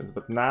champions.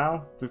 But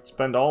now, to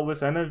spend all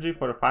this energy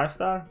for a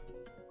 5-star,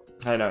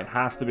 I know it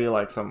has to be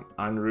like some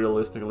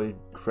unrealistically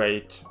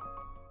great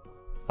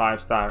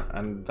 5-star,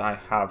 and I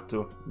have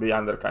to be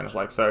under kind of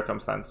like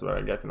circumstances where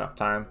I get enough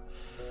time.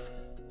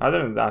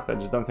 Other than that, I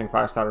just don't think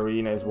 5-star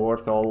arena is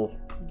worth all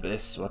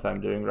this, what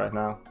I'm doing right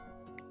now.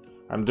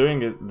 I'm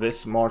doing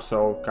this more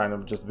so kind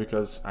of just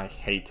because I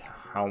hate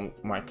how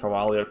my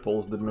Cavalier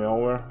pulls did me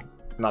over.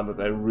 Not that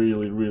I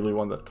really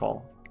want that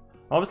call.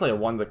 Obviously I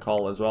won the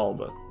call as well,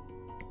 but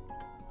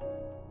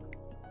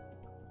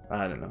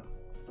I don't know.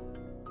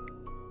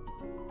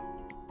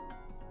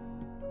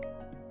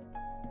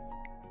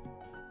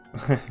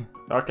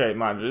 Okay,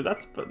 Marjorie,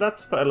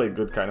 that's fairly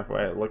good kind of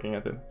way of looking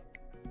at it.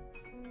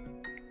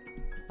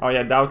 Oh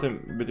yeah,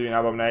 doubting between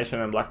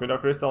Abomination and Black Widow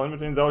Crystal. In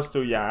between those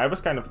two, yeah, I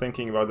was kind of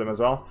thinking about them as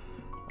well.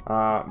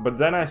 But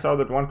then I saw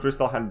that one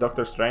crystal had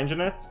Doctor Strange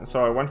in it,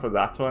 so I went for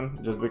that one,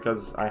 just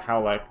because I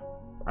have like,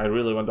 I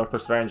really want Doctor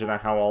Strange and I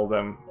have all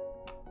them,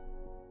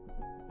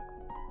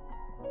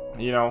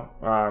 you know,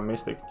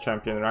 Mystic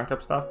Champion rank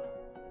up stuff.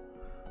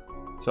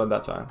 So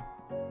that's why.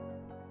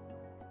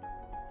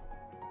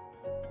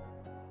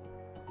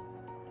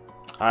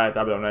 Alright,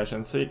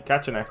 Abomination, see,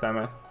 catch you next time,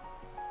 man.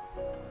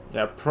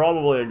 Yeah,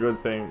 probably a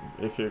good thing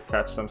if you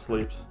catch some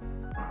sleeps.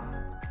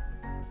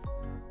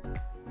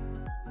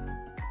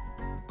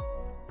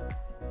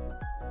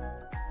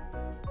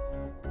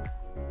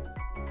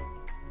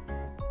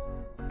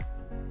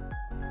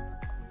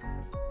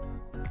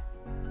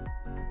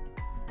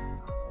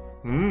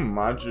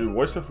 Marjorie,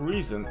 voice of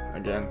reason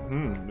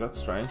again. That's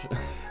strange.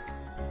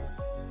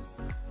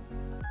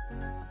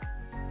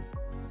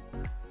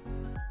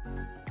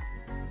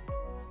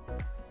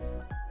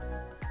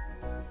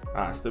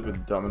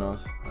 Stupid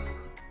dominoes.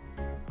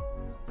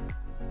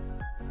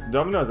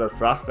 Dominoes are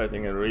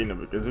frustrating in arena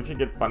because if you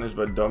get punished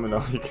by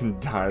domino, you can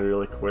die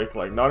really quick.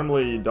 Like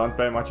normally you don't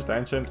pay much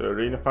attention to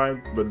arena fight,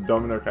 but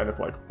domino kind of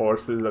like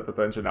forces that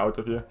attention out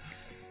of you.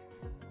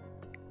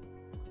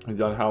 You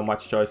don't have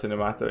much choice in the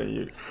matter,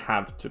 you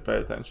have to pay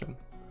attention.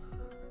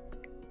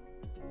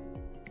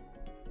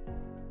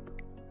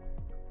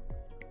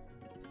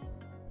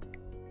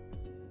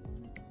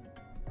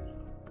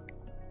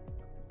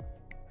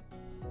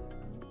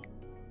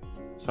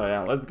 So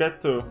yeah, let's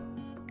get to,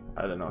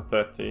 I don't know,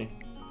 30.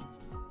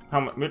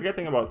 We're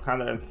getting about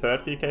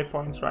 130k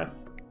points, right?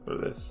 For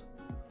this.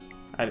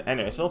 And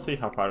anyways, we'll see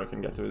how far we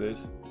can get with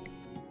this.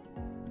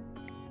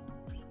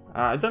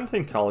 I don't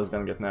think Cull is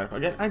gonna get nerfed.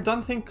 Again, I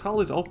don't think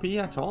Cull is OP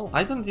at all.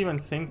 I don't even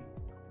think...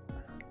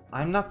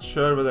 I'm not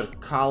sure whether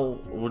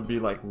Cull would be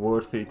like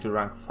worthy to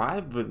rank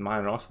 5 with my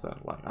roster.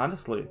 Like,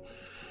 honestly,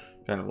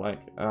 kind of like,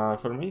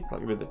 for me it's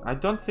like, I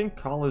don't think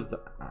Cull is the...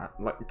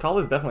 like, Cull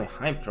is definitely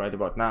hyped right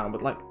about now,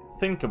 but like,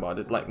 think about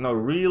it. Like, no,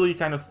 really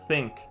kind of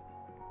think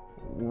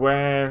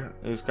where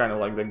is kind of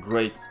like the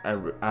great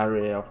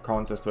area of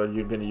contest where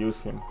you're gonna use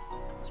him.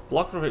 His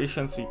block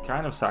proficiency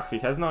kind of sucks. He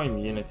has no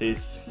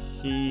immunities.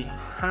 He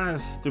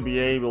has to be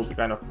able to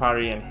kind of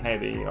parry and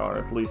heavy, or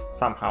at least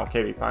somehow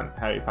heavy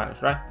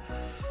punish, right?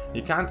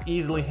 You can't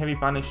easily heavy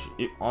punish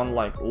it on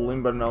like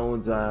limber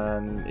nodes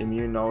and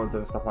immune nodes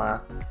and stuff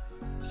like that.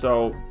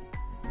 So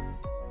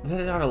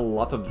there are a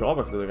lot of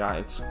drawbacks to the guy.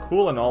 It's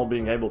cool and all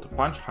being able to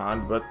punch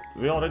hard, but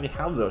we already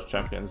have those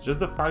champions. Just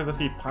the fact that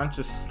he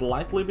punches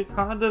slightly bit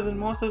harder than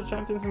most of the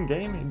champions in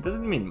game, it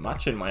doesn't mean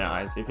much in my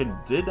eyes. If it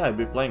did, I'd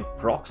be playing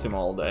Proxima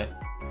all day.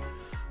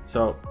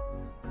 So,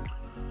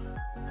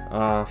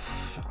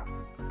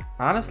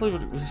 honestly,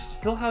 we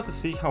still have to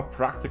see how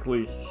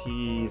practically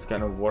he's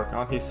gonna work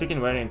out. He's sick in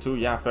Variant 2,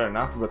 yeah, fair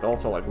enough, but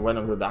also like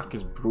Venom the Duck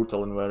is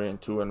brutal in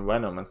Variant 2 and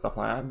Venom and stuff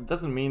like that. It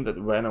doesn't mean that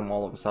Venom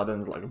all of a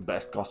sudden is like the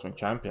best Cosmic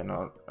Champion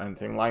or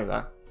anything like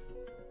that.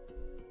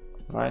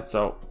 Right,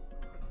 so,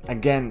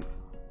 again,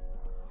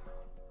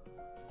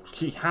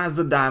 he has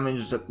the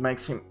damage that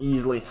makes him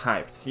easily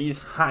hyped. He's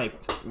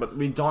hyped, but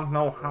we don't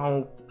know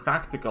how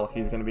practical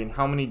he's gonna be in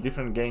how many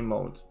different game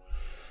modes.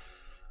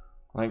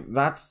 Like,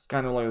 that's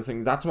kind of like the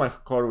thing. That's why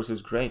Corvus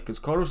is great, because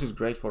Corvus is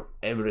great for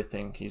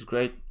everything. He's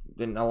great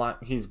in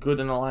he's good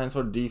in Alliance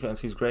for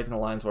defense, he's great in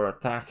Alliance for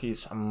attack,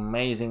 he's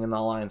amazing in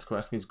Alliance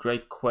quest, he's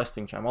great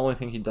questing champ. Only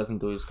thing he doesn't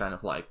do is kind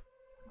of like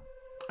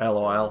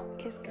LOL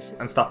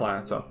and stuff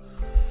like that, so.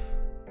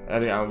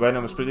 And yeah,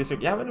 Venom is pretty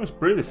sick. Yeah, Venom is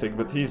pretty sick,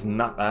 but he's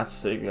not as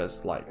sick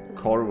as like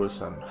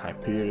Corvus and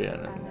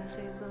Hyperion and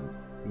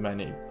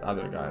many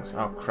other guys.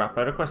 Oh crap,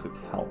 I requested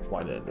help,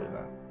 why did I do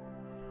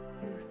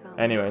that?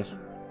 Anyways.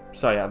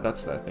 So yeah,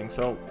 that's the thing.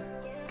 So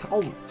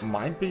Cull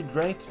might be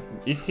great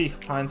if he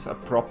finds a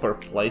proper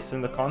place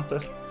in the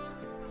contest,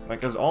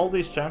 because all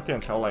these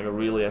champions have like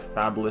really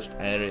established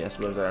areas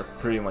where they're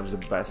pretty much the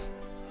best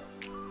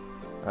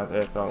at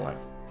it. Or like,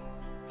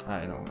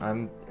 I don't know,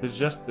 and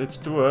it's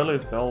too early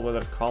to tell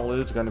whether Cull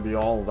is gonna be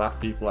all that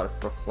people are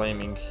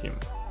proclaiming him.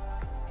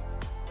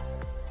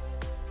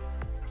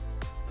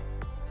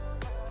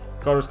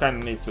 Chorus kind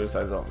of needs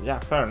suicides though. Yeah,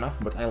 fair enough,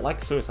 but I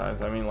like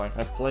suicides. I mean, like,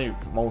 I play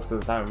most of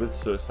the time with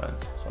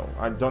suicides, so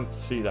I don't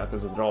see that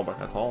as a drawback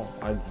at all.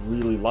 I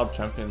really love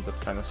champions that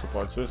kind of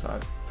support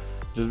suicide.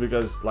 Just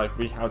because, like,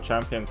 we have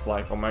champions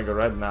like Omega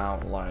Red now,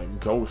 like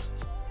Ghost,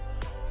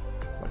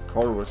 like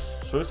Chorus.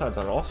 Suicides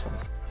are awesome.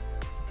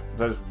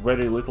 There's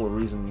very little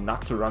reason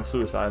not to run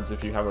suicides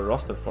if you have a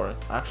roster for it.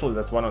 Actually,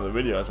 that's one of the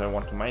videos I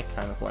want to make,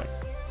 kind of like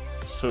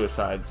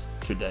suicides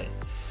today.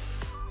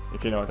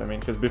 If you know what I mean,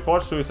 because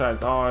before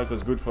suicides, oh, it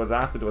was good for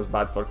that, it was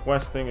bad for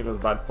questing, it was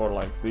bad for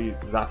like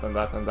that and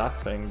that and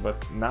that thing,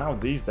 but now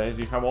these days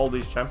you have all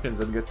these champions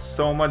that get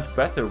so much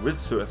better with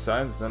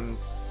suicides, and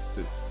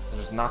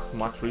there's not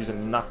much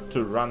reason not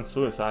to run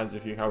suicides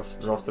if you have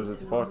rosters that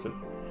support it.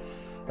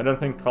 I don't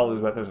think Cull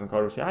is better than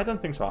Chorus. Yeah, I don't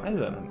think so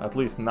either, at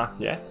least not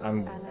yet.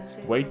 I'm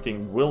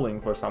waiting, willing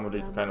for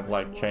somebody to kind of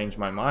like change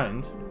my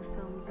mind.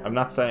 I'm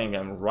not saying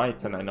I'm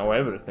right and I know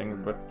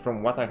everything, but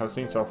from what I have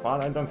seen so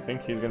far, I don't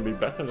think he's going to be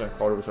better than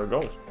Chorus or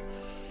Ghost.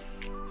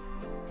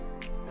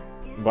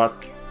 But,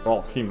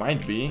 well, he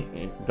might be,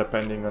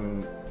 depending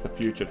on the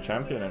future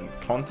champion and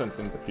content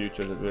in the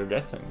future that we're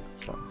getting.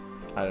 So,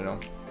 I don't know.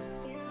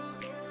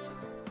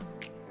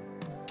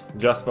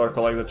 Just for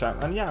collect the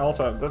champ. And yeah,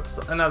 also, that's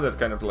another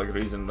kind of like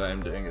reason why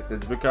I'm doing it.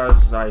 It's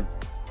because I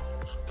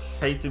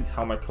hated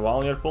how my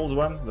Cavalier pulls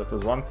went. That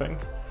was one thing.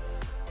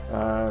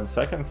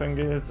 Second thing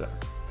is,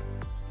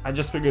 I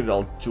just figured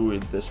I'll do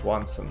it this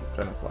once and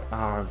kind of like,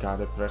 oh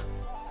god, I pressed.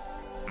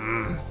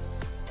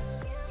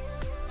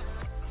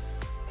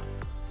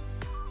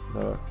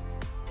 No.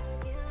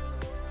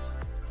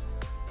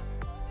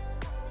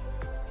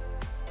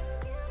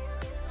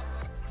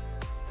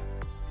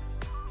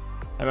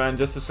 Hey man,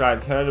 just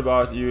subscribed. Heard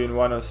about you in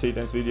one of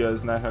Satan's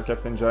videos and I have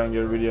kept enjoying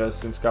your videos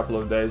since a couple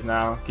of days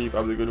now. Keep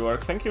up the good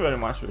work. Thank you very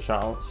much,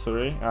 Vishal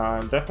Suri.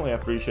 Definitely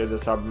appreciate the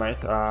sub,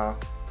 mate.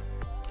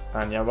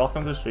 And yeah,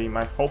 welcome to the stream.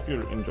 I hope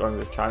you're enjoying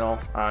the channel.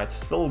 It's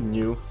still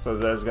new, so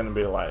there's gonna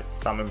be like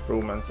some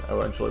improvements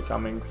eventually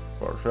coming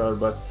for sure,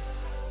 but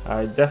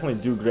I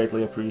definitely do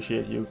greatly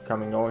appreciate you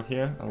coming over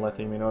here and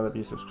letting me know that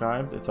you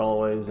subscribed. It's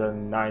always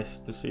nice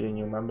to see a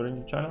new member in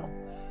your channel,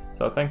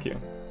 so thank you.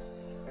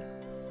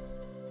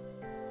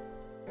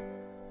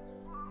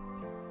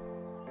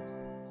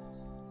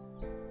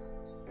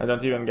 I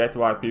don't even get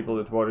why people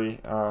that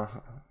worry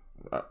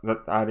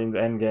that are in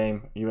the end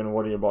game even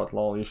worry about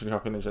LoL. You should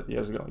have finished that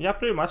years ago. Yeah,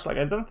 pretty much. Like,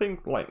 I don't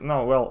think, like,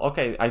 no, well,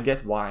 okay, I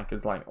get why,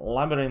 because like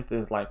Labyrinth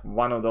is like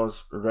one of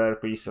those rare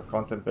pieces of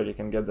content where you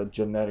can get the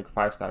generic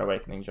 5-star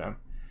awakening gem.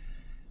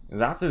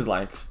 That is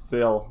like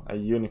still a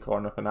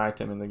unicorn of an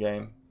item in the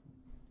game.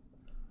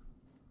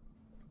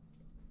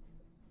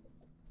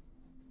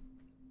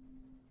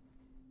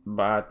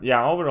 But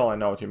yeah, overall I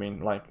know what you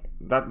mean. Like,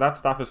 that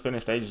stuff is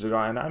finished ages ago,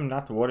 and I'm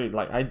not worried.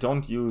 Like, I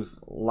don't use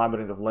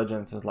Labyrinth of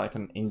Legends as like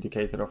an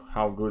indicator of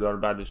how good or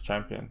bad this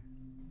champion.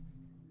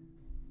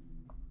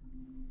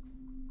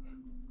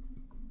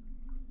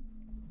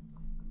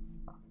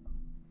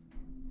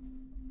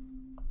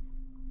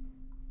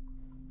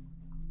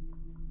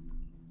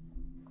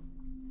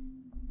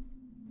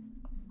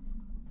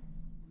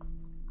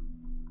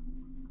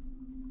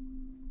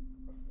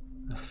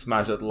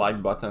 Smash that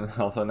like button.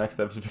 Also, next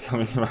step is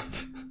becoming a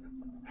event.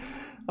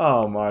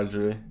 Oh,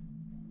 Marjorie.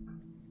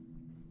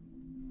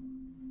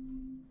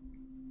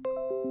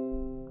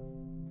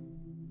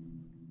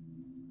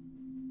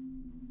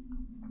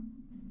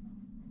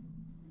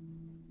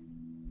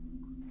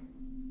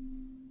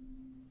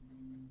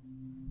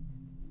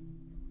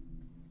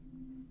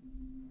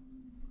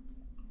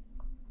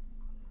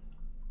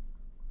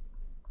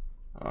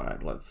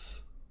 Alright,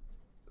 let's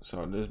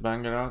sort this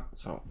banger out.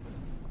 So,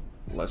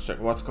 let's check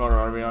what score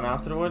are we on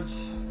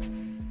afterwards.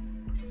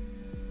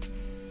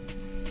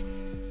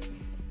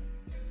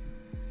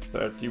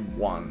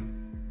 31.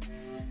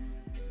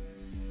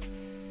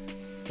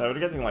 So we're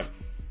getting like,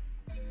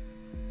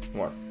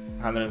 what,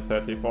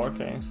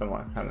 134k? Something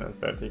like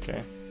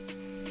 130k.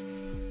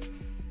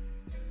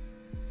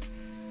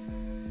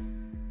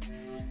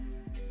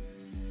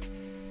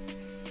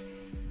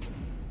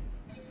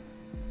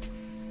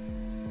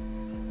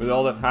 With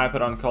all that hype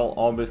on Cull,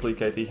 obviously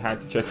KT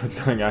had to check what's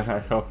going on. I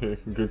hope you're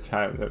having a good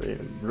time in the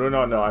arena.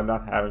 Bruno, no, I'm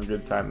not having a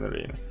good time in the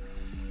arena.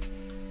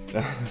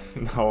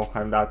 No,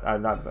 I'm not.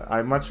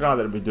 I'd much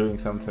rather be doing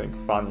something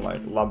fun like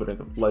Labyrinth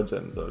of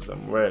Legends or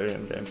some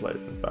variant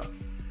gameplays and stuff.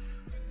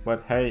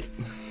 But hey.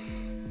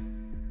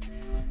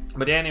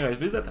 But yeah, anyways,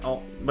 with that,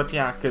 but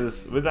yeah,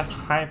 because with the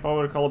hype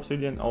over Cull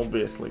Obsidian,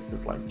 obviously,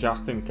 because like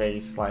just in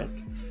case like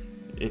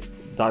it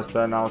does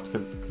turn out,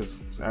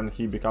 and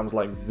he becomes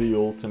like the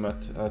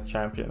ultimate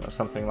champion or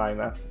something like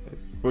that, it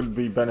would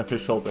be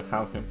beneficial to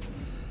have him.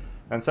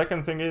 And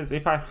second thing is,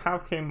 if I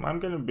have him, I'm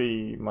gonna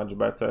be much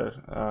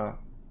better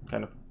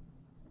kind of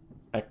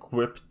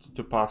equipped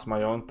to pass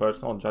my own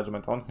personal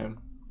judgment on him.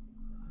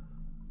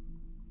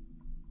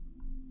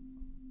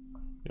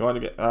 You want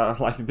to get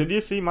like, did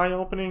you see my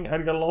opening,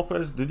 Edgar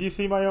Lopez? Did you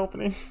see my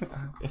opening?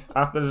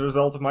 After the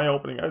result of my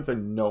opening, I would say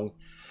no.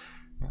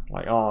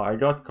 Like, oh, I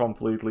got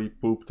completely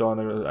pooped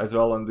on as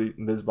well in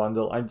this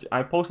bundle.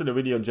 I posted a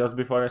video just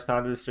before I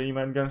started the stream,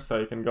 Edgar, so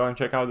you can go and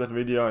check out that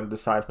video and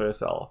decide for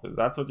yourself. If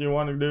that's what you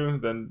want to do,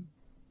 then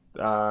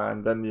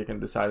and then you can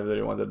decide whether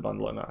you want that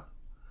bundle or not.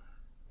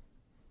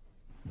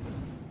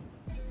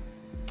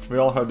 We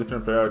all have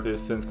different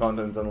priorities since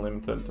content's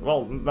unlimited.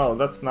 Well, no,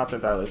 that's not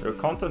entirely true.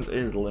 Content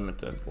is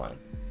limited. Like,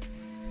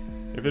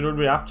 if it would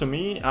be up to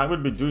me, I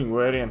would be doing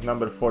variant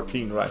number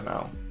 14 right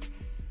now,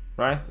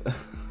 right?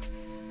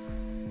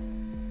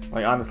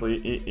 Like,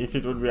 honestly, if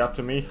it would be up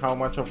to me how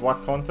much of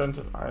what content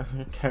I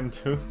can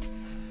do,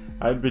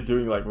 I'd be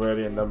doing like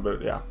variant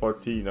number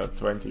 14 or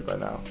 20 by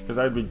now, because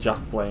I'd be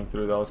just playing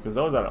through those, because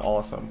those are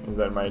awesome if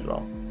they're made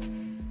well.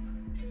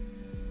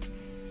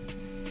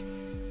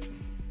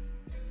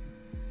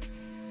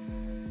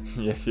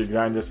 Yes, you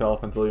grind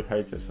yourself until you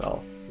hate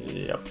yourself.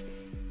 Yep.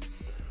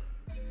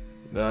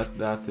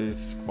 That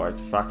is quite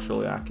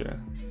factually accurate.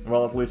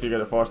 Well, at least you get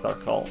a 4-star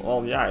Cull.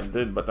 Well, yeah, I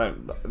did, but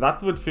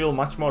that would feel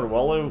much more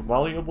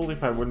valuable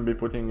if I wouldn't be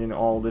putting in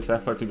all this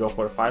effort to go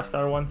for a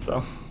 5-star one,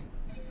 so...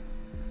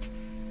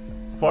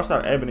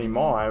 4-star Ebony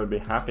Maw I would be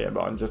happy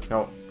about, just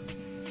go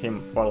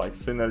him for like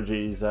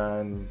synergies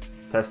and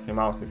test him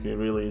out if he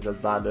really is as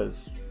bad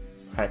as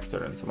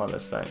Hector and some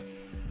others say.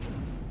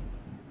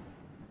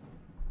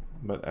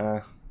 But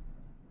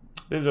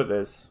it is what it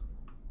is.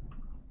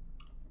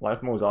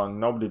 Life moves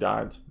on, nobody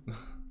died.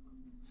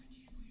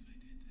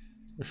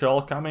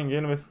 Michelle coming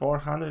in with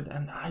 400,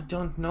 and I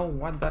don't know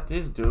what that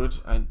is, dude.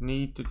 I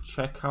need to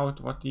check out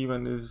what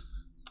even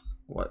is...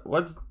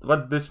 What's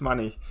this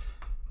money?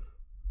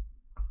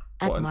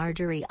 At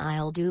Marjorie,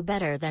 I'll do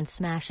better than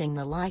smashing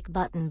the like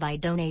button by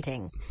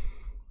donating.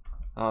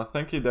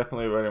 Thank you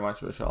definitely very much,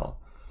 Vishal.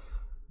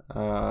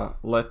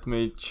 Let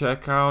me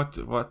check out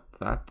what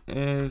that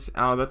is.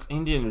 Oh, that's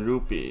Indian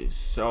rupees.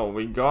 So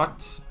we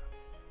got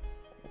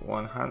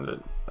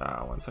 100.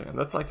 1 second.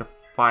 That's like a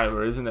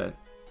fiver, isn't it?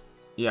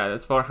 Yeah,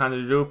 that's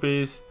 400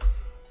 rupees.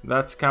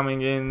 That's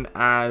coming in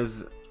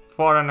as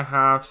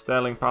 4.5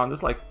 sterling pound.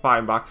 That's like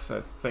 $5,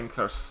 I think,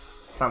 or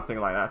something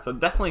like that. So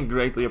definitely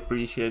greatly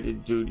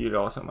appreciated, dude. You're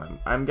awesome.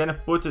 I'm gonna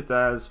put it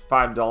as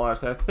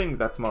 $5. I think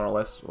that's more or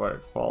less where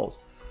it falls.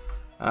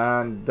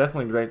 And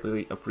definitely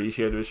greatly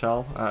appreciate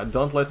Vishal.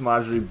 Don't let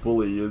Marjorie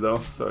bully you though,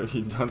 so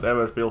you don't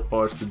ever feel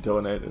forced to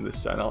donate in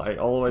this channel. I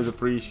always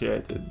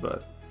appreciate it,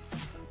 but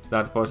it's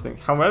not the first thing.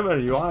 However,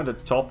 you are the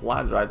top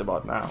lad right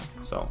about now,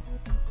 so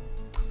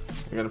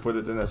we're gonna put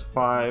it in as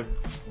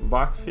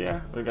 $5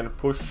 here. We're gonna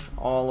push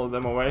all of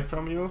them away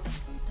from you.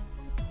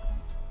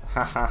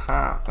 Ha ha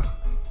ha.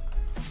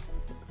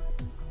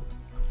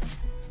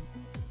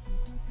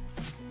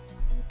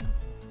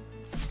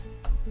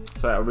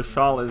 So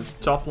Vishal is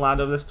top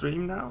lad of the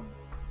stream now.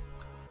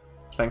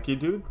 Thank you,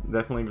 dude.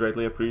 Definitely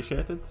greatly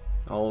appreciated.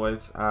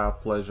 Always a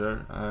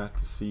pleasure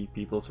to see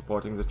people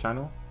supporting the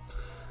channel.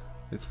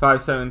 It's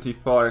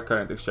 574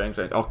 current exchange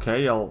rate.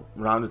 Okay, I'll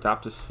round it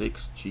up to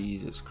 6.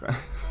 Jesus Christ.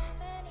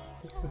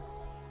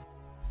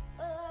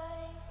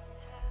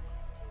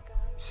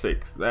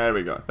 6. There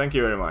we go. Thank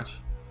you very much.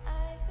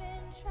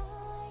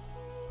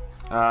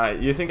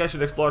 You think I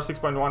should explore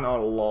 6.1 or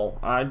lol?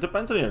 It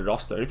depends on your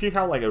roster. If you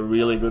have like a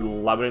really good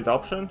labyrinth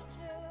option,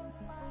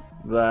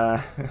 then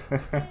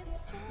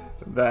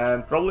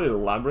then probably the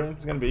labyrinth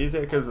is gonna be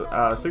easier, because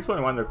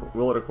 6.1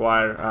 will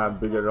require a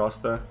bigger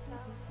roster.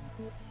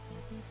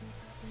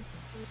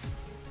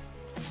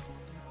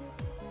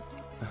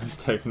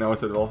 Take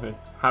note of Wolfie.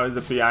 How is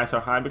the PI so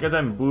high? Because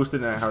I'm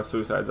boosted and I have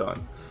Suicide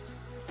Zone.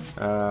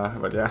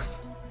 But yeah.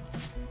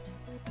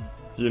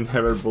 You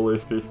never bully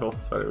people.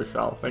 Sorry,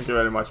 Vishal. Thank you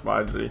very much,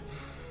 Marjorie.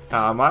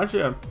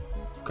 Marjorie, I'm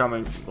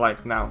coming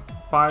like now.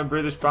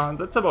 £5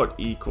 that's about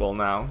equal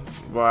now.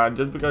 But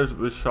just because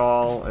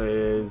Vishal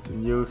is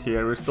new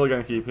here, we're still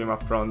gonna keep him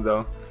up front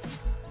though.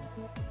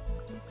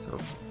 So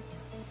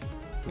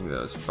I think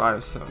that's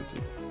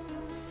 570.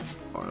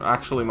 Or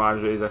actually,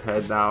 Marjorie is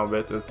ahead now a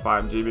bit with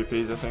 5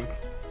 GBPs, I think.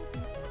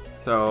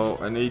 So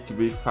I need to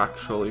be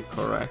factually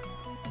correct.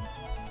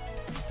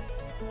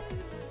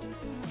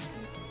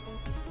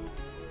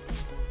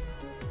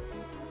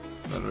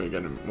 Then we're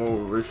gonna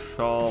move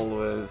Vishal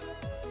with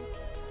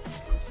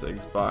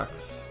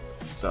 $6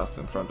 just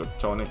in front of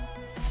Tony.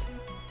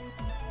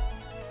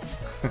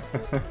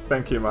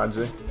 Thank you,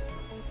 Marjorie.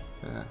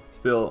 Yeah,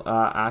 still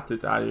at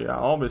it, are you?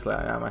 Obviously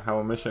I am. I have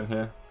a mission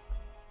here.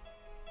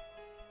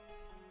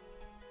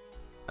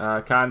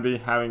 Can't be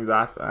having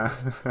that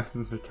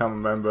and become a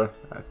member.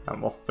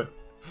 I'm open.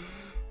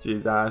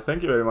 Jeez,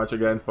 thank you very much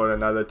again for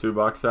another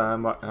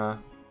 $2,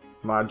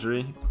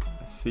 Marjorie.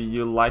 See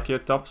you like your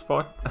top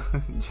spot,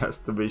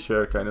 just to be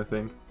sure, kind of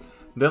thing.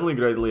 Definitely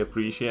greatly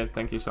appreciate.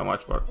 Thank you so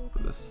much for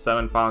the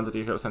 £7 that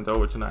you have sent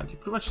over tonight. You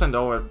pretty much send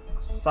over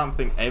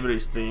something every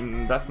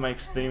stream. That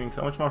makes streaming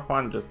so much more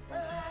fun, just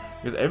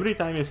because every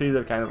time you see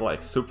that kind of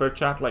like super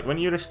chat, like when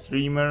you're a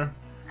streamer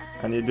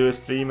and you do a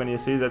stream and you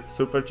see that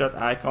super chat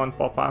icon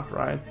pop up,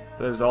 right?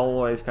 There's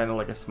always kind of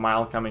like a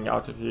smile coming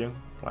out of you,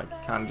 like you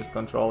can't just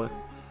control it.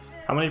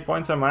 How many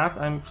points am I at?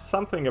 I'm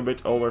something a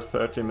bit over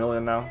 30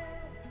 million now.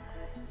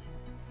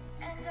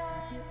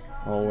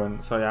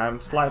 Owen. So yeah, I'm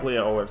slightly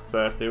over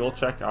 30. We'll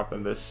check after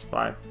this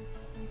fight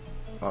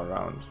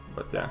around.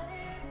 But yeah.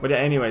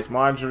 Anyways,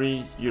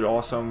 Marjorie, you're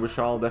awesome.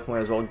 Vishal,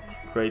 definitely as well.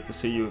 Great to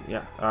see you.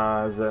 Yeah,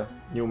 as a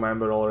new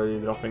member already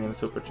dropping in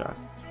super chat.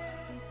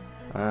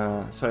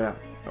 So yeah,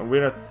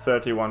 we're at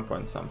 31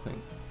 point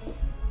something.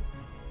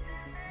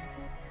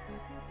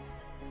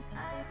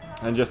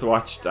 And just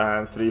watched 3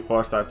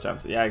 4-star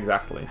champs. Yeah,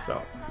 exactly. So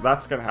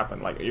that's gonna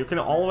happen. Like, you can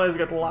always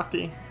get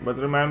lucky, but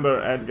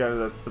remember, Edgar,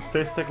 that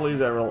statistically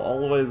there will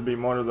always be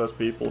more of those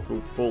people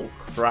who pull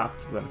crap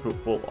than who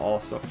pull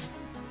awesome.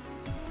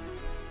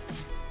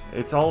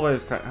 It's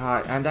always kind of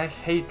high, and I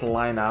hate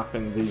line up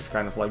in these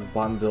kind of like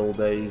bundle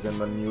days and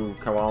the new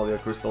Cavalier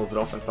crystals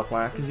drop and stuff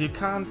like that, because you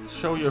can't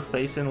show your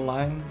face in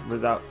line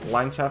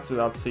chats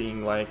without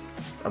seeing like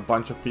a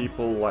bunch of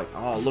people like,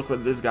 oh, look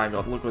what this guy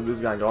got, look what this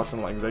guy got,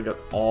 and like they got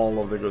all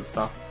of the good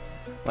stuff.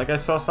 Like I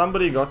saw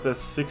somebody got the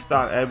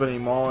 6-star Ebony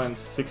Maw and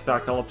 6-star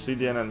Cull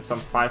Obsidian and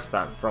some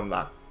 5-star from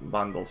that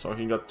bundle, so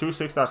he got 2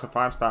 6-stars, a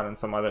 5-star, and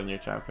some other new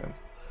champions.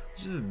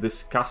 It's just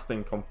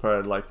disgusting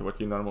compared like to what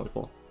you normally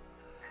pull.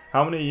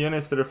 How many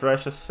units to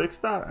refresh a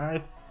 6-star?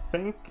 I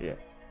think...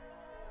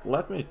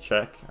 Let me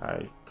check.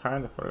 I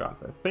kind of forgot.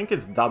 I think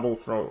it's double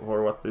for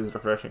what is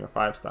refreshing a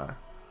 5-star.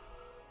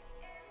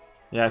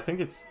 Yeah, I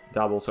think it's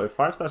double. So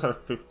 5-stars are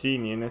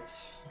 15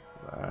 units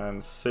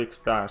and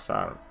 6-stars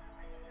are...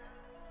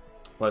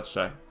 Let's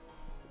check.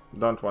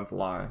 Don't want to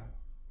lie.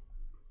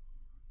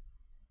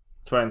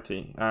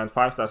 20. And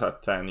 5-stars are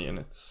 10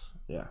 units.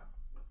 Yeah.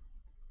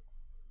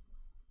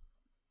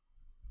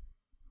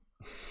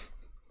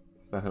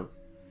 Is that a...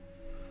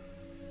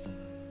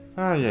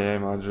 Ah, yeah,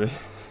 Marjorie.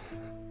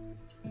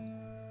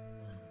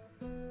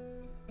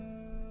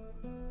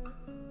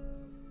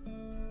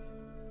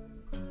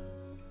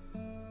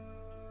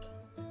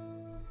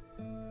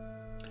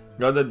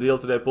 Got the deal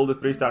today. Pulled a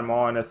 3-star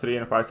Maw and a 3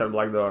 and a 5-star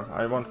Black Door.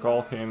 I won't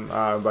call him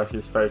by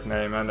his fake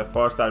name. And a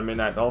 4-star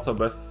Midnight, also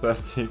best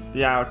 30.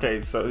 Yeah,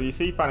 okay, so you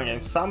see, fun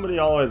again, somebody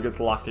always gets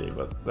lucky,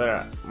 but there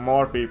are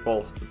more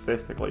people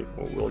statistically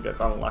who will get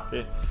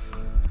unlucky.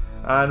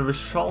 And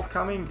Vishal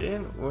coming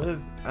in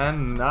with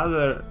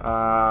another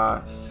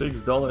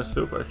 $6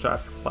 super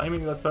chat,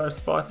 claiming that first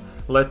spot.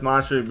 Let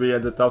Marjorie be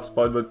at the top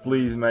spot, but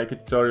please make a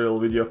tutorial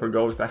video for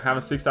Ghost. I have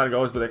a 6-star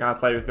Ghost, but I can't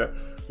play with her.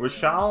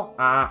 Vishal,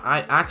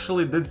 I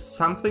actually did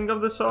something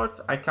of the sort.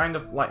 I kind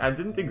of, like, I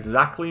didn't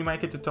exactly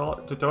make a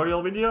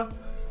tutorial video,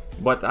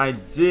 but I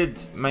did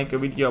make a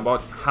video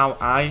about how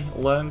I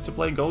learned to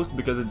play Ghost,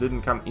 because it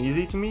didn't come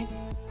easy to me.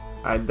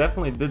 I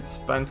definitely did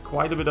spend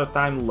quite a bit of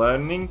time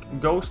learning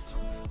Ghost.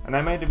 And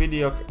I made a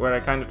video where I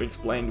kind of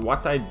explained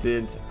what I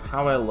did,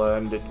 how I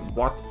learned it,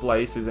 what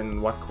places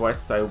and what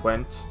quests I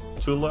went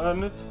to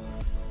learn it.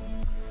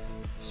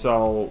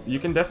 So you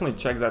can definitely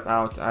check that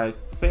out. I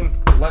think,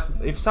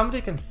 if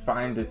somebody can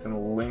find it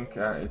and link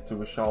it to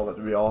Vishal, that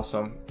would be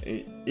awesome.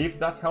 If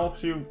that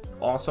helps you,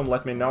 awesome,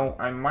 let me know.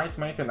 I might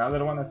make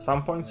another one at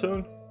some point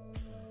soon.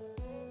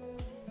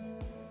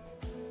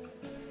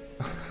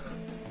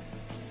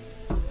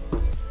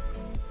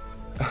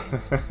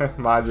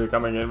 Marjorie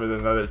coming in with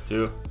another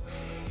 2.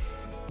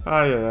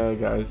 Oh yeah,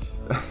 guys.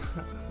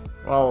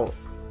 Well,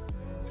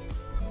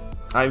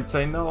 I'd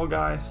say no,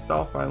 guys,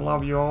 stop. I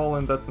love you all,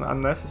 and that's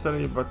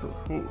unnecessary. But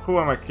who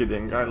am I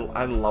kidding?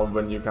 I love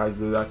when you guys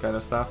do that kind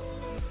of stuff.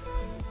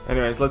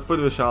 Anyways, let's put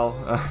Vishal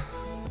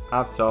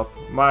up top.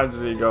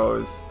 Marjorie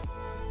goes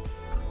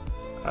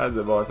at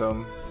the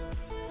bottom.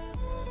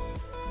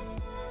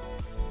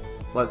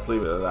 Let's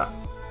leave it at that.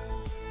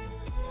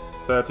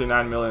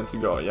 39 million to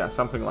go. Yeah,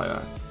 something like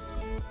that.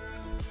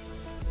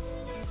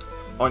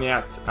 On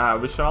yet,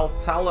 Vishal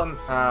Talon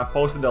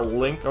posted a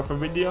link of a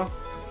video,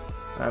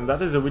 and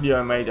that is a video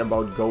I made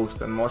about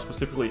Ghost, and more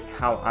specifically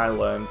how I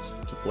learned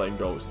to play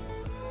Ghost.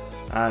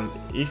 And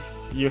if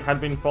you had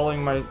been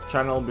following my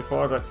channel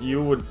before, that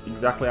you would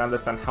exactly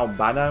understand how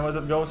bad I was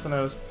at Ghost when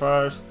I was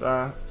first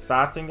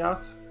starting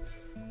out.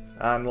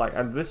 And like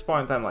at this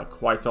point, I'm like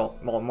quite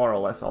more or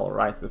less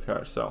alright with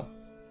her. So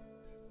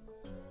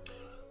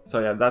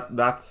yeah,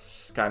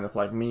 that's kind of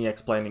like me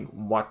explaining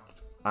what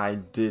I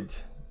did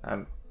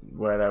and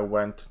where I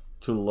went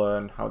to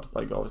learn how to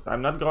play Ghost.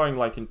 I'm not going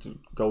like into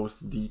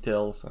Ghost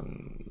details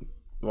and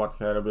what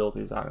her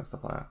abilities are and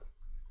stuff like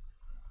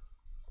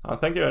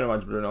that. Thank you very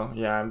much, Bruno.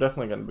 Yeah, I'm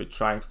definitely going to be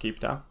trying to keep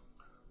that.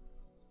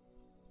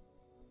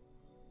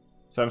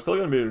 So I'm still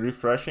going to be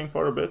refreshing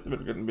for a bit. We're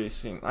going to be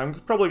seeing. I'm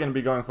probably going to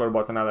be going for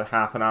about another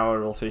half an hour.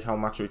 We'll see how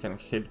much we can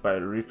hit by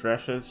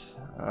refreshes.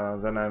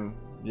 Then I'm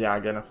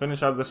gonna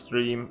finish up the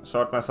stream,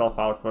 sort myself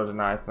out for the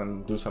night,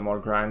 and do some more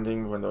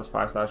grinding when those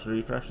 5-star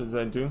refreshes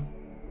I do.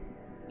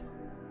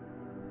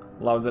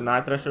 Love the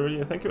Night Thrasher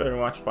video. Thank you very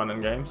much, Fun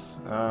and Games.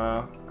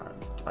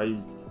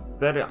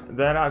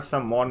 There are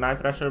some more Night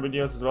Thrasher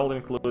videos as well,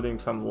 including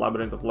some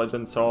Labyrinth of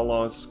Legends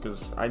solos,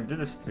 because I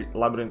did a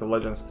Labyrinth of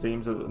Legends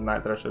streams with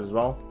Night Thrasher as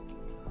well.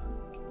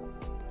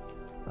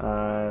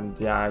 And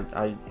yeah,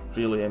 I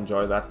really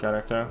enjoy that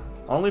character.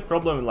 only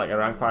problem with like a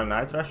rank 5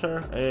 Night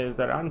Thrasher is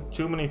there aren't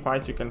too many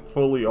fights you can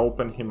fully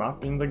open him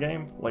up in the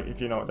game, like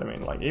if you know what I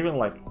mean. Like even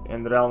like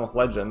in the Realm of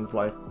Legends,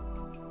 like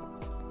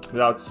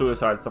without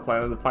suicide stuff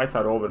like that, the fights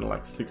are over in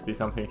like 60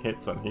 something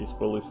hits when he's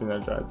fully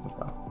synergized and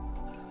stuff.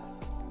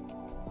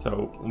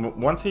 So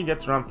once he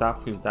gets ramped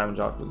up, his damage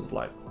output is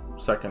like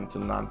second to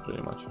none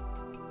pretty much.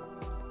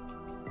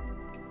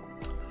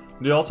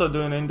 Do you also do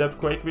an in-depth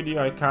Quake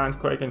video? I can't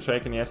Quake and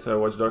Shake and yes,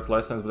 Watch Dogs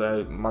lessons, but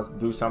I must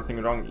do something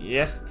wrong.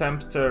 Yes,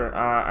 Tempter,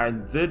 I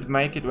did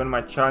make it when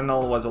my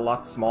channel was a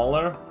lot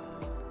smaller.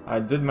 I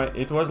did make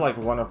it was like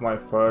one of my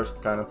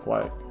first kind of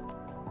like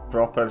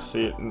proper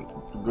decent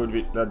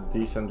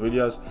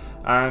videos,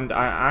 and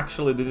I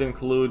actually did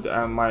include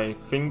my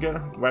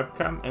finger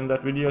webcam in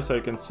that video, so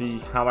you can see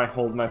how I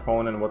hold my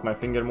phone and what my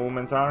finger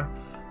movements are.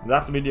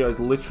 That video is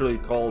literally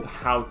called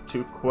How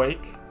to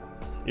Quake.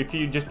 If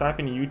you just type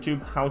in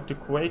YouTube how to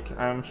Quake,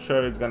 I'm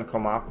sure it's gonna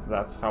come up.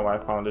 That's how I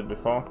found it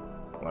before.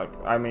 Like,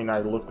 I mean, I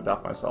looked it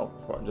up myself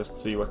before just to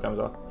see what comes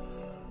up.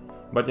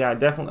 But yeah,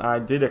 definitely I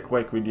did a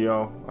Quake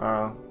video.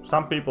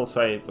 Some people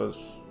say it was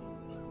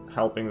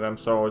helping them,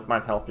 so it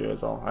might help you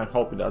as well. I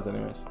hope it does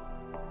anyways.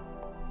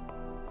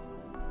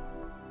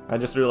 I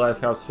just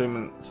realized how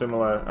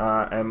similar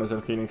Emma's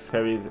and Phoenix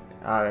Heavies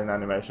are in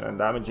animation and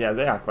damage. Yeah,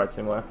 they are quite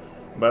similar.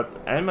 But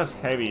Emma's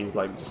Heavy is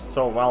like just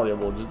so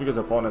valuable just because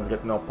opponents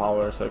get no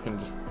power, so you can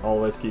just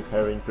always keep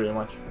heavying pretty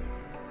much.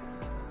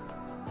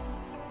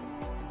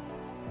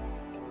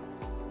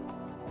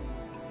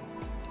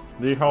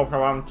 Do you hope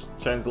how I'm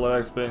change the level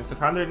experience to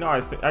 100?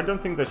 No, I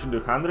don't think they should do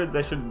 100.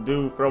 They should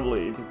do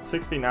probably, if it's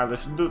 60 now, they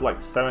should do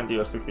like 70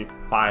 or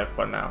 65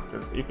 for now.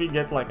 Because if we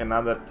get like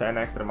another 10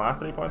 extra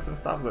mastery points and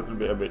stuff, that would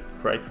be a bit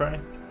cray-cray.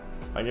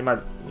 Like you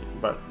might,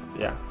 but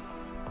yeah.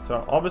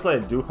 So obviously I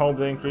do hope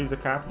they increase the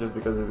cap, just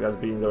because it has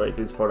been the way it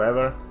is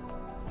forever.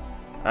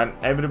 And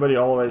everybody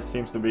always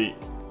seems to be,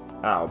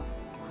 oh,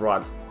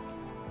 crud.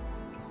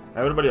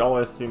 Everybody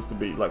always seems to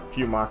be like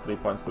few mastery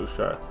points too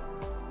short.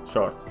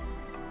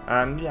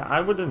 And yeah,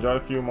 I would enjoy a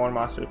few more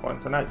mastery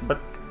points.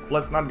 But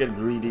let's not get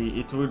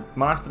greedy.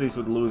 Masteries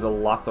would lose a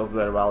lot of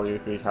their value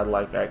if we had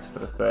like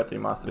extra 30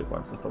 mastery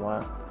points and stuff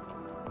like that.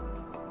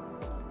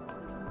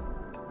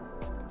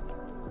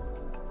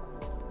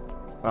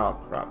 Oh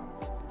crap.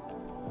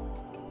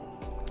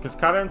 Because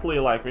currently,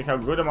 like, we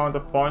have good amount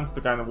of points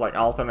to kind of like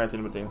alternate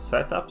in between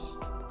setups.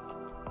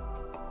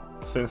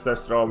 Since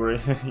there's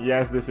Strawberry.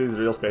 Yes, this is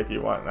real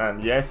KT1.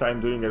 And yes,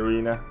 I'm doing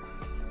Arena.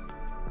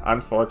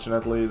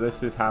 Unfortunately,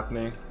 this is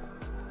happening.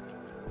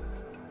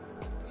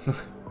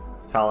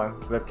 Talon,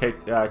 that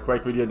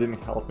Quake video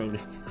didn't help me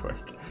get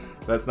Quake.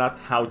 That's not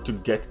how to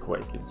get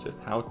Quake, it's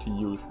just how to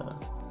use her.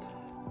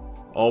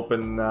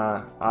 Open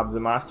up the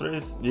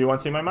masteries. You want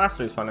to see my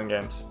masteries fun and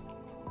games?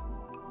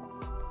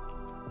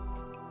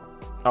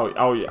 Oh,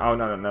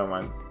 no, never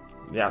mind.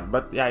 Yeah,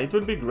 but yeah, it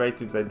would be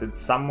great if they did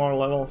some more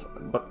levels,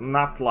 but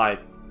not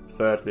like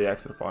 30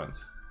 extra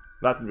points.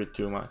 That would be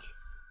too much.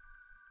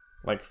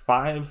 Like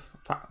five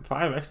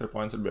extra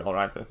points would be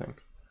alright, I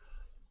think.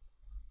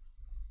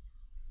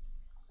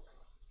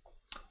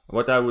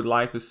 What I would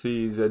like to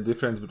see is a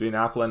difference between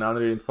Apple and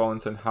Android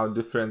phones and how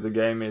different the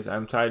game is.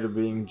 I'm tired of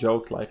being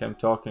joked like I'm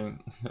talking.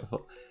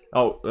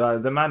 Oh,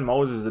 the man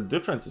Moses, the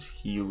difference is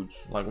huge.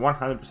 Like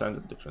 100%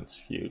 the difference is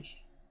huge.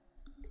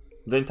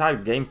 The entire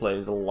gameplay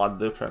is a lot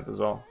different as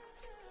well.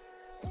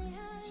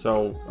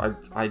 So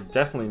I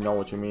definitely know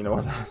what you mean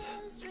about that.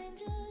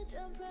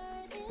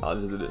 I'll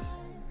just do this.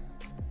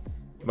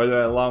 By the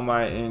way, I love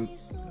my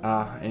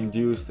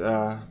induced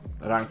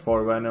rank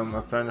 4 Venom.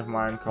 A friend of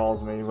mine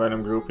calls me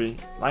Venom Groupie.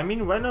 I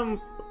mean,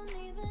 Venom...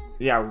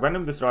 Yeah,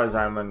 Venom destroys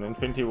Iron Man,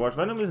 Infinity Wars.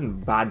 Venom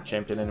isn't bad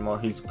champion anymore.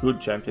 He's good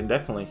champion,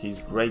 definitely.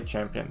 He's great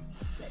champion.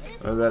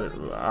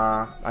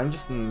 I'm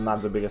just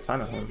not the biggest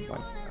fan of him.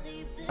 Like,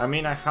 I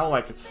mean, I have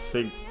like a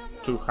SIG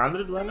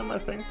 200 Venom, I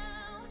think.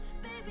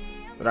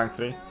 Rank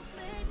 3.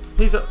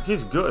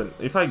 He's good.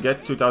 If I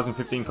get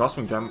 2015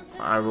 Cosmic Gem,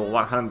 I will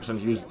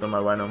 100% use it on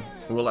my Venom.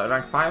 Will I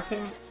rank 5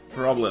 him?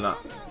 Probably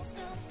not.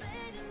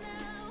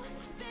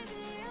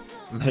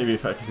 Maybe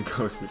if I can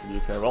Ghost, you could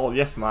use her. Well,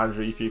 yes,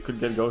 Marjorie, if you could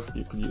get Ghost,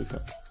 you could use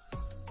her.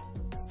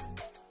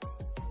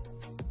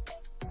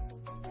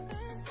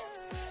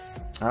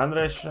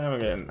 Andre Shem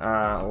again.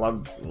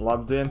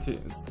 Labdin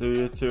to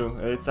you too.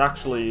 It's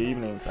actually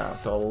evening now,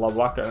 so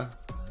Labwaka.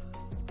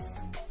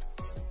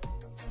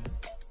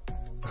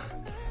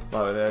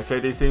 Love it.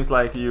 KT, seems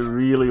like you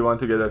really want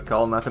to get that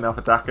Cull. Not enough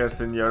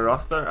attackers in your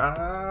roster.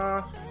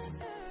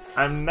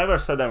 I've never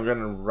said I'm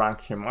gonna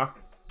rank him up.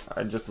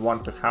 I just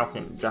want to have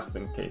him just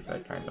in case I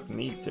kind of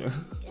need to.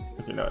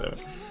 If you know what I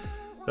mean.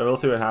 So we'll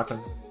see what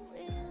happens.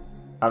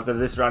 After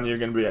this run, you're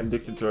gonna be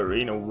addicted to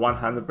Arena.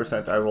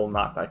 100% I will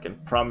not. I can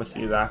promise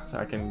you that.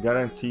 I can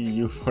guarantee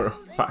you for a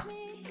fact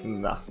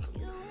not.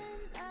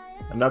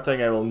 I'm not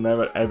saying I will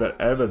never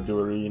ever do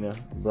Arena,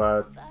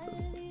 but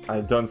I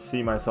don't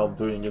see myself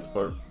doing it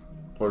for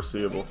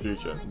foreseeable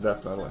future.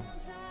 Definitely.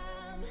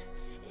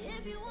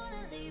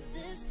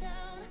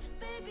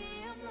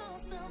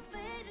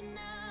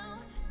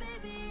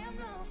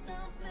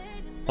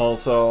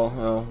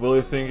 Also, will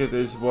you think it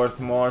is worth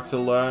more to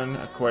learn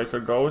Quake or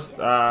Ghost?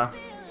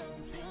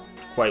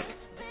 Quake.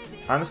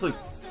 Honestly,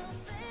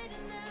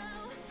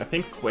 I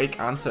think Quake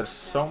answers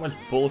so much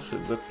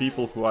bullshit that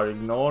people who are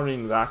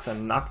ignoring that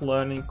and not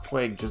learning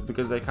Quake just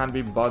because they can't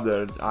be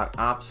bothered are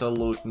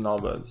absolute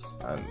novices.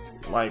 And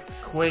like,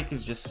 Quake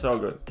is just so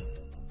good.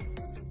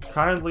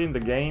 Currently in the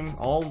game,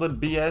 all the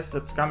BS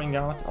that's coming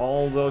out,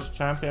 all those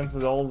champions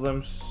with all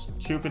them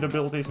stupid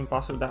abilities and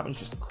passive damage,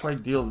 just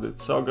Quake deals with it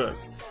so good.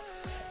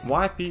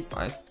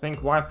 I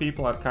think why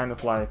people are kind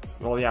of like,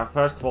 well, yeah,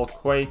 first of all,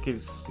 Quake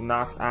is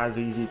not as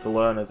easy to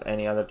learn as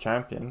any other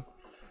champion.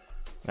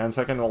 And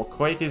second of all,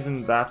 Quake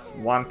isn't that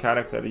one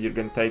character that you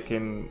can take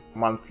in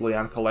monthly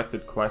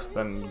uncollected quest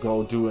and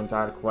go do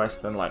entire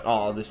quest and like,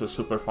 oh, this was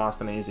super fast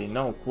and easy.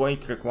 No,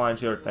 Quake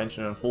requires your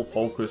attention and full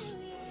focus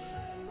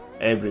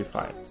every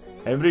fight.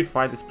 Every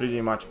fight is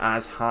pretty much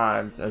as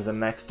hard as the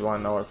next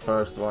one or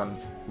first one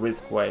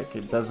with Quake.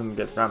 It doesn't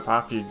get ramped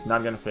up, you're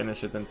not gonna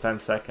finish it in 10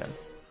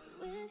 seconds.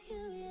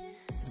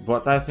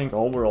 But I think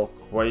overall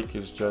Quake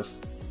is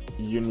just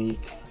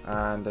unique,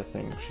 and I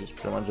think she's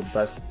pretty much the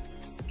best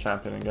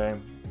champion in the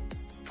game.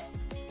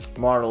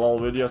 More LoL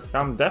videos to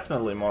come,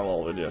 definitely more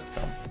LoL videos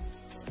to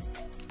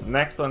come.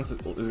 Next one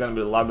is gonna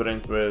be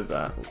Labyrinth with,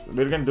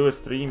 we're gonna do a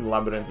stream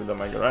Labyrinth with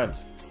Omega Red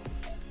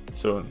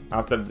soon,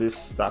 after this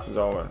stuff is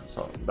over,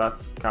 so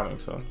that's coming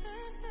soon.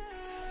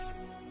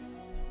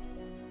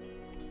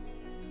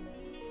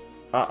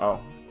 Uh-oh,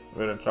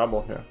 we're in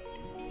trouble here.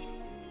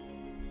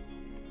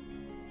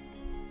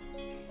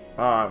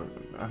 Oh,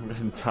 I'm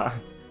gonna die.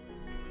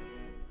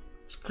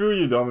 Screw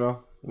you,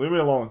 Domino. Leave me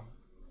alone.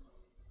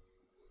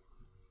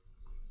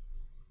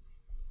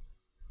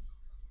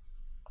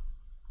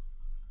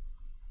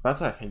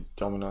 That's why I hate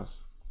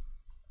dominoes.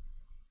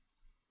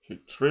 If you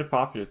trip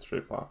up, you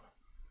trip up.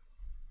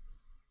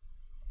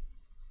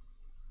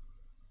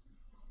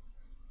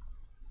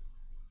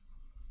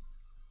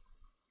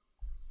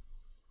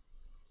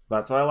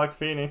 That's why I like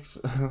Phoenix.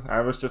 I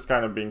was just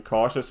kind of being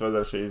cautious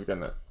whether she's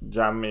gonna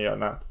jam me or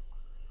not.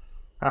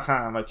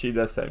 Haha, my cheat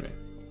does save me.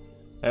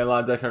 Hey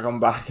lads, I can come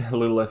back a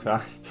little less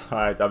fast.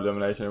 Alright,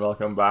 Abdomination,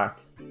 welcome back.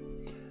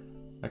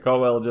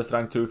 Cowell just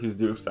ranked 2 his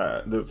Duke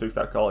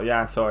 6-star Cull.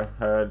 Yeah, so I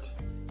heard.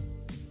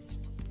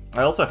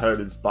 I also heard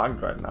it's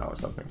bugged right now or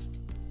something.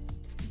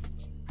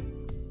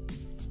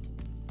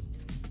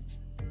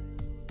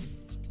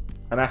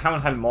 And I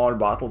haven't had more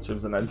battle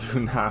chips than I do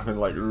now in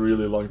like a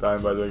really long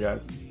time, by the way,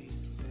 guys.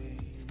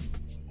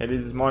 Hey,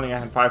 this morning I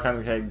had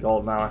 500k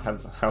gold, now I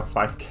have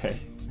 5k.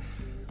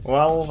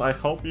 Well, I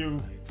hope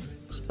you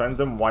spend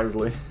them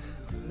wisely,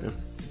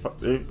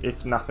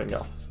 if nothing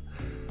else.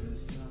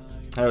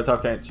 Hey, what's up,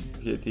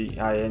 KT?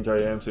 I enjoy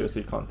your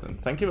MCOC content.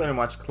 Thank you very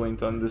much,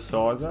 Clinton de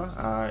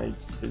Souza.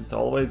 It's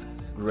always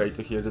great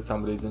to hear that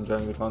somebody's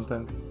enjoying the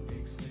content.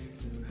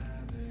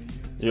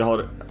 You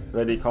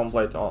already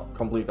complete all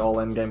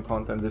endgame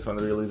content. This one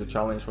really is a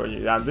challenge for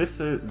you. Yeah, this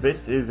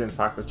is in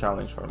fact a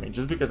challenge for me,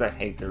 just because I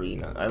hate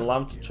arena. I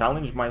love to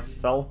challenge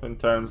myself in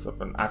terms of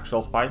an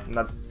actual fight,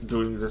 not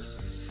doing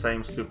this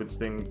same stupid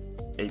thing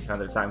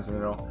 800 times in a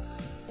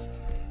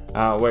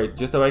row. Wait,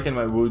 just awakened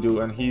my Voodoo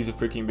and he's a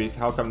freaking beast.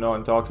 How come no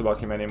one talks about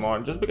him anymore?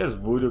 Just because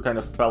Voodoo kind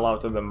of fell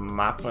out of the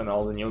map when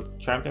all the new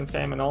champions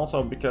came, and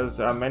also because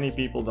many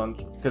people don't.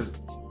 Because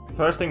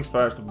first things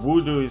first,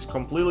 Voodoo is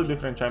completely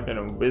different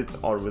champion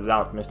with or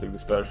without Mystic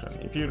Dispersion.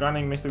 If you're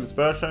running Mystic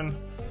Dispersion,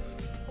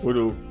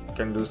 Voodoo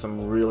can do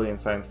some really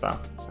insane stuff.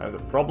 And the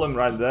problem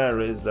right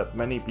there is that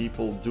many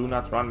people do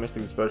not run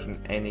Mystic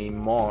Dispersion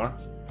anymore.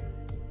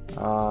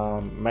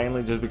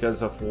 Mainly just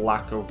because of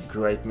lack of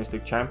great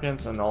Mystic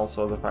champions, and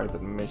also the fact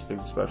that Mystic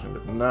Dispersion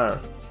got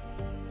nerfed.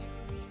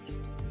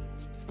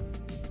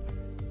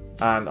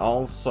 And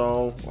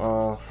also,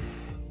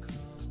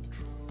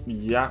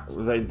 yeah,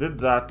 they did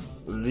that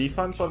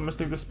refund for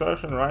Mystic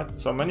Dispersion, right?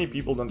 So many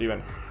people don't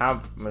even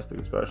have Mystic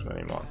Dispersion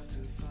anymore.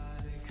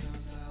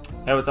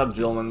 Hey, what's up,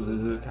 Gilman? This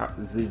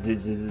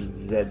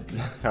is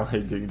how are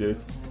you doing,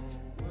 dude?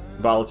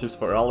 Battle chips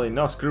for Ollie?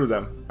 No, screw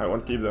them. I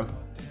won't keep them.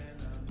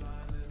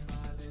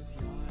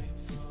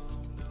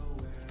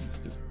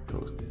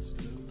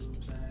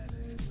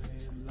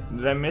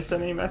 Did I miss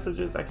any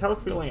messages? I have a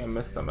feeling I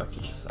missed some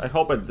messages. I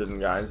hope I didn't,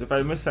 guys. If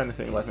I missed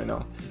anything, let me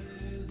know.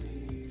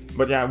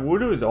 But yeah,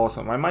 Voodoo is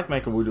awesome. I might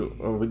make a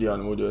video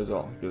on Voodoo as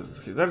well,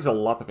 because there's a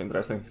lot of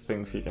interesting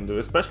things he can do,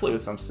 especially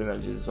with some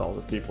synergies as well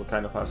that people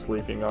kind of are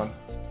sleeping on.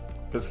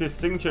 Because his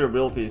signature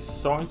ability is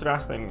so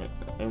interesting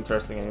and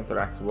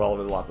interacts well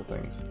with a lot of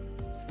things.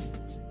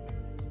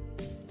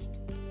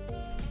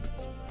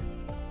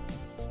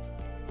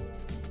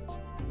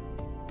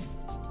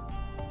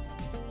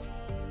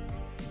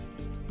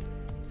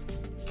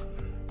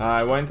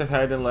 I went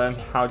ahead and learned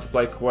how to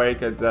play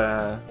Quake at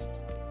the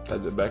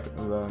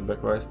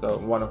backwest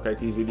of one of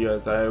KT's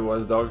videos. I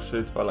was dog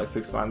shit for like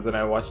 6 months, then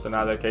I watched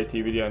another KT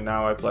video, and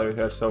now I play with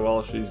her so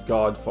well, she's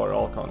god for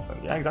all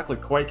content. Yeah, exactly,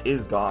 Quake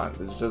is god.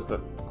 It's just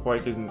that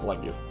Quake isn't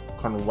like your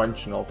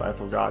conventional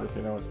type of god, if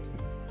you know it.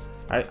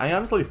 I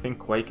honestly think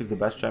Quake is the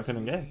best champion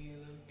in the game.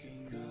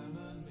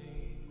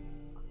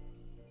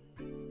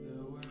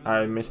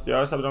 I missed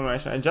yours,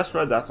 Abomination. I just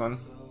read that one.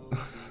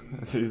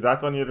 Is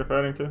that one you're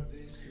referring to?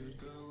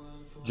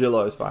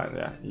 Yellow is fine,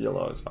 yeah.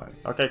 Yellow is fine.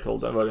 Okay, cool,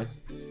 don't worry.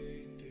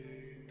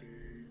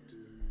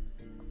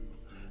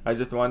 I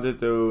just wanted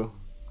to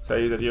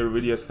say that your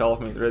videos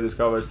help me to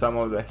rediscover some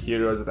of the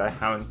heroes that I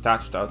haven't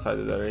touched outside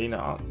of the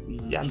arena.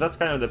 Yeah, that's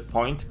kind of the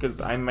point,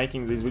 because I'm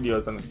making these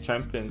videos on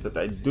champions that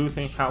I do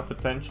think have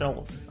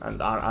potential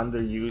and are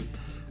underused.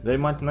 They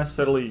might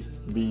necessarily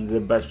be the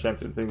best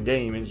champions in the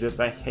game, it's just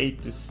I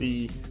hate to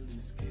see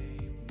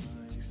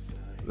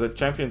the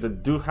champions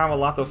that do have a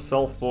lot of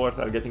self-worth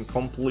are getting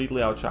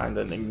completely outshined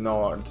and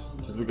ignored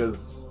just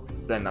because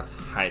they're not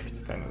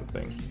hyped, kind of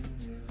thing.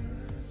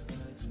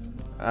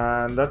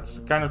 And that's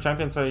kind of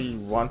champions I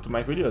want to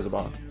make videos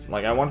about.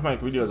 Like, I want to make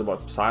videos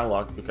about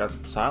Psylocke because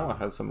Psylocke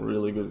has some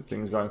really good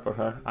things going for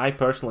her. I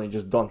personally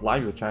just don't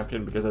like the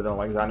champion because I don't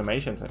like the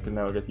animations, I could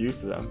never get used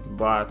to them.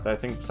 But I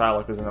think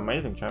Psylocke is an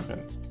amazing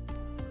champion.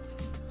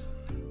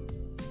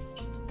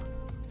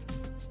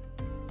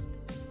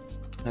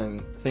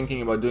 And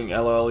thinking about doing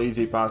LOL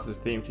easy pass the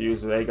theme to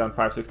use Aegon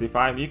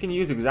 565, you can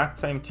use the exact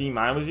same team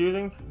I was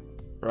using.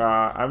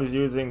 I was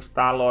using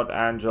Star-Lord,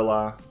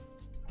 Angela,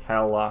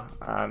 Hela,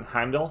 and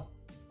Heimdall.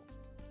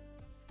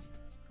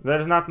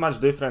 There's not much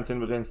difference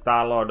in between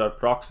Star-Lord or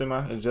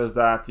Proxima, it's just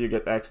that you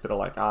get extra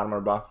like armor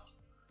buff.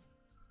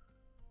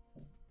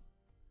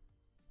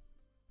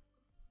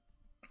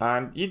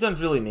 And you don't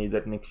really need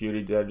that Nick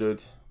Fury there,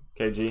 dude.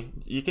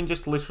 KG, you can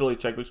just literally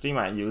check which team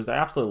I used. I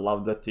absolutely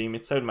love that team.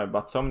 It saved my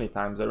butt so many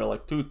times. There were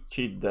like 2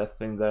 cheat deaths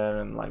in there,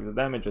 and like the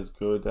damage is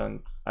good. And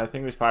I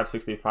think with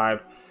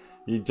 565,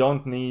 you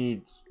don't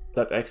need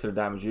that extra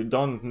damage. You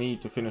don't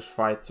need to finish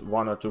fights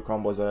 1 or 2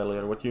 combos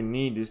earlier. What you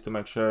need is to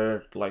make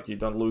sure like you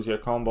don't lose your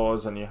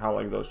combos and you have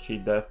like those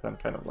cheat deaths and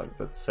kind of like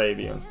that save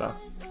you and stuff.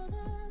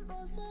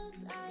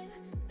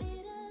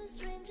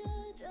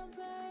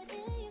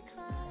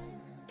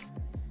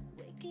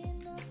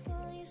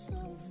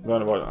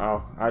 Going about,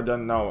 oh, I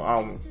don't know,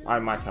 I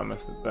might have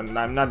missed it, then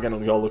I'm not gonna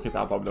go look it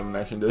up,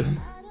 Abomination, dude.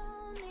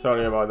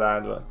 Sorry about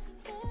that, but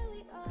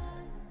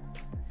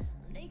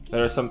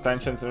there are some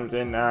tensions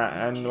between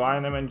NY and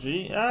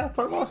MNG. Yeah,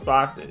 for most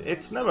part,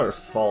 it's never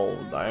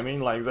solved. I mean,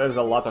 like, there's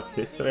a lot of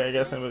history, I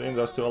guess, in between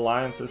those 2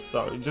 alliances,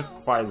 so it just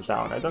quiets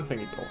down. I don't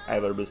think it will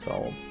ever be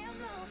solved.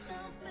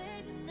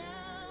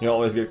 You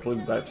always get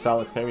clipped by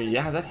Psylocke's heavy.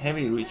 Yeah, that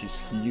heavy reach is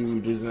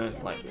huge, isn't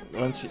it? Like,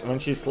 when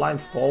she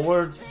slides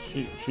forward,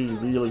 she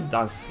really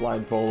does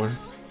slide forward.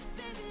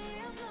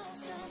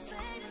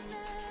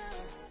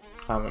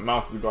 My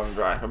mouth is going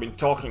dry. I've been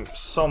talking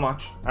so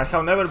much. I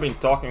have never been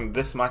talking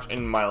this much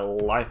in my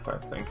life, I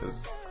think,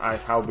 as I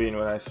have been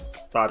when I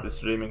started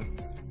streaming.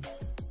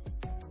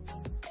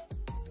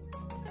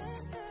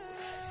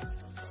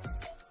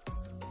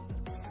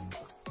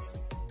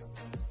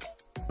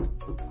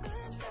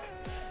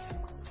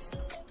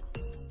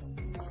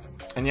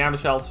 And yeah,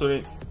 Michelle,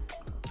 sorry,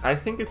 I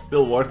think it's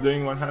still worth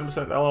doing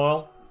 100%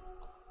 LOL.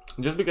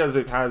 Just because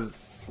it has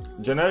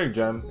generic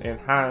gem, it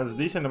has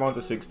decent amount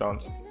of 6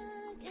 stones.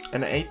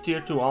 And 8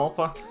 tier 2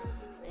 alpha.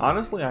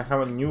 Honestly, I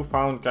have a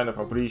newfound kind of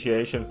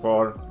appreciation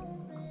for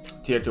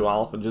tier 2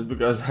 alpha just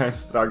because I'm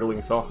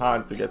struggling so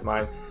hard to get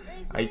mine.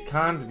 I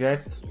can't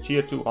get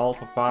tier 2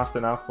 alpha fast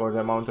enough for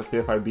the amount of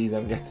tier 5 Bs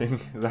I'm getting.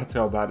 That's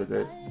how bad it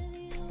is.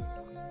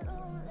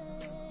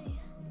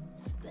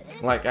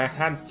 Like, I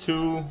had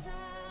 2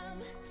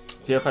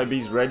 tier 5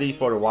 Bs ready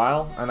for a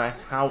while, and I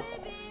have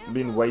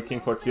been waiting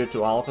for tier 2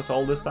 alphas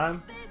all this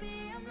time.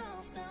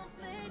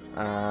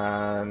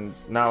 And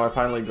now I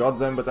finally got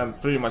them, but I'm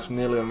pretty much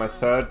nearly on my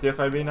 3rd tier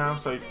 5 B now,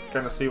 so you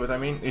kind of see what I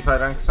mean. If I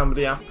rank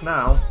somebody up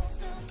now,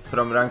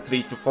 from rank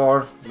 3 to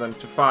 4, then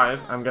to 5,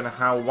 I'm gonna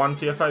have 1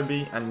 tier 5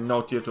 B and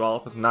no tier 2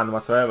 alphas, none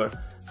whatsoever.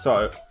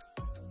 So,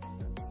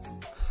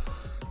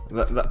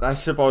 I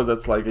suppose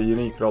that's like a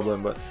unique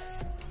problem, but...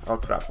 Oh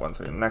crap, one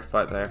second, next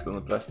fight I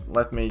accidentally pressed.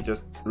 Let me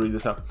just read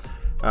this up.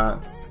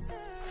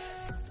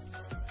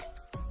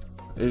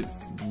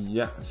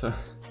 Yeah, so...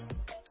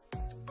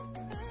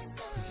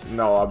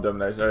 No,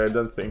 Abomination, I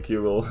don't think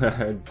you will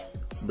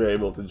be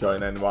able to join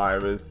NY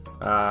with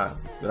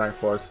rank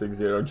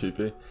 460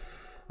 GP.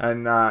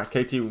 And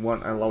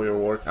KT1, I love your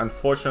work.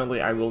 Unfortunately,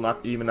 I will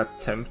not even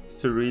attempt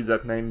to read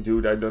that name,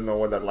 dude. I don't know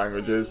what that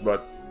language is,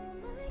 but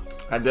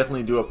I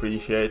definitely do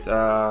appreciate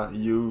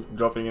you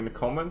dropping in a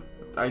comment.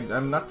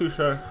 I'm not too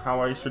sure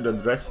how I should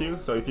address you,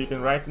 so if you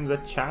can write in the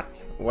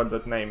chat what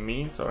that name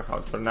means or how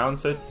to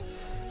pronounce it,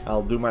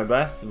 I'll do my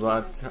best,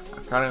 but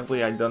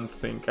currently I don't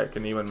think I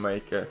can even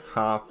make a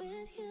half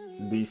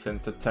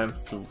decent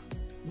attempt to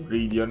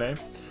read your name.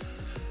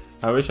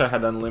 I wish I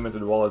had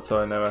unlimited wallet so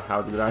I never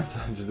have to grind, so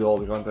I just do all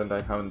the content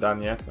I haven't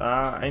done yet.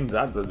 Ain't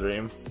that the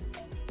dream?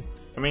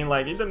 I mean,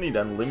 like, you don't need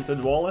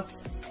unlimited wallet,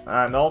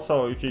 and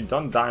also if you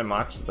don't die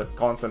much, the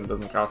content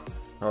doesn't cost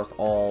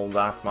all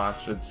that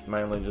much, it's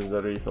mainly just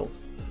the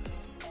refills.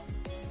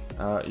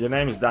 Your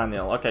name is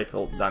Daniel. Okay,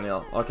 cool,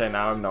 Daniel. Okay,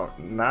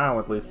 now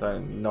at least I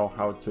know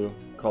how to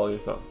call you,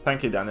 so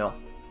thank you, Daniel.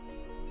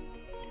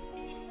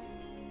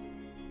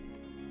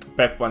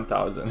 Pep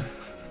 1000.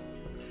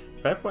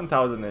 Pep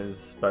 1000 is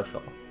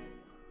special.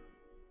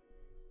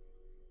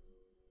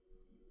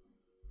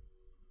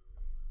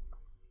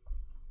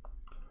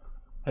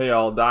 Hey,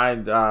 all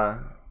died.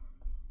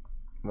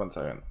 1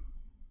 second.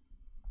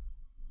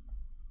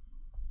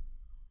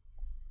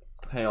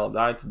 Hey, all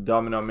died to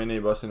Domino mini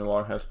boss in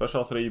Warhammer.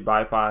 Special 3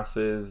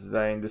 bypasses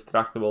the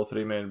indestructible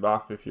 3-minute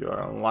buff if you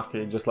are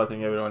unlucky. Just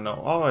letting everyone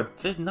know. Oh, I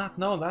did not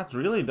know that.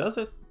 Really does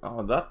it?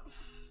 Oh,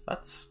 that's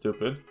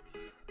stupid.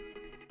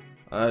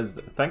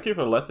 Thank you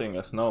for letting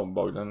us know,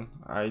 Bogdan.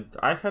 I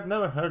had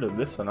never heard of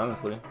this one,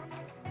 honestly.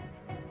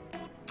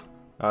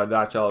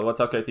 Dachel, what's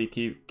up, KT?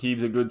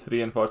 Keeps a good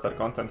 3 and 4 star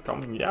content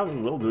coming. Yeah, we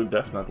will do,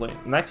 definitely.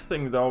 Next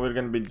thing though, we're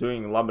gonna be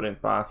doing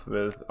Labyrinth Path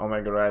with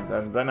Omega Red,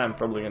 and then I'm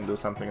probably gonna do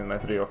something in my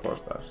 3 or 4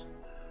 stars.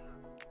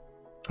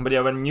 But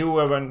yeah, when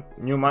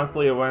new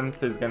monthly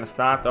event is gonna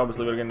start,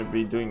 obviously we're gonna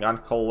be doing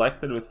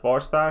Uncollected with 4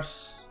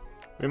 stars.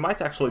 We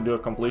might actually do a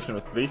completion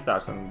with 3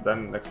 stars and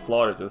then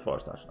explore it with 4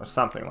 stars, or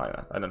something like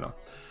that, I don't know.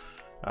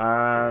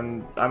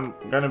 And I'm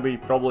gonna be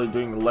probably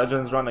doing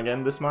Legends run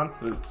again this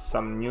month with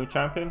some new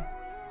champion.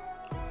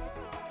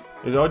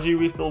 Is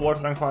OGV still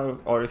worth rank 5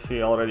 or is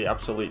he already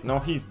obsolete? No,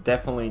 he's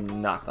definitely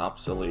not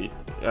obsolete.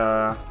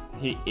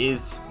 He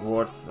is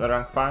worth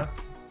rank 5,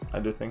 I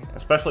do think.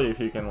 Especially if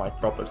you can like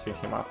proper sync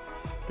him up.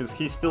 Because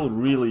he's still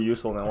really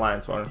useful in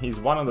Alliance War, and he's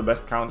one of the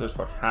best counters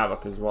for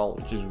Havoc as well,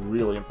 which is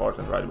really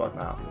important right about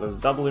now. There's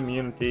double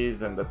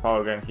immunities and the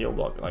power gain heal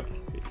block. Like,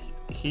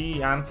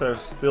 he answers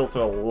still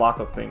to a lot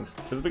of things.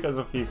 Just because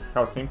of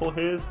how simple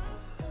he is.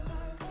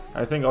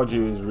 I think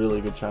OGV is a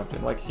really good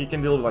champion. Like, he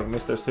can deal with like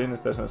Mr.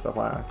 Sinisters and stuff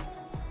like that.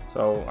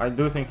 So I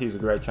do think he's a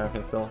great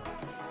champion still.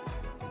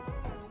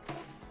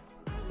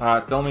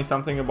 Tell me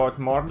something about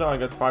Mordo. I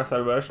got a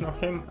 5-star version of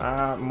him.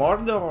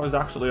 Mordo is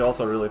actually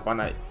also really fun.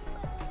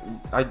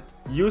 I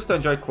used to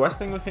enjoy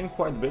questing with him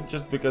quite a bit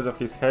just because of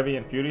his heavy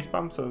and fury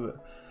spam. So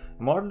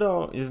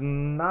Mordo is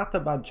not a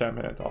bad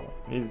champion at all.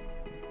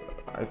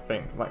 I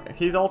think, like,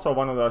 he's also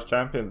one of those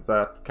champions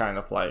that kind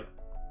of like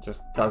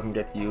just doesn't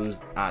get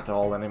used at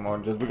all anymore,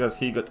 just because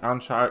he got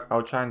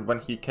outshined when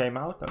he came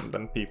out, and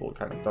then people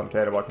kind of don't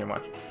care about him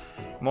much.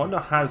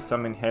 Mordo has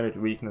some inherent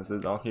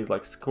weaknesses though. He's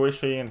like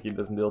squishy and he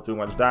doesn't deal too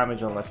much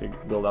damage unless you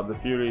build up the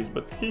furies,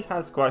 but he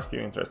has quite a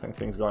few interesting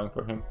things going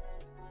for him.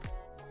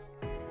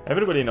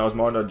 Everybody knows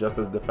Mordo just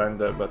as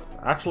defender, but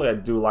actually I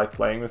do like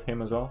playing with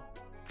him as well.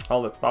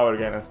 All the power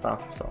gain and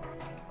stuff, so.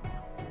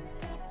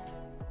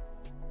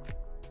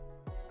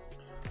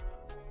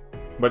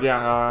 But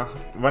yeah,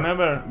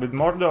 whenever, with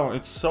Mordo,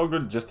 it's so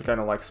good just to kind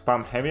of like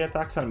spam heavy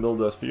attacks and build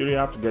those Fury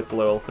up to get to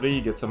level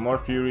 3, get some more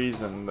Furies,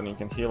 and then you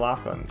can heal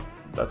up, and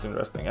that's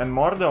interesting. And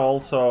Mordo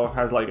also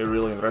has like a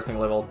really interesting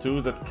level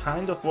 2 that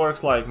kind of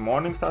works like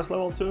Morningstar's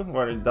level 2,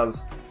 where it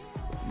does,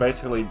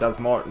 basically does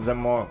more, the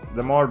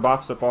more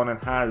buffs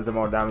opponent has, the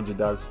more damage it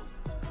does.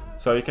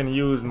 So you can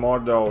use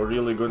Mordo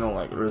really good on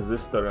like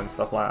Resistor and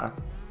stuff like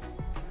that.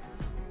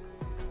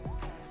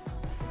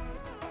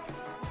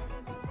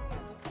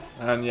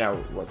 And yeah,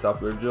 what's up,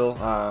 Virgil?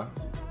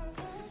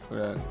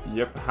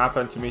 Yep,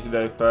 happened to me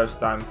today. First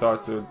time,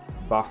 thought to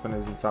buffing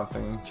isn't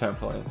something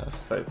champion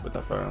safe, but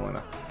apparently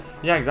not.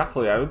 Yeah,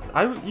 exactly.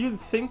 You'd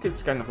think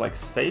it's kind of like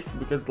safe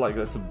because like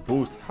that's a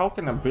boost. How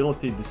can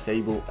ability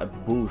disable a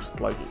boost?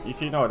 Like,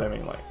 if you know what I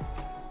mean, like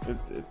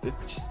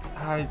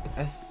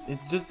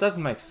it just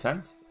doesn't make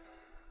sense.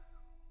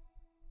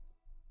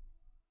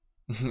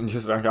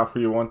 Just rank up who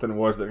you want, and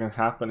worst that can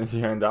happen is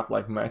you end up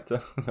like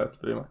meta. That's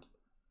pretty much.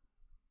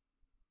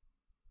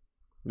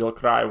 You'll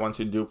cry once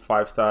you dupe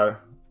 5-star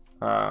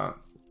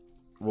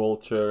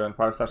Vulture and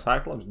 5-star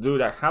Cyclops. Dude,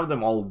 I have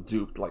them all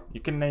duped. Like, you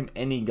can name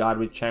any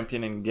garbage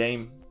champion in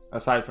game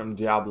aside from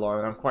Diablo,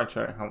 and I'm quite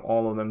sure I have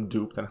all of them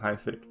duped and high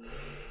sick.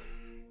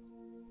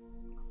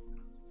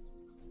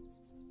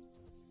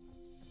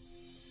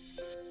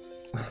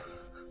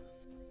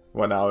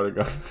 One hour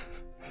ago.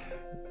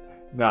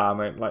 Nah,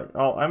 mate. Like,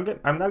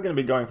 I'm not gonna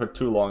be going for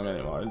too long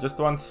anymore. I just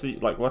want to see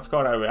like what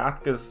score are we at,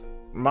 because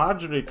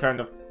Marjorie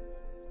kind of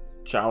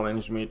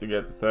challenged me to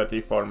get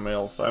 34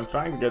 mil, so I'm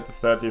trying to get the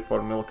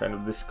 34 mil kind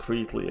of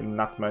discreetly and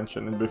not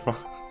mention it before.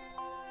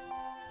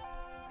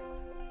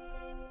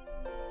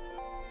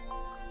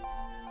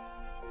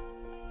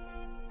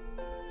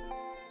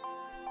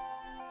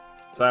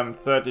 So I'm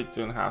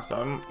 32.5, so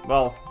I'm,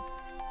 well.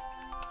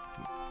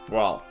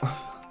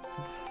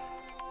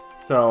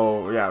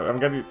 So yeah, I'm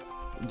getting,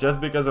 just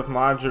because of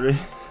Marjorie,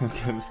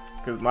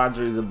 because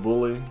Marjorie is a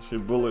bully,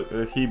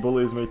 he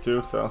bullies me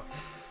too, so.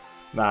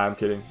 Nah, I'm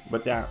kidding.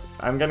 But yeah,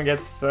 I'm gonna get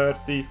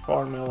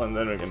 34 mil and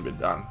then we're gonna be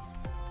done.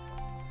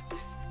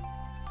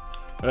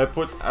 But I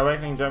put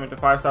Awakening Gem into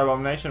 5-star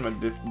Abomination, but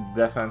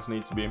defense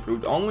needs to be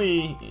improved.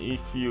 Only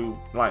if you,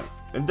 like,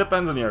 it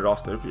depends on your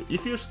roster.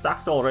 If you're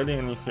stacked already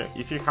and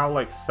if you have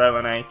like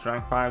 7-8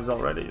 rank 5s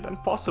already, then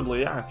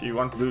possibly, yeah, if you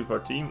want to do it for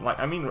team. Like,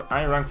 I mean,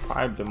 I rank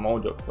 5 the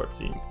Modok for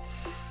team.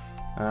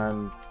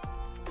 And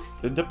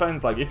it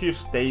depends, like, if you're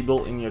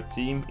stable in your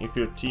team, if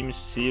your team is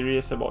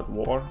serious about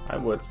war, I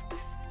would.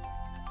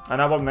 And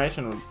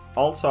Abomination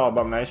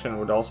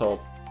would also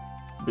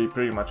be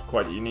pretty much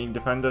quite unique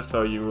defender,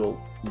 so you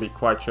will be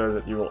quite sure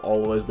that you will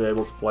always be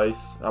able to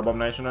place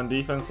Abomination on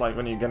defense. Like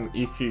when you can,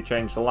 if you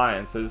change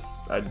alliances,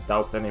 I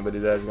doubt anybody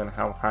there is gonna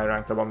have high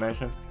ranked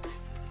Abomination.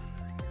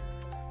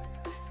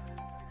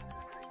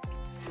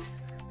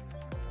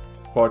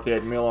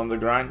 48 mil on the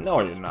grind?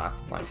 No, you're not.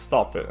 Like,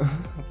 stop it.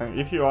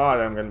 If you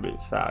are, I'm gonna be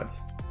sad.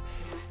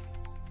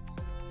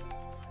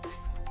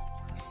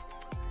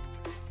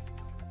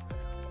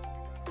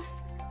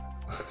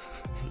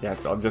 Yeah,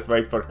 so I'll just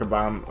wait for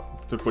Kabam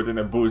to put in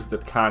a boost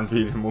that can't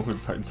be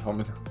removed by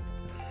Domino.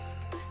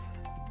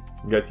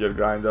 Get your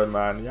grind on,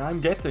 man. Yeah,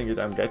 I'm getting it,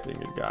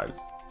 guys.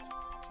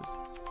 Just...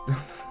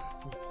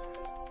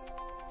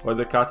 What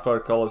the cut for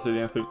Cull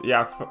Obsidian 50?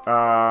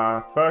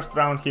 Yeah, first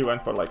round he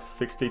went for like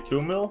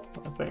 62 mil,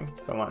 I think,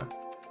 something like that.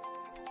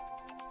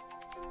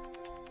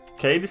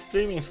 Cade is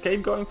streaming. Is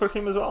Cade going for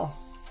him as well?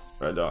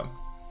 Right on.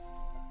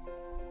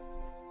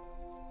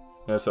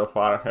 You're so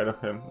far ahead of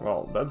him.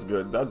 Well, that's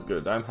good, that's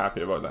good. I'm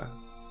happy about that.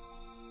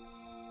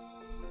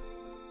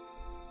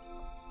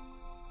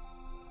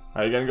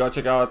 Are you gonna go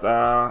check out,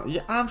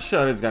 yeah, I'm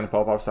sure it's gonna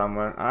pop up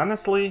somewhere.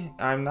 Honestly,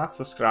 I'm not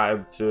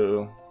subscribed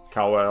to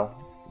Cull,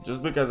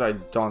 just because I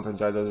don't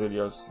enjoy those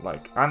videos.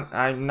 Like,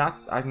 I'm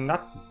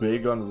not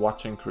big on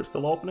watching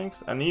crystal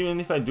openings, and even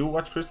if I do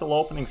watch crystal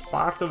openings,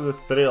 part of the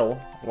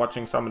thrill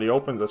watching somebody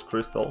open those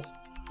crystals,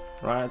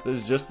 right,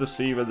 is just to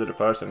see whether the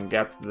person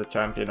gets the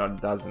champion or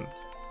doesn't.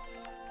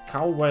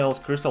 Cull's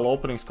crystal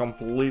openings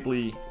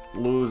completely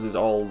loses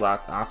all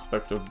that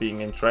aspect of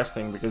being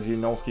interesting, because you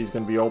know he's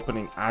going to be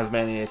opening as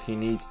many as he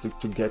needs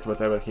to get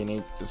whatever he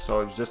needs to,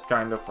 so it's just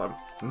kind of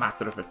a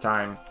matter of a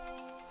time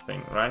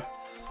thing, right?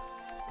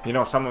 You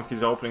know, some of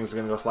his openings are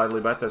going to go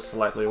slightly better,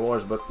 slightly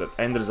worse, but the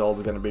end result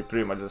is going to be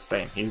pretty much the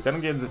same. He's going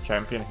to get the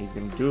champion, he's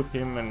going to dupe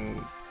him,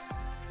 and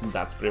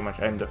that's pretty much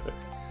end of it.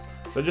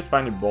 So I just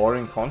find it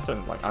boring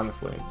content, like,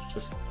 honestly, it's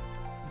just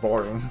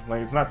boring.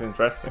 Like, it's not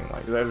interesting,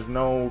 like, there's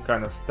no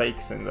kind of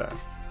stakes in there.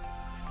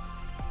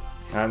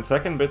 And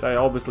second bit, I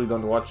obviously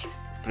don't watch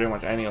pretty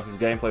much any of his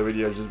gameplay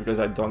videos, just because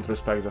I don't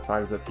respect the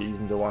fact that he's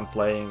the one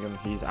playing and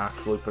he's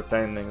actually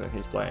pretending that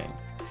he's playing.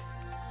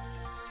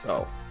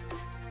 So,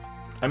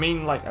 I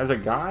mean, like, as a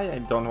guy, I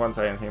don't want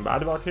to say anything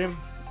bad about him.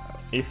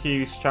 If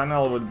his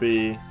channel would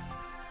be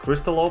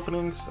crystal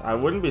openings, I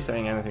wouldn't be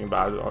saying anything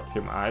bad about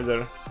him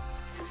either.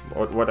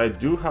 But what I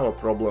do have a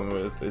problem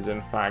with is,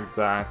 in fact,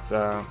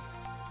 that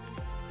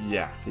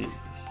yeah,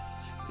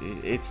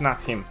 it's not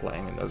him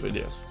playing in those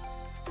videos.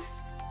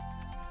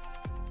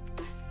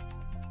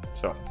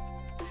 So,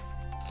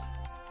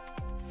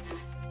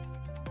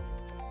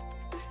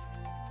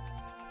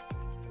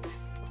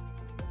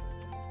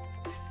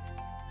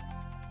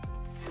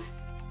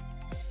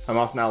 I'm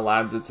off now,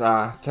 lads. It's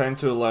 10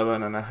 to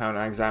 11 and I have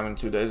an exam in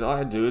 2 days.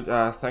 Alright, dude,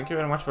 thank you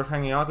very much for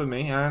hanging out with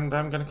me, and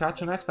I'm gonna catch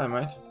you next time,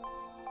 mate.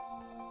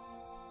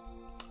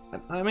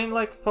 I mean,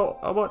 like,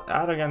 about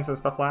arrogance and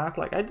stuff like that,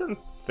 like, I don't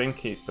think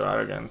he's too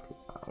arrogant.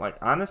 Like,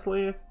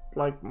 honestly,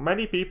 like,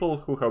 many people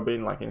who have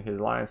been, like, in his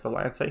line and stuff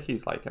like that say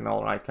he's, like, an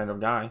alright kind of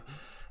guy.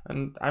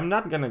 And I'm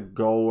not gonna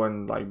go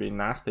and, like, be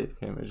nasty to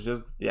him. It's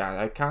just, yeah,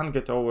 I can't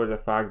get over the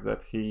fact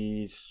that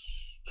he's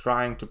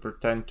trying to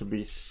pretend to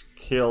be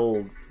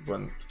skilled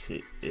when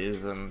he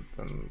isn't,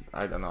 and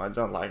I don't know, I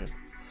don't like it.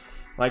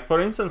 Like, for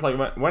instance, like,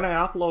 when I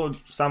upload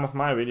some of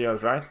my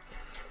videos, right?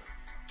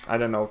 I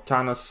don't know,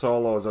 Thanos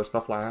solos or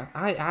stuff like that,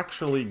 I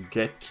actually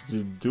get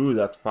to do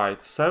that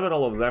fight.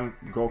 Several of them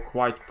go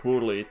quite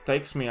poorly. It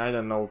takes me, I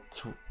don't know,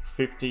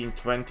 15,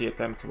 20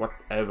 attempts,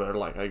 whatever.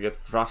 Like, I get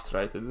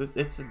frustrated.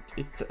 It's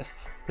a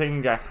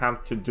thing I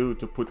have to do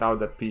to put out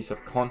that piece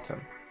of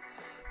content.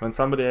 When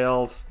somebody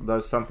else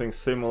does something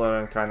similar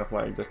and kind of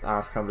like just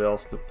asks somebody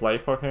else to play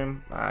for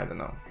him, I don't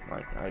know.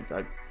 Like,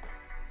 I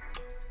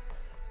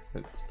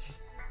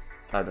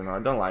don't know, I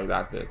don't like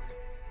that bit.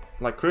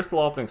 Like, crystal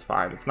opening's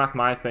fine, it's not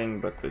my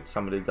thing, but it's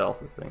somebody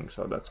else's thing,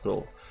 so that's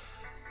cool.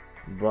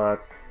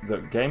 But the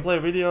gameplay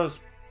videos,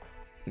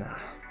 nah.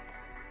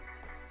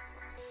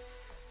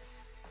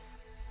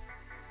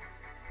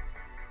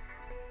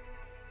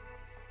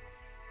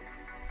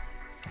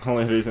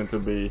 Only reason to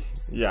be,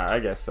 yeah, I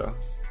guess so.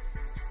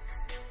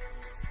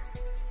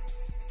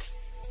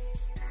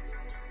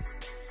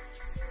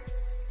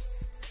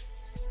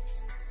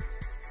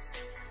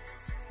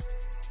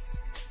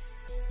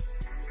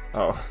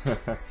 Oh,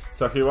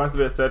 so he wants to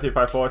be at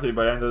 35-40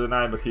 by end of the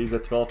night, but he's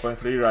at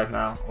 12.3 right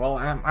now. Well,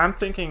 I'm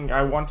thinking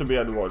I want to be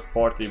at, what,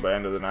 40 by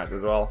end of the night as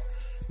well.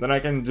 Then I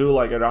can do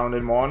like a round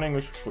in morning,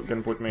 which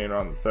can put me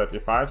around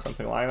 35,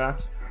 something like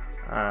that.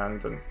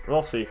 And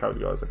we'll see how it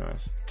goes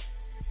anyways.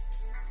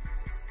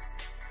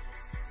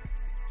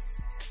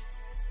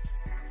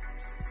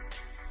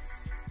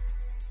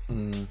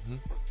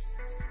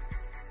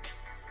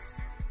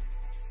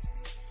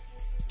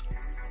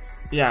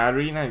 Yeah,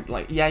 arena,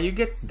 like, yeah, you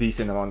get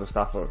decent amount of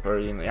stuff for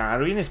arena. Yeah,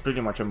 arena is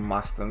pretty much a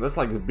must, and that's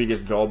like the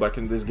biggest drawback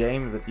in this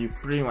game, that you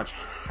pretty much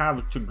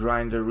have to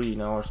grind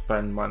arena or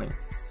spend money.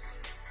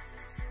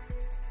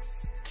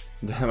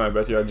 Damn, I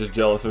bet you are just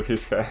jealous of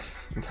his hair.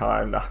 No,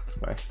 I'm not,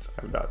 mate.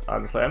 I'm not.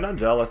 Honestly, I'm not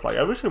jealous. Like,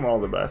 I wish him all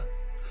the best.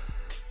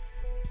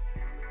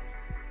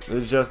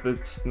 It's just,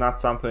 it's not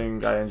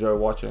something I enjoy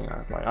watching.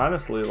 Like,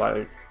 honestly,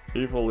 like,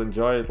 people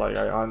enjoy it. Like,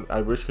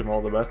 I wish him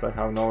all the best. I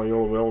have no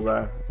ill will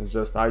there. It's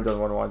just, I don't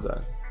want to watch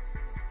that.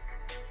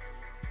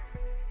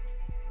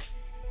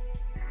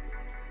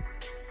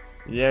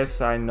 Yes,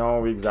 I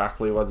know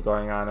exactly what's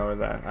going on over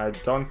there. I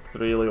don't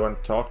really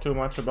want to talk too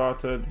much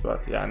about it,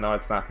 but yeah, no,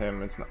 it's not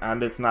him. It's not,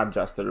 and it's not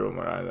just a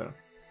rumor either.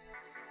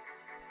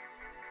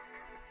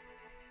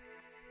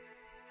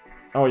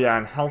 Oh yeah,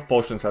 and health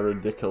potions are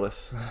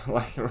ridiculous.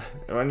 Like,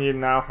 when you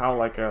now have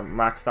like a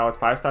maxed out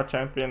 5-star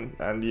champion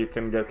and you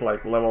can get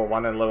like level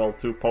 1 and level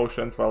 2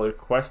 potions while you're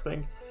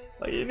questing,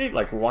 like you need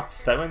like what,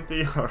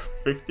 70 or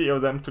 50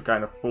 of them to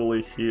kind of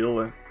fully heal,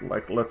 and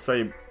like, let's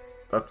say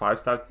a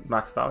 5-star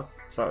maxed out.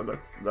 So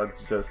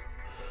that's just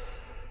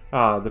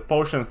the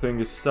potion thing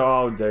is so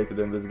outdated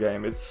in this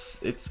game.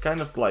 It's kind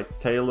of like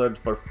tailored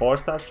for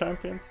 4-star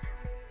champions.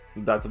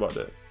 That's about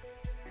it.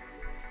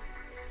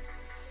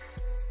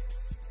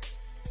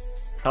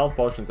 Health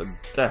potions are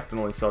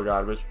definitely so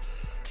garbage.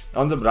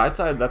 On the bright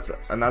side, that's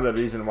another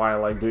reason why I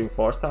like doing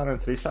 4-star and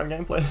 3-star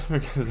gameplay,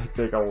 because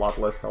they take a lot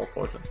less health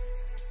potions.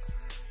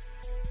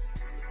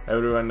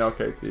 Everyone know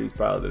KT is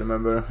Paladin.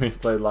 Remember we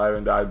played live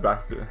and died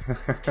back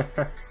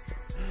to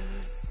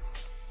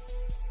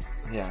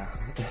yeah,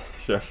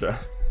 sure.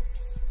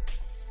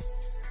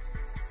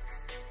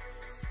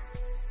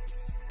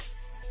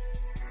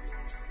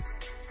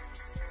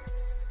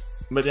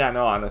 But yeah,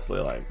 no,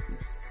 honestly, like,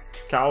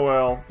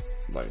 Cull,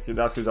 like, he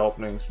does his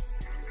openings,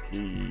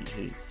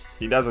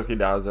 he does what he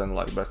does, and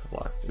like, best of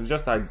luck. It's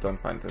just I don't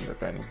find it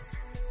entertaining.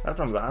 Aside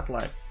from that,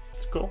 like,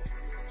 it's cool.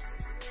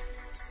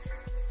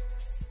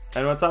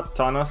 And what's up,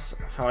 Thanos?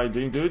 How are you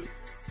doing, dude?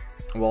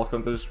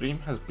 Welcome to the stream.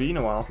 Has been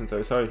a while since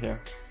I saw you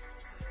here.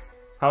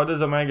 How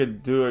does Omega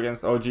do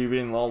against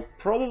OGV? Well,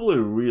 probably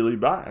really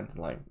bad.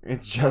 Like,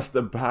 it's just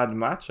a bad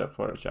matchup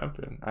for a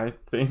champion. I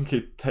think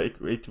it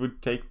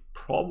would take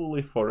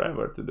probably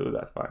forever to do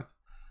that fight.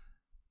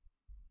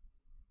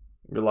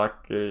 Good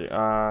luck.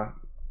 Yeah,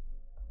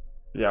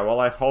 well,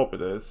 I hope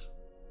it is.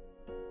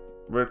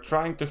 We're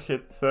trying to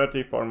hit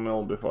 34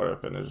 mil before I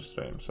finish the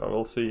stream, so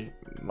we'll see.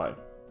 Like,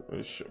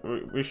 we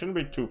shouldn't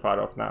be too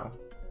far off now.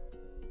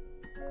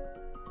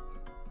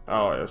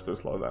 Oh, it was too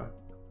slow there.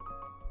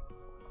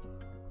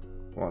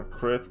 One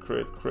crit,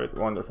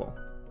 wonderful.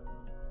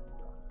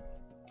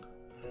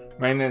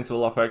 Maintenance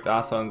will affect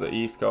us on the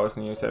East Coast,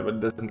 and you said, but it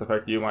doesn't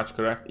affect you much,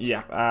 correct?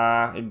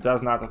 Yeah, it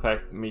does not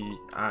affect me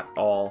at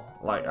all.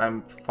 Like,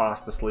 I'm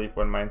fast asleep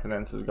when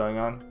maintenance is going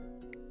on.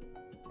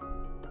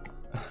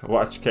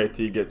 Watch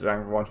KT get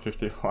ranked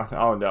 151.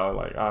 Oh no,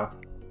 like,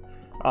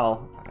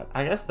 well,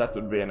 I guess that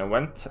would be an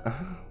event.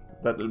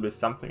 That would be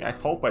something. I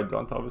hope I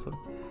don't, obviously.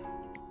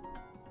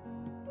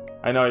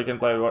 I know you can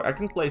play at work. I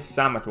can play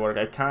some at work.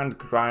 I can't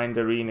grind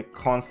arena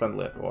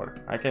constantly at work.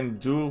 I can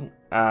do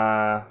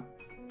a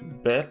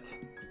bit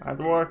at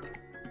work,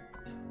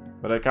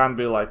 but I can't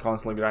be like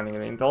constantly grinding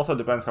arena. It also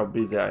depends how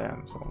busy I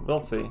am, so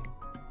we'll see.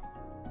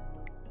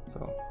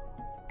 So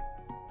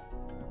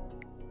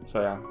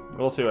yeah,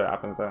 we'll see what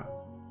happens there.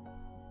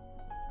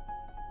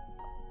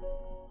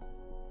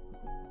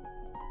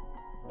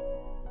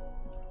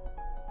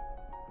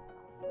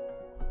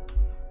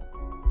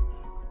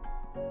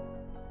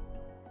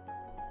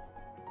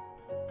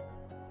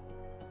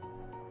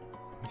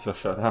 So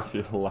shut up,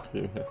 you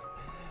lucky miss.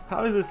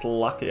 How is this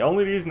lucky?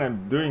 Only reason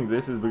I'm doing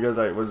this is because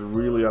I was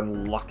really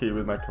unlucky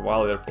with my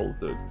Cavalier pull,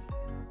 dude.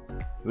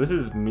 This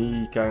is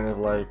me kind of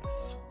like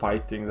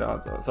spiting the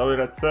odds. So we're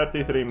at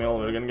 33 mil,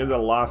 we're gonna get the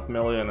last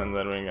million and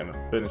then we're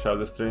gonna finish out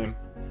the stream.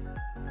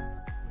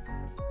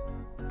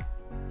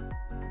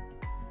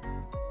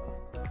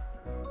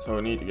 So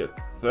we need to get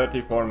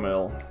 34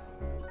 mil.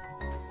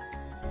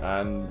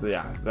 And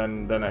yeah,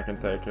 then I can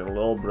take a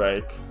little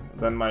break.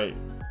 Then my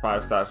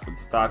 5 stars would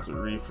start to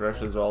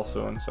refresh as well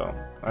soon, so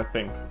I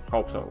think,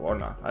 hope so, or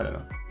not, I don't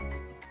know.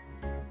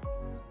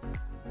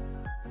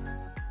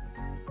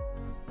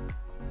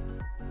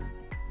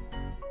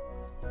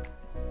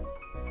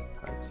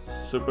 That's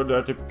super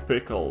dirty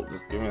pickle.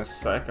 Just give me a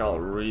sec, I'll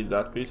read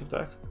that piece of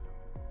text.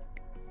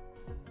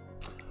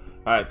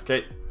 Alright,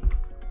 Kate.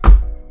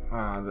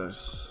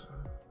 There's...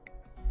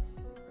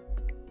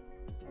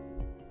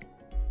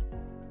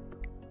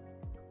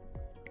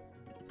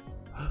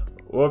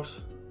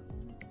 Whoops.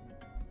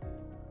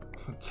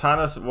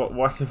 Thanos, what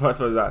was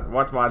that?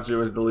 What Margie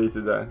was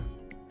deleted there?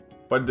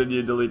 What did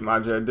you delete,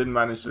 Margie? I didn't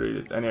manage to read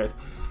it. Anyways,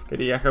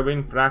 Katie, I have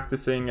been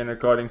practicing and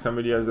recording some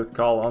videos with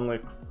Cull, only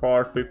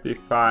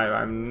 455.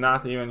 I'm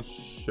not even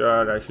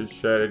sure I should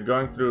share it.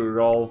 Going through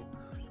roll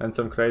and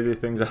some crazy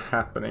things are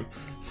happening.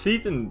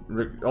 Seaton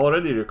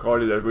already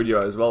recorded a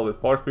video as well with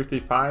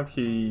 455.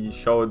 He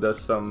showed us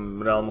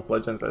some Realm of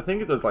Legends. I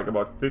think it was like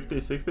about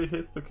 50-60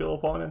 hits to kill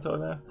opponents over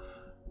there.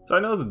 So I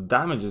know the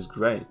damage is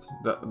great,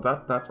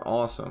 that's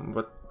awesome,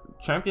 but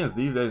champions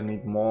these days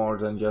need more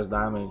than just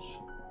damage.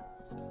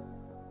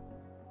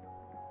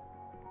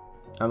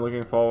 I'm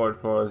looking forward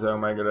for the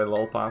Omega Red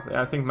LoL path.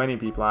 Yeah, I think many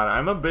people are.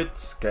 I'm a bit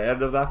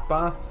scared of that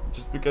path,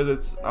 just because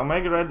it's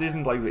Omega Red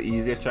isn't like the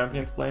easiest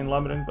champion to play in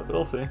Labyrinth, but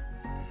we'll see.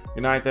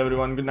 Good night,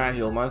 everyone. Good night,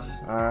 Yilmaz.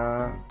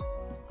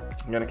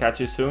 I'm gonna catch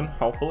you soon,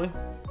 hopefully.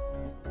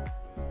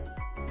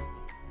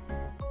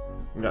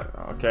 Yeah,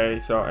 okay,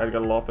 so Edgar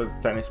Lopez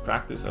tennis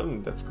practice.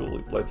 Oh, that's cool.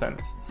 We play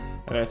tennis.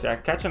 Anyways, yeah,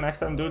 catch you next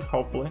time, dude.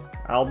 Hopefully,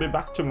 I'll be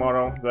back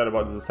tomorrow. They're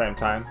about the same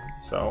time.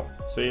 So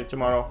see you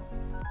tomorrow.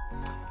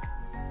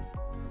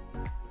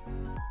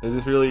 Is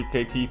this really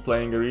KT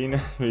playing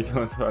arena? We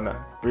don't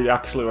wanna. We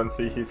actually want to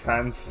see his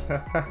hands.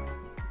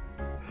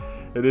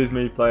 It is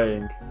me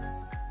playing.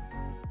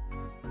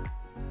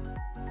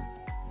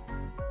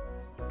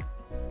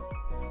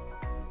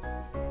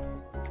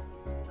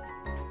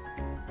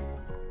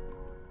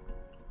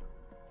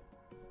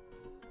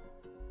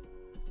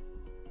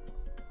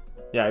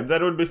 Yeah, if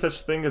there would be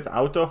such thing as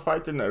auto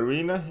fight in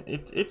arena,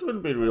 it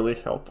would be really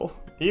helpful.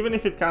 Even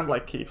if it can't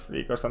like keep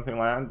streak or something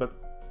like that, but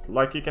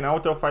like you can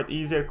auto fight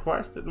easier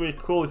quests, it'd be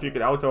cool if you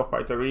could auto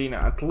fight arena,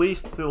 at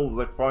least till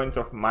the point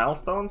of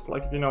milestones,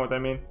 like if you know what I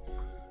mean.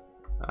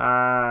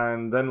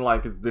 And then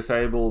like it's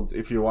disabled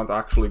if you want to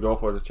actually go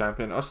for the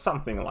champion or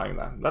something like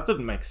that. That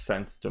would make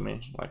sense to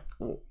me. Like,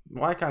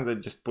 why can't they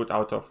just put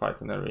auto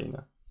fight in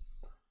arena?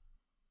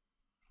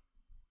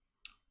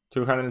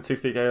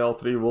 260k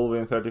L3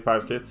 Wolverine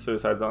 35 kits,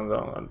 Suicide Zone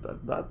though.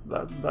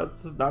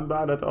 That's not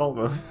bad at all,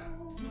 bro.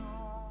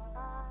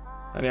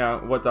 And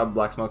yeah, what's up,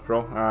 Black Smoke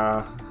Pro?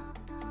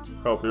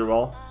 Hope you're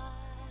well.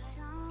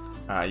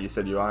 You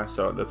said you are,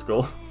 so that's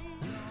cool.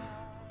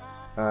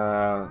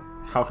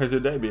 How has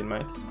your day been,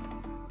 mate?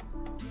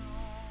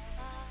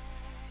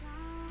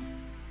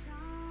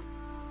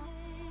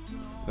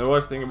 The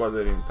worst thing about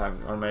it in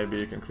time, or maybe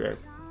you can create.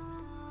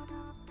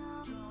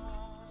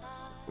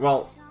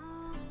 Well,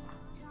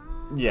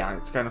 yeah,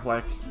 it's kind of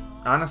like,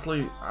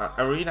 honestly,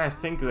 arena, I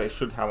think they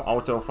should have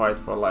auto fight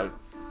for like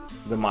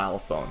the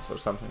milestones or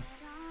something.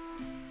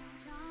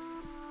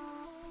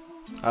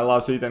 I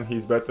love Seaton,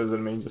 he's better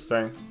than me, just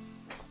saying.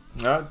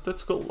 Yeah,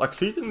 that's cool. Like,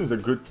 Seaton is a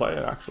good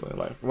player actually.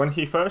 Like, when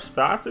he first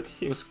started,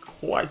 he was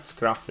quite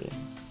scruffy,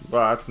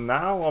 but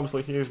now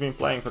obviously he's been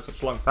playing for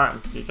such a long time,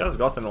 he has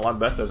gotten a lot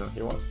better than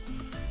he was.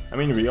 I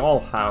mean, we all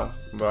have,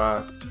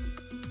 but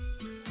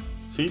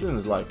Seaton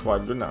is like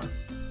quite good now.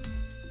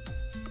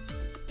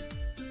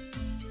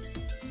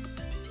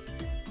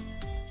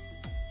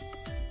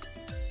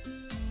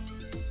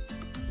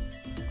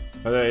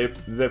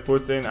 If they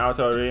put in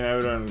auto arena,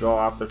 everyone go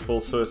after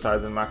full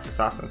suicides and max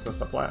assassins and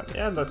stuff like that.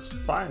 Yeah, that's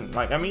fine.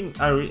 Like, I mean,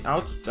 I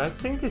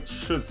think it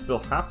should still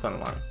happen.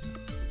 Like,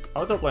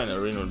 auto playing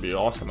arena would be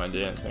awesome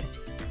idea, I think.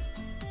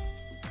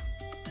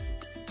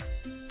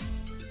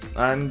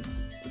 And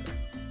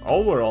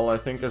overall, I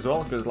think as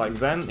well, because like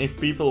then if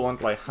people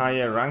want like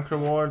higher rank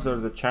rewards or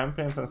the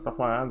champions and stuff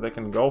like that, they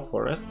can go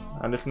for it.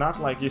 And if not,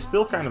 like, you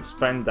still kind of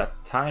spend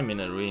that time in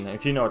arena,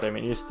 if you know what I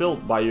mean. You still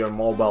buy your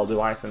mobile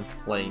device and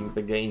playing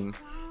the game.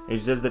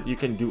 It's just that you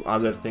can do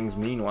other things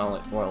meanwhile.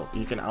 Well,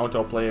 you can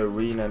auto play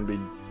arena and be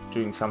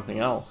doing something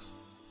else.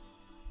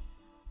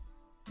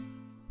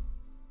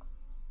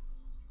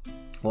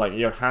 Like,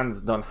 your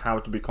hands don't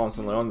have to be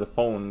constantly on the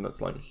phone.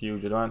 That's like a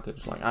huge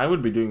advantage. Like, I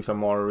would be doing some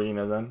more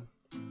arena then.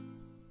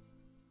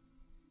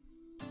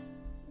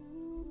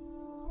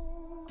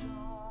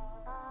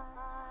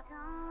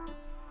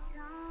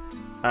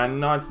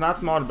 And no, it's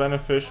not more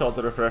beneficial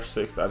to refresh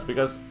 6 stars,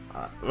 because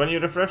when you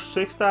refresh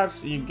 6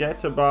 stars, you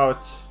get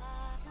about...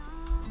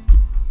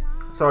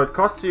 So it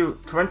costs you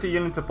 20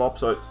 units a pop,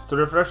 so to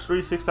refresh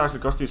 3 6 stars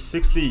it costs you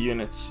 60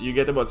 units. You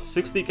get about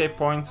 60k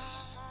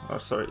points, or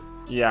sorry,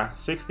 yeah,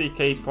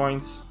 60k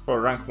points for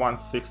rank 1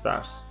 6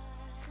 stars.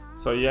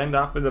 So you end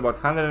up with about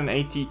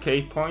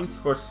 180k points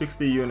for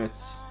 60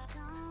 units.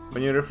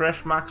 When you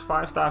refresh max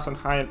 5 stars and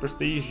higher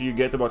prestige, you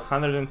get about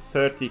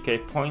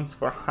 130k points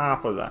for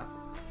half of that.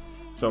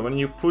 So when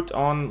you put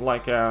on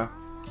like a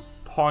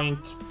point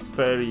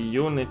per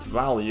unit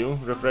value,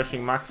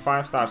 refreshing max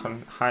 5 stars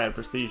and higher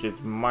prestige is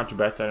much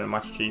better and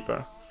much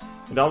cheaper.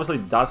 It obviously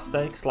does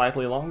take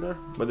slightly longer,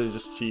 but it's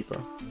just cheaper.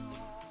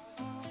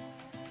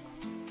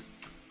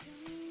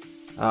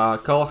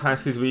 Cull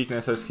has his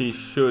weaknesses, he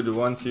should.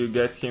 Once you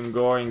get him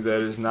going,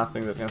 there is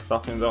nothing that can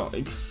stop him though,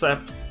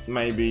 except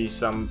maybe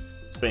some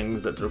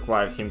things that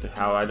require him to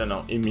have, I don't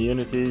know,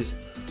 immunities,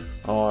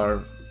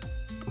 or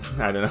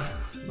I don't know.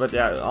 But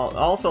yeah,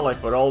 also like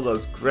for all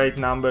those great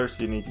numbers,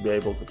 you need to be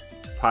able to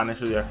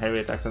punish with your heavy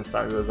attacks and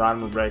start those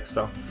armor breaks,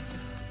 so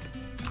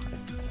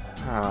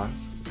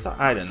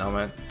I don't know,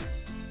 man.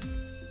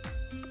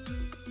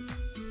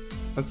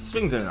 It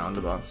swings and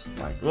roundabouts.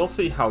 Like, we'll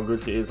see how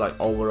good he is like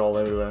overall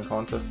everywhere in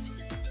contest.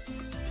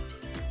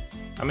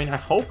 I mean, I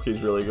hope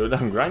he's really good.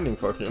 I'm grinding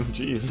for him.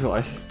 Jeez,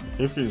 like,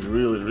 if he's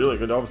really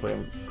good, obviously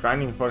I'm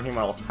grinding for him.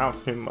 I'll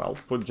have him, I'll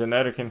put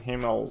generic in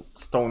him, I'll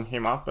stone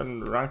him up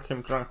and rank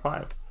him to rank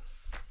 5.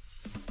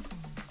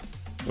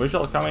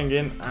 Visual coming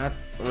in at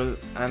with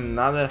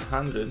another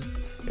 100.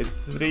 It's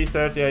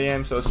 3:30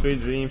 AM, so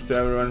sweet dreams to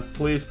everyone.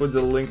 Please put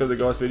the link of the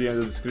ghost video in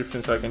the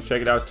description so I can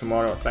check it out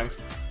tomorrow. Thanks.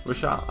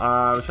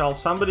 Shall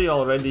somebody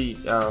already...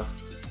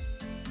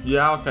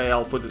 yeah, okay,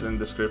 I'll put it in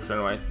the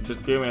description, wait.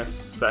 Just give me a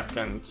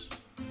second.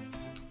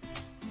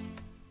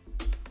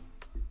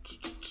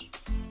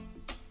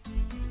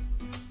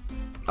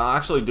 I'll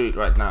actually do it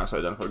right now so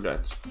I don't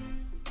forget.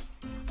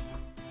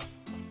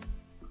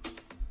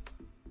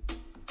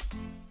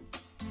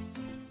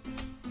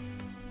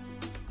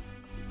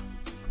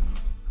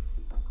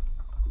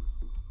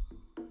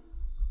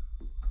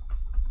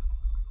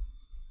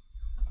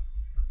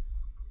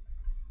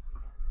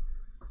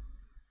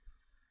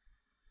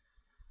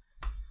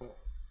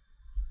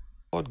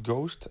 What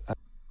ghost?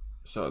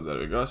 So there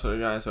we go. So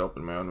guys, I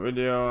open my own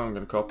video. I'm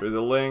gonna copy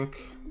the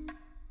link.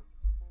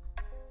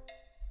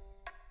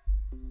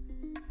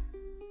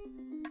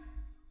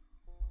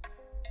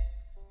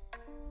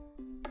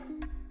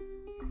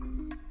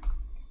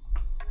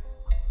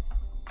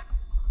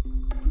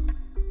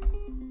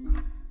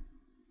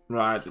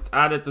 Right, it's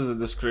added to the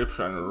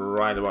description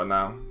right about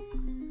now.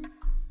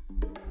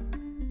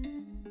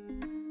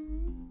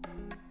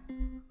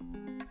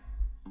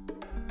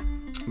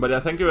 But yeah,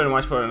 thank you very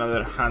much for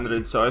another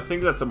 100. So I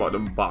think that's about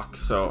 $1.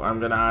 So I'm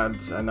gonna add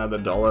another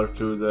 $1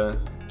 to the.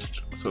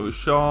 So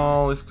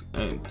Shaw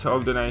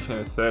top donation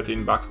is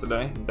 $13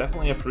 today.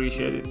 Definitely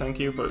appreciate it. Thank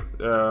you for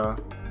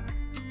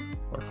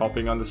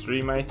hopping on the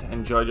stream, mate.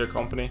 Enjoyed your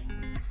company.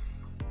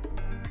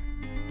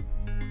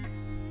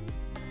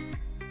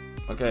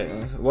 Okay,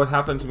 what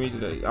happened to me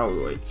today?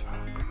 Oh wait.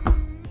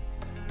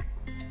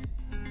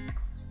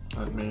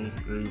 Let me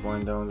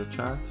rewind down the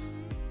chat.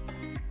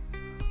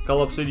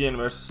 Cull Obsidian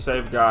versus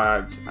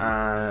Safeguard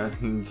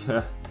and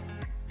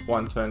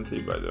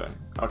 120 by the way.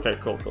 Okay,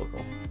 cool.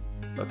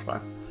 That's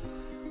fine.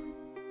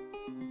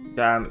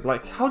 Damn,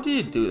 like how do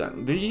you do that?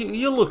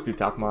 You looked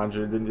it up,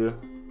 Marjorie, didn't you?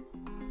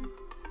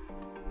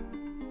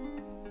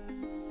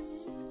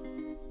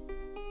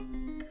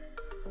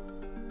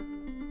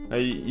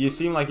 You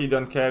seem like you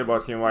don't care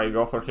about him. Why you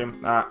go for him?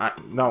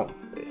 No.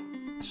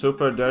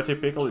 Super Dirty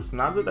Pickle, it's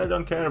not that I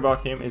don't care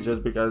about him, it's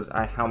just because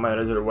I have my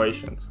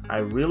reservations. I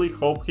really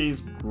hope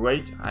he's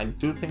great. I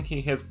do think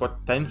he has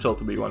potential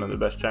to be one of the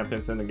best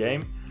champions in the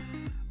game.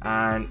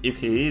 And if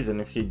he is, and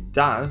if he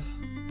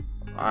does,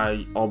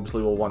 I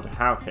obviously will want to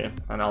have him,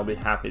 and I'll be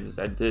happy that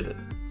I did it.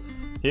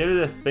 Here's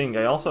the thing,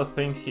 I also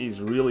think he's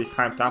really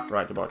hyped up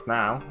right about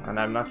now, and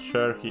I'm not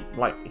sure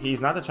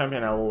he's not a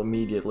champion I will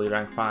immediately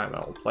rank 5.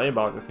 I'll play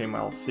about with him,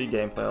 I'll see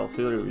gameplay, I'll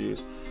see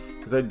reviews.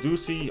 Because I do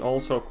see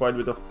also quite a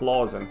bit of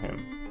flaws in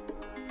him.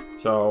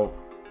 So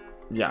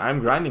yeah, I'm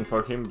grinding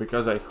for him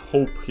because I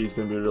hope he's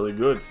going to be really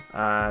good.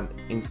 And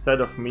instead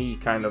of me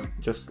kind of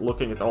just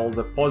looking at all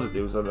the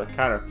positives of the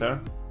character,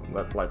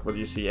 that like what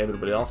you see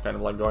everybody else kind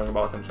of like going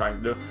about and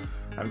trying to do,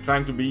 I'm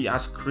trying to be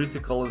as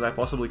critical as I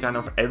possibly can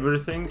of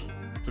everything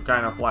to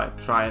kind of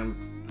like try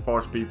and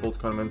force people to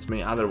convince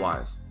me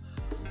otherwise.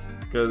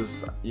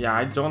 Because yeah,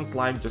 I don't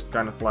like just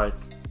kind of like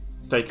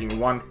taking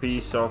one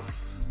piece of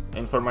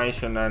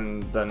information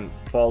and then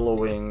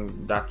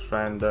following that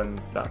trend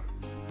and that.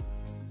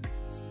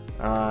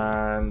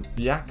 And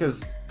yeah,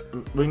 because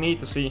we need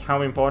to see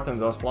how important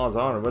those flaws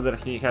are, whether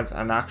he has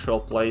an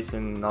actual place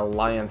in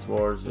Alliance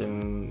Wars,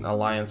 in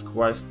Alliance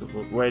Quest,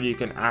 where you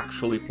can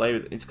actually play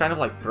with it. It's kind of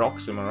like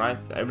Proxima, right?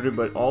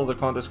 Everybody, all the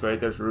contest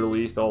creators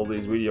released all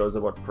these videos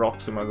about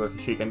Proxima,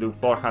 that she can do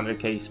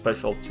 400k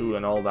special 2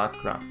 and all that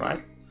crap,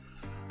 right?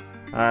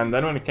 And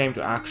then when it came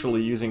to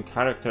actually using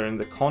character in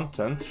the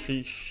content,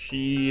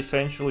 she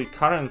essentially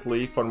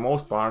currently, for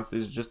most part,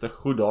 is just a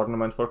hood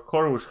ornament for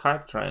Corvus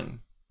hype train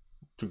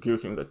to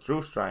give him the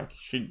true strike.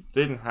 She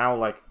didn't have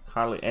like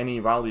hardly any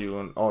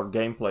value or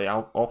gameplay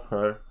out of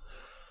her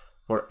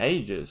for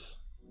ages.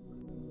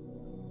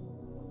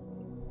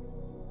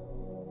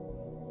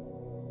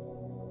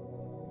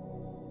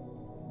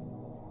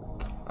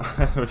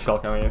 Michelle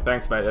coming in.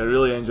 Thanks, mate. I'm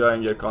really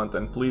enjoying your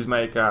content. Please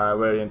make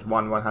variant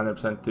 1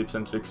 100% tips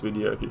and tricks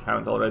video if you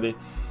haven't already.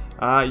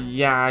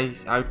 Yeah,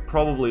 I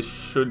probably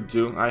should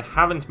do. I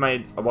haven't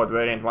made about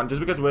variant 1 just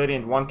because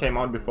variant 1 came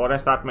out before I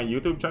started my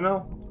YouTube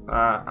channel.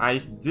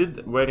 I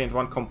did variant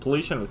 1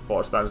 completion with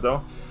 4 stars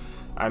though.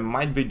 I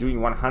might be doing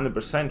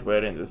 100%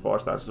 variant with 4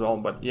 stars as well,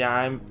 but yeah,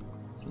 I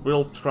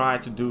will try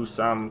to do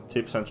some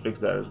tips and tricks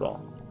there as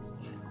well.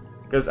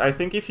 Because I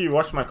think if you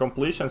watch my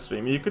completion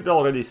stream, you could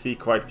already see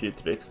quite a few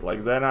tricks.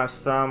 Like there are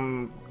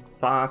some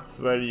paths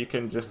where you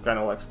can just kind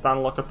of like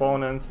stun lock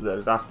opponents.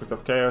 There's aspect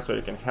of chaos where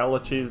you can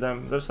hella cheese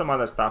them. There's some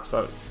other stuff,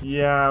 so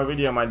yeah,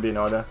 video might be in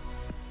order.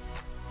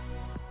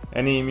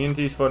 Any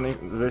immunities for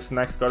this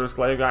next Corvus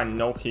Clay guy?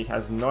 No, he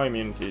has no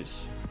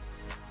immunities.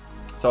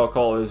 So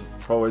Cull is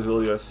always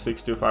will use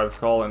 625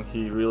 Cull, and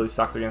he really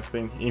sucked against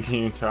Thing,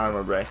 immune to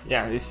armor break.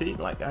 Yeah, you see,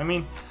 like, I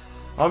mean,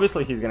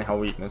 obviously he's gonna have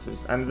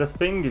weaknesses, and the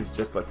Thing is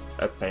just like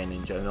a pain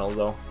in general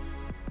though.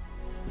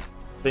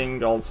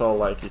 Thing also,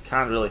 like, you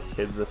can't really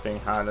hit the Thing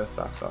hard and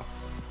stuff, so.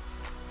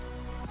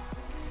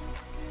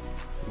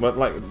 But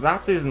like,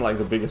 that isn't like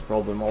the biggest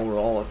problem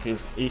overall.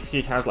 If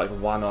he has like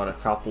one or a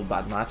couple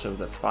bad matchups,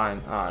 that's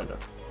fine. Ah, I got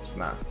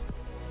snapped.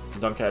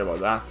 don't care about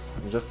that.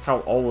 Just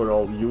how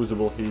overall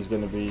usable he's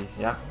gonna be.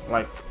 Yeah,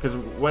 like, because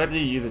where do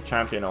you use a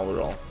champion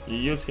overall? You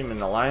use him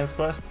in Alliance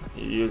Quest,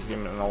 you use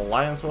him in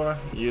Alliance War,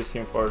 you use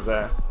him for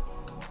the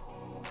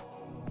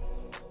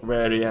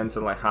variants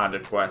and like harder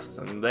quests,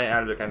 and they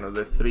are the kind of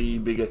the three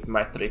biggest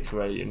metrics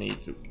where you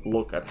need to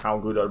look at how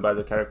good or bad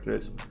the character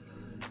is.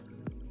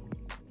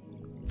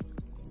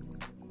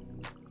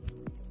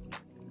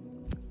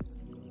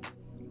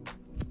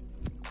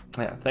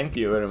 Yeah, thank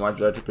you very much,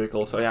 Dirty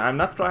Pickle. So yeah, I'm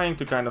not trying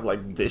to kind of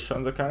like dish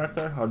on the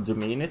character or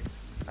demean it.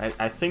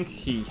 I think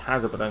he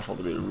has a potential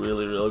to be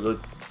really, really good,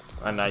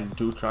 and I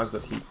do trust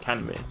that he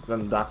can be.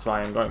 Then that's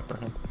why I'm going for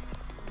him.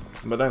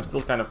 But I'm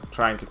still kind of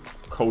trying to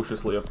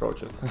cautiously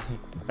approach it.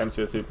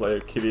 MCO3 player,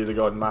 Kiryu the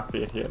God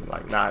Mafia here.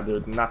 Like, nah,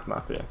 dude, not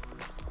Mafia.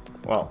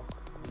 Well,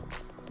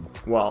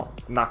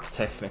 not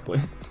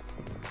technically.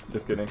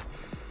 Just kidding.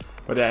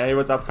 But yeah, hey,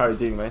 what's up? How are you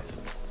doing, mate?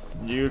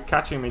 You're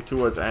catching me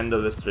towards the end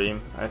of the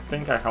stream. I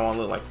think I have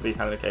only like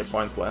 300k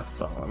points left,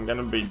 so I'm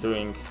gonna be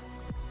doing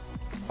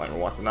like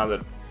what,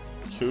 another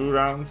 2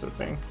 rounds, I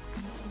think.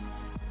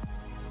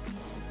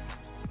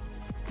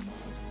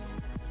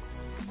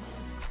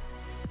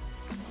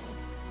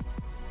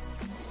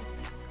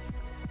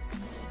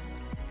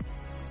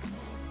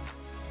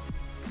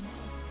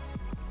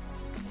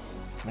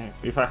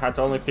 If I had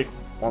to only pick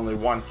only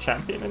one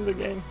champion in the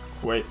game,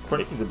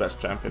 Quake is the best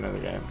champion in the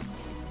game.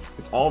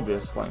 It's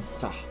obvious, like,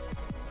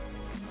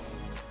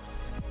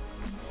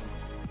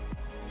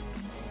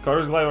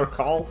 Chorus Glaive or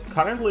Cull?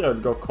 Currently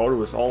I'd go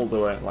Chorus all the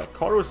way. Like,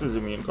 Chorus is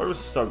immune, Chorus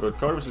is so good,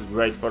 Chorus is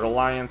great for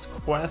Alliance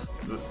Quest,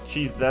 the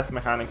cheese death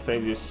mechanic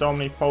saves you so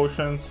many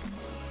potions.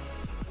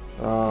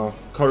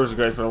 Chorus is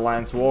great for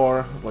Alliance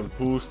War, like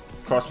boost,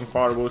 costing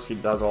power boost, he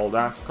does all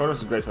that. Chorus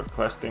is great for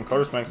questing,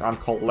 Chorus makes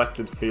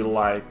Uncollected feel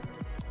like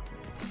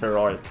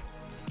heroic.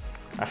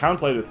 I haven't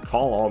played with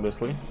Cull,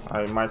 obviously.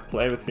 I might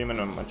play with him and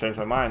I might change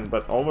my mind,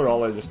 but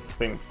overall I just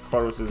think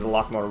Chorus is a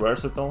lot more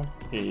versatile.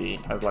 He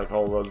has like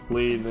all those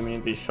bleed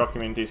immunities, shock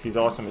immunities, he's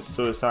awesome with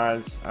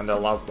suicides, and I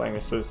love playing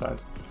with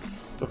suicides.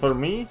 So for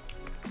me,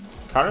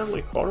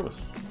 currently Chorus,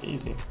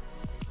 easy.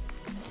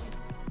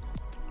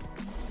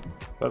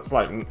 That's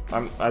like,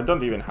 I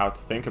don't even have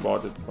to think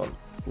about it for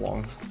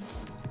long.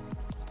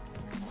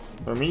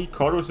 For me,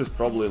 Chorus is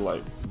probably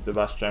like the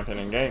best champion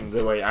in game,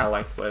 the way I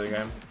like to play the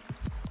game.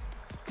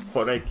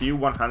 For AQ,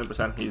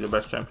 100% he's the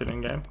best champion in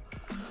game.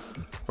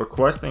 For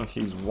questing,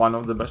 he's one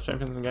of the best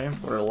champions in game.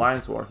 For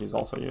Alliance War, he's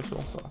also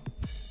useful, so.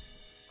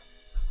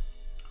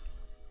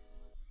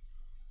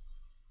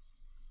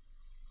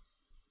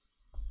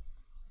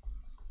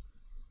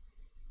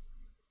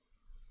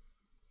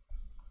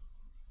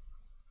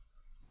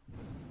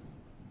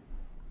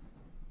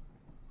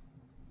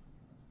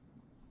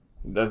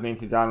 Does need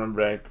his armor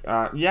break.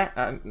 Yeah,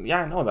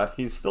 I know that.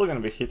 He's still gonna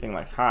be hitting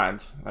like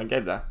hard. I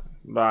get that.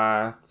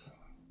 But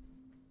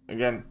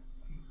again,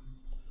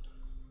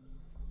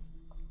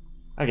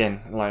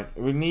 like,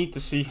 we need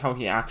to see how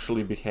he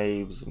actually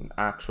behaves in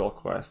actual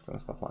quests and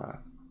stuff like that.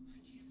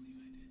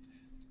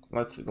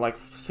 Let's, like,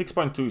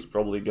 6.2 is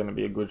probably gonna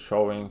be a good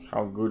showing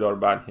how good or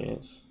bad he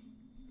is.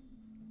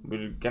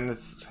 We're gonna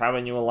have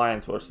a new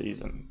Alliance War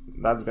season.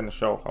 That's gonna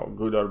show how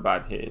good or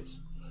bad he is.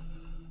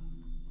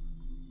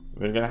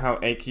 We're gonna have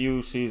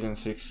AQ season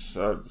 6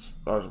 or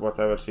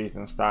whatever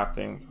season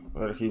starting,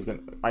 where he's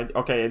gonna.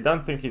 Okay, I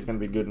don't think he's gonna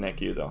be good in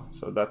AQ though.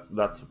 So that's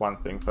one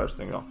thing. First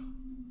thing off.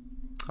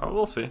 Oh,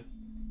 we'll see.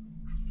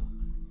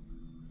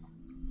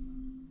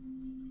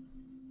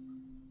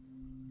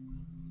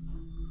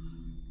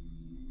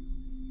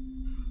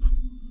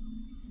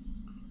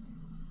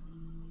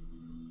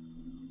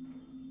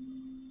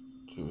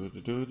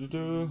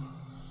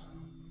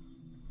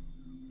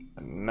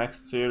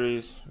 Next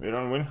series, we're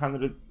on win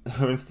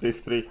streak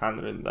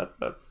 300.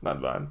 That's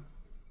not bad.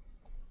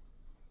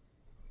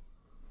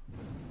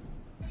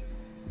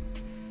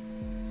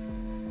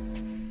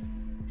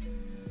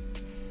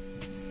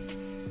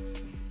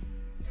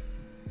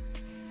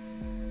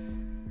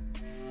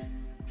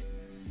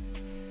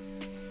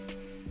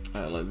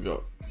 Let's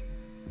go.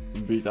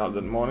 Beat out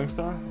that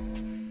Morningstar.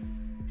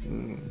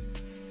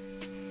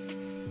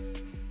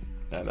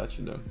 Yeah, that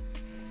should do.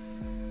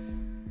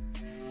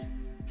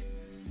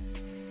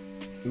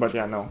 But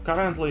yeah, no.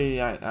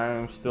 Currently,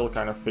 I'm still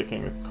kind of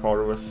picking with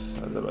Corvus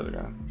as a better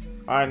guy.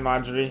 Alright,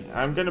 Marjorie.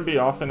 I'm gonna be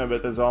off in a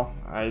bit as well.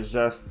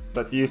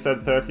 But you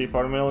said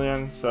 34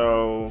 million,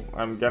 so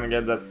I'm gonna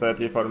get that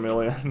 34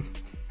 million.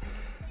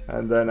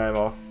 And then I'm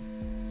off.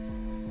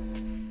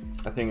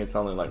 I think it's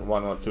only like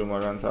 1 or 2 more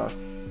runs out.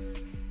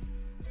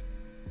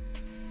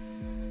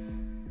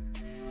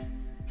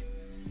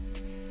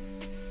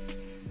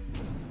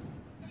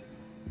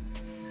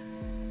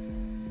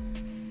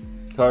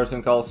 Chorus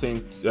and Cull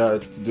seem to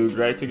do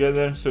great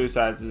together.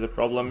 Suicides is a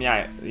problem.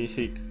 Yeah, you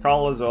see,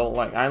 Cull as well.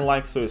 Like, I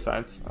like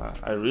suicides.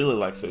 I really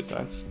like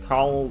suicides.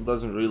 Cull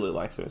doesn't really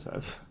like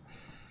suicides.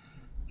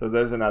 So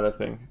there's another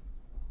thing.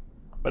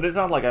 But it's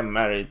not like I'm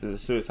married to the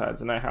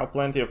suicides, and I have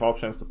plenty of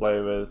options to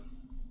play with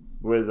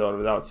or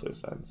without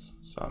suicides.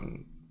 So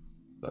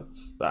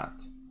that's that.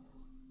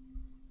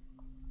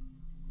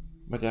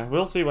 But yeah,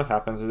 we'll see what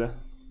happens with it.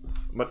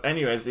 But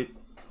anyways,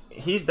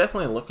 he's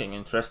definitely looking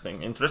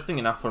interesting. Interesting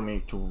enough for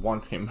me to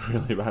want him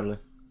really badly.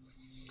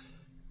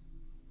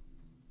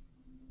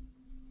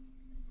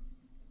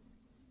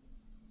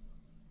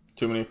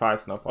 Too many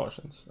fights, no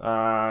potions.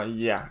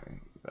 Yeah.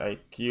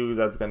 IQ,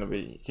 that's gonna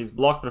be... His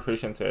block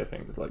proficiency, I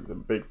think, is like the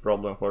big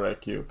problem for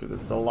IQ, because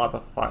it's a lot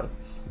of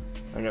fights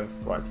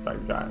against quite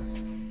stacked guys.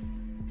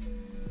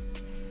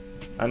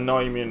 And no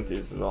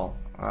immunities as well.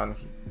 And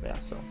yeah,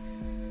 so...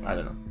 I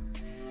don't know.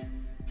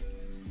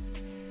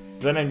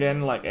 Then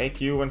again, like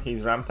AQ when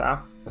he's ramped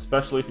up,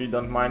 especially if you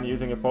don't mind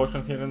using a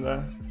potion here and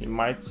there, he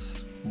might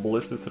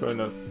blitz it through in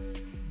a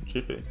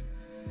jiffy.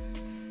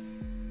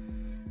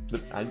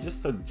 I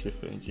just said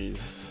jiffy,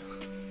 Jesus.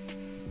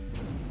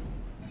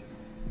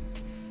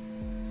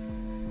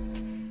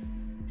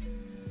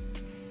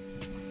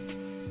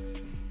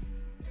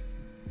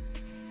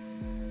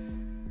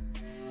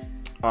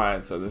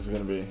 Alright, so this is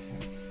gonna be,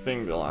 I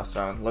think, the last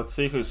round. Let's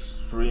see who's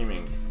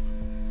streaming.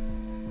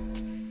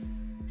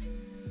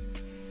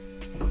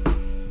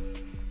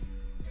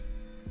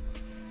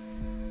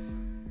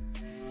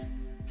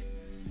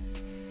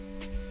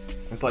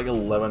 It's like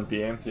 11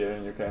 PM here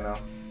in UK now.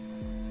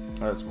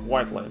 Oh, it's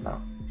quite late now.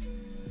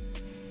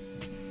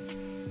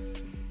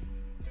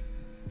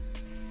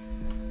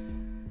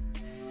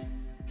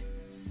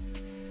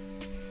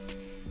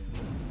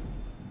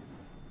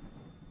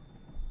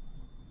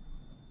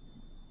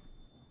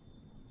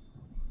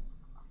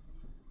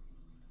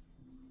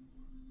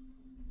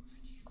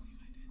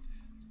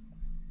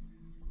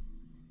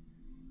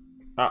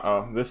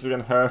 Uh-oh, this is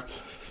gonna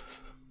hurt.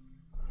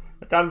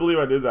 I can't believe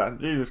I did that.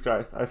 Jesus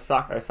Christ, I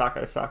suck, I suck,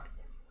 I suck.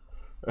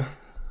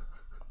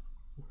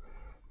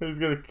 He's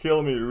gonna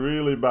kill me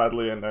really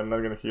badly and I'm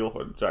not gonna heal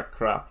for jack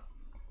crap.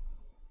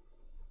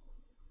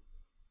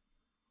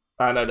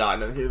 And I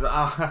died and he's...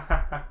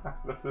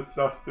 this is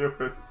so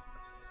stupid.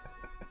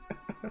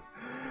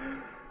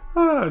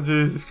 Oh,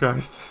 Jesus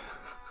Christ.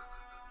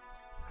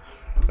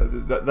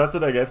 That's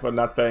what I get for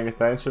not paying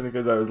attention,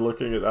 because I was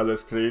looking at other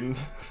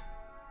screens.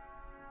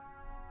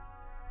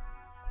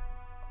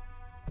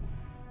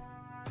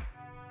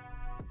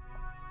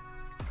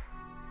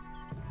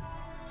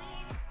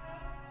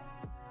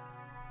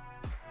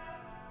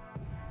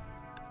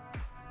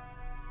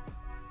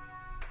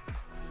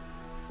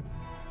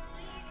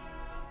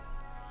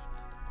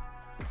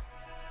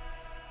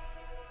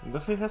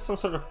 Does he have some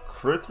sort of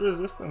crit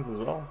resistance as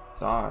well?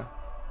 Die.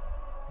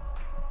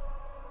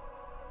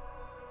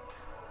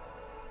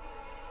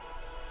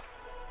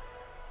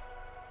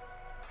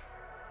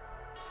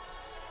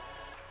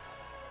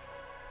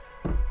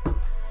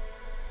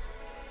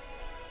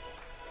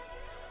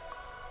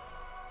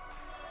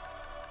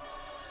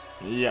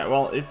 Yeah,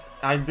 well,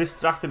 I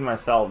distracted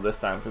myself this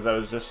time because I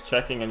was just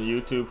checking on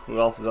YouTube who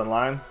else is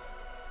online.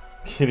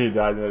 Kitty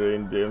died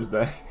in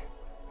Doomsday.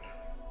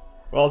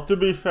 Well, to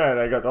be fair,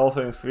 I got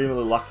also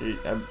extremely lucky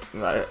and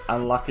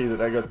unlucky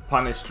that I got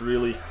punished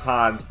really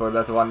hard for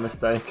that one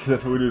mistake,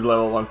 that Voodoo's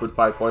level 1 put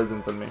 5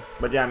 poisons on me.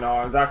 But yeah, no,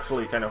 I was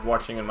actually kind of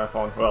watching on my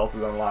phone who else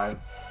is online.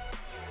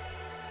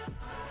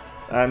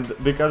 And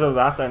because of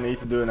that, I need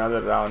to do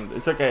another round.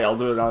 It's okay, I'll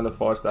do a round of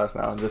 4 stars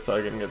now, just so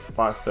I can get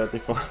past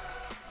 34.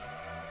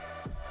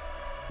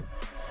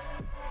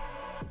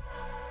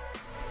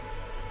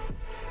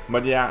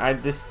 But yeah, I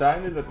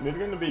decided that we're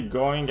gonna be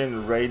going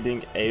and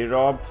raiding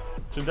A-Rob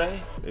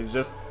today.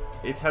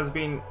 It has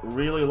been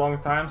really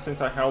long time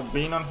since I have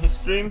been on his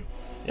stream.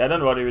 Yeah,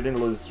 don't worry, we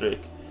didn't lose the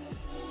streak.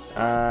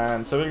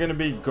 And so we're gonna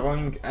be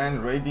going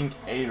and raiding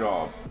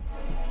A-Rob.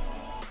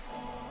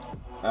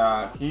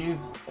 He's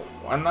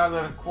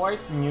another quite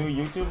new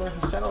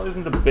YouTuber. His channel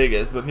isn't the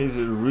biggest, but he's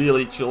a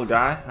really chill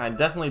guy. I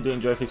definitely do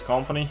enjoy his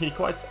company. He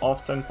quite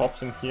often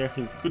pops in here.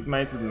 He's good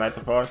mates with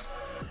Metaphors.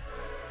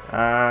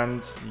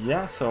 And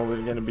yeah, so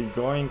we're gonna be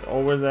going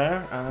over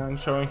there and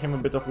showing him a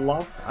bit of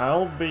love.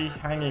 I'll be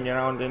hanging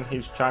around in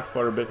his chat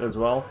for a bit as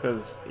well,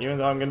 because even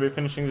though I'm gonna be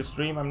finishing the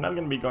stream, I'm not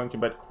gonna be going to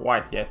bed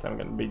quite yet. I'm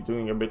gonna be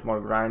doing a bit more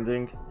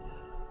grinding.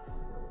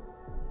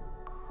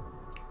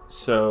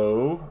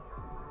 So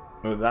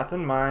with that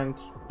in mind,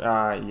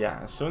 yeah,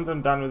 as soon as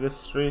I'm done with this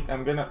streak,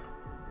 I'm gonna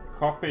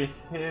copy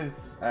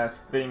his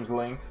stream's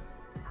link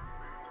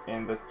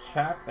in the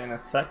chat in a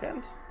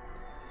second.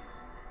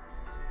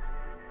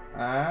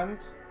 And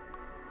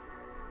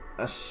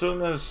as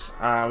soon as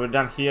we're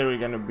done here, we're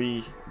gonna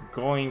be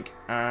going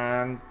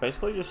and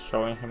basically just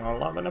showing him our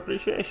love and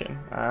appreciation,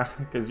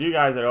 because you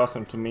guys are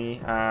awesome to me,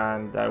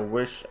 and I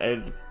wish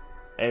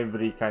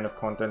every kind of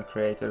content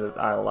creator that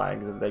I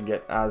like, that they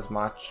get as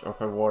much of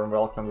a warm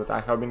welcome that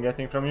I have been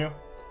getting from you.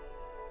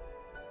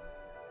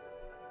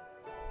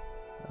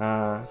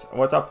 So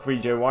what's up,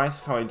 VJ Wise?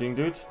 How are you doing,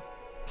 dude?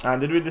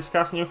 Did we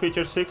discuss new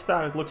feature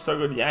 6-star? It looks so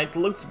good. Yeah, it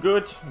looks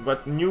good,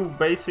 but new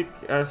basic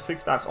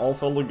 6-stars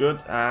also look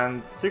good,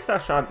 and 6-star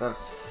shards are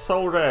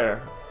so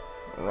rare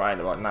right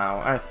about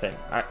now, I think.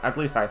 At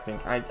least I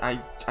think.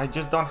 I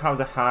just don't have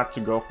the heart to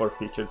go for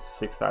featured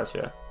 6-stars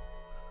yet.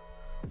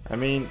 I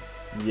mean,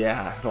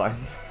 yeah, like,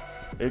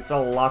 it's a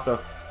lot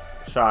of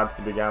shards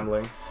to be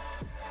gambling.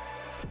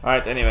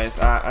 Alright, anyways,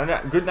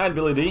 good night,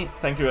 Billy D.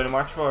 Thank you very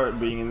much for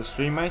being in the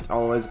stream, mate.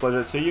 Always a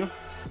pleasure to see you.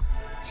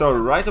 So,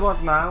 right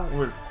about now,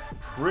 we're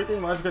pretty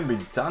much gonna be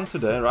done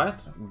today, right?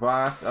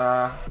 But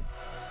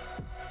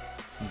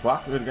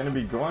we're gonna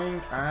be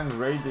going and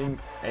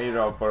raiding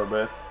A-Rob for a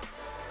bit.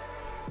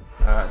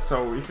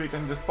 So, if we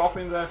can just pop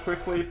in there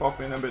quickly, pop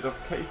in a bit of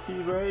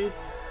KT raid.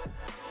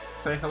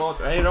 Say hello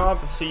to A-Rob,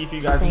 see if you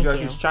guys enjoy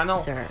his channel.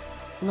 Sir.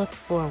 Look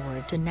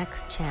forward to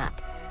next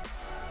chat.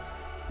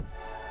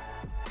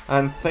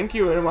 And thank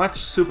you very much,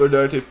 Super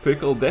Dirty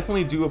Pickle.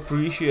 Definitely do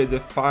appreciate the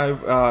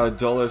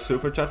 $5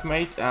 super chat,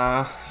 mate.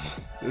 I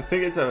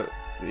think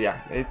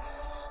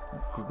it's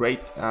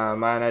great,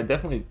 man. I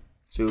definitely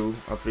do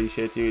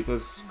appreciate you. It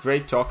was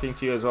great talking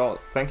to you as well.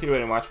 Thank you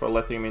very much for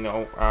letting me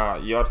know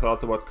your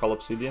thoughts about Cull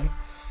Obsidian.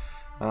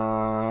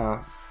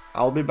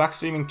 I'll be back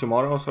streaming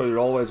tomorrow, so you're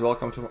always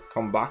welcome to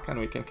come back and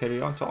we can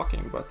carry on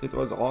talking, but it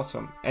was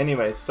awesome.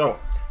 Anyways, so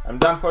I'm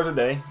done for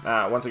today.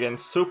 Once again,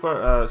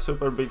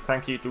 super big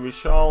thank you to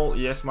Vishal,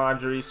 Yes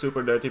Marjorie,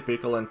 Super Dirty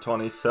Pickle and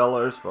Tony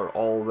Sellers for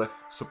all the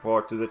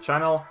support to the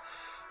channel.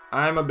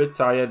 I'm a bit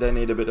tired, I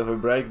need a bit of a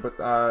break, but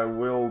I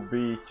will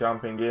be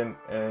jumping in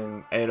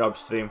A-Rob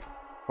stream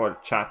for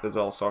chat as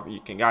well, so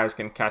you guys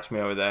can catch me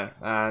over there.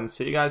 And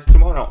see you guys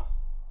tomorrow.